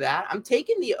before that. I'm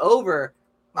taking the over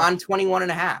on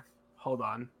 21.5. Hold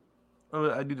on.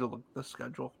 I need to look at the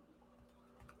schedule.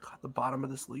 God, the bottom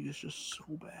of this league is just so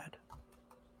bad.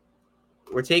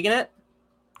 We're taking it?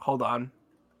 Hold on.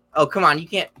 Oh, come on. You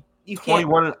can't.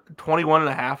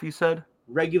 21.5, you said?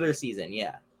 Regular season,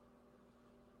 yeah.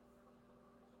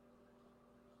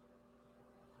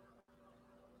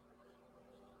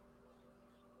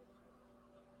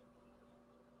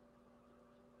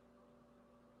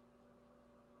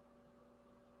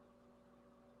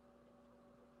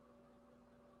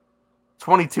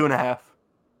 $22.5.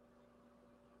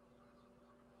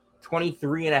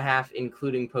 23.5,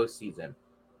 including postseason.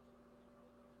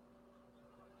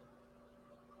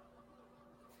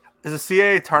 Is the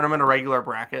CAA tournament a regular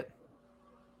bracket?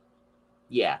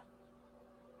 Yeah.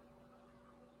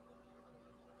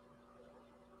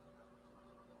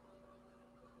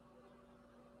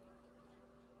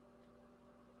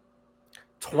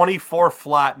 $24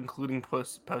 flat, including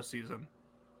postseason.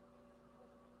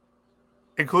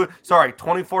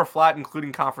 24 flat,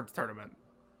 including conference tournament.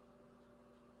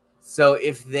 So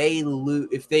if they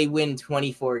win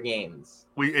 24 games,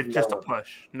 It's just a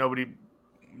push.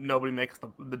 Nobody makes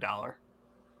the dollar.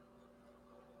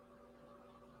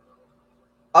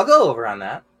 I'll go over on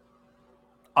that.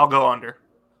 I'll go under.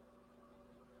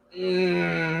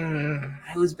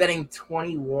 I was betting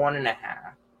 21.5.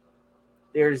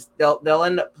 They'll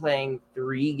end up playing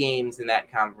 3 games in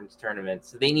that conference tournament,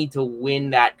 so they need to win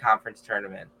that conference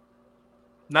tournament.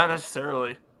 Not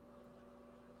necessarily.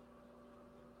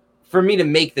 For me to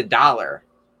make the dollar.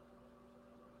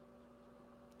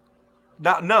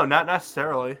 No, not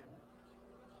necessarily.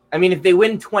 I mean, if they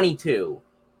win 22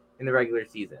 in the regular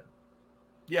season,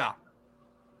 yeah,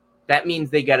 that means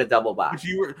they get a double bye. But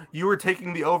you were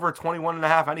taking the over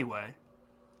 21.5 anyway.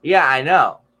 Yeah, I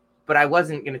know. But I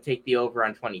wasn't going to take the over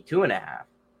on 22.5.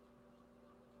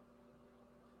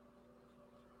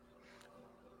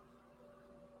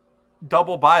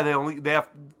 Double bye, they have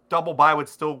double bye would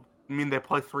still mean they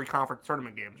play 3 conference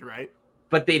tournament games, right?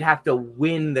 But they'd have to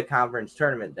win the conference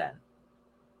tournament then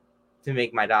to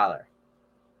make my dollar.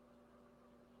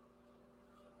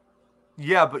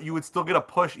 Yeah, but you would still get a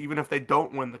push even if they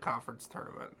don't win the conference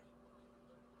tournament.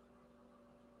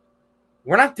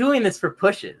 We're not doing this for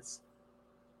pushes.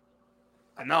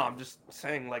 I know, I'm just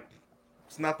saying, like,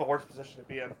 it's not the worst position to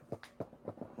be in.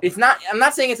 It's not. I'm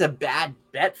not saying it's a bad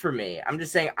bet for me. I'm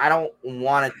just saying I don't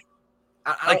want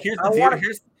to. Here's the deal.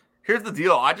 Here's the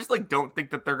deal. I just don't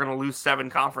think that they're going to lose 7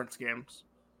 conference games.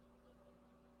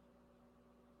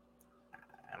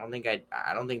 I don't think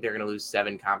they're going to lose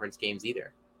 7 conference games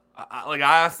either. I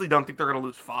honestly don't think they're going to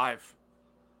lose 5.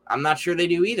 I'm not sure they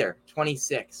do either.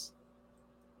 26.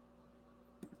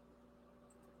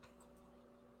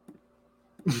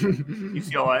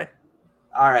 UCLA.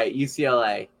 All right,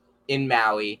 UCLA in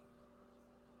Maui.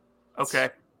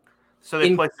 Okay. So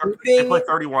they play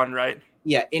 31, right?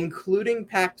 Yeah, including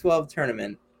Pac-12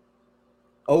 tournament,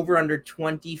 over under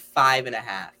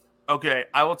 25.5. Okay,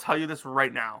 I will tell you this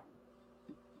right now.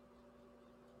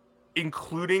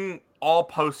 including all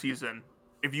postseason,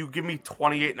 if you give me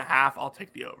 28.5, I'll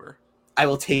take the over. I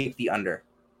will take the under.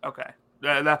 Okay.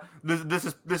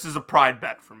 This is a pride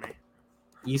bet for me.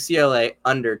 UCLA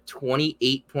under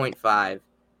 28.5,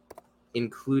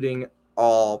 including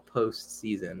all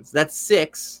postseasons. That's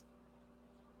 6.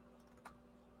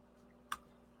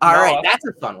 All right, that's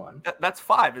a fun one. That's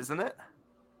 5, isn't it?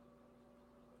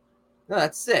 No,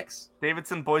 that's 6.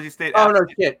 Davidson, Boise State. Oh, no,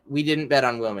 shit. We didn't bet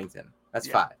on Wilmington. That's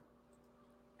 5.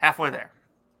 Halfway there.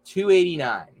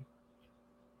 289.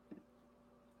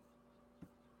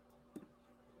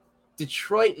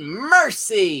 Detroit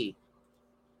Mercy.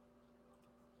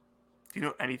 Do you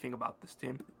know anything about this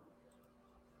team?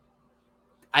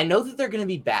 I know that they're going to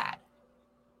be bad.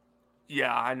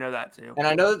 Yeah, I know that too. And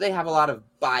I know that they have a lot of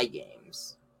bye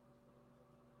games.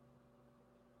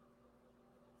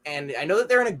 And I know that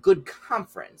they're in a good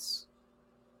conference.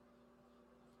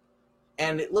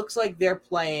 And it looks like they're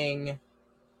playing...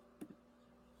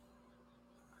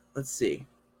 Let's see.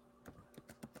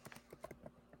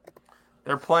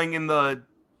 They're playing in the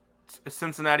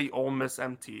Cincinnati Ole Miss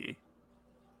MT.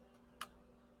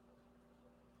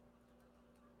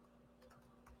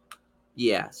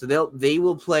 Yeah, so they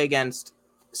will play against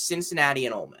Cincinnati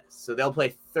and Ole Miss. So they'll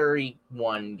play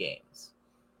 31 games.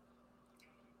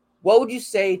 What would you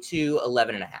say to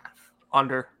 11.5?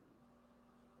 Under.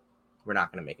 We're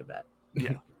not going to make a bet.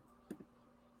 Yeah.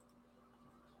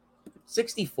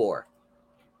 64.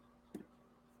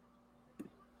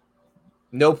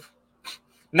 Nope.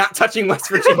 Not touching West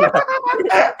Virginia.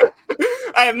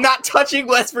 I am not touching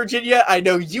West Virginia. I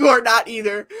know you are not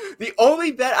either. The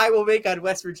only bet I will make on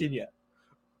West Virginia.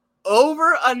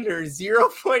 Over under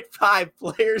 0.5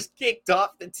 players kicked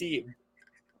off the team.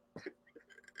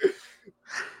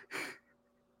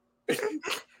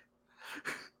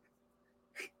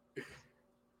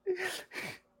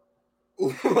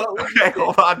 Okay,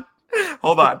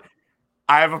 hold on.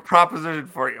 I have a proposition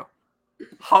for you.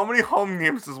 How many home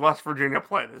games does West Virginia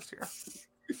play this year?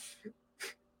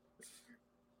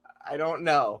 I don't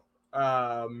know.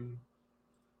 1,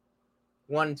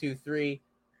 2, 3,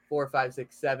 4, 5,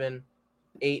 6, 7,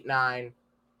 8, 9,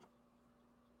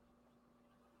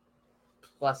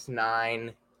 plus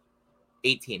 9,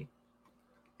 18.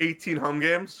 18 home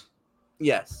games?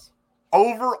 Yes.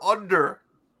 Over under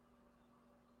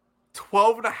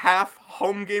 12.5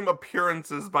 home game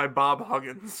appearances by Bob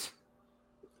Huggins.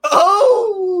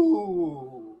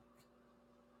 Oh!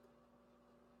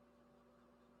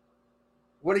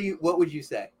 What would you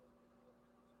say?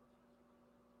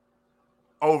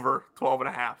 Over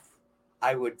 12.5.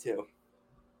 I would too.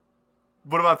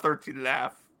 What about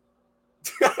 13.5?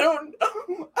 I don't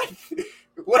know.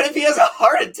 What if he has a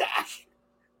heart attack?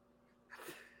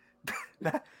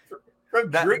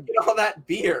 From drinking all that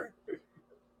beer.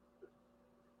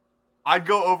 I'd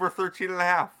go over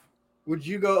 13.5. Would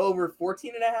you go over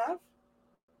 14.5?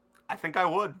 I think I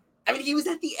would. I mean, he was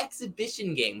at the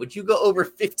exhibition game. Would you go over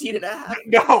 15.5?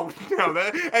 No.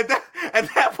 At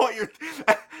that point,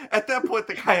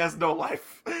 the guy has no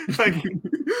life. Like,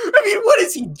 I mean, what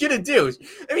is he gonna do?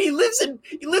 I mean, he lives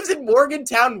in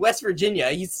Morgantown, West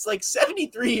Virginia. He's like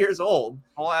 73 years old.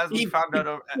 Well, as we found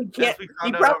out,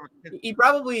 he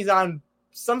probably is on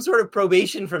some sort of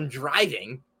probation from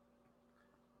driving.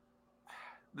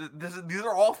 These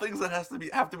are all things that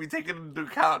have to be taken into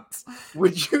account.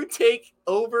 Would you take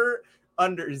over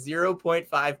under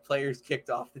 0.5 players kicked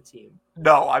off the team?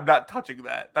 No, I'm not touching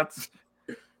that. That's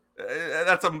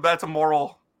a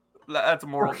moral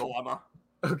dilemma.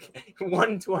 Okay,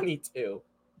 122.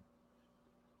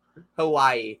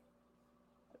 Hawaii.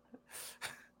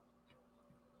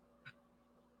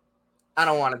 I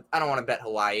don't want to bet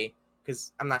Hawaii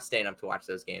because I'm not staying up to watch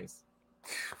those games.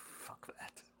 Fuck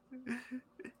that.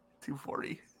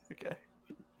 240. Okay.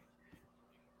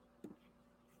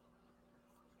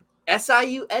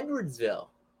 SIU Edwardsville.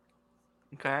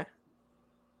 Okay.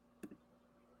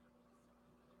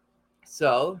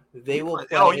 So they will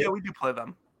play. Oh yeah, we do play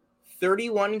them.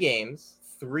 31 games,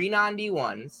 3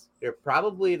 non-D1s. They're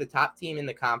probably the top team in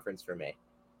the conference for me.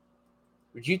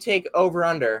 Would you take over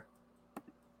under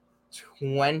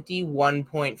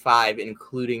 21.5,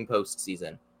 including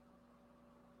postseason?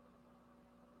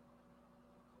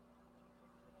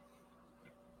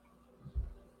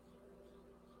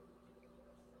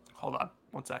 Hold on,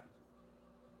 1 sec.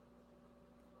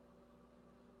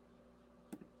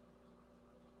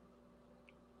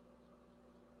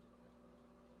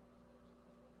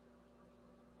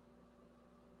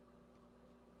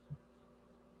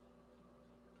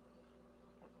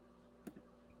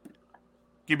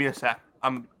 Give me a sec.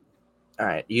 All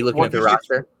right. You looking at the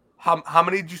roster? How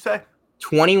many did you say?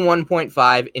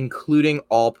 21.5, including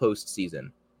all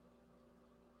postseason.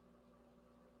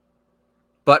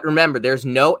 But remember, there's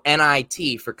no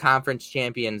NIT for conference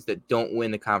champions that don't win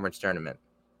the conference tournament.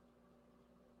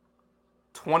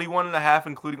 21.5,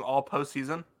 including all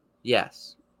postseason?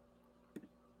 Yes.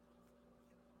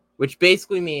 Which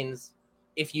basically means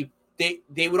if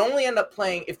they would only end up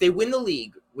playing, if they win the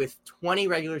league with 20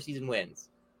 regular season wins,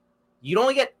 you'd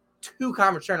only get 2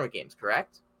 conference tournament games,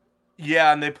 correct?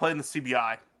 Yeah, and they play in the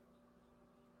CBI.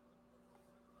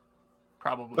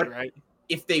 Probably, but right?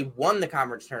 If they won the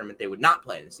conference tournament, they would not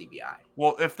play in the CBI.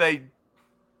 Well, if they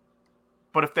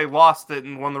lost it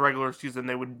and won the regular season,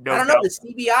 they would I don't know. The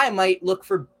CBI might look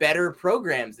for better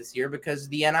programs this year because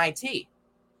of the NIT.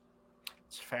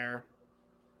 It's fair.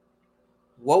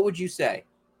 What would you say?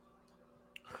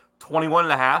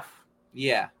 21.5?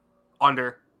 Yeah.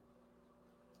 Under.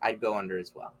 I'd go under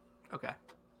as well. Okay.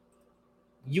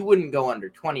 You wouldn't go under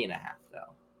 20.5,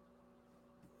 though.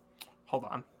 Hold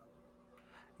on.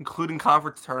 Including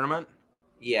conference tournament?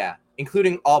 Yeah,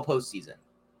 including all postseason.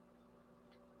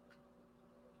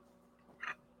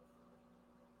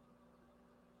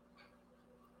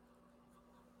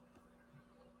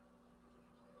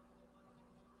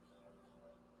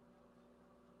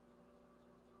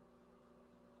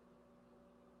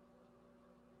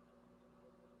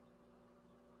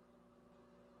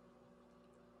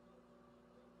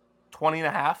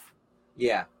 $20.5?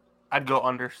 Yeah. I'd go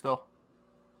under still.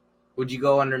 Would you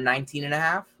go under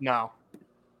 19.5? No.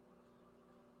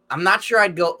 I'm not sure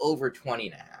I'd go over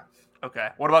 20.5. Okay.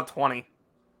 What about 20?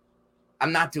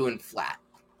 I'm not doing flat.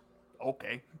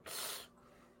 Okay.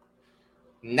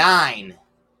 9.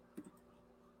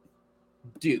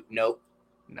 Duke. Nope.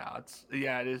 No,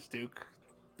 it is Duke.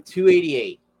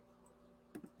 288.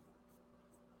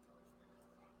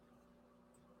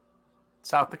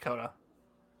 South Dakota.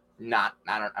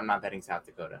 I'm not betting South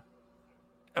Dakota.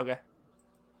 Okay.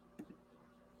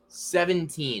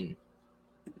 17.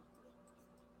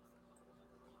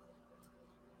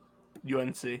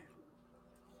 UNC.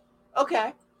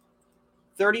 Okay.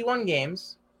 31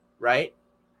 games, right?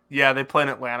 Yeah, they play in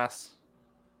Atlantis.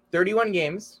 31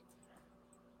 games.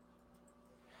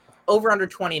 Over under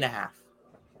 20.5.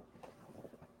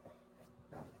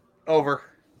 Over.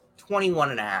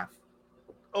 21.5.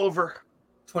 Over.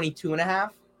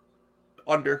 22.5.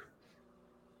 Under.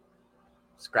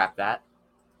 Scrap that.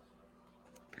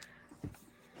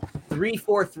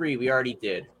 3-4-3 we already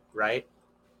did, right?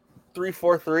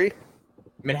 3-4-3?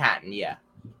 Manhattan, yeah.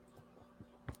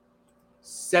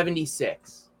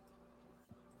 76.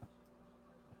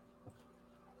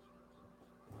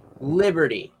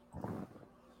 Liberty.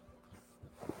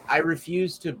 I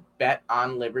refuse to bet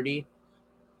on Liberty,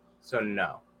 so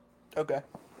no. Okay.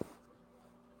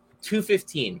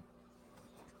 215.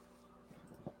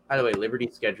 By the way,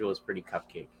 Liberty's schedule is pretty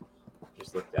cupcake.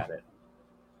 Just looked at it.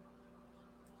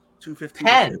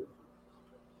 215.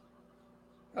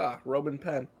 10. Roman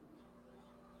Penn.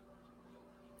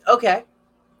 Okay.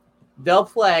 They'll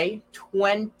play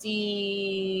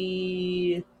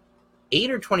 28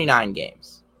 or 29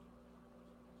 games.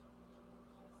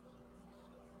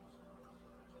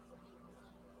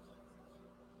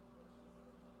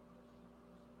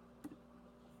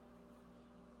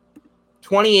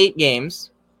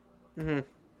 Mm-hmm.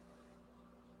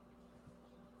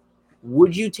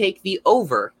 Would you take the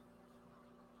over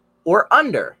or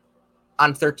under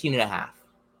on 13.5?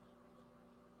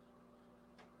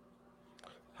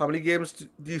 How many games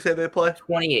do you say they play?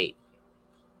 28.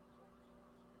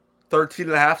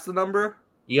 13.5's the number?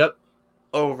 Yep.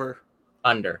 Over.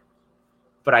 Under.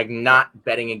 But I'm not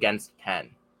betting against Penn.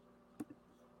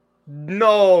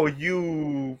 No,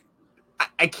 you...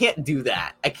 I can't do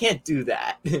that. I can't do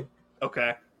that.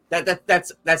 Okay.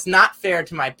 That's not fair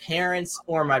to my parents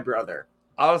or my brother.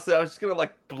 Honestly, I was just gonna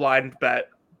blind bet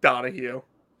Donahue.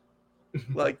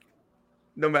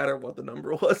 No matter what the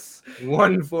number was.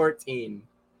 114.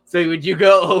 So would you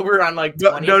go over on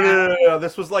 20? No.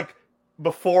 This was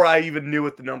before I even knew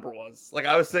what the number was.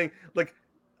 I was saying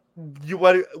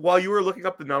while you were looking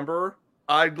up the number,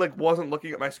 I wasn't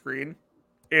looking at my screen,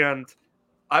 and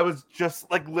I was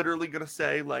just literally gonna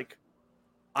say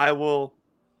I will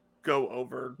go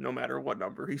over no matter what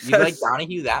number he says. You like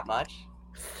Donahue that much?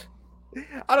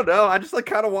 I don't know. I just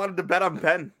kind of wanted to bet on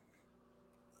Penn.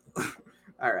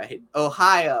 All right.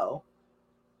 Ohio.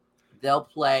 They'll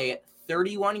play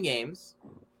 31 games.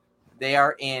 They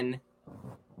are in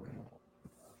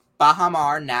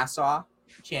Bahamar Nassau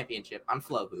Championship on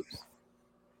Flow Hoops.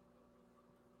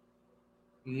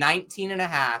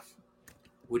 19.5.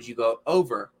 Would you go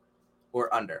over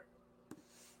or under?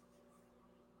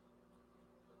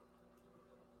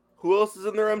 Who else is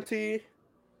in their MT?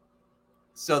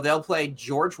 So they'll play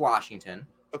George Washington.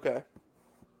 Okay.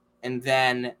 And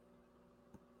then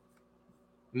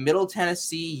Middle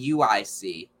Tennessee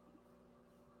UIC.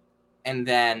 And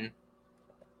then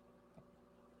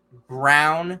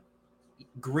Brown,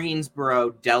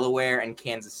 Greensboro, Delaware, and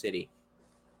Kansas City.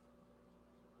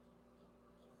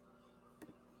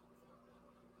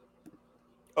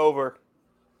 Over.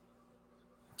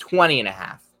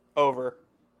 20.5. Over.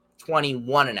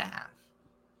 21.5.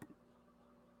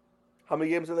 How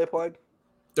many games have they played?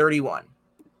 31.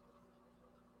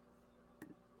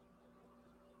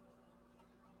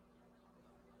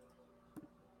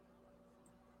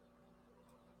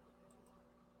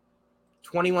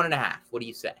 $21.5. What do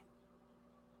you say?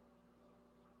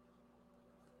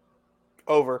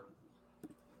 Over.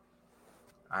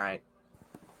 All right.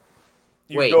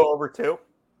 You Wait. go over 2?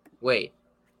 Wait.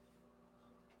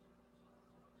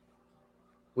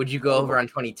 Would you go over on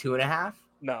 22.5?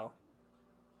 No.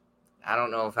 I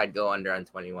don't know if I'd go under on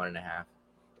 21.5.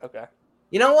 Okay.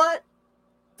 You know what?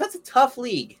 That's a tough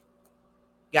league.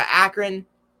 You got Akron,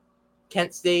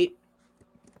 Kent State,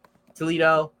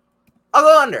 Toledo. I'll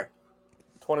go under.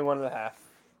 21.5.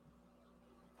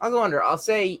 I'll go under. I'll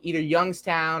say either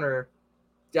Youngstown or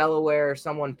Delaware or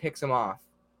someone picks them off.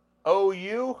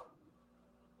 OU?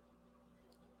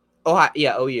 Ohio,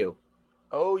 yeah, OU.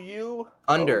 OU?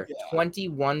 Under. Oh, yeah.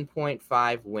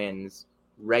 21.5 wins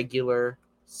regular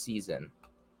season.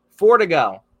 4 to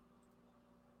go.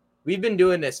 We've been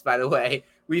doing this, by the way.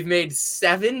 We've made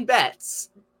 7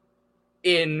 bets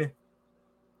in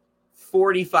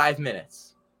 45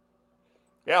 minutes.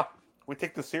 Yeah, we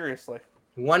take this seriously.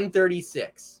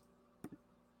 136.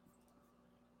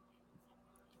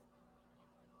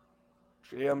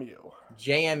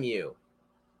 JMU.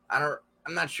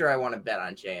 I'm not sure I want to bet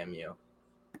on JMU.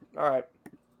 All right.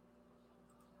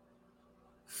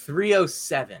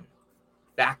 307.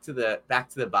 Back to the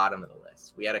bottom of the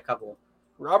list. We had a couple.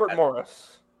 Robert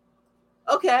Morris.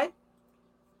 Okay.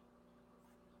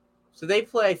 So they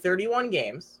play 31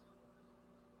 games.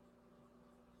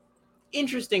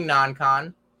 Interesting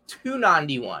non-con. 2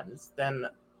 non-D1s. Then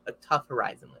a tough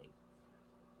Horizon League.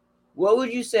 What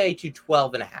would you say to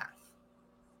 12.5?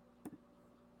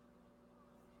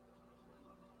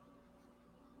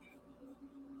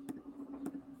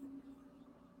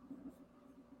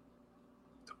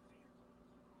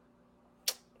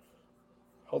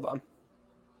 Hold on.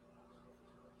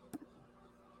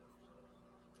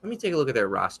 Let me take a look at their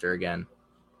roster again.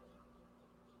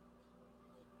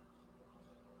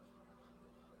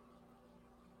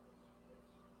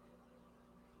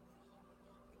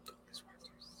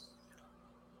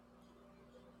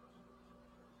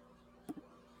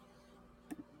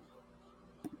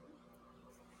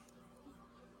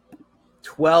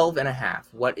 $12.5.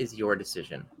 What is your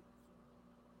decision?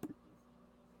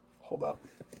 Hold up.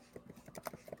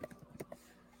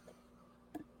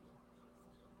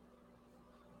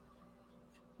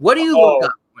 What do you look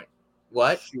up?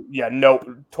 What? Yeah, no,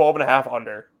 12.5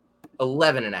 under.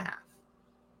 11.5.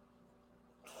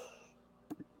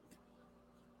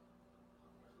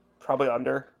 Probably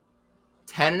under.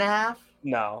 10.5.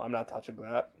 No, I'm not touching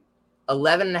that.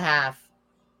 11.5,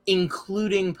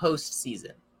 including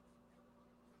postseason.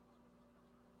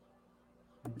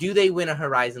 Do they win a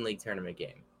Horizon League tournament game?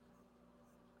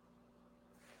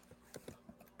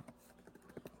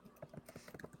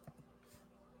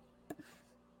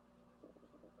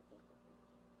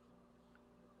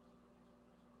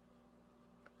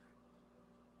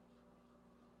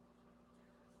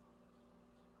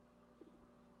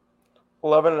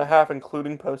 $11.5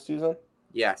 including postseason.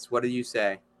 Yes. What do you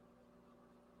say?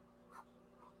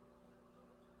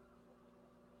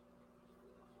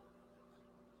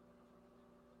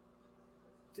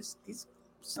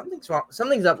 Something's wrong.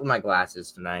 Something's up with my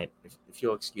glasses tonight. If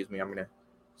you'll excuse me, I'm gonna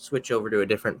switch over to a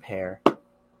different pair.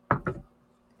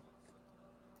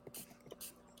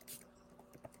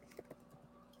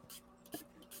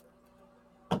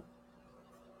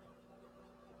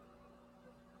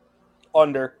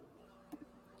 Under.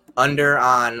 Under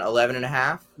on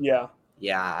 11.5? Yeah.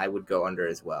 Yeah, I would go under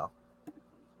as well.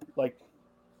 Like,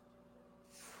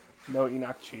 no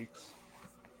Enoch cheeks.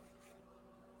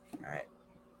 All right.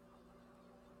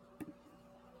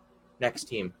 Next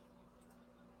team.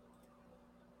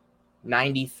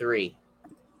 93.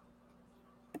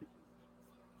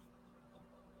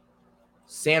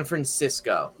 San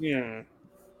Francisco.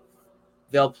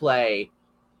 They'll play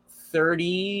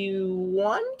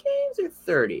 31 games or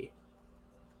 30?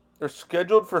 They're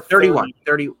scheduled for 31.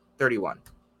 31.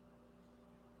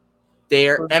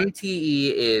 Their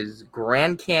MTE is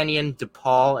Grand Canyon,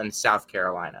 DePaul, and South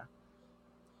Carolina.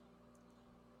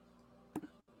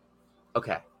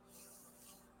 Okay.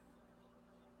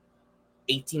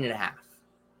 18.5.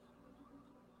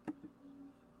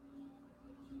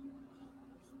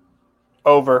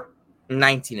 Over.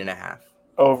 19.5.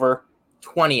 Over.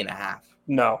 20.5.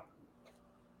 No.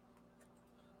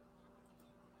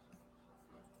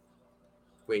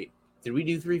 Wait, did we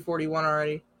do 341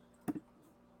 already?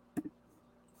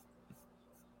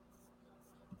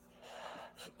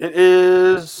 It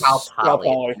is Cal Poly.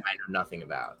 Poly. I know nothing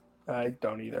about. I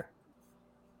don't either.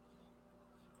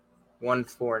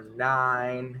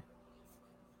 149.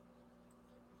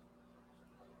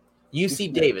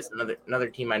 UC Davis, another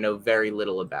team I know very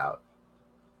little about.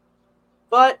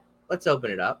 But let's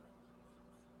open it up.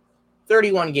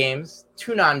 31 games,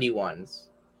 2 non-D1s,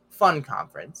 fun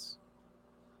conference,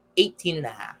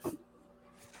 18.5.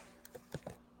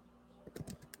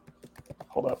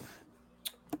 Hold up.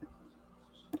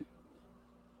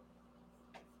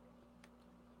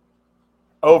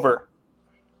 Over.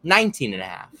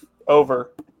 19.5.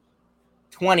 Over.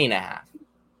 20.5.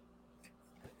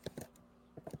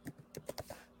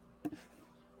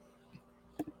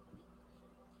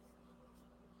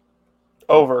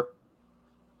 Over.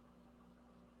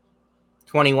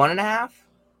 21.5.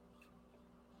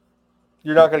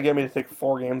 You're not going to get me to take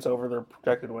 4 games over their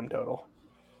projected win total.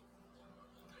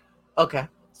 Okay,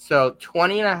 so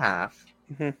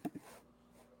 20.5.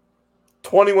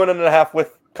 21.5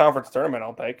 with conference tournament,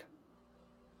 I'll take.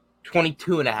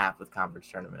 22.5 with conference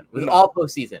tournament. With No. all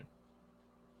postseason.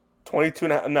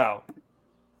 22.5. No.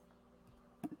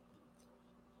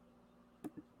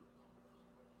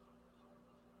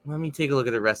 Let me take a look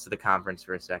at the rest of the conference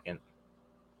for a second.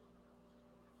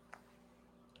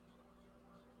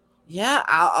 Yeah,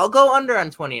 I'll go under on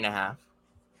 20.5.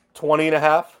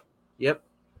 20.5? Yep.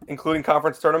 Including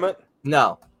conference tournament?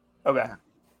 No. Okay.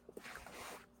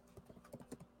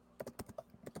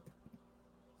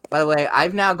 By the way,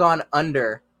 I've now gone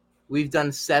under. We've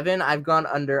done 7. I've gone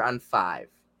under on 5.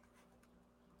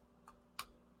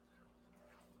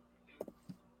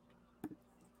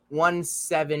 One,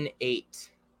 7, 8.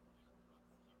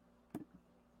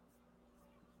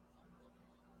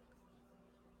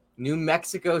 New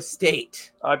Mexico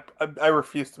State. I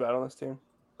refuse to bet on this team.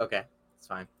 Okay, it's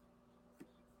fine.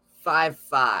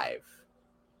 5-5.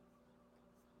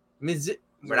 Mizzou.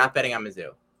 We're not betting on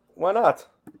Mizzou. Why not?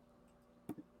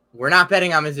 We're not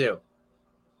betting on Mizzou.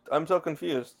 I'm so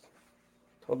confused.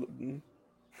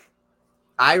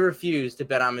 I refuse to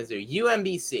bet on Mizzou.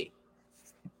 UMBC.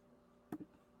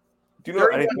 Do you know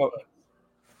anything about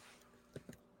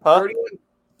Huh? 31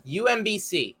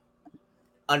 UMBC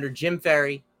under Jim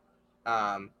Ferry.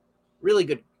 Really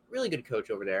good coach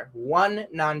over there. 1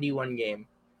 non-D1 game.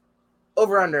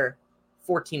 Over under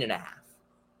 14.5.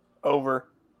 Over.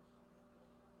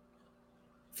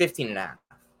 15.5.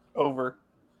 Over.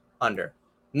 Under.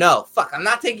 No, fuck. I'm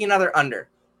not taking another under.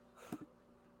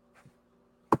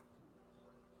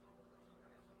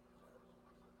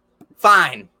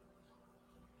 Fine.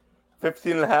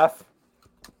 15.5.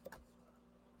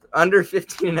 Under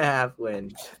 15.5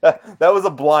 wins. That was a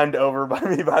blind over by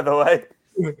me, by the way.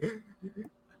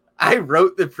 I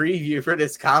wrote the preview for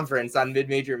this conference on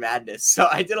Mid-Major Madness, so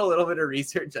I did a little bit of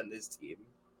research on this team.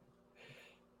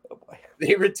 Oh boy.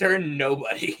 They returned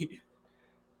nobody.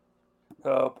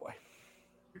 Oh boy.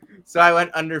 So I went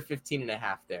under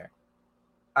 15.5 there.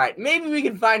 All right, maybe we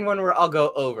can find one where I'll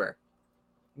go over.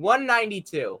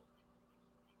 192.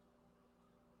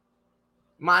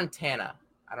 Montana.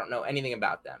 I don't know anything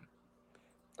about them.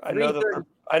 I know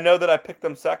that I picked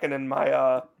them second in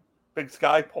my Big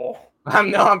Sky poll.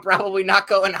 I'm probably not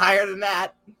going higher than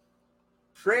that.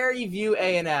 Prairie View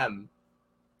A&M.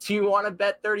 Do you want to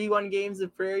bet 31 games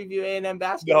of Prairie View A&M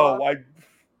basketball? No, I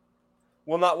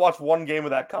will not watch one game of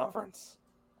that conference.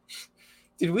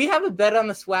 Did we have a bet on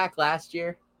the SWAC last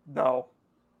year? No,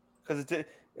 because it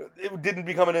didn't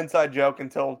become an inside joke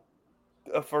until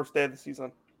the first day of the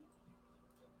season.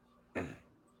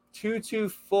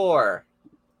 224.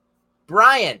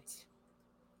 Bryant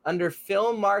under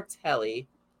Phil Martelli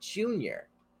Jr.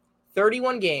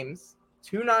 31 games,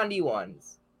 2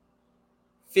 non-D1s,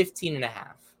 15.5.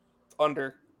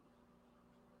 Under.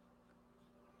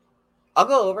 I'll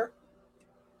go over.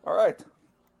 All right.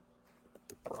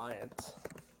 Bryant.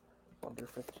 Under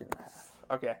 15.5.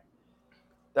 Okay.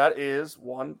 That is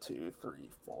 1, 2, 3,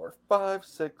 4, 5,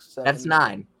 6, 7. That's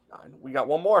 9. 9. We got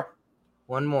one more.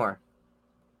 One more.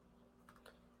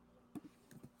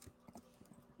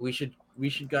 We should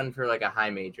gun for like a high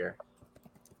major.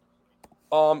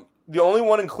 The only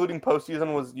one including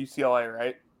postseason was UCLA,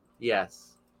 right?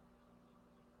 Yes.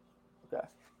 Okay.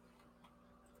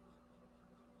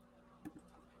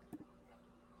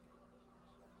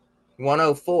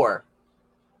 104.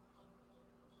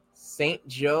 St.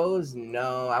 Joe's?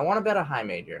 No. I want to bet a high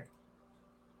major.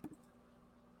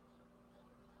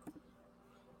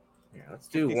 Yeah, let's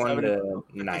do 1 to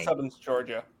 9. 57's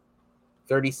Georgia.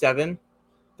 37?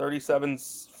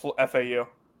 37's FAU.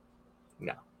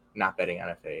 No, not betting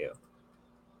on FAU.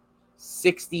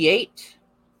 68?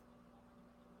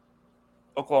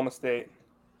 Oklahoma State.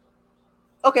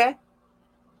 Okay.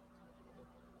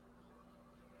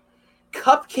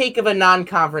 Cupcake of a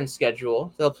non-conference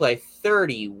schedule. They'll play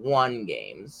 31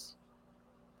 games.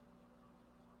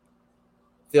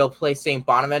 They'll play St.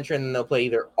 Bonaventure, and then they'll play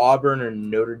either Auburn or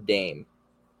Notre Dame.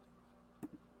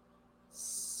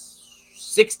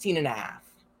 16.5.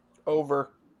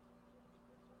 Over.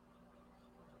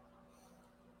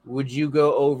 Would you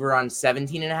go over on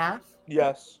 17.5?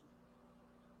 Yes.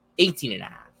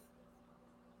 18.5.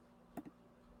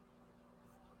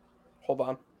 Hold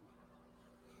on.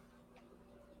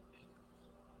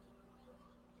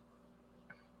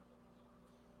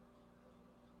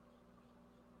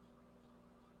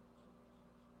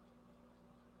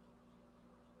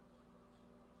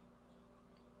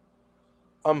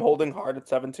 I'm holding hard at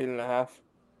 17.5.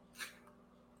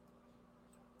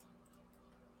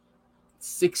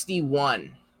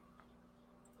 61.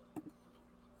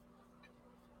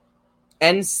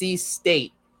 NC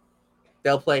State.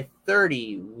 They'll play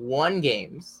 31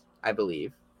 games, I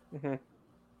believe. Mm-hmm.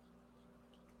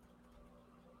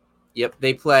 Yep,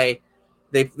 they play.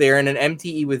 They're in an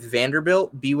MTE with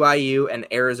Vanderbilt, BYU, and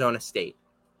Arizona State.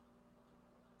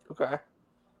 Okay.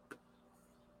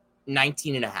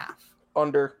 19.5.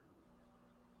 Under.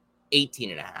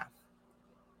 18.5.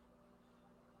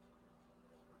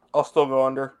 I'll still go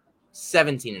under.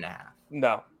 17.5.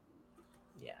 No.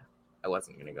 Yeah, I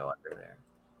wasn't going to go under there.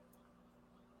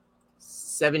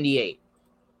 78.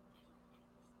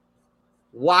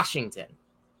 Washington.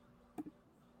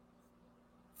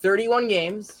 31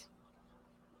 games.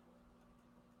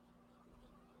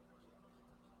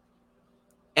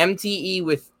 MTE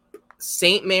with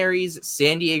St. Mary's,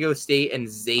 San Diego State, and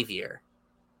Xavier.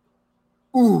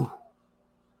 Ooh.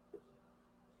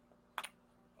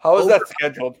 How is that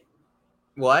scheduled?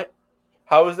 What?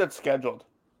 How is that scheduled?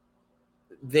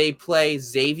 They play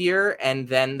Xavier, and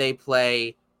then they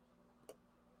play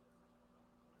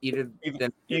either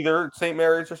St.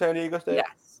 Mary's or San Diego State?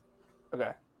 Yes.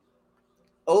 Okay.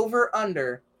 Over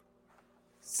under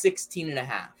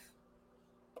 16.5.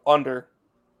 Under.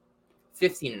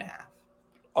 15.5.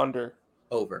 Under.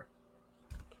 Over.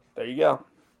 There you go. All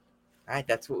right,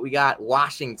 that's what we got.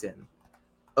 Washington.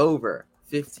 Over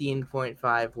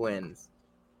 15.5 wins.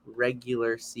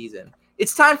 Regular season.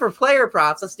 It's time for player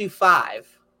props. Let's do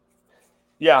 5.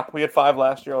 Yeah, we had 5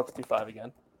 last year. Let's do 5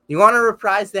 again. You want to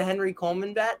reprise the Henry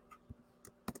Coleman bet?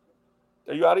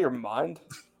 Are you out of your mind?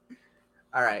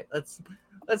 All right,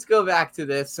 let's go back to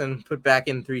this and put back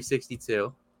in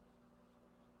 362.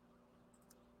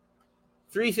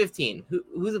 315.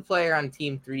 Who's a player on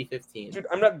team 315? Dude,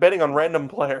 I'm not betting on random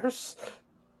players.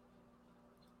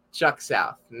 Chuck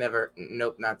South.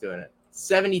 Nope, not doing it.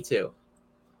 72.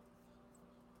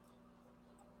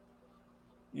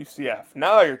 UCF.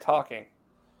 Now you're talking.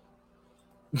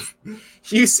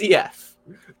 UCF.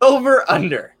 Over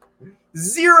under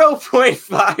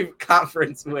 0.5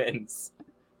 conference wins.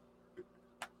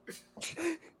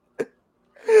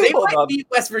 They might beat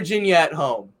West Virginia at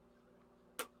home.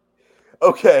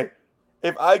 Okay.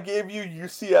 If I gave you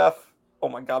UCF, oh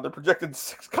my God, they're projected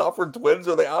 6 conference wins.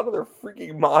 Are they out of their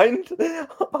freaking mind?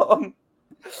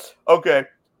 Okay.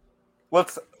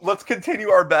 Let's continue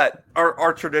our bet,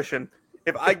 our tradition.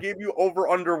 If I gave you over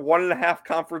under 1.5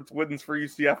 conference wins for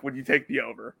UCF, would you take the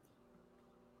over?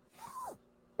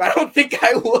 I don't think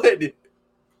I would.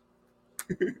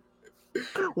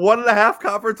 1.5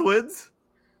 conference wins?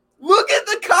 Look at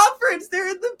the conference. They're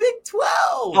in the Big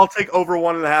 12. I'll take over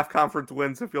 1.5 conference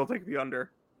wins if you'll take the under.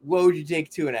 What would you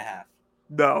take 2.5?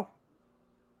 No.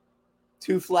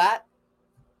 2 flat?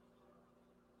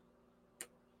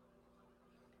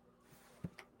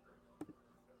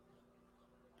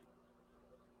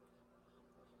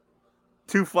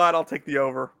 Two flat, I'll take the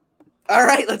over. All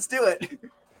right, let's do it.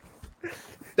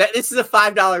 This is a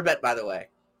 $5 bet, by the way.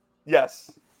 Yes.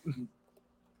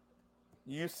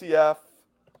 UCF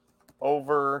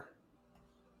over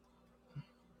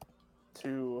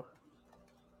 2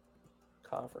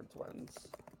 conference wins.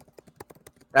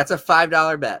 That's a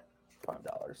 $5 bet.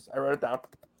 $5. I wrote it down.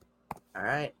 All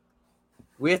right.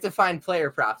 We have to find player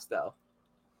props, though.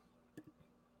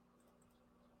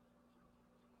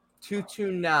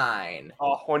 229.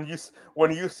 Oh, when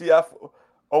UCF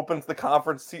opens the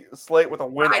conference slate with a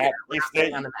win at We're not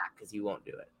getting on the back because you won't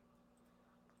do it.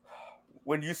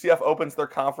 when UCF opens their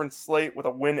conference slate with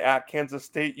a win at Kansas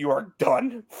State, you are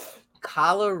done.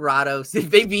 Colorado, if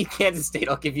they beat Kansas State,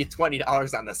 I'll give you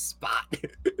 $20 on the spot.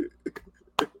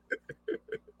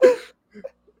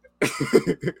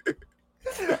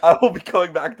 I will be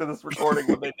going back to this recording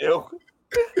when they do.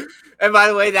 And by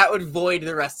the way, that would void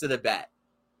the rest of the bet.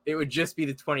 It would just be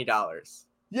the $20.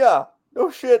 Yeah,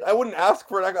 no shit. I wouldn't ask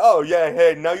for it. I go, oh yeah,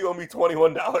 hey, now you owe me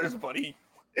 $21, buddy,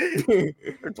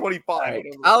 or 25. Right.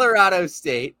 Colorado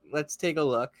State. Let's take a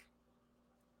look.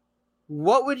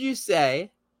 What would you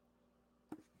say?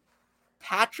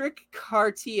 Patrick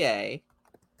Cartier.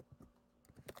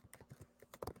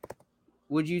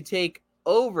 Would you take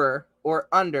over or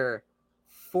under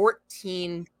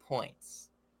 14 points?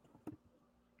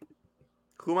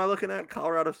 Who am I looking at?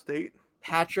 Colorado State?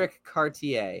 Patrick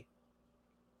Cartier.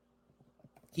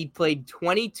 He played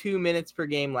 22 minutes per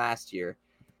game last year,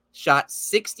 shot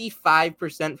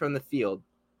 65% from the field,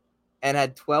 and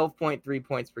had 12.3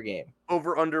 points per game.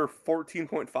 Over under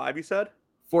 14.5, you said?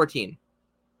 14.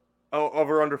 Oh,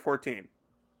 over under 14.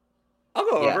 I'll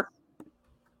go over.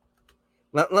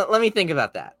 Let me think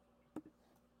about that.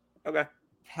 Okay.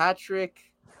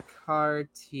 Patrick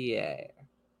Cartier.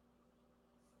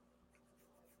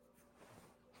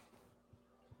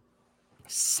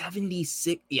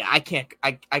 $76. Yeah, I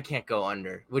can't go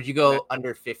under. Would you go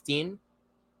under 15?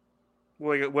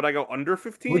 Would I go under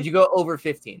 15? Would you go over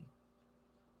 15?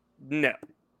 No.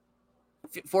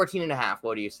 14 and a half.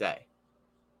 What do you say?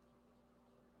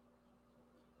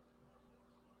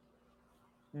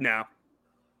 No.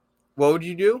 What would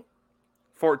you do?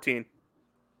 14.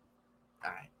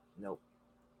 All right. Nope.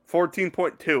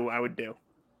 14.2 I would do.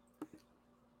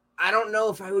 I don't know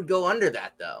if I would go under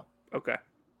that, though. Okay.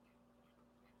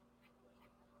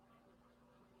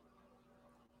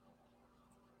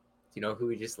 Do you know who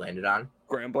we just landed on?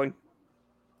 Grambling.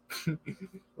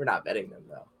 We're not betting them,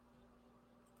 though.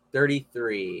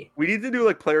 33. We need to do,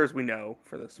 like, players we know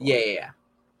for this one. Yeah.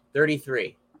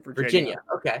 33. Virginia.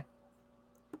 Okay.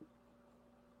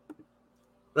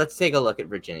 Let's take a look at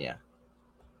Virginia.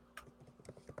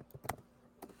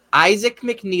 Isaac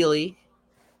McNeely,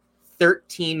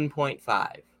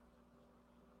 13.5.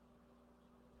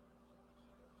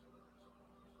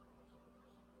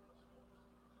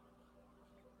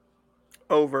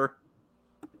 Over.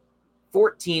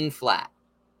 14 flat.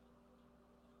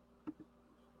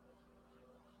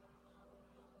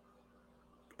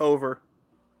 Over.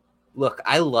 Look,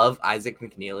 I love Isaac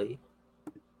McNeely,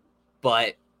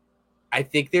 but I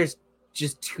think there's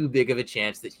just too big of a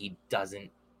chance that he doesn't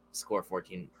score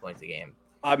 14 points a game.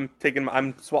 I'm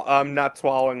not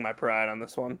swallowing my pride on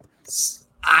this one.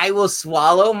 I will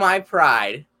swallow my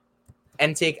pride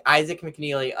and take Isaac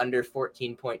McNeely under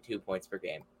 14.2 points per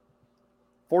game.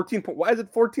 14. Why is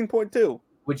it 14.2?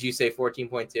 Would you say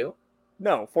 14.2?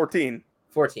 No, 14.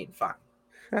 14, fine.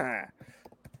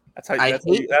 That's how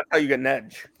you get an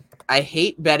edge. I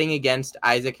hate betting against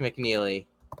Isaac McNeely.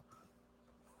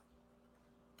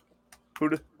 Who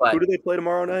do they play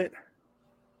tomorrow night?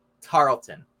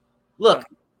 Tarleton. Look,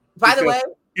 by the way,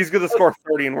 he's going to score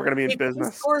 30 and we're going to be in business.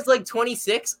 If he scores like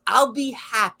 26, I'll be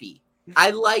happy. I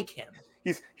like him.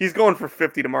 He's going for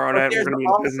 50 tomorrow night. There's we're going to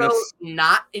be in business. also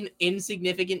not an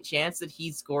insignificant chance that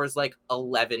he scores like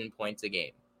 11 points a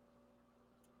game.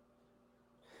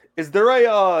 Is there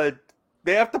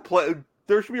they have to play?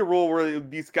 There should be a rule where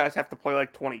these guys have to play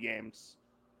like 20 games,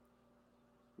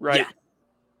 right? Yeah.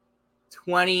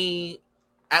 20,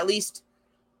 at least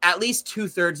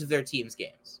 2/3 of their team's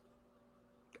games.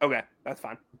 Okay, that's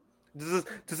fine.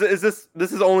 This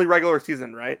is only regular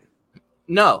season, right?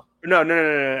 No. No,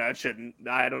 it shouldn't.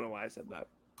 I don't know why I said that.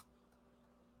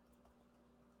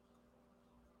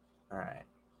 All right.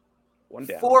 One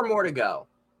down. 4 more to go.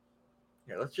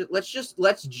 Here, let's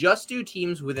just do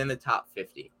teams within the top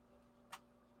 50.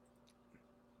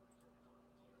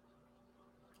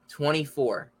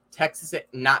 24. Texas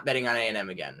not betting on A&M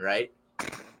again, right?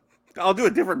 I'll do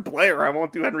a different player. I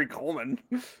won't do Henry Coleman.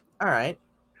 All right.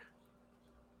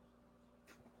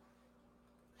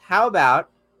 How about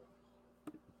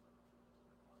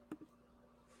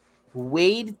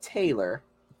Wade Taylor?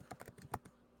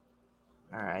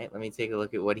 All right, let me take a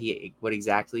look at what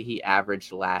exactly he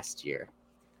averaged last year.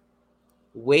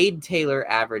 Wade Taylor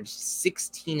averaged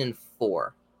 16 and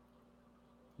 4.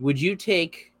 Would you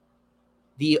take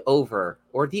the over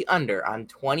or the under on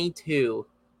 22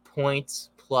 points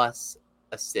plus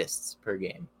assists per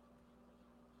game?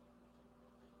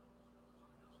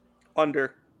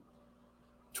 Under.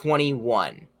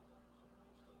 21.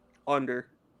 Under.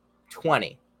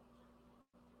 20.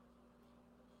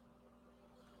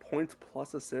 Points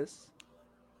plus assists?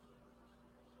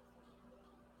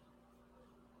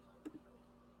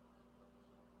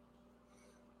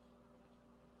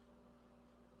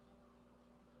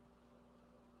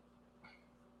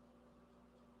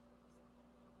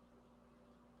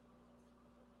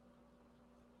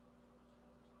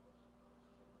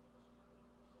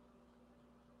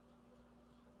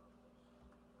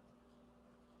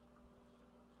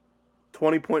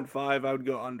 20.5, I would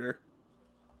go under.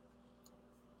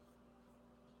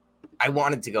 I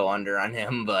wanted to go under on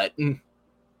him, but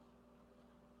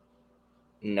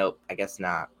nope, I guess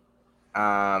not.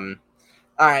 All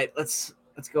right, let's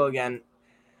go again.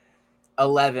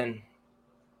 11.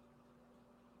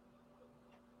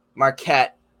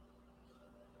 Marquette.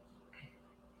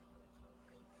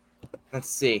 Let's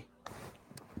see.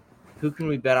 Who can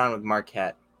we bet on with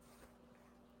Marquette?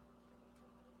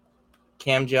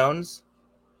 Cam Jones?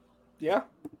 Yeah.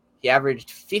 He averaged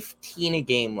 15 a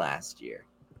game last year.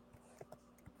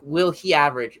 Will he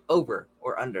average over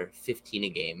or under 15 a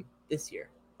game this year?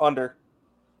 Under.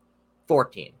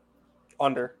 14.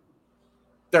 Under.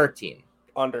 13.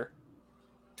 Under.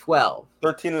 12.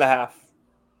 13.5.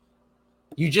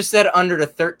 You just said under to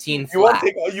 13 You flat.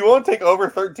 won't take over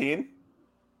 13?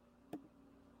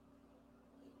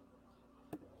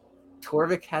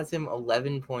 Torvik has him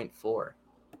 11.4.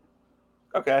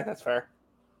 Okay, that's fair.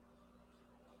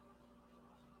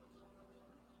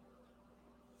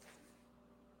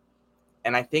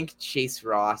 And I think Chase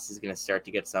Ross is going to start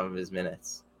to get some of his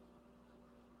minutes.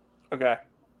 Okay.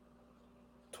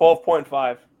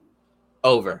 12.5.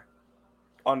 Over.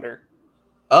 Under.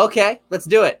 Okay, let's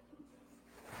do it.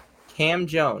 Cam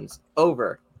Jones,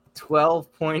 over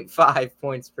 12.5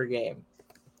 points per game.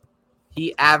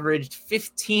 He averaged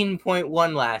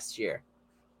 15.1 last year.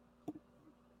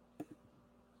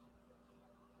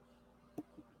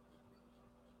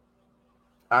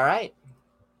 All right.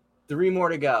 3 more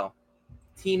to go.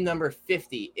 Team number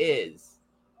 50 is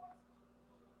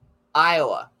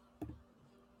Iowa.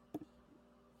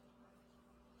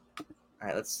 All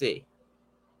right, let's see.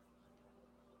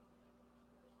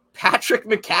 Patrick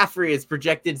McCaffrey is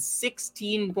projected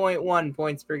 16.1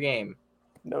 points per game.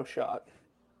 No shot.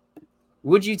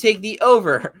 Would you take the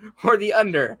over or the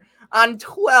under on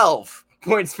 12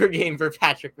 points per game for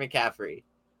Patrick McCaffrey?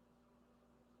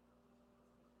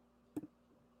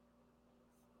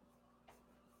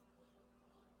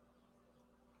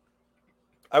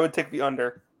 I would take the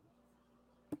under.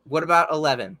 What about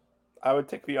 11? I would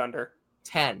take the under.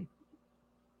 10?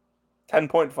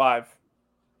 10.5.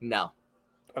 No.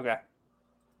 Okay.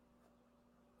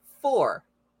 4?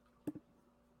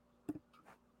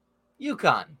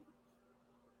 UConn.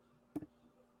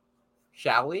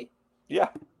 Shall we? Yeah.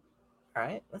 All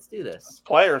right, let's do this.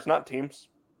 Players, not teams.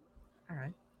 All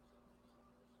right.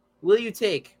 Will you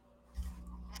take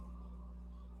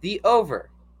the over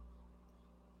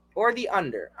or the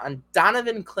under on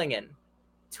Donovan Clingan?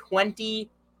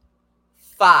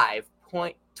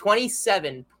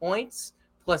 27 points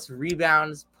plus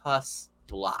rebounds plus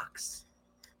blocks.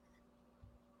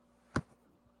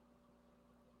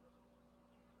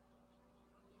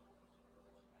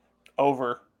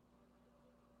 Over.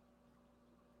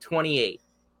 28.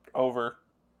 Over.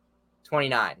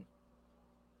 29.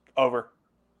 Over.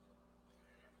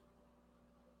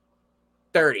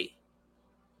 30.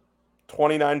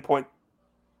 29.5.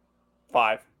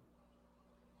 I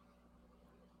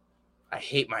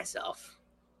hate myself.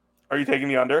 Are you taking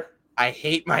the under? I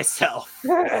hate myself.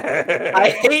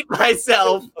 I hate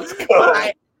myself. Let's go. But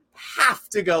I have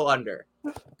to go under.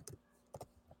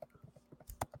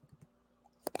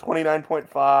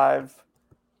 29.5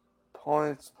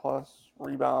 points plus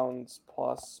rebounds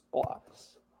plus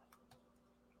blocks.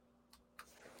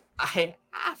 I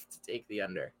have to take the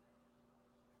under.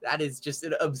 That is just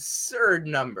an absurd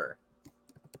number.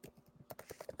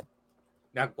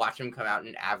 Now watch him come out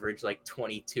and average like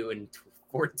 22 and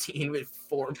 14 with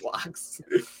 4 blocks.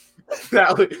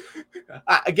 That would,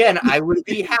 again, I would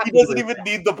be happy. He doesn't even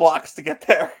need the blocks to get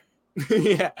there.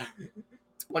 Yeah.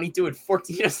 22 and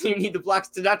 14 doesn't even need the blocks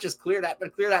to not just clear that,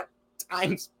 but clear that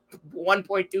times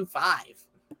 1.25.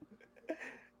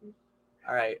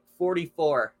 All right,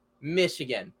 44,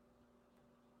 Michigan.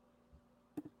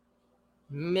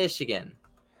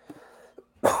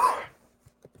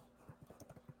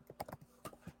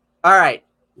 All right,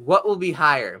 what will be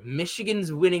higher,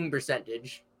 Michigan's winning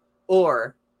percentage,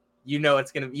 or you know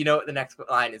what the next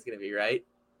line is gonna be, right?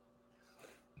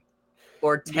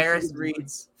 Or Terrace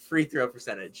Reed's free throw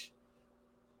percentage.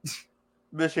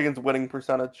 Michigan's winning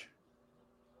percentage.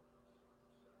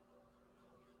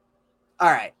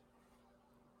 All right.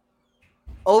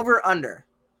 Over under.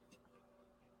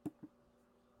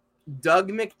 Doug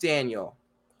McDaniel,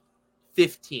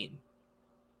 15.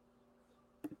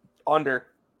 Under.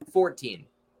 14.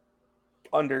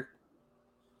 Under.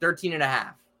 13 and a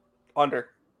half. Under.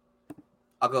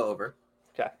 I'll go over.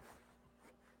 Okay.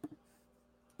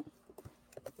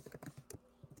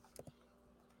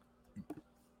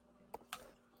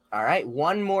 All right,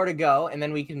 one more to go, and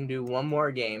then we can do one more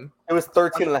game. It was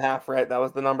 13.5, right? That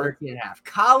was the number. 13.5.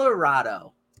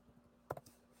 Colorado.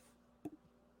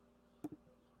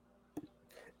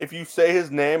 If you say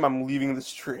his name, I'm leaving the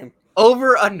stream.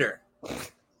 Over under.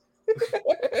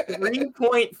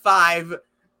 3.5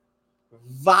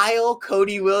 vile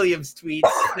Cody Williams tweets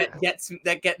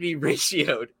that get me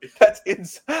ratioed. That's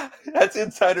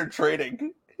insider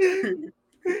trading.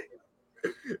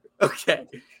 Okay.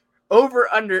 Over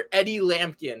under Eddie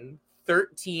Lampkin,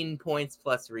 13 points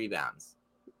plus rebounds.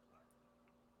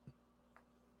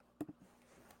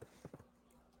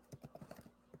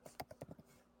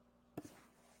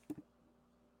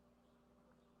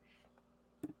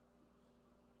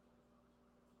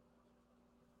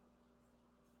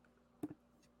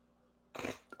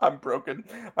 I'm broken.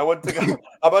 I'm on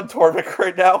Torvik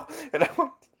right now, and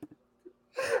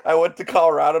I went to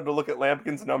Colorado to look at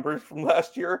Lampkin's numbers from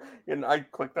last year, and I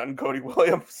clicked on Cody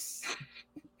Williams.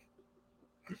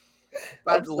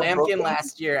 But Lampkin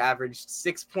last year averaged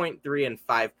 6.3 and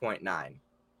 5.9.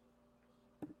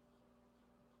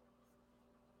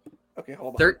 Okay,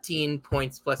 hold on. 13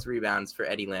 points plus rebounds for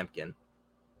Eddie Lampkin.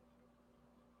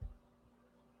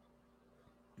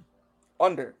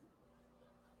 Under.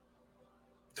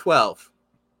 12.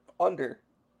 Under.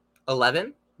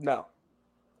 11. No.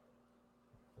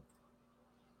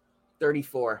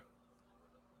 34.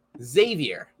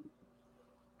 Xavier.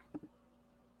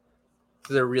 This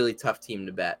is a really tough team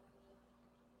to bet.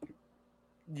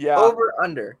 Yeah. Over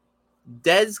under.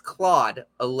 Des Claude,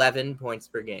 11 points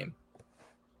per game.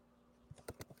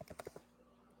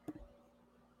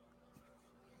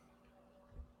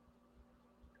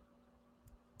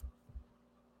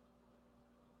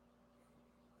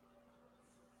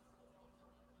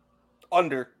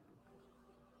 Under.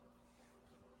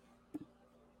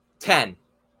 10.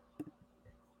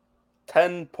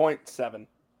 10.7.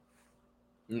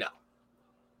 No.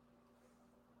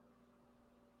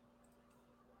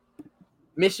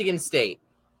 Michigan State.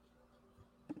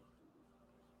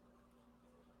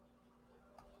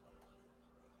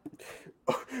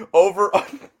 Over.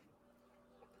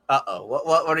 Uh-oh.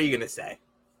 What are you going to say?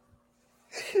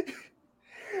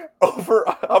 Over.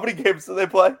 How many games do they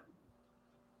play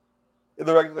in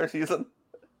the regular season?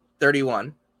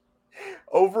 31.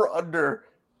 Over under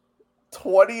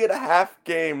 20.5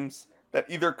 games that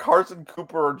either Carson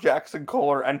Cooper or Jackson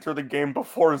Kohler enter the game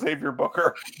before Xavier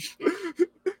Booker.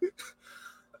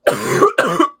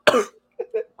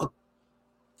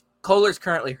 Kohler's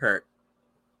currently hurt.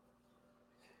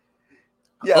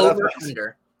 Yeah,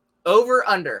 Over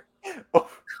under.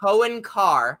 Cohen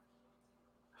Carr,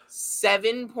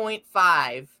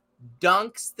 7.5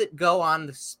 dunks that go on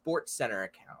the Sports Center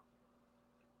account.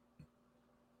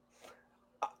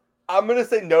 I'm going to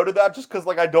say no to that just because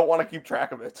I don't want to keep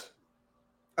track of it.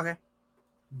 Okay.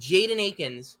 Jaden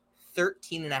Akins,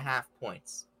 13.5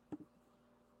 points.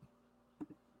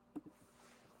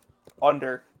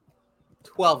 Under.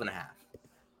 12.5.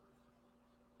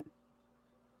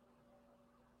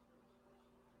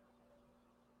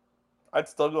 I'd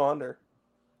still go under.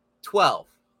 12.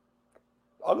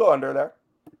 I'll go under there.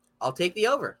 I'll take the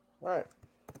over. All right.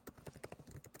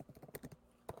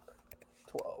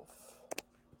 12.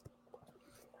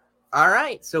 All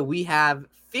right. So we have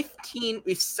 15.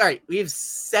 We have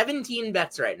 17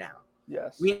 bets right now.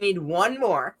 Yes. We need one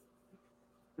more.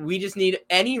 We just need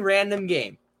any random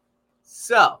game.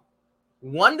 So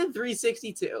 1 to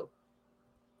 362.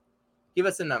 Give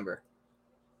us a number.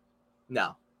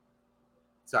 No.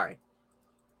 Sorry.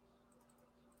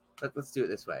 Let's do it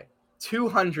this way.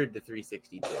 200 to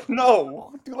 362.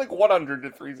 No. Do 100 to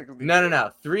 360.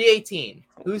 No. 318.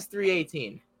 Who's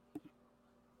 318?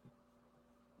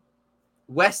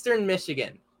 Western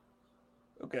Michigan.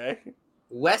 Okay.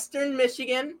 Western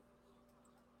Michigan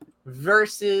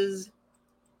versus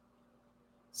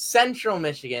Central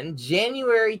Michigan,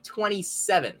 January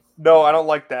 27th. No, I don't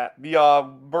like that.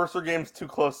 The Mercer game's too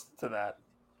close to that.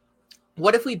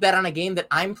 What if we bet on a game that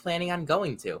I'm planning on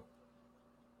going to?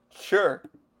 Sure.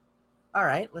 All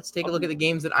right, let's take a look at the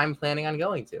games that I'm planning on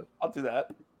going to. I'll do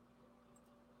that.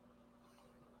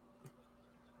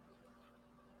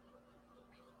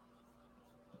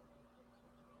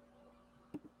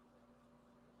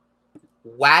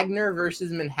 Wagner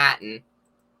versus Manhattan,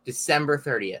 December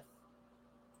 30th.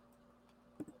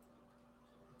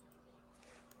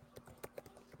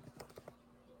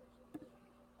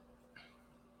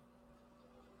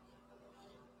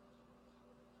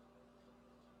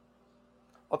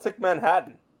 I'll take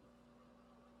Manhattan.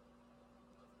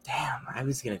 Damn, I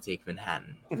was going to take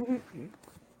Manhattan.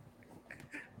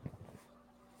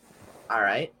 All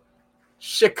right.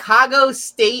 Chicago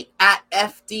State at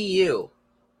FDU.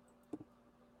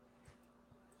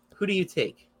 Who do you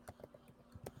take?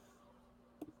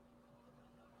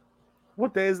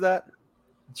 What day is that?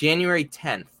 January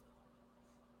 10th.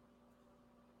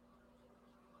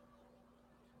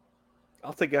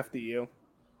 I'll take FDU.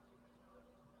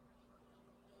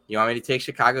 You want me to take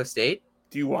Chicago State?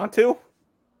 Do you want to?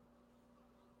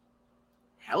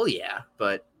 Hell yeah,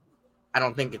 but I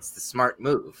don't think it's the smart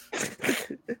move.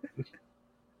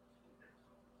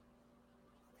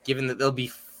 Given that they'll be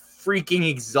freaking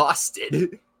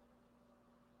exhausted.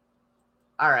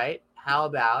 All right, how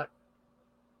about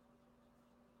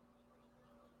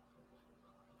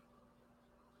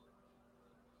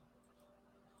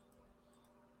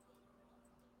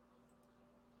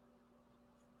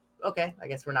okay, I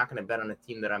guess we're not going to bet on a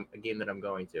game that I'm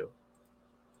going to.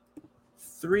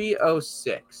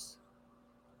 306.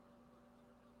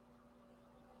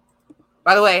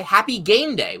 By the way, happy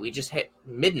game day. We just hit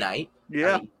midnight.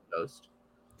 Yeah. On the East Coast.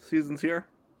 Season's here.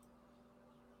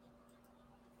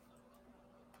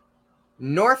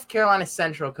 North Carolina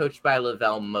Central, coached by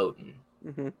Lavelle Moten.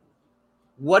 Mm-hmm.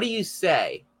 What do you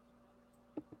say?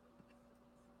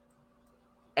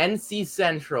 NC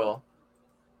Central.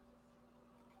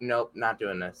 Nope, not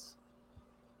doing this.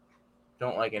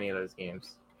 Don't like any of those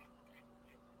games.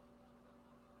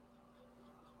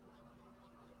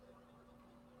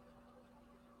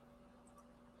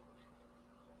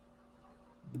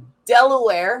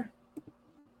 Delaware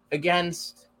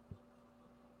against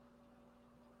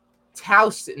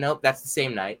Towson. Nope, that's the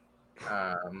same night.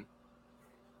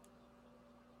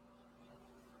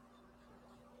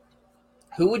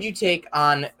 Who would you take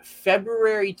on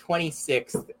February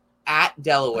 26th at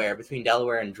Delaware, between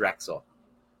Delaware and Drexel?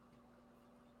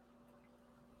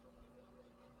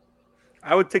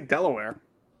 I would take Delaware.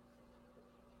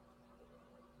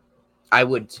 I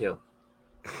would too.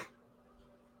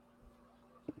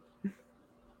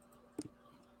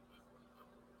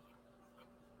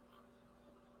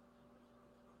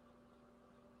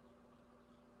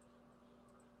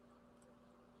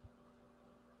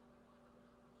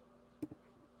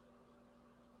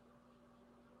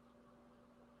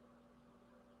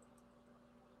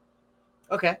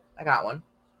 Okay, I got one.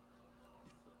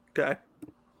 Okay.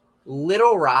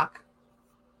 Little Rock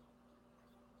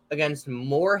against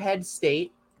Morehead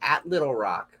State at Little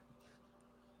Rock,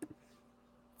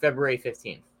 February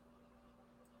 15th.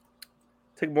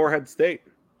 Take Morehead State.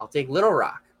 I'll take Little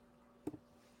Rock.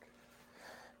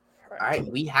 All right,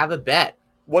 we have a bet.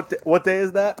 What day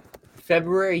is that?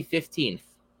 February 15th.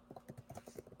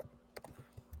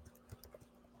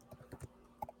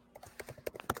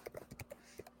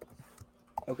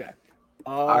 Okay.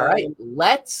 All right,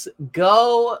 let's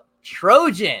go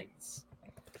Trojans.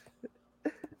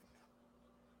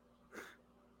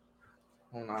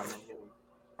 Hold on.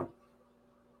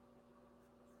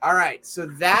 All right, so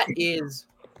that is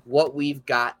what we've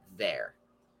got there.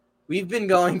 We've been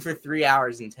going for 3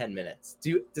 hours and 10 minutes.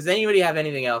 Does anybody have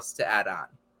anything else to add on?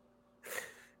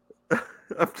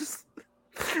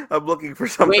 I'm looking for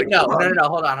something. Wait, no.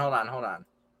 Hold on.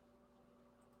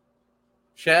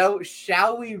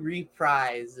 Shall we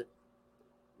reprise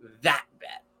that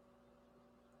bet?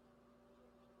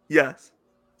 Yes.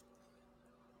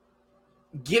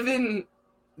 Given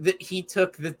that he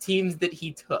took the teams that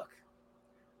he took,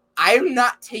 I'm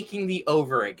not taking the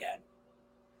over again.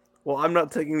 Well, I'm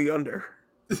not taking the under.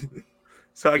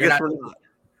 So I guess we're not.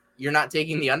 You're not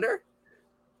taking the under?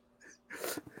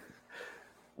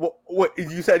 Well, what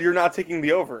you said, you're not taking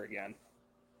the over again.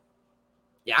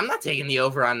 Yeah, I'm not taking the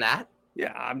over on that.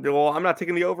 Yeah, I'm not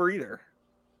taking the over either.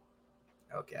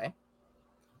 Okay.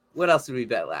 What else did we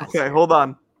bet last? Okay, hold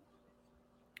on.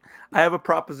 I have a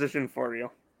proposition for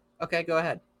you. Okay, go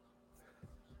ahead.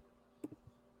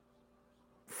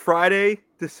 Friday,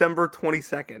 December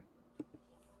 22nd.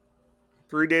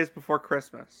 3 days before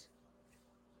Christmas.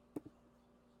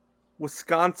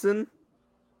 Wisconsin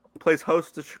plays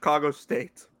host to Chicago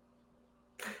State.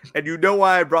 And you know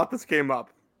why I brought this game up.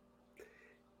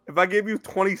 If I gave you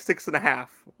 26.5,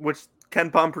 which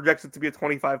Ken Pom projects it to be a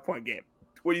 25-point game,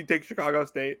 would you take Chicago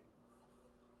State?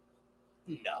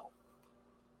 No.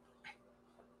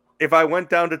 If I went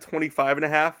down to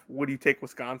 25.5, would you take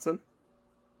Wisconsin?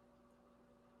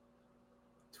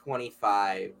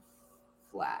 25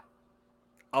 flat.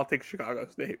 I'll take Chicago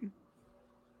State.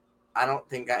 I don't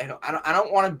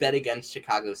want to bet against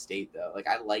Chicago State though. Like,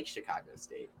 I like Chicago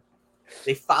State.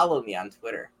 They follow me on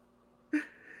Twitter.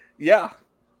 Yeah,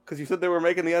 because you said they were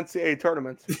making the NCAA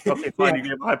tournament. Okay, fine. You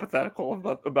gave a hypothetical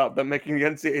about them making the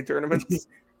NCAA tournament.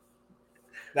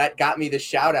 That got me the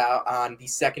shout out on the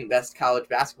second best college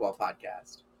basketball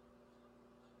podcast.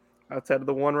 outside of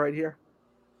the one right here?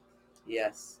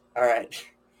 Yes. All right.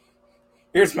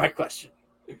 Here's my question.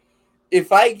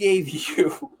 If I gave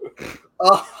you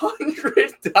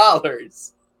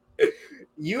 $100,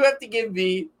 you have to give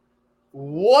me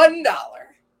 $1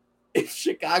 if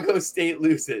Chicago State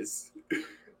loses.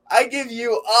 I give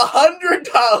you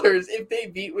 $100 if they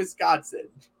beat Wisconsin.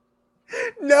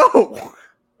 No.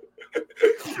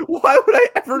 Why would I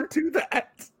ever do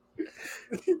that?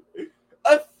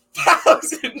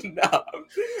 $1,000. No,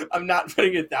 I'm not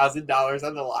putting $1,000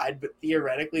 on the line, but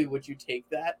theoretically, would you take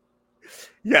that?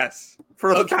 Yes.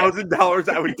 For $1,000,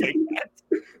 I would take that.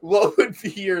 What would be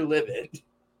your limit?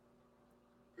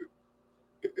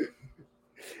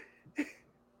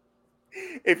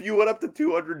 If you went up to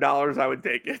 $200, I would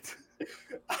take it.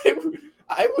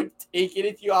 I would take it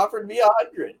if you offered me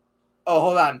 $100. Oh,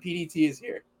 hold on. PDT is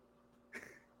here.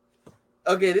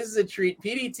 Okay, this is a treat.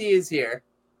 PDT is here.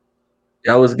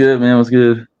 Yeah, what's good, man? What's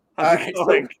good? All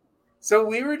right, so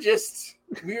we were just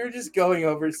going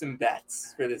over some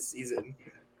bets for this season.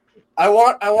 I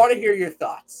want to hear your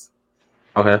thoughts.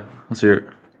 Okay, let's hear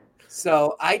it.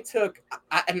 So I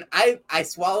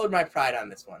swallowed my pride on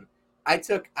this one. I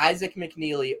took Isaac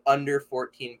McNeely under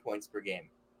 14 points per game.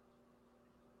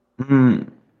 I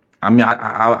mean,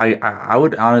 I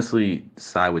would honestly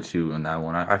side with you on that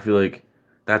one. I feel like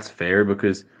that's fair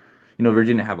because,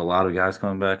 Virginia have a lot of guys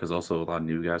coming back. There's also a lot of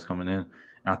new guys coming in. And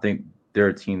I think they're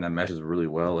a team that meshes really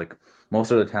well. Like,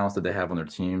 most of the talents that they have on their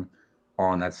team are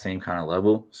on that same kind of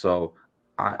level. So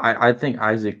I think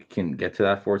Isaac can get to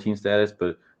that 14 status,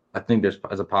 but I think there's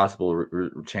a possible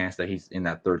chance that he's in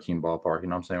that 13 ballpark, you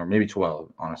know what I'm saying? Or maybe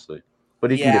 12, honestly. But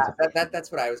he can get to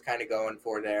that's what I was kind of going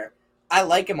for there. I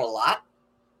like him a lot.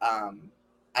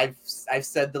 I've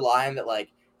said the line that,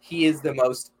 like, he is the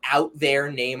most out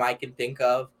there name I can think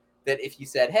of, that if you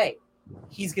said, hey,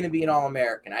 he's going to be an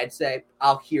All-American, I'd say,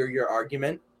 I'll hear your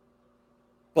argument.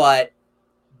 But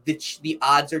the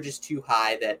odds are just too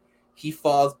high that he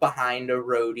falls behind a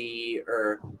Rhodey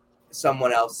or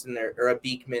someone else in there, or a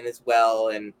Beekman as well,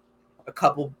 and a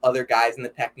couple other guys in the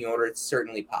pecking order. It's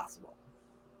certainly possible.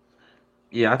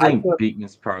 Yeah, I think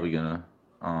Beekman's probably going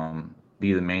to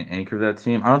be the main anchor of that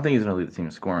team. I don't think he's going to lead the team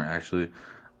in scoring, actually.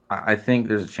 I think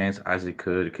there's a chance Isaac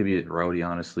could. It could be Rhodey,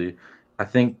 honestly. I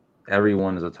think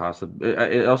everyone is a toss-up.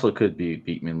 It also could be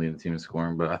Beekman leading the team in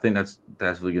scoring, but I think that's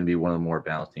really going to be one of the more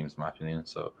balanced teams, in my opinion.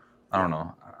 So, I don't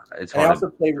know. It's hard.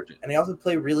 They also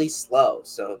play really slow.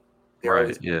 So,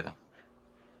 yeah.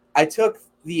 So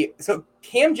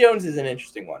Cam Jones is an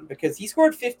interesting one because he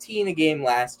scored 15 a game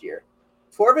last year.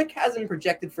 Torvik has him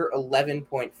projected for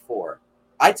 11.4.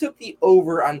 I took the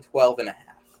over on 12.5.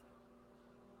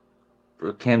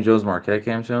 Cam Jones, Marquette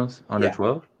Cam Jones, under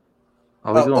 12?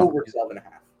 Oh, he's going over 12.5.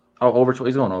 Oh, over 12.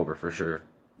 He's going over for sure.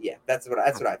 Yeah, that's what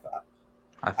I thought.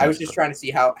 I was just trying to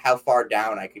see how far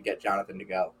down I could get Jonathan to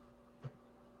go.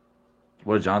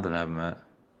 What did Jonathan have him at?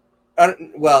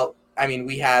 Well, I mean,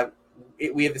 we have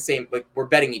the same. Like, we're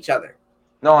betting each other.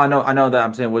 No, I know that.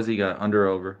 I'm saying, what's he got? Under or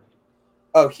over?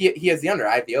 Oh, he has the under.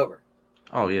 I have the over.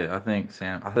 Oh yeah, I think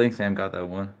Sam got that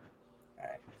one. All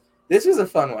right, this was a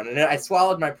fun one, and I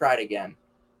swallowed my pride again.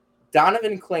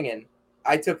 Donovan Clingan,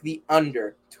 I took the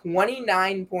under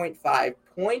 29.5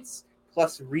 points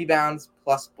plus rebounds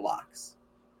plus blocks.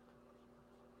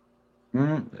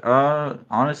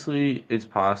 Honestly, it's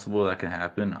possible that can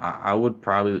happen. I would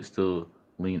probably still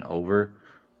lean over,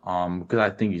 because I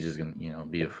think he's just gonna,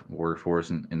 be a workhorse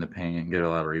in the paint, get a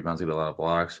lot of rebounds, get a lot of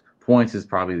blocks. Points is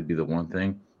probably be the one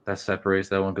thing that separates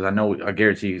that one, because I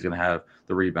guarantee he's gonna have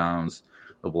the rebounds,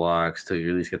 the blocks to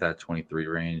at least get that 23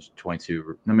 range,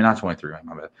 22. I mean, not 23,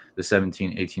 my bad. The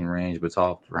 17, 18 range, but it's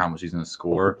all for how much he's gonna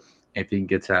score. If he can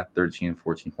get to that 13,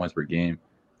 14 points per game,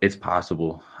 it's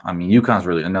possible. I mean, UConn's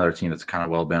really another team that's kind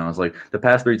of well balanced. Like, the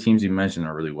past three teams you mentioned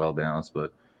are really well balanced,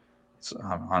 but it's,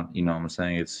 I'm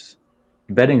saying, it's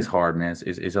betting's hard, man.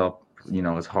 It's all,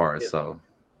 it's hard. So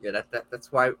yeah,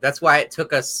 that's why it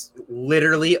took us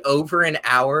literally over an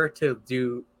hour to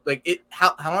do, like, it.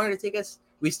 How long did it take us?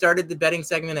 We started the betting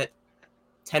segment at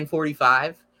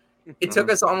 10:45. It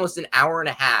took us almost an hour and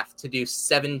a half to do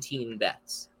 17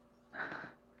 bets.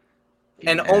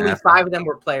 And only 5 of them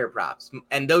were player props,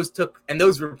 and those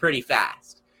were pretty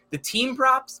fast. The team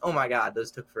props, oh my god, those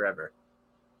took forever.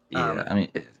 Yeah,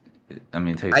 it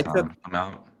takes time. I'm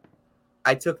out.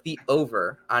 I took the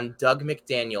over on Doug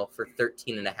McDaniel for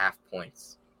 13.5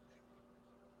 points.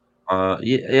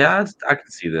 Yeah, I can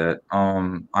see that.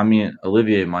 I mean,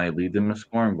 Olivier might lead them in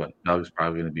scoring, but Doug's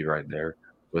probably going to be right there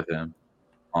with him.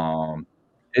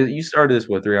 You started this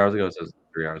 3 hours ago? It says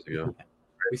 3 hours ago.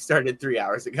 We started 3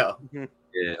 hours ago.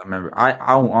 Yeah, I remember. I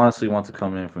honestly want to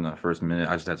come in from that first minute.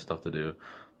 I just had stuff to do,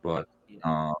 but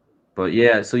um, but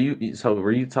yeah. So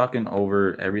were you talking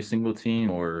over every single team,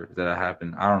 or did that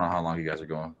happen? I don't know how long you guys are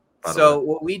going. By the way. So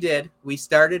what we did, we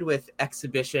started with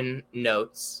exhibition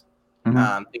notes,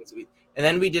 Mhm. and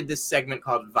then we did this segment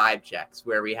called Vibe Checks,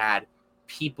 where we had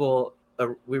people,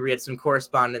 we had some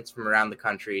correspondents from around the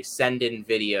country send in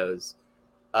videos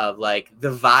of like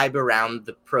the vibe around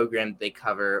the program they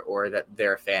cover or that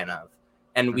they're a fan of,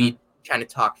 and we kind of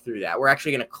talked through that. We're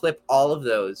actually going to clip all of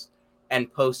those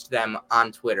and post them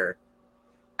on Twitter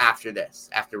after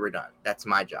we're done. That's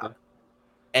my job.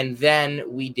 And then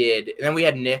we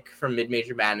had Nick from Mid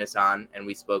Major Madness on, and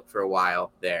we spoke for a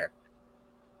while there.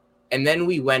 And then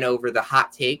we went over the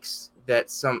hot takes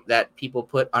that people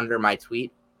put under my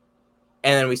tweet,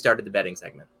 and then we started the betting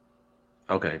segment.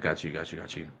 Okay, got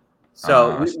you.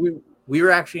 So we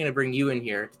were actually going to bring you in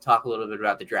here to talk a little bit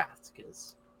about the draft,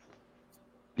 because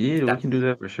yeah, we can do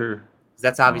that for sure.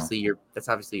 That's obviously your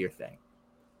thing.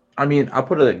 I mean, I'll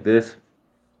put it like this: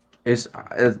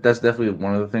 that's definitely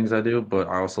one of the things I do, but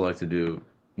I also like to do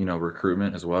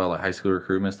recruitment as well, like high school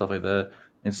recruitment, stuff like that.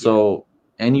 And so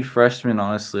any freshman,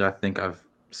 honestly, I think I've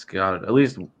scouted at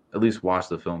least watched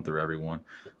the film through everyone.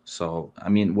 So I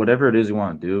mean, whatever it is you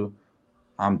want to do,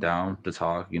 I'm down to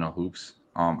talk, hoops.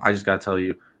 I just gotta tell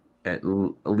you, at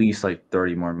least like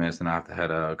 30 more minutes, and I have to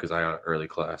head out because I got an early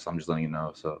class. I'm just letting you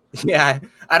know. So yeah,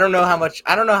 I don't know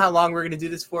how long we're gonna do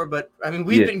this for, but I mean,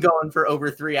 we've been going for over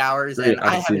 3 hours, and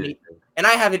I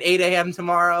have an 8 a.m.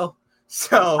 tomorrow.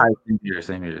 So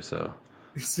same here.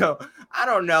 So I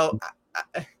don't know.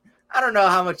 I don't know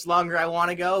how much longer I want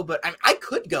to go, but I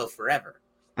could go forever.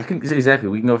 We can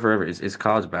go forever. It's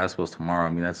college basketball tomorrow.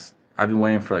 I mean, I've been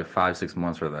waiting for like 5-6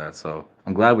 months for that. So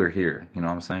I'm glad we're here. You know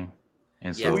what I'm saying?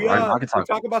 And so I can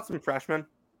talk about some freshmen.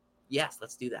 Yes,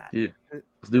 let's do that. Yeah,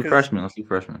 let's do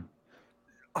freshmen.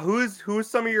 Who is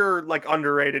some of your like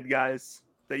underrated guys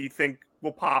that you think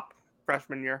will pop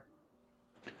freshman year?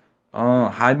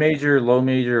 High major, low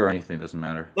major, or anything doesn't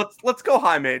matter. Let's go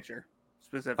high major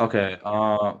specifically. Okay.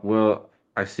 Well,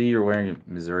 I see you're wearing a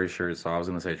Missouri shirt, so I was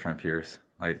gonna say Trent Pierce.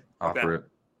 Like offer it.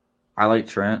 I like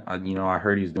Trent. I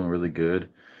heard he's doing really good.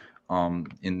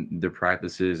 In their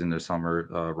practices, in their summer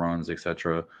runs,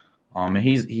 etc. And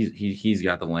he's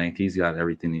got the length, he's got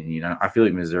everything they need. And I feel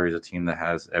like Missouri is a team that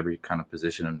has every kind of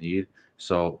position of need.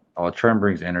 So Trent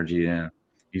brings energy in.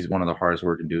 He's one of the hardest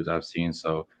working dudes I've seen.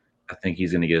 So I think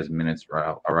he's going to get his minutes right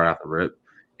out the rip,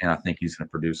 and I think he's going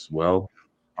to produce well.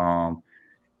 And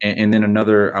then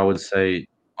another, I would say,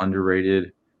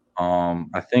 underrated.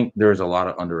 I think there's a lot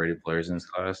of underrated players in this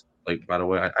class. Like, by the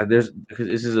way, because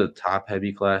this is a top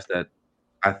heavy class that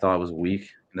I thought was weak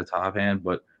in the top hand,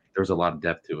 but there was a lot of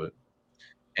depth to it.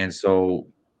 And so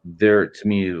there, to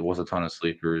me, was a ton of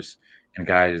sleepers and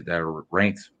guys that are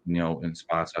ranked, in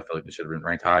spots I feel like they should have been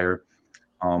ranked higher.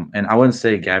 And I wouldn't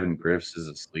say Gavin Griffiths is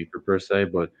a sleeper per se,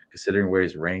 but considering where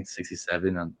he's ranked,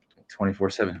 67 on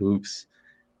 24/7 hoops,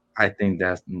 I think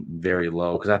that's very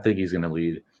low because I think he's going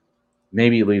to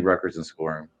maybe lead records in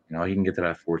scoring. He can get to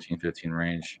that 14, 15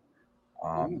 range.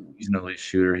 He's an elite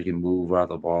shooter. He can move out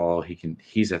the ball.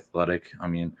 He's athletic. I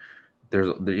mean,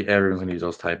 everyone's gonna use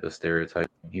those type of stereotypes.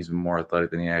 He's more athletic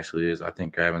than he actually is. I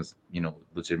think Gavin's,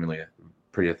 legitimately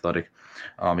pretty athletic.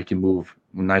 He can move,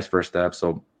 nice first step.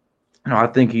 So, I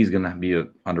think he's gonna be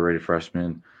an underrated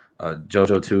freshman.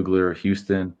 JoJo Tugler,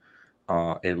 Houston,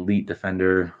 elite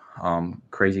defender,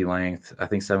 crazy length. I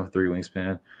think 7'3"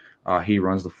 wingspan. He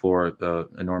runs the floor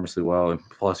enormously well, and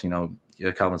plus,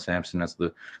 Calvin Sampson. That's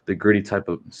the gritty type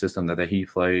of system that he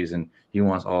plays, and he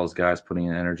wants all his guys putting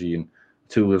in energy. And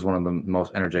Tugler is one of the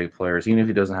most energetic players. Even if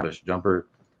he doesn't have a jumper,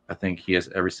 I think he has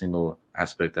every single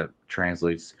aspect that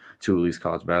translates to at least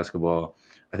college basketball.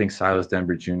 I think Silas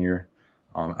Denver Jr.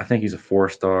 I think he's a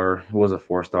 4-star. He was a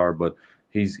 4-star, but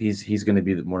he's going to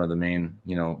be one of the main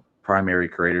primary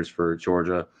creators for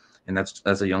Georgia, and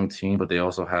that's a young team. But they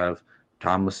also have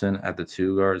Tomlinson at the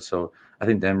 2 guard, so I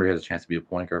think Denver has a chance to be a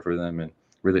point guard for them and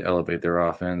really elevate their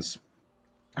offense.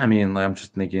 I mean, I'm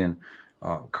just thinking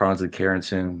Carlton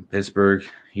Carrington, Pittsburgh.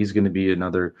 He's going to be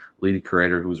another lead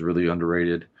creator who's really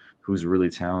underrated, who's really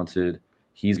talented.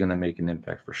 He's going to make an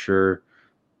impact for sure.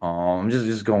 I'm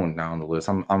just going down the list.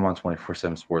 I'm on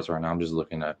 24/7 Sports right now. I'm just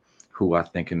looking at who I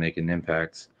think can make an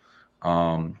impact,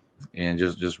 and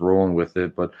just rolling with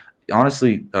it. But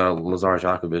honestly, Lazar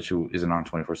Jakovic, who isn't on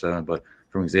 24/7, but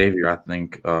from Xavier, I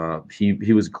think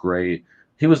he was great.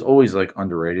 He was always like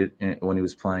underrated when he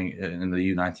was playing in the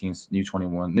U19,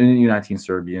 U21, U19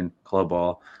 Serbian club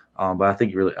ball. But I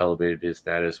think he really elevated his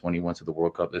status when he went to the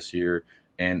World Cup this year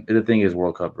And the thing is,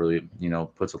 World Cup really,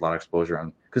 puts a lot of exposure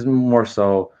on, because more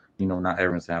so, not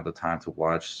everyone's gonna have the time to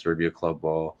watch Serbia club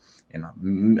ball. And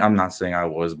I'm not saying I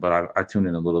was, but I tuned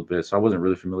in a little bit, so I wasn't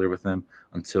really familiar with him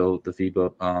until the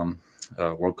FIBA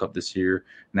World Cup this year,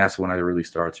 and that's when I really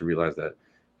started to realize that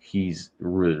he's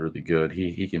really, really good.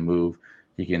 He can move,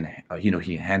 he can he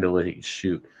can handle it, he can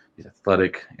shoot, he's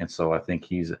athletic, and so I think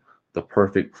he's the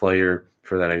perfect player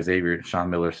for that Xavier Sean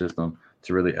Miller system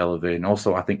to really elevate. And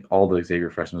also, I think all the Xavier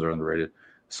freshmen are underrated.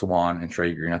 Swan and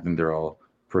Trey Green, I think they're all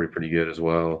pretty good as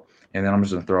well. And then I'm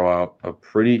just gonna throw out a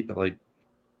pretty, like,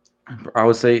 I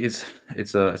would say it's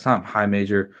not high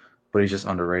major, but he's just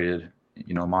underrated.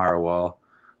 Myra Wall,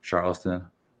 Charleston.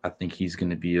 I think he's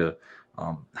going to be a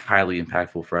highly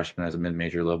impactful freshman as a mid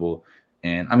major level.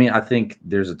 And I mean, I think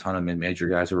there's a ton of mid major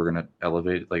guys who are going to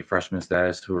elevate like freshman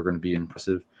status, who are going to be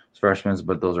impressive as freshmen,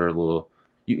 but those are a little.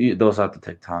 Those have to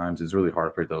take time. It's really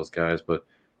hard for those guys. But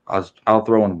I'll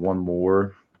throw in one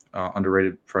more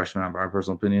underrated freshman, in my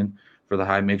personal opinion, for the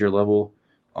high major level.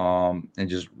 And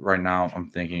just right now, I'm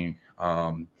thinking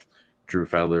Drew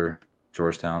Fedler,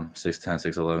 Georgetown, 6'10",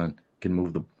 6'11",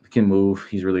 can move.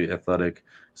 He's really athletic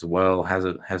as well.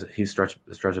 He's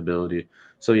stretchability.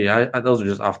 So yeah, those are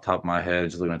just off the top of my head.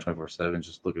 Just looking at 24/7,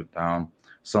 just looking down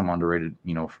some underrated,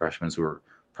 freshmen who are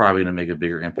probably going to make a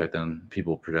bigger impact than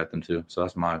people project them to. So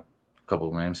that's my couple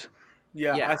of names.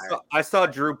 Yeah, I saw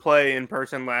Drew play in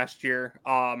person last year.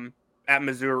 At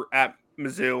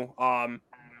Mizzou.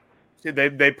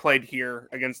 They played here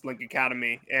against Link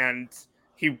Academy, and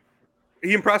he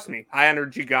impressed me. High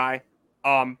energy guy.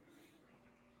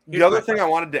 The other thing I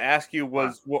wanted to ask you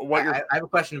was what your. I have a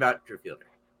question about Drew Fielder.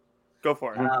 Go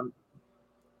for it.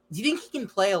 Do you think he can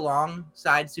play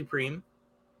alongside Supreme?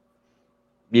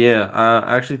 Yeah,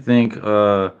 I actually think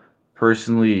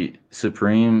personally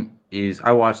Supreme is.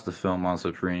 I watched the film on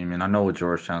Supreme, and I know what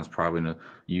Georgetown's probably going to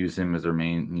use him as their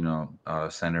main,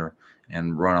 center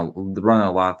and run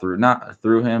a lot through, not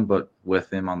through him, but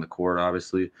with him on the court,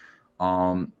 obviously.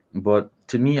 But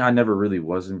to me, I never really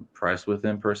was impressed with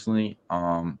him personally.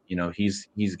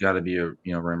 He's got to be a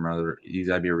rim runner. He's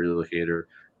got to be a relocator.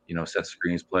 Set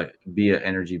screens, be an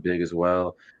energy big as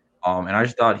well. And I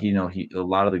just thought he a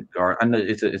lot of the guard. I know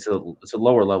it's a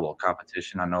lower level of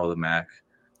competition. I know the MAC.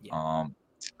 Yeah.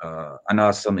 I know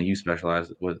that's something you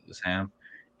specialize with, Sam,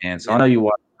 and so I know you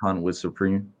watch a ton with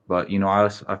Supreme. But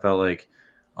I felt like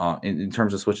in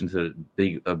terms of switching to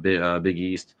Big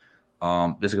East,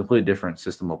 it's a completely different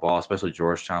system of ball, especially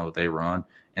Georgetown, what they run.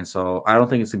 And so I don't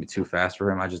think it's gonna be too fast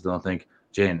for him. I just don't think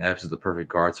Jaden Epps is the perfect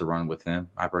guard to run with him.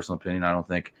 My personal opinion. I don't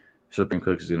think Supreme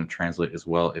Cook is going to translate as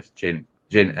well if Jaden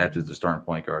Epps is the starting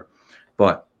point guard.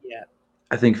 But yeah,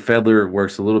 I think Fedler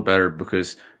works a little better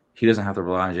because he doesn't have to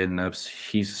rely on Jaden Epps.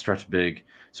 He's stretch big.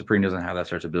 Supreme doesn't have that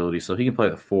stretchability, so he can play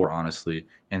the four, honestly.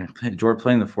 And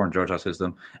playing the four in Georgetown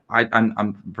system,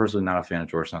 I'm personally not a fan of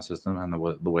Georgetown system and the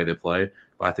way they play,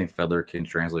 but I think Fedler can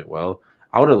translate well.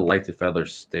 I would have liked if Fedler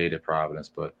stayed at Providence,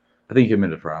 but I think he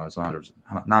committed to Providence. I'm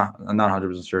not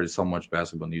 100% sure. It's so much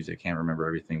basketball news I can't remember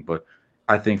everything, but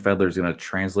I think Fedler's going to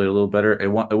translate a little better. It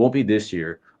won't be this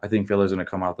year. I think Fedler's going to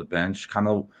come off the bench, kind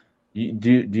of.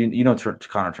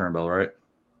 Connor Turnbull, right?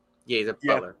 Yeah, he's a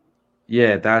Butler.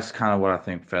 Yeah, that's kind of what I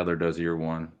think Fedler does year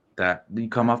one. That you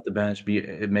come off the bench,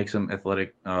 it makes him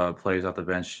athletic plays off the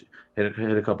bench, hit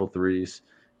a couple threes.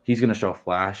 He's going to show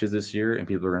flashes this year, and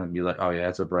people are going to be like, "Oh yeah,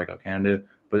 it's a breakout candidate."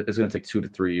 But it's going to take 2 to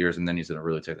 3 years, and then he's going to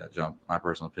really take that jump. My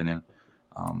personal opinion.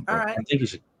 All right. I think he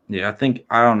should. Yeah,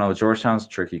 I don't know. Georgetown's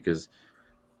tricky because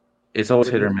it's always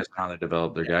hit or miss how they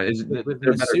develop their guys. They're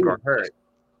better guard play.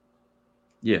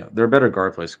 Yeah, they're a better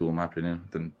guard play school, in my opinion,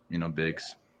 than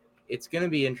bigs. It's going to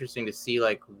be interesting to see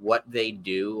like what they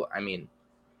do. I mean,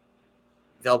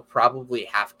 they'll probably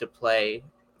have to play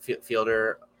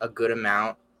Fielder a good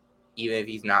amount, even if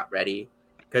he's not ready,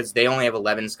 because they only have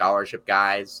 11 scholarship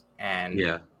guys, and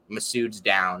Masood's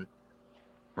down.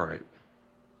 Right.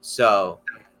 So,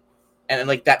 and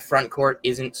like that front court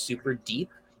isn't super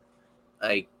deep.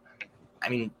 Like, I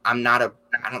mean, I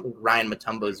don't think Ryan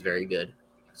Mutombo is very good.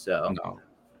 So, no,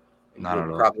 not at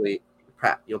all.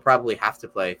 You'll probably have to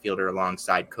play Fielder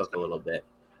alongside Cook a little bit.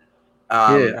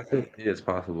 I think it's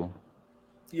possible.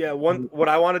 Yeah, what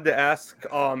I wanted to ask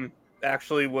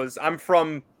actually was, I'm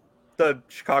from the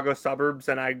Chicago suburbs,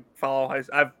 and I've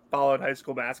followed high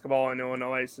school basketball in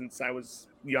Illinois since I was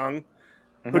young.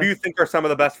 Mm-hmm. Who do you think are some of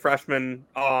the best freshmen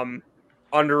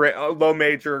under low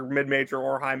major, mid major,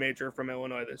 or high major from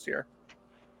Illinois this year?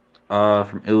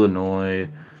 From Illinois,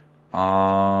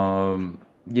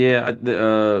 Yeah,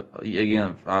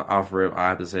 again, off rip, I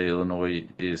have to say Illinois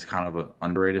is kind of an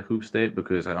underrated hoop state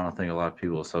because I don't think a lot of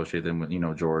people associate them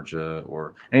with Georgia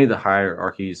or any of the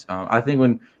hierarchies. I think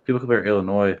when people compare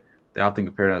Illinois, they often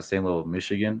compare it at the same level of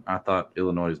Michigan. I thought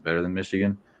Illinois is better than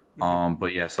Michigan.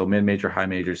 But yeah, so mid major, high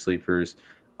major sleepers.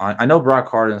 I know Brock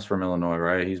Hardin's from Illinois,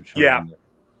 right? He's Yeah. from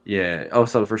yeah. Oh,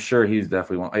 so for sure he's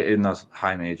definitely one in the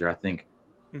high major. I think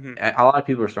Mhm. a lot of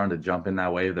people are starting to jump in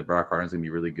that wave that Brock Harden's gonna be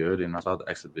really good. And I saw the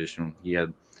exhibition; he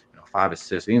had 5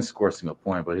 assists. He didn't score a single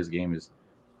point, but his game is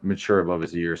mature above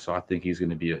his years. So I think he's going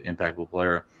to be an impactful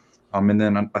player. And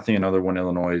then I think another one,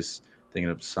 Illinois is thinking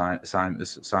of Simon.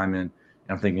 And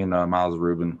I'm thinking Miles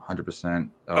Rubin, 100%.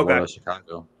 What Okay. about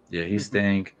Chicago? Yeah, he's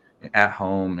staying at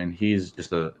home, and he's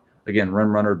just again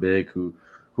runner big who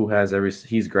has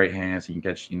he's great hands. He can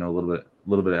catch a little bit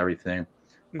of everything.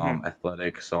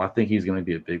 Athletic. So I think he's going to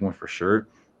be a big one for sure.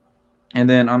 And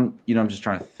then I'm just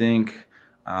trying to think.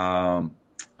 Um,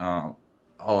 uh,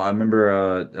 I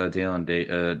remember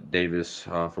Davis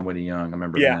from Whitney Young. I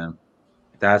remember Yeah. him.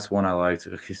 That's one I liked.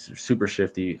 He's super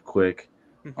shifty, quick.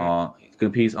 He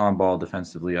competes on ball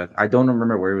defensively. I don't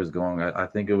remember where he was going. I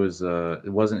think it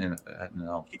wasn't in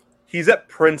no. He's at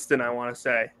Princeton, I want to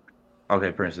say.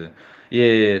 Okay, Princeton.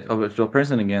 Yeah. Oh, so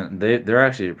Princeton again. They're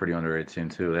actually a pretty underrated team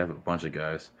too. They have a bunch of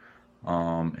guys.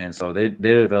 And so they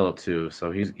developed too.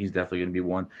 So he's definitely gonna be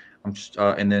one. I'm just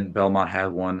and then Belmont had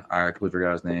one. I completely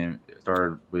forgot his name. It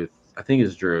started with I think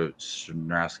it's Drew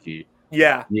Shinarski.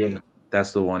 Yeah. Yeah,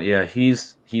 that's the one. Yeah,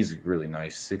 he's really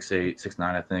nice. 6'8",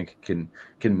 6'9", I think. Can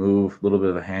move, a little bit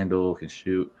of a handle, can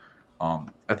shoot.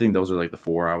 I think those are like the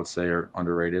four I would say are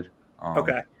underrated.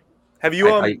 Okay. Have you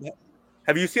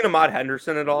have you seen Ahmad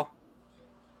Henderson at all?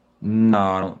 No,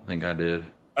 I don't think I did.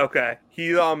 Okay.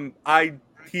 He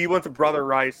went to Brother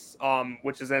Rice,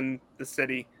 which is in the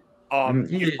city.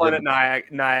 He's playing at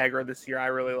Niagara this year. I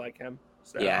really like him.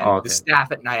 So. Yeah, the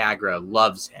staff at Niagara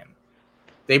loves him.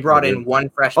 They brought in one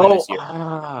freshman this year.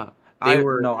 I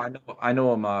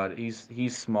know Ahmad.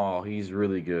 He's small. He's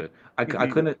really good. I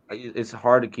couldn't. It's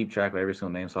hard to keep track of every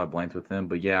single name, so I blanked with him.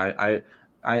 But yeah,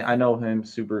 I know him.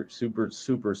 Super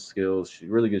skills.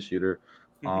 Really good shooter.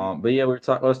 But yeah,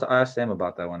 I asked Sam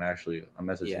about that one actually. I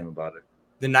messaged him about it.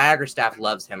 The Niagara staff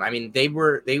loves him. I mean, they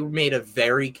made a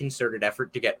very concerted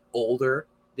effort to get older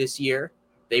this year.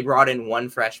 They brought in one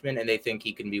freshman, and they think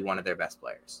he can be one of their best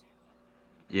players.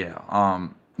 Yeah.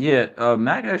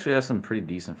 Mac actually has some pretty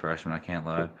decent freshmen. I can't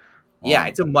lie. Yeah,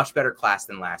 it's a much better class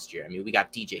than last year. I mean, we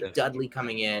got DJ Dudley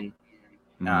coming in.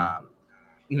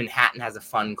 Manhattan has a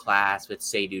fun class with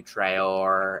Seydou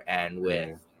Traore and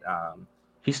with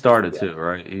he started too,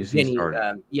 right? He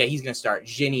started. He's going to start.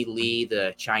 Jinny Lee,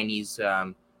 the Chinese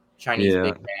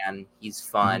big man. He's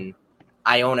fun.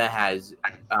 Iona has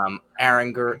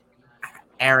Aaron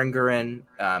Gurin,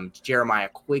 Jeremiah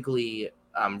Quigley,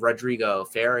 Rodrigo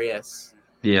Farias.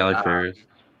 Yeah, I like Farias.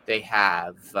 They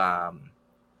have,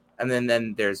 and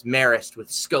then there's Marist with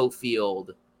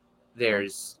Schofield.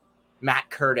 There's Matt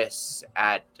Curtis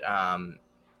at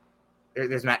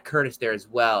there's Matt Curtis there as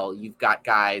well. You've got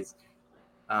guys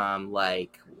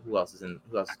like who else is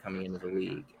coming into the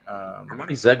league?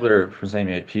 Armani Ziegler from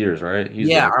St. Peter's, right?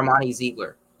 Armani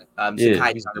Ziegler.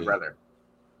 Zakai's younger brother.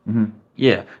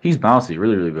 Yeah, he's bouncy,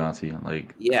 really, really bouncy.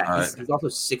 Like he's also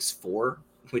 6'4",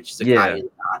 which Zakai is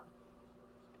not.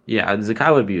 Yeah,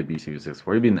 Zakai would be a BC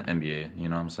 6'4". He'd be in the NBA. You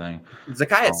know what I'm saying?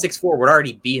 Zakai at 6'4" would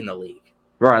already be in the league.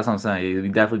 Right, that's what I'm saying.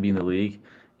 He'd definitely be in the league.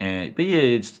 But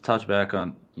yeah, just to touch back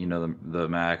on the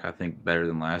MAC, I think better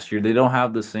than last year. They don't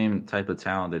have the same type of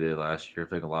talent they did last year. I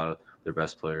think a lot of their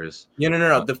best players.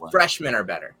 No. The freshmen are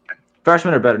better.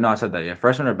 Freshmen are better. No, I said that. Yeah,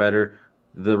 freshmen are better.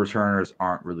 The returners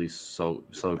aren't really so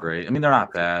great. I mean, they're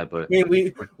not bad, but I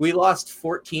mean, we lost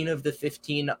 14 of the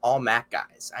 15 all MAC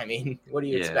guys. I mean, what do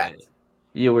you expect?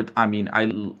 Yeah, I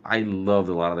loved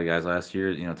a lot of the guys last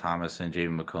year. Thomas and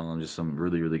Jaden McCollum, just some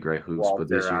really, really great hoops. Walter, but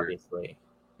this year, obviously.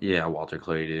 Yeah, Walter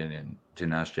Clayton and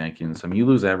Janash Jenkins. I mean, you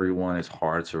lose everyone. It's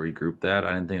hard to regroup that.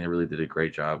 I didn't think they really did a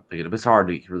great job picking it up. It's hard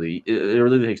to really. It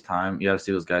really takes time. You got to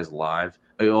see those guys live.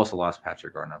 I also lost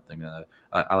Patrick Gardner. I'm thinking that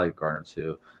I like Gardner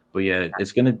too. But yeah,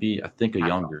 it's going to be, I think,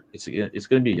 it's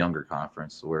going to be a younger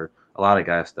conference where a lot of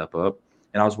guys step up.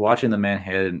 And I was watching the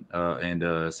Manhattan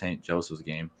and St. Joseph's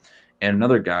game, and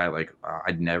another guy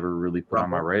I'd never really put on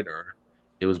my radar.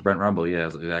 It was Brent Rumble. Yeah,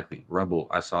 exactly. Rumble.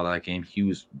 I saw that game. He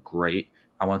was great.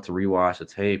 I went to rewatch the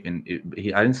tape, and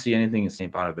I didn't see anything in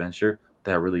St. Bonaventure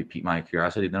that really piqued my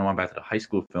curiosity. Then I went back to the high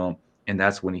school film, and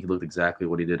that's when he looked exactly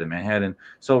what he did in Manhattan.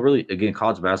 So really, again,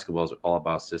 college basketball is all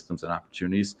about systems and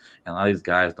opportunities, and a lot of these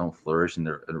guys don't flourish in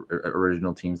their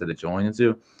original teams that they join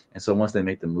into. And so once they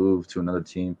make the move to another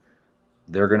team,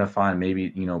 they're going to find maybe,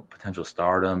 potential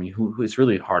stardom. Who it's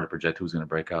really hard to project who's going to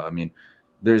break out. I mean,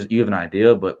 you have an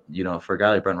idea, but, for a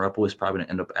guy like Brent Ruppel, he's probably going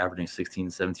to end up averaging 16,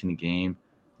 17 a game,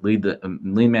 lead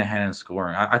Manhattan in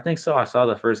scoring. I think so. I saw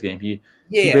the first game. He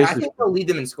I basically, think they'll lead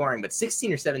them in scoring, but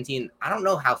 16 or 17, I don't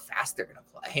know how fast they're going to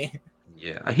play.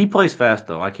 yeah, he plays fast,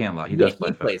 though. I can't lie. He does play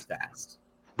he plays fast. fast.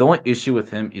 The only issue with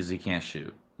him is he can't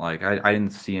shoot. Like, I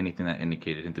didn't see anything that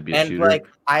indicated him to be a And shooter. like,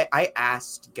 I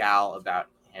asked Gal about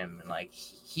him, and like,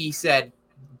 he said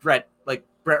Brett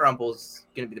Rumpel's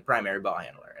going to be the primary ball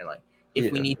handler. And like,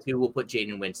 if we need to, we'll put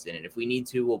Jaden Winston in. If we need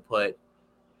to, we'll put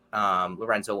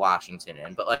Lorenzo Washington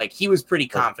in. But like, he was pretty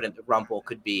confident that Rumpel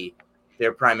could be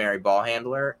their primary ball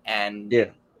handler, and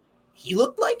he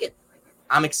looked like it.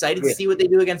 I'm excited to see what they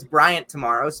do against Bryant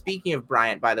tomorrow. Speaking of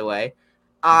Bryant, by the way,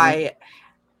 I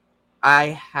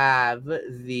have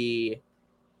the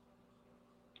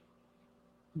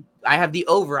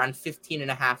over on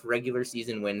 15.5 regular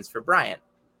season wins for Bryant.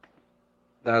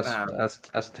 That's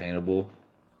attainable.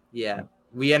 Yeah,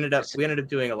 we ended up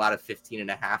doing a lot of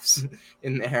 15.5s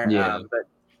in there. Yeah. But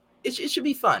it should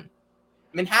be fun.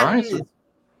 Manhattan's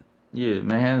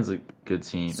a good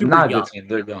team. Super Not young. a good team.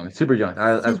 They're young. Super young.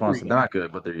 That's what I'm saying. young. They're not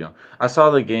good, but they're young. I saw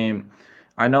the game.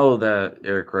 I know that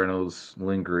Eric Reynolds,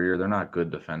 Lynn Greer, they're not good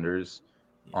defenders.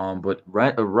 But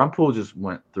Rumpel just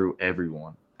went through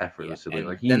everyone effortlessly.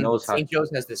 Like, he knows how. St.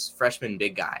 Joe's has this freshman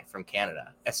big guy from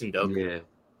Canada, Esendoku. Yeah.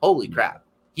 Holy crap.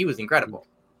 He was incredible.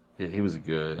 Yeah, he was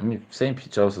good. I mean,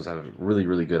 St. Joseph's have a really,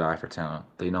 really good eye for talent.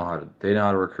 They know how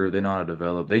to recruit. They know how to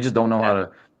develop. They just don't know how to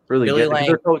really Billy Lang.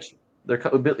 Their coach.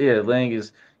 Lang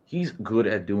he's good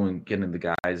at getting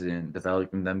the guys in,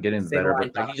 developing them, getting better,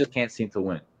 but like, he just can't seem to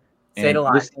win.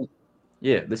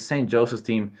 This St. Joseph's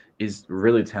team is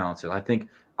really talented. I think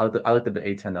I looked at the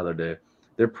A10 the other day.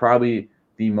 They're probably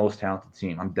the most talented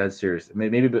team. I'm dead serious.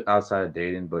 Maybe a bit outside of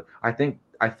Dayton, but I think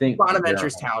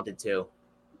Bonaventure's talented too.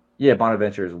 Yeah,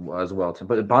 Bonaventure as well.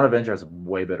 But Bonaventure has a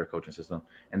way better coaching system,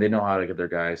 and they know how to get their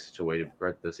guys situated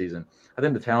right this season. I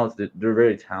think they're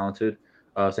very talented,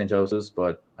 St. Joseph's,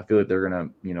 but I feel like they're gonna,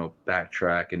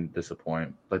 backtrack and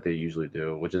disappoint like they usually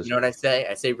do. Which is, you know what I say?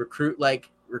 I say recruit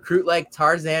like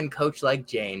Tarzan, coach like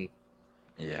Jane.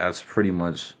 Yeah, that's pretty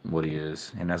much what he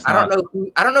is, and that's I don't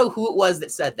know who it was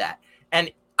that said that,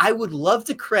 and I would love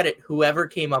to credit whoever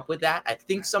came up with that. I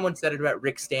think someone said it about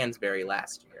Rick Stansberry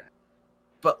last year.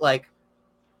 But like,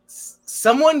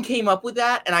 someone came up with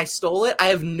that, and I stole it. I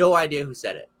have no idea who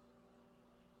said it.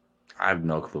 I have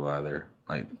no clue either.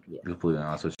 Like, completely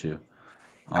honest with you.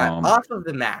 Off of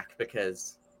the Mac,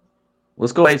 because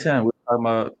let's go A10. We're talking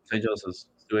about St. Joseph's.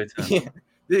 Let's do A10. Yeah,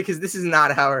 because this is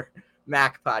not our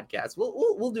Mac podcast.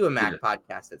 We'll do a Mac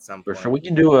podcast at some point. For sure, we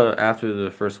can do a after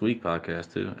the first week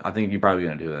podcast too. I think you're probably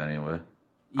gonna do that anyway.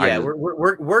 Yeah,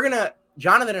 we're gonna.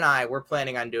 Jonathan and I, we're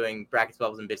planning on doing Brackets,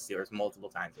 Bubbles, and Bit Stealers multiple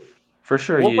times a week. For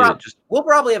sure, we'll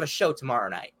probably have a show tomorrow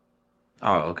night.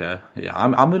 Oh, okay. Yeah,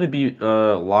 I'm gonna be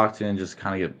locked in, just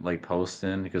kind of get like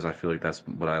posting, because I feel like that's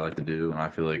what I like to do, and I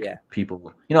feel like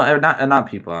people,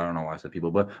 not people. I don't know why I said people,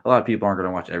 but a lot of people aren't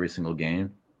gonna watch every single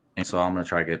game, and so I'm gonna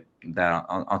try to get that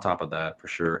on top of that for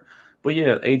sure. But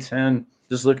yeah, A10.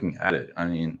 Just looking at it, I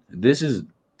mean, this is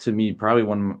to me probably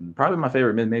my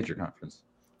favorite mid-major conference.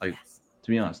 Like, to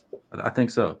be honest, I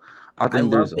think so. I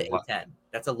love the A10.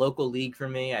 That's a local league for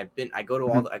me. I go to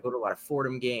a lot of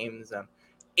Fordham games.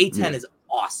 A10 is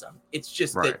awesome. It's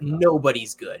just that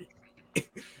nobody's good.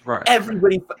 Right.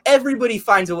 Everybody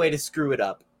finds a way to screw it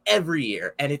up every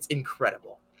year, and it's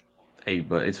incredible. Hey,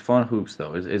 but it's fun hoops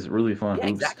though. It's really fun hoops.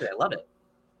 Exactly. I love it.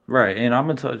 Right, and I'm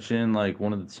gonna touch in like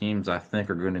one of the teams I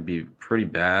think are going to be pretty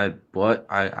bad, but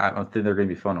I don't think they're going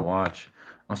to be fun to watch.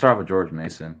 I'm gonna start off with George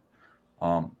Mason.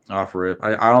 Off rip,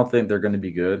 I don't think they're going to be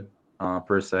good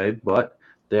per se, but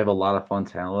they have a lot of fun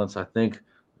talents. I think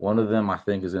one of them is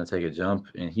going to take a jump,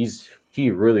 and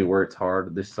he really worked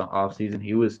hard this offseason.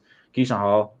 He was Keyshawn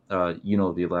Hall,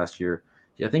 the last year.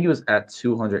 I think he was at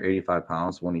 285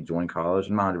 pounds when he joined college.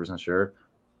 I'm not 100% sure,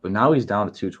 but now he's down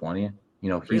to 220.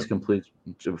 He's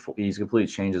completely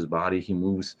changed his body. He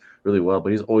moves really well,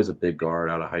 but he's always a big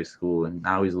guard out of high school, and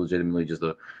now he's legitimately just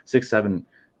a 6'7"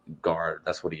 guard.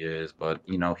 That's what he is. But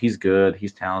he's good.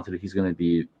 He's talented. He's going to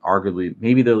be arguably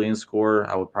maybe the leading scorer.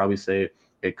 I would probably say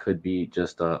it could be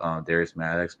just Darius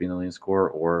Maddox being the leading scorer,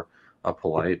 or a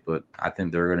Polite. But I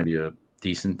think they're going to be a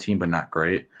decent team, but not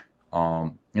great.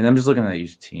 And I'm just looking at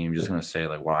each team, just going to say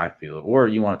like what I feel, or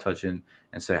you want to touch in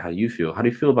and say how you feel. How do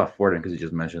you feel about Fordham? Because you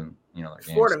just mentioned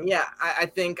Fordham. Yeah, I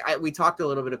think we talked a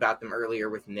little bit about them earlier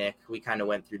with Nick. We kind of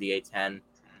went through the A10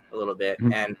 a little bit,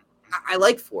 and I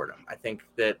like Fordham. I think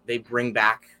that they bring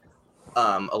back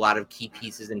a lot of key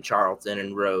pieces in Charlton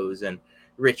and Rose, and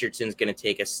Richardson's going to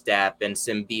take a step, and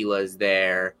Simbila's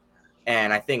there.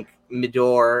 And I think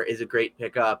Midor is a great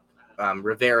pickup.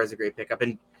 Rivera is a great pickup.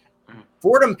 And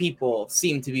Fordham people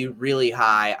seem to be really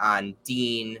high on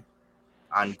Dean,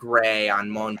 on Gray, on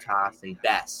Montas, and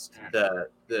Best,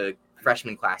 the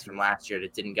freshman class from last year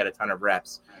that didn't get a ton of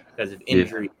reps because of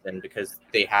injuries and because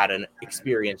they had an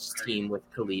experienced team with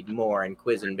Khalid Moore and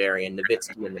Quisenberry and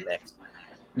Nowitzki in the mix.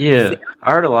 Yeah,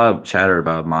 I heard a lot of chatter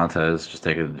about Montez just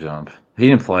taking the jump. He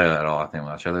didn't play at all, I think,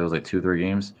 last year. I think it was like 2-3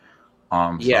 games.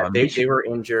 Yeah, they were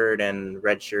injured and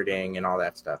redshirting and all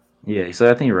that stuff. Yeah,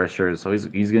 so I think he redshirted, so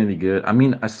he's going to be good. I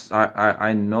mean,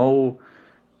 I know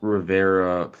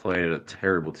Rivera played a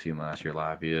terrible team last year,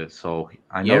 Lafayette. So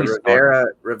I know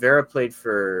Rivera played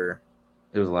for.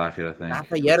 It was Lafayette, I think.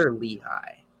 Lafayette or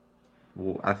Lehigh?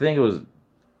 Well, I think it was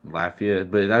Lafayette,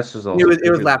 but that's just also.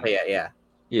 It was Lafayette, yeah.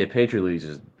 Yeah, Patriot League's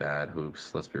just bad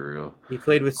hoops. Let's be real. He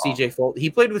played with CJ Fulton. He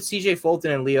played with CJ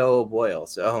Fulton and Leo O'Boyle.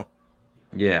 So.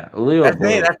 Yeah, Leo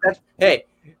O'Boyle. Hey,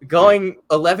 going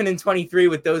 11-23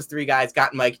 with those three guys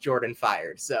got Mike Jordan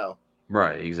fired. So.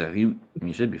 Right, exactly.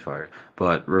 He should be fired.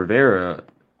 But Rivera,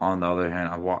 on the other hand,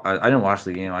 I didn't watch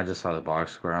the game. I just saw the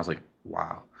box score. And I was like,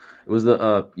 wow. It was they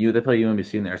played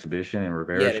UMBC in the exhibition, and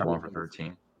Rivera shot 1 for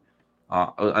 13.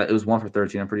 It was 1 for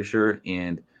 13, I'm pretty sure.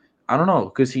 And I don't know,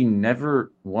 because he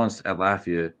never once at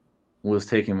Lafayette was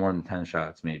taking more than 10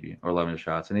 shots, maybe, or 11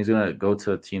 shots. And he's going to go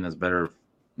to a team that's better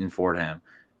in Fordham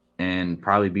and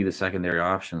probably be the secondary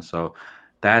option. So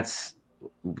that's,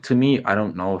 to me, I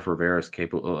don't know if Rivera is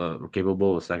capable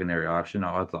of a secondary option.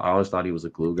 I always thought he was a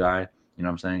glue guy. You know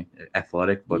what I'm saying?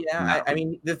 Athletic, but yeah. I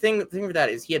mean, the thing for that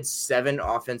is he had 7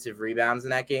 offensive rebounds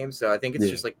in that game. So I think it's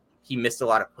just like he missed a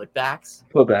lot of putbacks.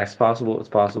 Putbacks, possible. It's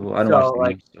possible. I don't watch the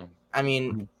game. So. I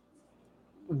mean,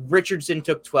 Richardson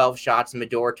took 12 shots.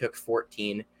 Midor took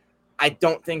 14. I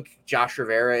don't think Josh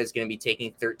Rivera is going to be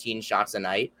taking 13 shots a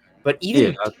night. But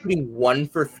even shooting 1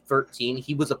 for 13,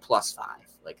 he was a +5.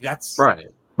 Like that's right.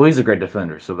 Well, he's a great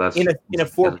defender, so that's in a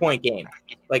 4-point game.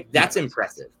 Like that's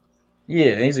impressive.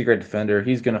 Yeah, and he's a great defender.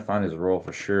 He's gonna find his role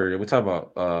for sure. We talk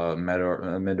about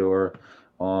Midor.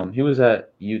 He was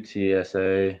at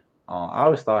UTSA. I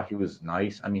always thought he was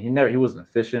nice. I mean, he wasn't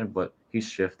efficient, but he's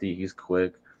shifty. He's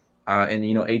quick, and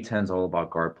A10 is all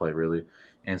about guard play, really.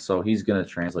 And so he's gonna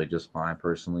translate just fine,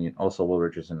 personally. And also, Will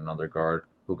Richardson, another guard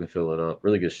who can fill it up.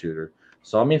 Really good shooter.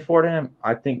 So I mean, Fordham,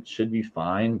 I think should be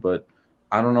fine, but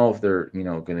I don't know if they're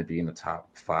going to be in the top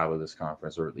 5 of this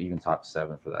conference or even top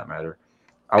 7 for that matter.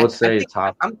 I would say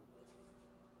top.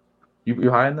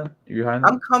 You high in them?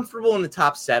 I'm comfortable in the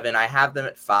top 7. I have them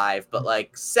at 5, but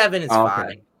like 7 is fine.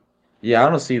 Okay. Yeah, I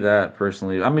don't see that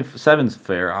personally. I mean, 7's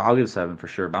fair. I'll give 7 for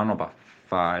sure, but I don't know about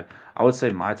 5. I would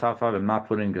say my top 5. I'm not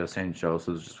putting St.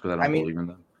 Joseph's just because I don't believe in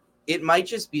them. It might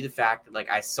just be the fact that like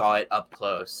I saw it up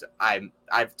close.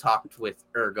 I've talked with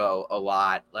Ergo a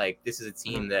lot. Like this is a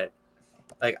team that.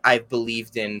 Like I've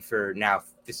believed in for now.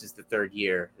 This is the 3rd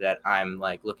year that I'm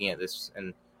like looking at this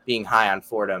and being high on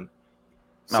Fordham.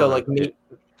 So like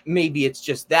maybe it's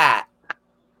just that,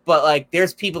 but like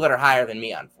there's people that are higher than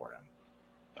me on Fordham.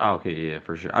 Okay, yeah,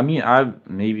 for sure. I mean, I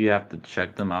maybe have to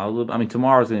check them out a little bit. I mean,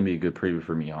 tomorrow's gonna be a good preview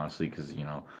for me, honestly, because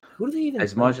who do they even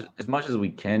as much as we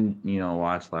can,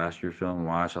 watch last year's film,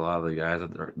 watch a lot of the guys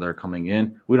that they're coming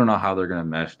in. We don't know how they're gonna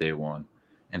mesh day one,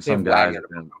 and some guys.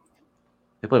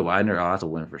 They play Wagner. Oh, that's a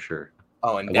win for sure.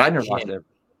 Oh, and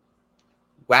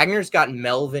Wagner's got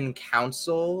Melvin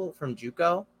Council from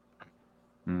JUCO.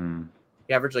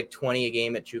 He averaged like 20 a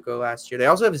game at JUCO last year. They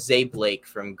also have Zay Blake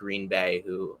from Green Bay,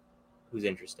 who's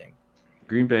interesting.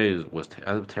 Green Bay was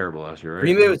terrible last year, right?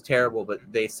 Green Bay was terrible, but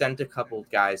they sent a couple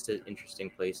guys to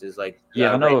interesting places. Like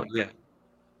I know.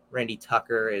 Randy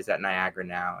Tucker is at Niagara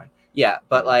now, and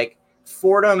but like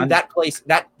Fordham, that place,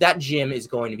 that gym is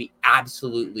going to be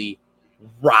absolutely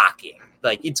rocking.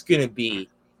 Like it's gonna be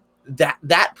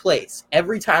that place.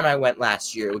 Every time I went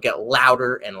last year, it would get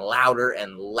louder and louder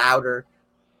and louder.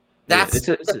 That's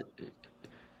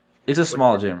it's a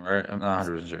small gym, right? I'm not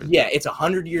 100% sure. Yeah, it's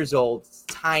 100 years old. It's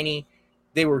tiny.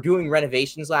 They were doing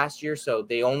renovations last year, so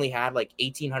they only had like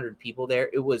 1,800 people there.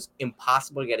 It was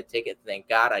impossible to get a ticket. Thank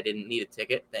God I didn't need a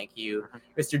ticket. Thank you,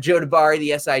 Mr. Joe DeBari,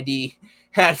 the SID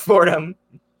at Fordham.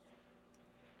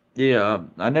 Yeah,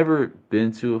 I've never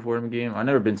been to a Fordham game. I've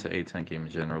never been to a A10 game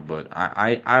in general, but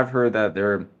I've heard that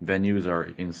their venues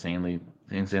are insanely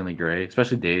great,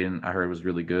 especially Dayton. I heard it was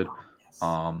really good.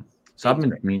 So I've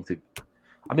been meaning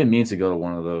to go to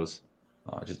one of those.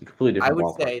 Just a completely different. I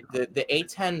would say the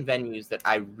A10 venues that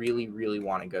I really, really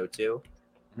want to go to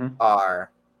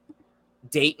are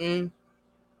Dayton,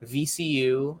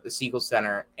 VCU, the Siegel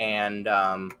Center, and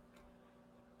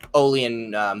Ole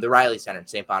and the Riley Center in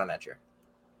St. Bonaventure.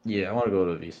 Yeah, I want to go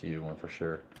to the VCU one for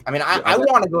sure. I mean, I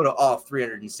want to go to all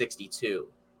 362.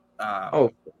 Of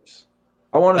course.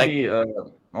 I want to be.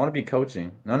 I want to be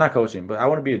coaching. No, not coaching, but I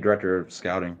want to be a director of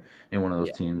scouting in one of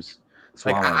those teams.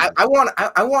 Like I want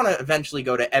to eventually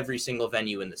go to every single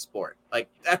venue in the sport. Like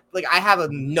I have a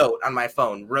note on my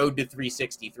phone, Road to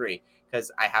 363,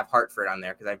 because I have Hartford on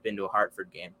there because I've been to a Hartford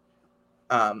game.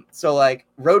 So like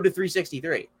Road to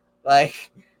 363.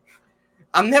 Like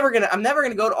I'm never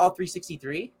gonna go to all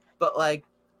 363, but like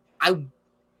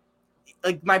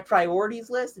my priorities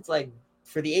list. It's like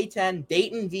for the A10,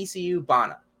 Dayton, VCU,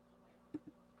 Bona.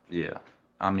 Yeah,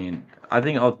 I mean, I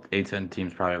think all A10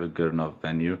 teams probably have a good enough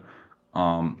venue.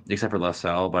 Except for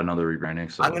LaSalle, but another rebranding.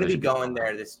 So I'm going to be going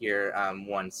there this year.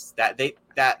 Once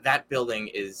that building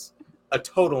is a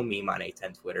total meme on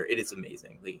A10 Twitter. It is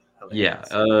amazingly hilarious.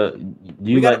 Yeah.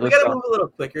 We got to move a little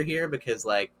quicker here because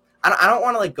like I don't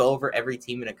want to like go over every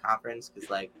team in a conference because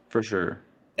like for sure.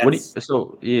 You can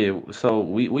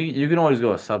always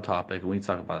go a subtopic and we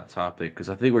talk about that topic because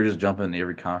I think we're just jumping in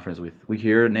every conference we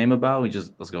hear a name about.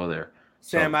 Let's go there.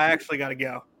 Sam, I actually got to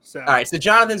go. So all right, so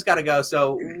Jonathan's got to go.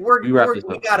 So we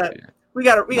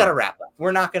gotta wrap up.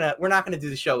 We're not gonna do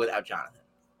the show without Jonathan.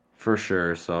 For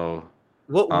sure. So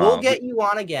we'll get you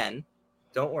on again.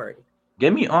 Don't worry.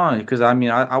 Get me on because I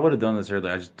mean I would have done this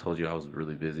earlier. I just told you I was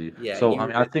really busy. Yeah. So I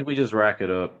mean I think we just rack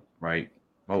it up, right?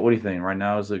 Well, what do you think? Right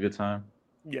now is a good time.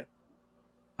 Yeah.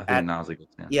 I think now's a good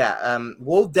time. Yeah,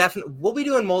 we'll be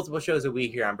doing multiple shows a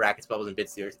week here on Brackets, Bubbles, and Bid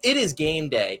Stealers. It is game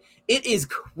day. It is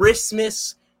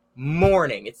Christmas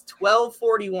morning. It's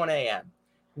 12:41 a.m.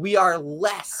 We are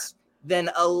less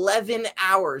than 11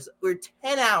 hours. We're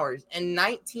 10 hours and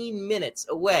 19 minutes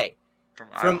away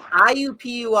from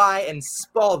IUPUI and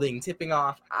Spalding tipping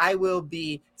off. I will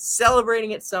be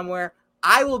celebrating it somewhere.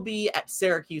 I will be at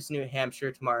Syracuse, New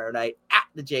Hampshire tomorrow night at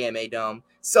the JMA Dome.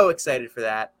 So excited for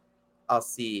that. I'll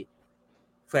see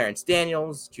Clarence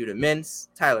Daniels, Judah Mintz,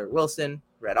 Tyler Wilson,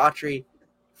 Red Autry.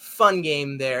 Fun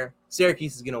game there.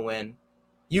 Syracuse is going to win.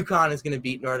 UConn is going to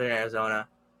beat Northern Arizona.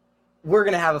 We're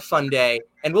going to have a fun day.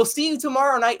 And we'll see you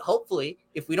tomorrow night, hopefully.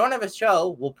 If we don't have a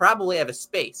show, we'll probably have a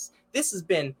space. This has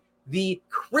been the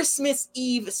Christmas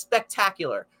Eve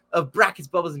spectacular of Brackets,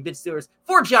 Bubbles, and Bid Stealers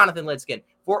for Jonathan Lidskin,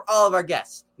 for all of our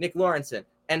guests, Nick Lorensen,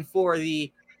 and for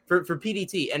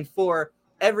PDT, and for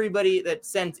everybody that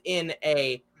sent in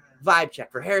a vibe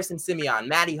check, for Harrison Simeon,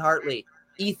 Maddie Hartley,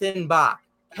 Ethan Bach,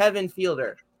 Kevin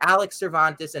Fielder, Alex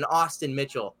Cervantes, and Austin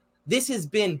Mitchell. This has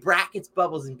been Brackets,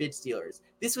 Bubbles, and Bid Stealers.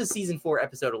 This was Season 4,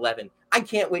 Episode 11. I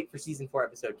can't wait for Season 4,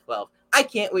 Episode 12. I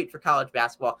can't wait for college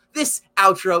basketball. This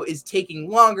outro is taking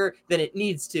longer than it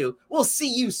needs to. We'll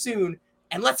see you soon,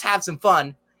 and let's have some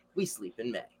fun. We sleep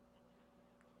in May.